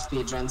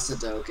 /speed runs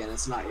Sudoku,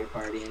 it's not your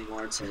party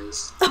anymore, it's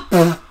his.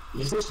 I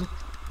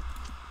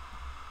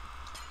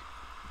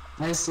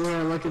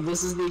swear, look,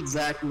 this is the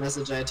exact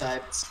message I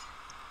typed.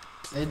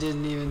 I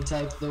didn't even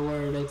type the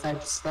word, I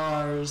typed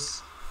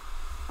stars.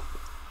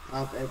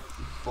 Oh, it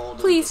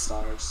bolded Please. the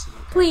stars. Okay.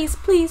 Please,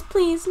 please,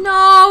 please,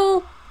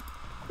 no!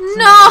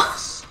 No!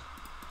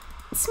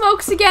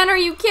 Smokes again, are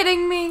you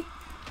kidding me?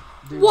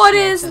 Dude, What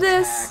Smokes is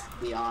this? attack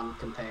Beyond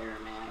compare,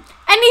 man.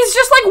 And he's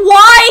just like,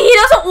 why? He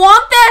doesn't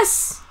want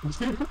this!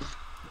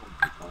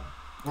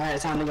 Alright,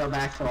 time to go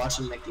back to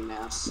watching Mickey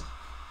Mouse.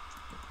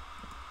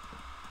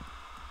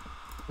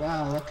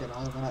 Wow, look at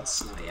all that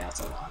snow. Yeah,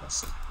 it's a lot of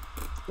snow.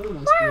 Ooh,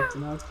 nice to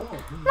know it's cold.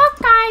 Look,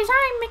 guys,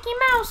 I'm Mickey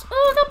Mouse.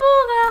 Ooga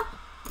booga.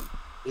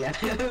 Yeah,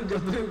 Ooga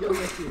Booga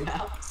Mickey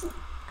Mouse.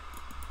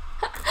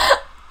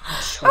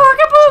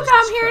 Ooga booga,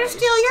 I'm Jesus here to Christ.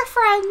 steal your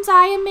friends.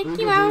 I am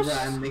Mickey Ooga Mouse.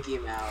 Booga, I'm Mickey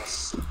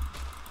Mouse.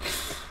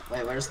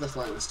 Wait, where's the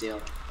flint and steel?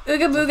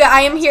 Ooga booga,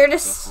 I am here to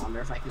I wonder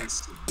if I can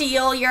steal.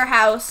 steal your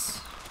house.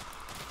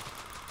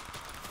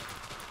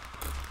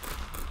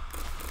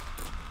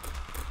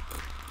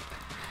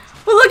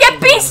 Well, look at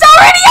Beast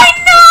already, I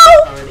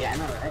know! Already, I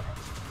know, right?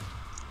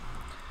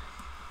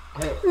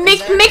 Wait,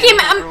 Mickey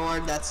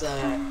reward that's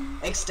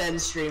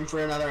extend stream for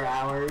another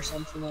hour or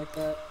something like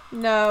that?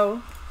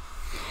 No.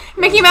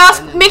 Mickey Mouse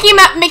be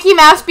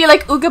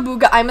like, Ooga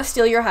booga, I'ma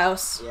steal your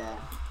house. Yeah.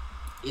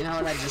 You know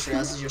what I just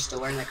realized is you're still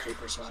wearing that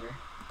creeper sweater.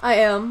 I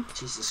am.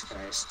 Jesus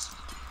Christ.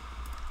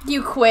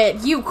 You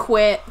quit. You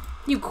quit.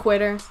 You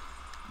quitter.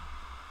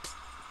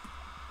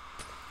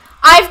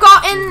 I've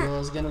gotten... Well,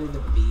 it's gonna be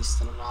the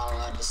beast and I'm not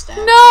allowed to stab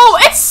No,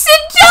 it's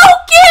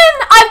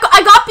Sudoku!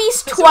 I got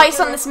Beast twice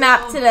on this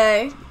map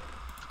today.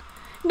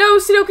 No,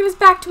 Sudoku is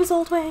back to his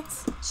old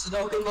ways.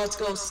 Sudoku, let's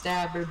go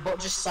stab her, but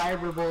just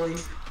cyberbully.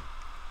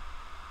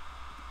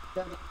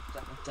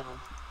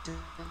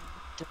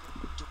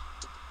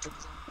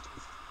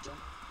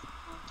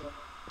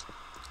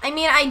 I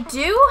mean, I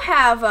do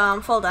have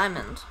full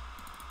diamond.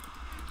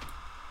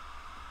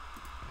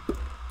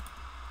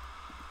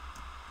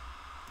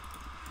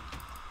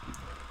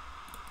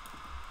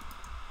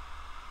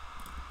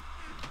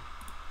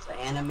 It's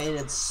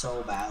animated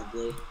so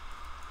badly.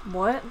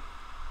 What?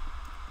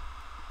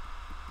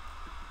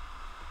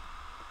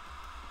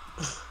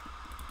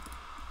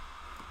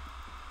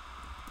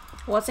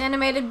 What's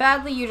animated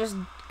badly? You just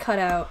cut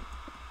out.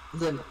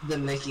 The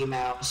Mickey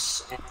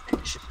Mouse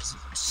animation is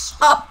so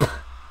Up!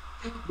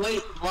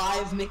 Wait,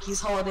 live Mickey's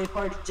Holiday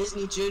Party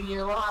Disney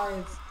Junior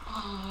live.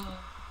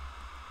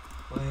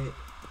 Wait.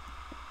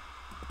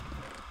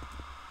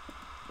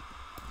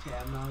 Okay,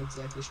 I'm not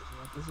exactly sure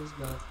what this is,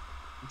 but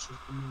I'm just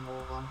gonna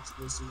roll on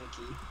to this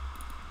Mickey.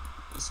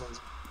 This one's.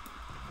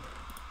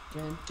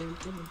 Oh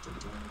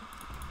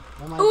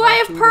my Ooh, God, I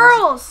have Toodles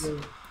pearls! is here.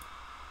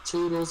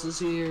 Toodles is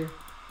here.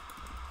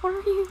 What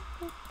are you...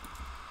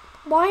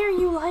 Why are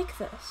you like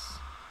this?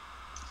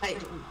 I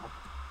don't know.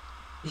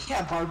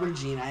 Yeah, Barbara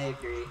Jean, I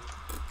agree.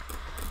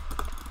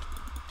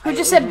 Who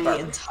just said burp?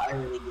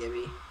 Entirely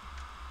Gibby.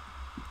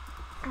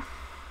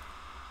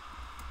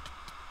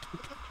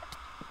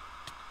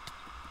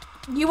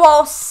 You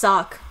all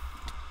suck.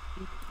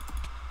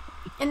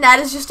 And that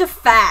is just a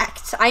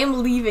fact. I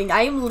am leaving.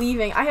 I am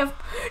leaving. I have...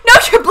 No,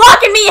 you're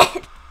blocking me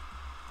in!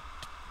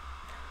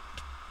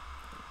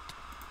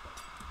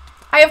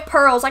 I have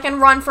pearls. I can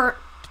run for...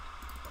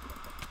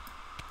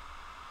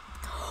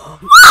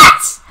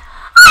 What?!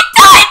 I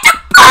died to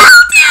pearl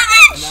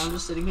damage! And now I'm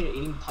just sitting here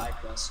eating pie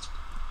crust.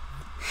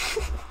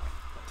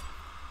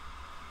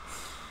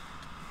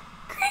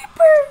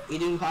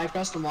 Eating pie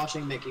crust and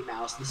watching Mickey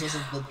Mouse. This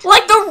isn't the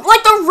like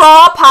the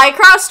raw pie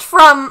crust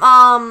from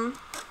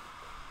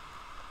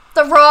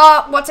the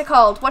raw, what's it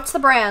called? What's the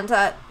brand?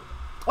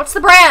 What's the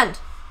brand?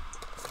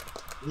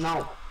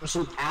 No, there's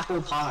some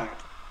apple pie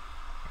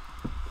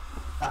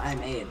that I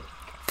made.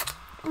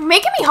 You're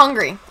making me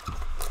hungry.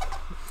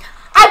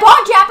 I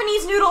bought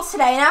Japanese noodles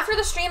today, and after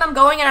the stream I'm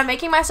going and I'm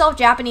making myself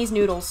Japanese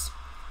noodles.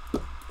 I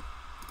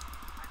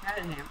had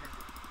a hamburger.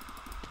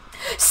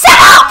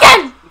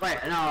 Sadouken! Wait,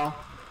 no.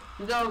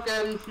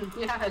 Sadouken,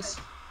 yes.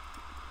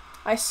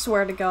 I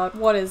swear to God,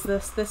 what is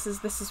this? This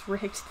is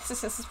rigged.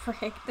 This is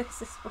rigged.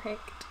 This is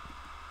rigged.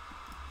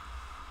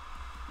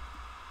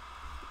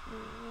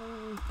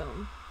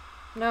 Boom.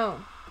 No.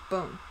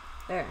 Boom.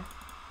 There.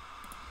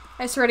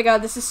 I swear to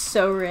God, this is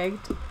so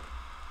rigged.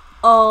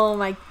 Oh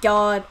my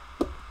God.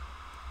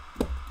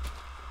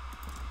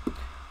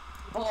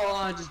 Oh,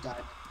 I just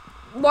died.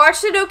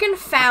 Watch Sadouken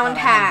found I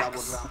had double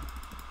hacks. jump.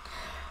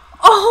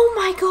 Oh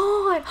my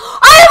God.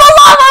 I have a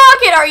lava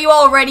bucket! Are you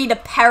all ready to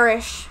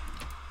perish?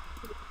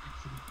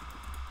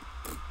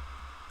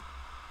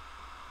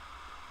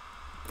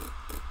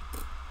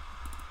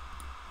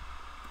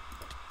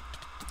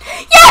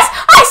 Yes!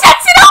 I set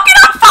Sadouken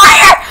on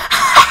fire!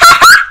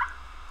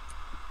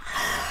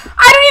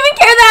 I don't even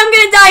care that I'm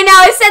gonna die now.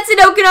 I set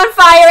Sadouken on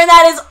fire and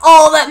that is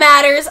all that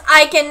matters.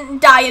 I can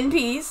die in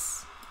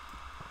peace.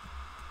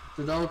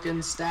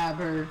 Sadouken, stab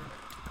her.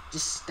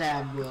 Just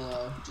stab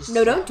Willow.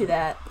 No, don't do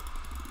that.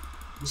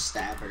 Just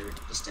stab her.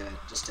 Just do it.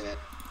 Just do it.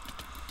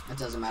 It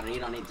doesn't matter. You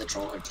don't need to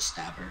troll her. Just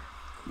stab her.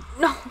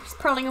 No, he's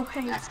purling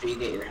away. After you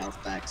get your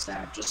health back,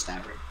 just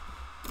stab her.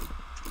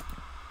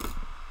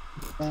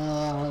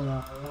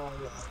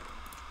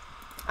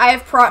 I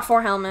have Prot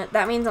 4 helmet.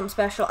 That means I'm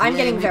special. I'm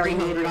getting very Mickey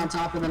made hungry. it on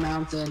top of the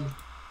mountain.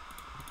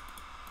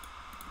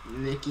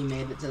 Mickey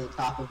made it to the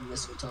top of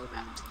Mistletoe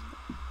Mountain.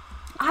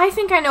 I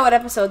think I know what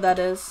episode that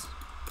is.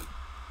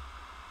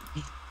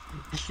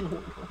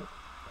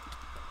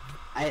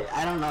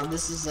 I don't know.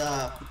 This is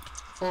a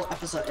full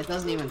episode. It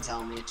doesn't even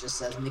tell me. It just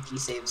says Mickey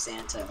saves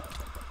Santa.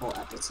 Full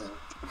episode.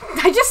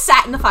 I just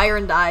sat in the fire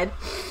and died.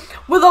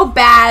 Willow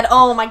bad.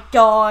 Oh my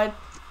God.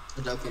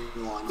 Sadouken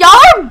won. Y'all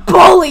are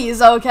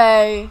bullies,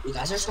 okay? You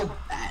guys are so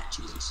bad.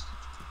 Jesus.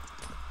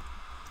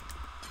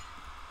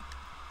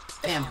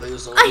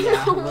 Bamboozled. I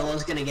Yeah, know.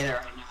 Willow's gonna get it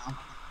right now.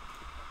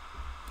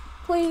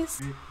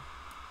 Please.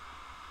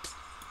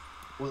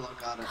 Willow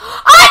got it.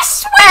 I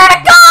swear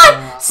to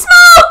God!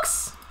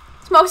 Smokes!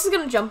 Smokes is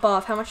gonna jump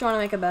off. How much you want to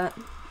make a bet?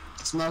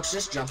 Smokes,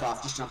 just jump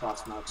off. Just jump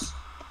off, Smokes.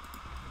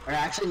 Or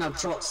actually, no,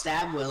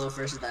 stab Willow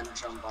first, then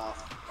jump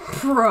off.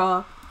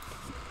 Bruh.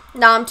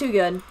 Nah, I'm too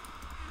good.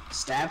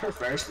 Stab her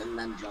first, and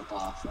then jump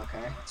off,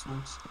 okay?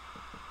 Smokes?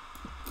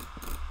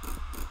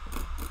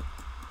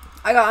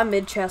 I got a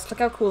mid chest. Look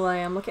how cool I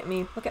am. Look at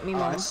me. Look at me,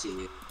 Oh, I mom.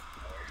 see you.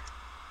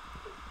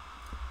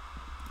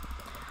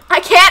 I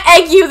can't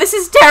egg you. This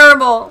is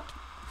terrible.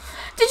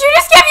 Did you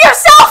just give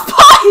yourself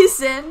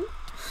poison?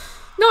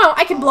 No,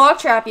 I can block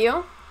trap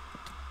you.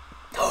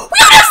 You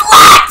just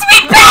locked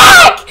me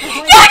back!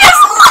 You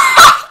just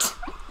locked!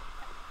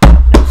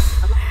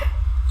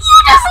 You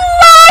just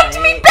locked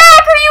me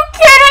back! Are you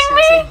kidding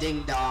me? Say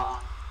ding dong.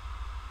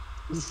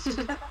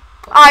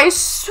 I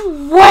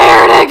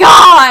swear to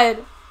God!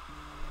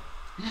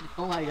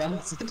 Oh my God. I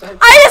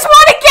just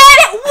want to get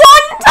it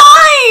one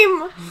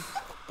time!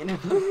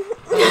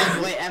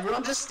 Wait,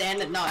 everyone just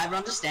stand in, no,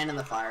 everyone just stand in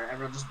the fire.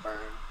 Everyone just burn.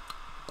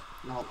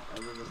 No,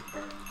 everyone just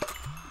burn.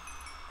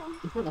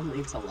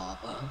 Only to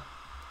lava.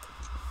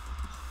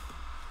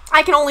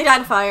 I can only die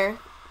to fire.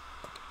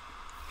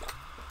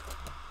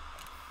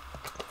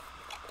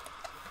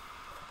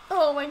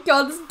 Oh my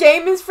God, this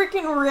game is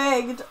freaking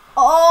rigged.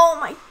 Oh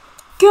my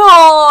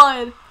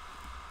God.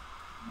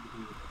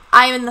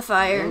 I'm in the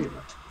fire. Very much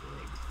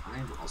big.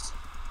 I'm also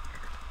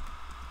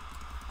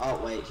there. Oh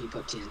wait, he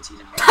put TNT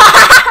down.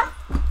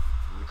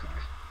 Okay.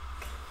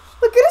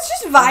 Look at us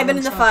just vibing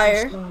in the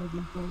fire. No,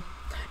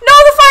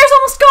 the fire's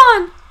almost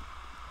gone.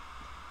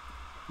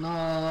 No,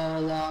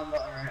 lava.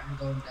 Alright, I'm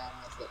going down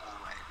with it. Oh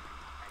wait,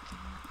 I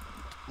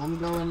can't. I'm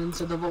going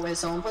into the void.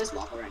 Someone place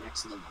lava right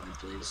next to the void,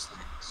 please.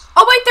 Thanks.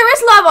 Oh wait, there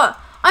is lava.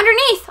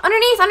 Underneath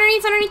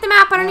the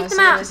map, underneath the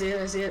map. I see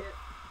it.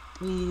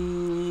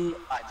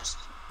 I just...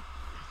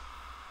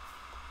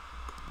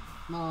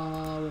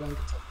 No, we don't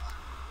get to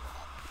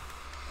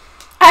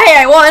Hey,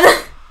 I won.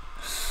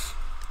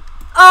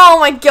 Oh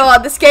my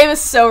God, this game is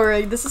so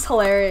rigged. This is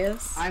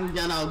hilarious. I'm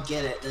gonna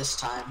get it this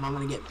time. I'm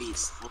gonna get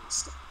beats.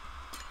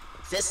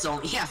 Fist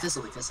only. Yeah, fist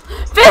only. Fist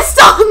only. Fist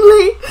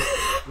only!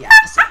 Yeah,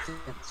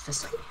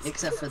 fist only.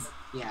 Except for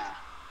yeah.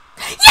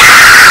 Yes!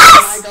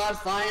 Oh my god!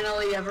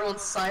 Finally,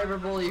 everyone's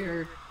cyberbully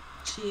her.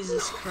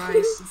 Jesus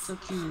Christ! It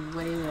took you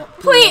way up.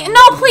 Please,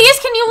 no, please,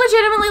 can you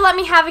legitimately let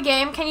me have a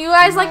game? Can you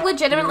guys, like,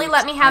 legitimately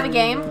let me have a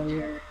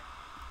game?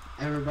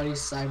 Everybody's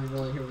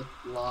cyberbully her with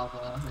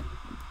lava and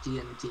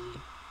TNT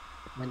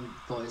and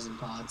poison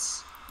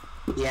pots.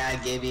 Yeah,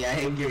 Gibby, I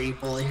agree.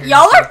 Bully her.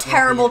 Y'all are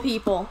terrible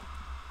people.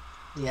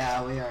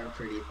 Yeah, we are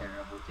pretty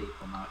terrible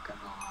people, not gonna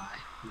lie.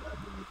 But,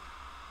 like,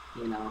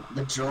 you know,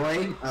 the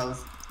joy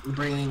of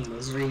bringing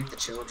misery to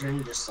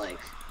children, just like...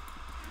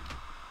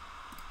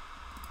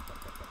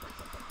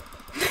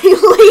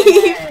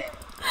 Leave! Hey.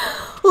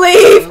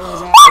 Leave!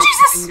 Oh,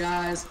 Jesus!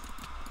 Guys.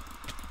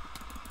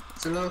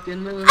 Sudoku,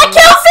 move. I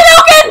killed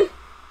Sudoku!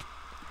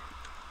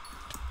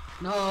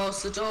 No,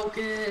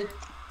 Sudoku!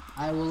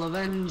 I will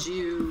avenge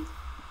you.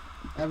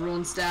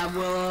 Everyone stab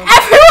Willow.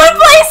 Everyone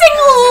placing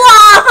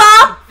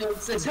lava!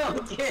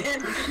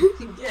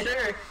 Sudoku! Get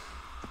her!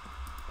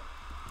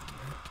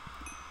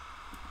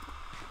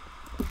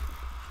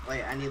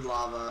 Wait, I need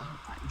lava.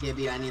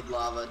 Gibby, I need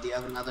lava. Do you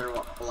have another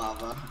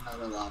lava?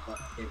 Another lava,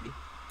 Gibby.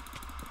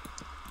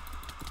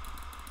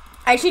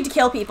 I just need to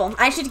kill people.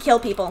 I just need to kill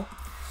people.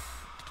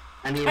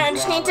 I need I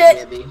just lava, need to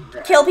Gibby.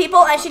 kill people.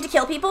 I just need to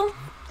kill people.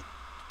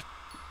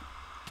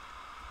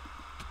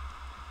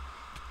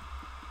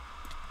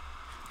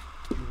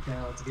 Okay,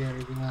 let's get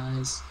her,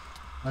 guys.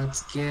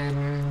 Let's get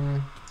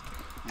her.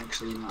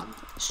 Actually, not.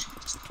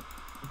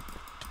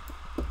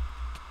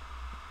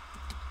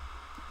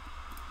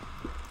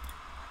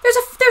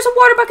 There's a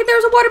water bucket.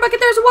 There's a water bucket.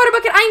 There's a water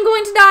bucket. I'm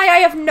going to die. I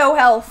have no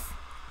health.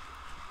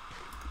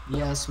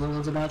 Yes,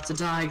 Willow's about to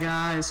die,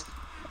 guys.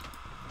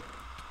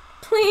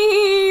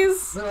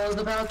 Please. Willow's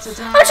about to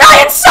die. I'm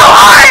trying so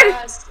hard.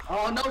 Yes.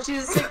 Oh no,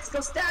 she's 6. Go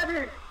stab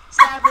her.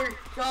 Stab her.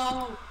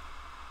 Go.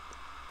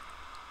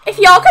 If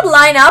y'all could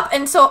line up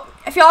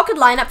if y'all could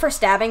line up for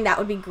stabbing, that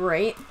would be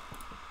great.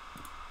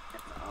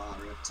 Oh,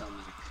 rip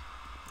Tomac.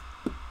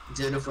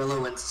 Dude, if Willow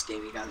wins this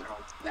game, you guys are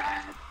all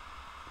bad.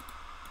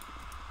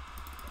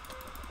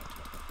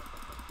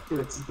 Dude,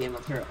 it's a game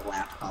with her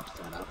laptop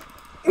setup.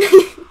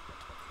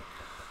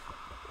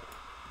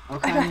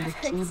 What kind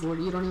of keyboard?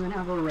 You don't even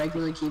have a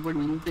regular keyboard.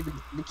 You need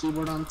the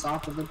keyboard on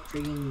top of the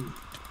freaking...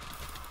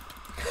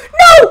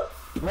 No!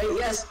 Wait,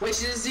 yes. Wait,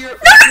 she has 0.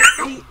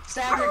 Hey,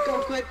 stab her.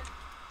 Go quick.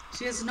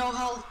 She has no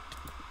health.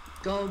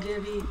 Go,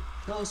 Gibby.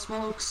 Go,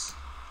 Smokes.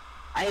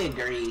 I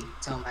agree,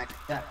 Tomac.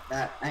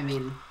 I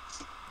mean,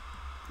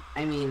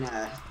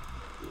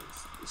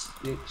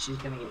 she's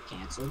gonna get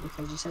canceled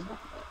because you said that.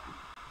 But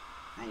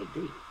I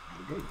agree.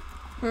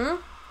 Hmm?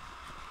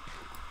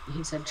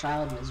 He said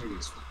child misery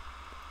is fun.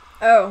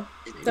 Oh,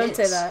 It don't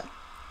say is. that.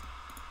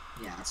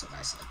 Yeah, that's what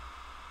I said.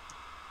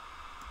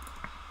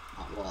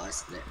 Oh, well, I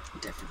said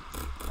it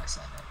differently, but I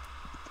said it.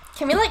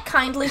 Can we, like,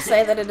 kindly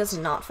say that it is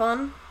not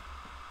fun?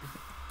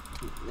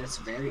 It's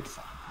very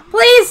fun.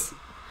 Please!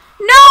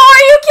 No, are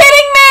you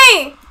kidding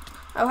me?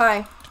 Oh,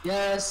 hi.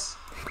 Yes.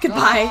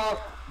 Goodbye.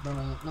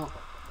 No. No.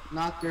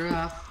 Knock her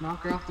off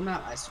the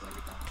map. I swear to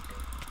God.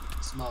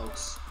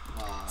 Smokes.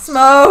 Oh,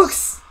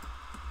 Smokes!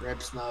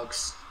 Rip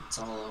Smokes. It's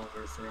all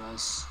over for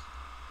us.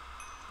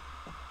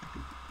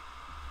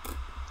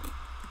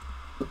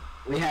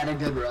 We had a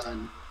good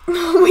run.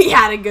 We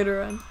had a good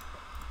run.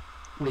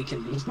 We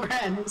can be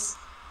friends.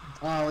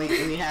 Oh,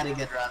 we had a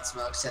good run,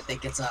 Smokes. I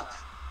think it's up.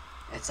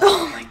 It's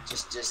up. Like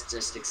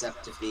just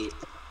accept defeat.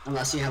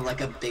 Unless you have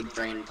like a big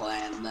brain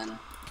plan, then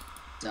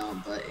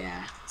don't. But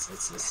yeah, it's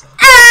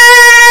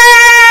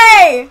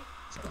Hey!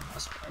 for the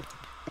most part.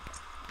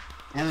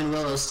 I mean,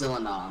 Willow's still a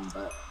nom,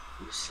 but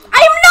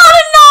I'm not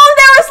a non!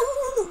 There was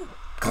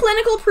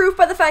clinical proof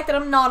by the fact that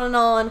I'm not a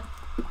non.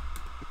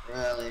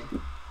 really.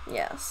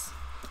 Yes.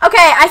 Okay,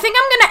 I think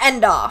I'm gonna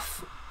end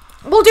off.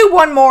 We'll do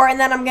one more and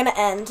then I'm gonna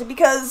end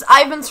because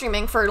I've been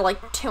streaming for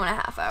like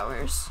 2.5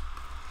 hours.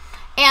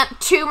 And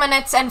 2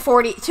 hours and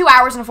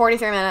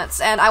 43 minutes,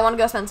 and I want to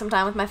go spend some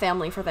time with my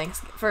family for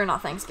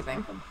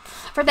Thanksgiving,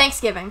 for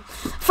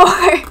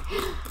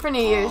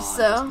New Year's,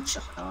 so.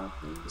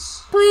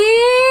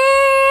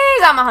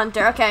 Please, I'm a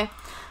hunter, okay.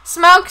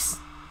 Smokes,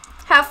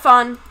 have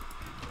fun.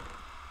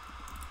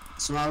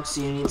 Smokes,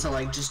 you need to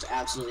like just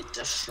absolutely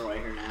destroy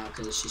her now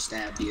because she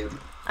stabbed you.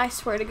 I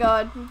swear to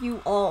God,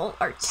 you all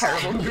are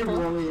terrible people.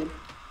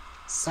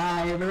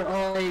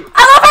 Cyberbully.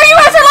 I love how you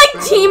guys are like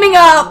teaming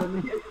up.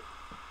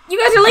 You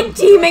guys are like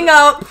teaming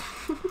up.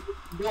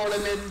 Go to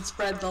mid and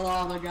spread the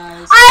lava,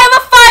 guys. I have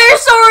a fire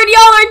sword.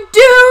 Y'all are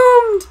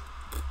doomed.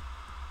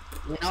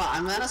 You know,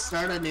 I'm gonna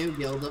start a new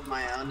guild of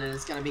my own, and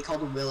it's gonna be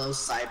called Willow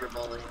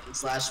Cyberbullying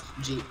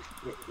 /G.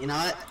 You know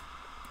what?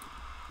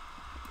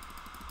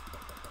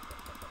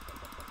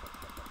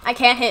 I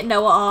can't hit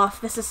Noah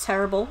off. This is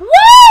terrible. Woo!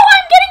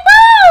 I'm getting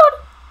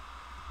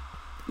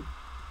bowed!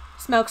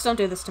 Smokes, don't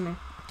do this to me.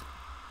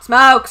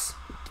 Smokes!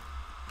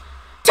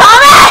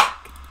 Tomac!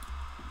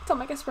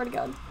 Tomac, I swear to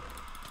God.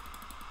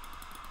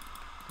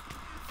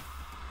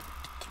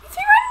 Give me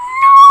 3 run.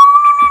 No.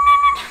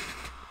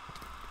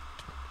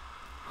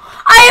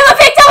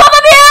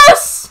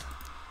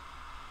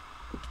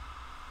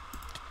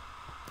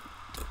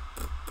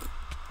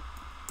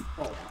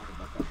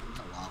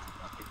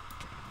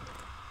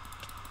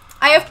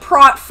 have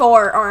Prot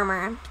 4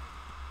 armor.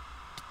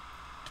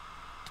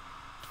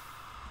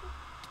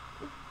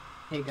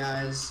 Hey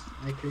guys,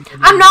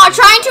 I'm not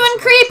trying to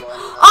creep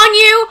on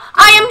you.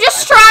 I am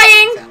just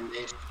trying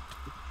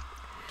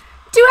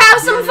to have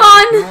some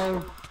fun.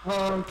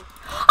 Oh,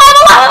 I'm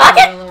a lava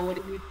bucket. Willow, what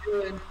are you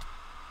doing?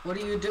 What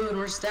are you doing?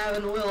 We're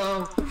stabbing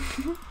Willow.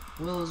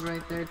 Willow's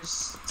right there.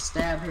 Just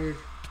stab her.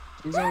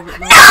 She's over.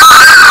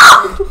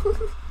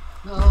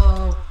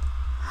 No!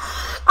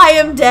 I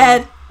am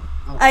dead.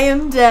 I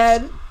am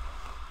dead.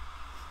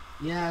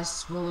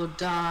 Yes, Willow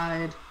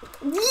died.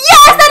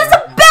 Yes, that is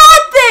a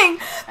bad thing.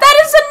 That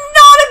is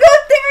not a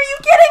good thing. Are you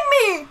kidding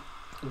me?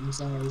 I'm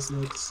sorry,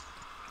 snakes.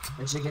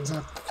 The chicken's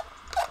up.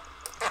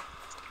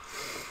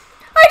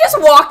 I just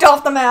walked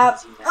off the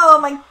map. Oh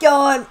my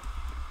god.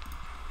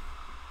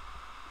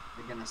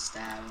 We're gonna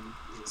stab him.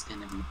 He's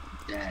gonna be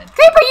dead.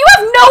 Creeper, you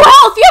have no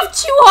health. You have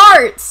 2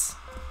 hearts.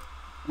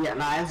 Yeah,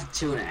 no, I have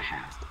 2.5.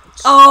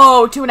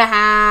 Oh,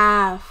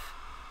 2.5.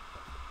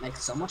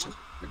 Makes so much of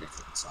a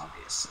difference,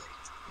 obviously.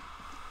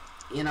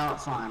 You know,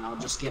 fine. I'll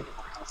just get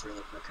more health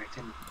really quick. I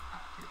can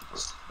do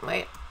this.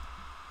 Wait.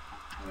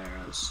 I have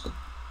arrows.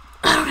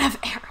 I don't have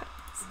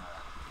arrows.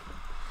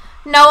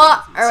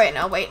 Noah. Or wait,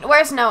 no, wait.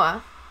 Where's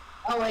Noah?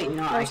 Oh wait, you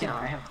know what? Where's I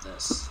Noah? have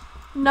this.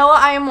 Noah,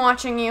 I am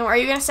watching you. Are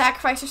you gonna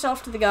sacrifice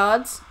yourself to the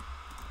gods?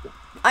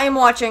 I am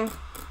watching.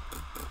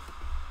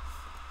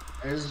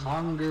 There's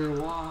hunger.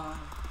 Why?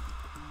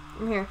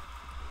 I'm here.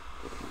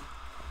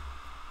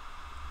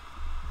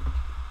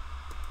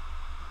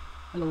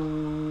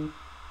 Hello.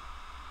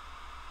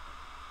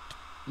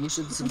 You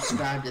should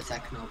subscribe to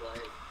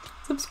Technoblade.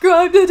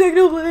 Subscribe to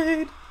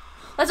Technoblade.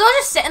 Let's all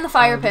just sit in the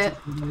fire pit.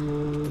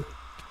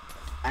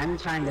 I'm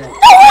trying to.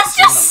 Noah's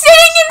just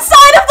sitting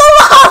inside of the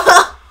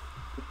lava.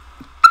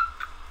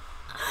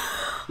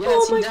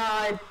 Yes, Oh he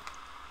died.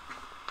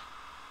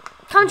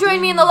 Come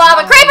join me in the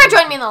lava. Creeper,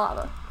 join me in the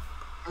lava.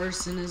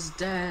 Person is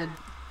dead.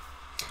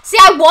 See,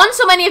 I won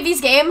so many of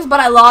these games, but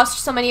I lost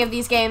so many of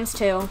these games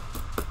too.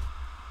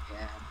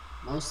 Yeah,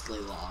 mostly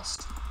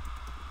lost.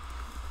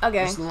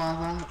 Okay. Where's the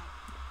lava?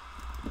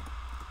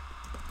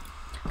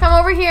 Come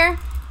over here.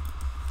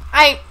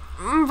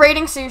 I'm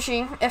raiding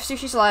Sushi. If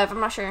Sushi's alive, I'm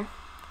not sure.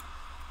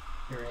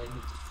 You're ready to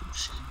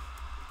push it.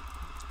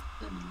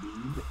 Then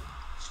leave.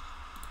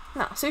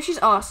 No, Sushi's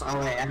awesome. Oh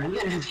wait, I'm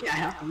gonna be. I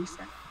have to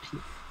reset.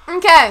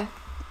 Okay.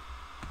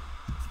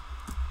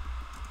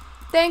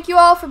 Thank you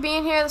all for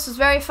being here. This was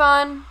very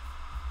fun.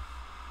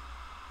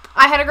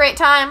 I had a great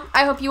time.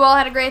 I hope you all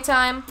had a great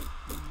time.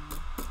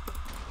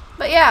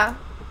 But yeah,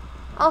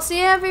 I'll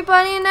see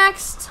everybody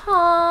next time.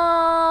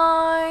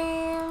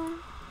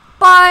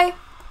 Bye.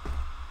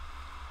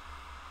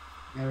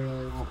 I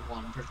really want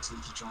one person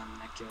to join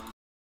that guild.